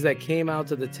fans that came out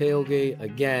to the tailgate,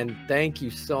 again, thank you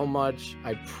so much.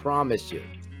 I promise you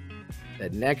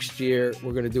that next year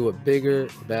we're going to do it bigger,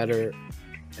 better,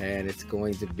 and it's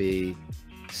going to be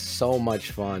so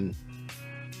much fun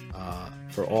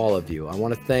for all of you. I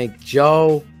want to thank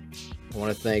Joe. I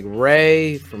want to thank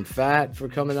Ray from Fat for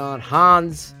coming on.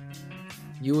 Hans,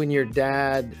 you and your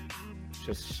dad,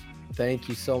 just thank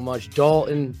you so much.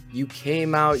 Dalton, you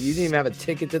came out. You didn't even have a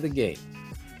ticket to the game.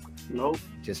 Nope.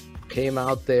 Just came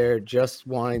out there just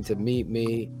wanting to meet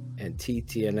me and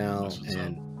TTNL,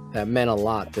 and that meant a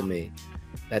lot to me.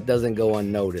 That doesn't go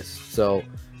unnoticed. So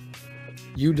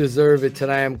you deserve it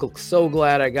tonight. I'm so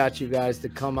glad I got you guys to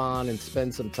come on and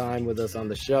spend some time with us on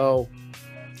the show.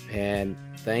 And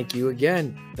thank you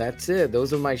again. That's it.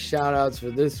 Those are my shout outs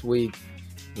for this week.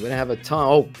 I'm going to have a ton.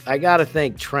 Oh, I got to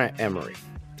thank Trent Emery.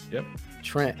 Yep.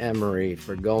 Trent Emery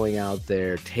for going out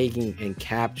there, taking and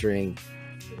capturing.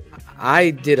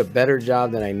 I did a better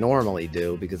job than I normally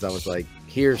do because I was like,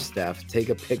 here, Steph, take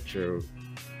a picture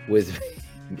with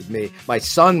me. My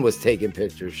son was taking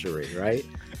pictures, Cherie, right?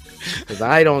 Because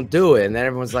I don't do it. And then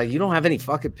everyone's like, you don't have any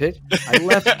fucking pictures? I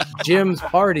left Jim's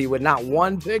party with not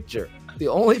one picture. The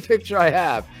only picture I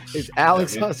have is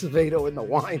Alex Acevedo in the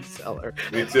wine cellar.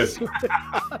 Me too.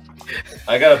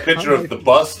 I got a picture of the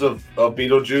bust of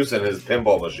Beetlejuice and his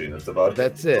pinball machine. That's about it.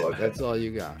 That's it. That's all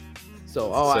you got.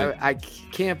 So, I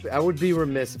can't. I would be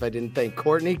remiss if I didn't thank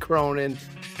Courtney Cronin,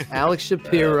 Alex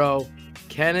Shapiro,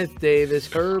 Kenneth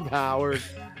Davis, Herb Howard,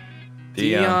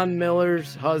 Dion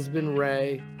Miller's husband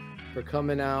Ray for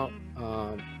coming out.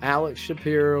 Alex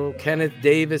Shapiro, Kenneth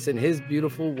Davis, and his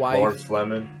beautiful wife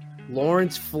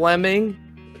Lawrence Fleming.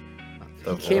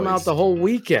 He came out the whole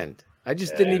weekend. I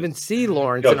just didn't even see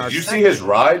Lawrence. Yo, did you see his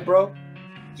ride, bro?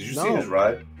 Did you see his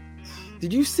ride?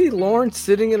 Did you see Lawrence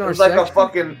sitting in our section? It was section?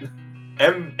 like a fucking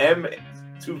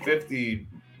M250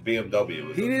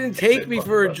 BMW. He didn't take me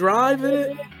for a drive in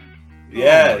it?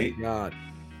 Yeah. Oh my God.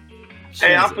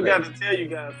 Hey, I forgot to tell you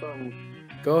guys something.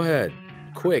 Go ahead.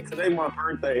 Quick. Today's my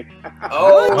birthday. You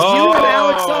and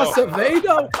Alex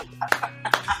Acevedo?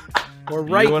 Or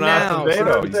right You and now,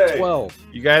 Acevedo. he's 12.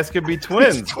 You guys could be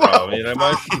twins, bro. You know,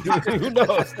 who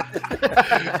knows?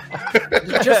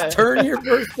 You just turn your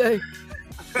birthday?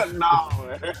 No,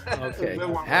 man. Okay.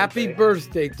 Happy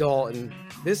birthday, Dalton.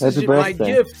 This Happy is my birthday.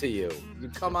 gift to you. You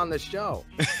come on the show.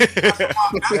 That's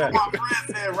what my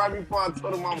friend said right before I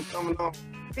told him I was coming on.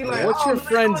 He like, What's your today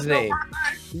friend's was your name?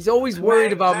 birthday? He's always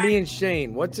worried about me and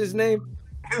Shane. What's his name?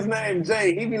 His name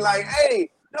Jay. He be like, hey,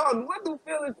 dog, what do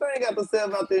Phil and Shane got to say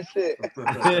about this shit?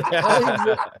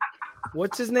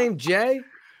 What's his name? Jay?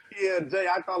 Yeah, Jay.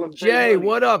 I call him Jay, Money.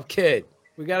 what up, kid?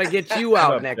 We got to get you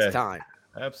out up, next Jay? time.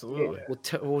 Absolutely.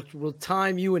 We'll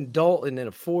time you and Dalton in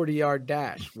a 40-yard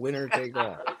dash. Winner take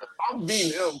all. I'm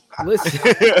beating him. Listen.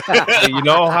 You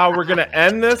know how we're gonna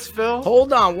end this, Phil?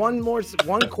 Hold on, one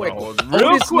quick. Oh, one. real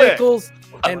Otis quick. Nichols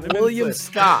and William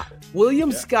Scott.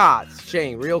 William Scott,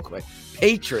 Shane, real quick.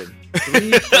 Patron,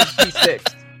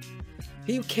 356.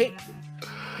 He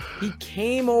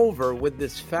came over with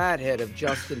this fathead of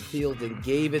Justin Fields and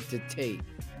gave it to Tate.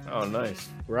 Oh, nice.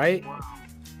 Right?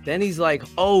 Then he's like,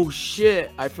 oh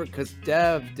shit, I forgot because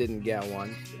Dev didn't get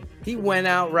one. He went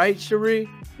out, right, Cherie?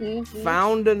 Mm-hmm.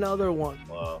 Found another one.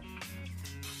 Wow.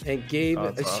 And gave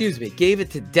it, That's gave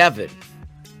it to Devin.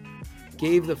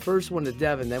 Gave the first one to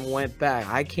Devin, then went back.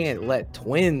 I can't let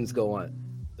twins go on.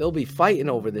 They'll be fighting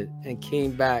over this. And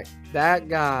came back. That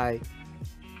guy,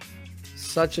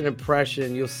 such an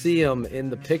impression. You'll see him in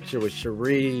the picture with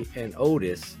Cherie and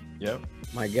Otis. Yep.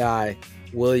 My guy,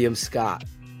 William Scott.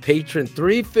 Patron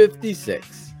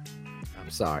 356.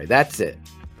 I'm sorry. That's it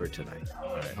for tonight.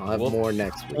 Right. I'll have more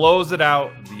next week. Close it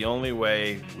out the only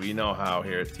way we know how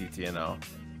here at TTNL.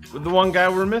 With the one guy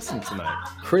we're missing tonight.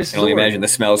 Chris I can only Zorich. imagine the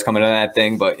smells coming out of that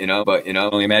thing, but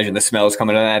only imagine the smells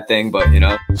coming out of that thing, but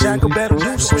Jacko better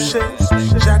do some shit.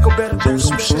 Jacko better do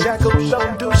some shit. Jacko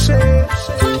don't do shit.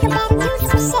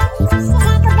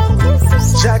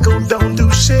 Jacko don't do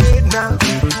shit now.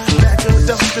 Jacko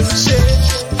don't do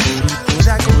shit.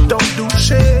 Jacko don't do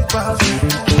shit, bro.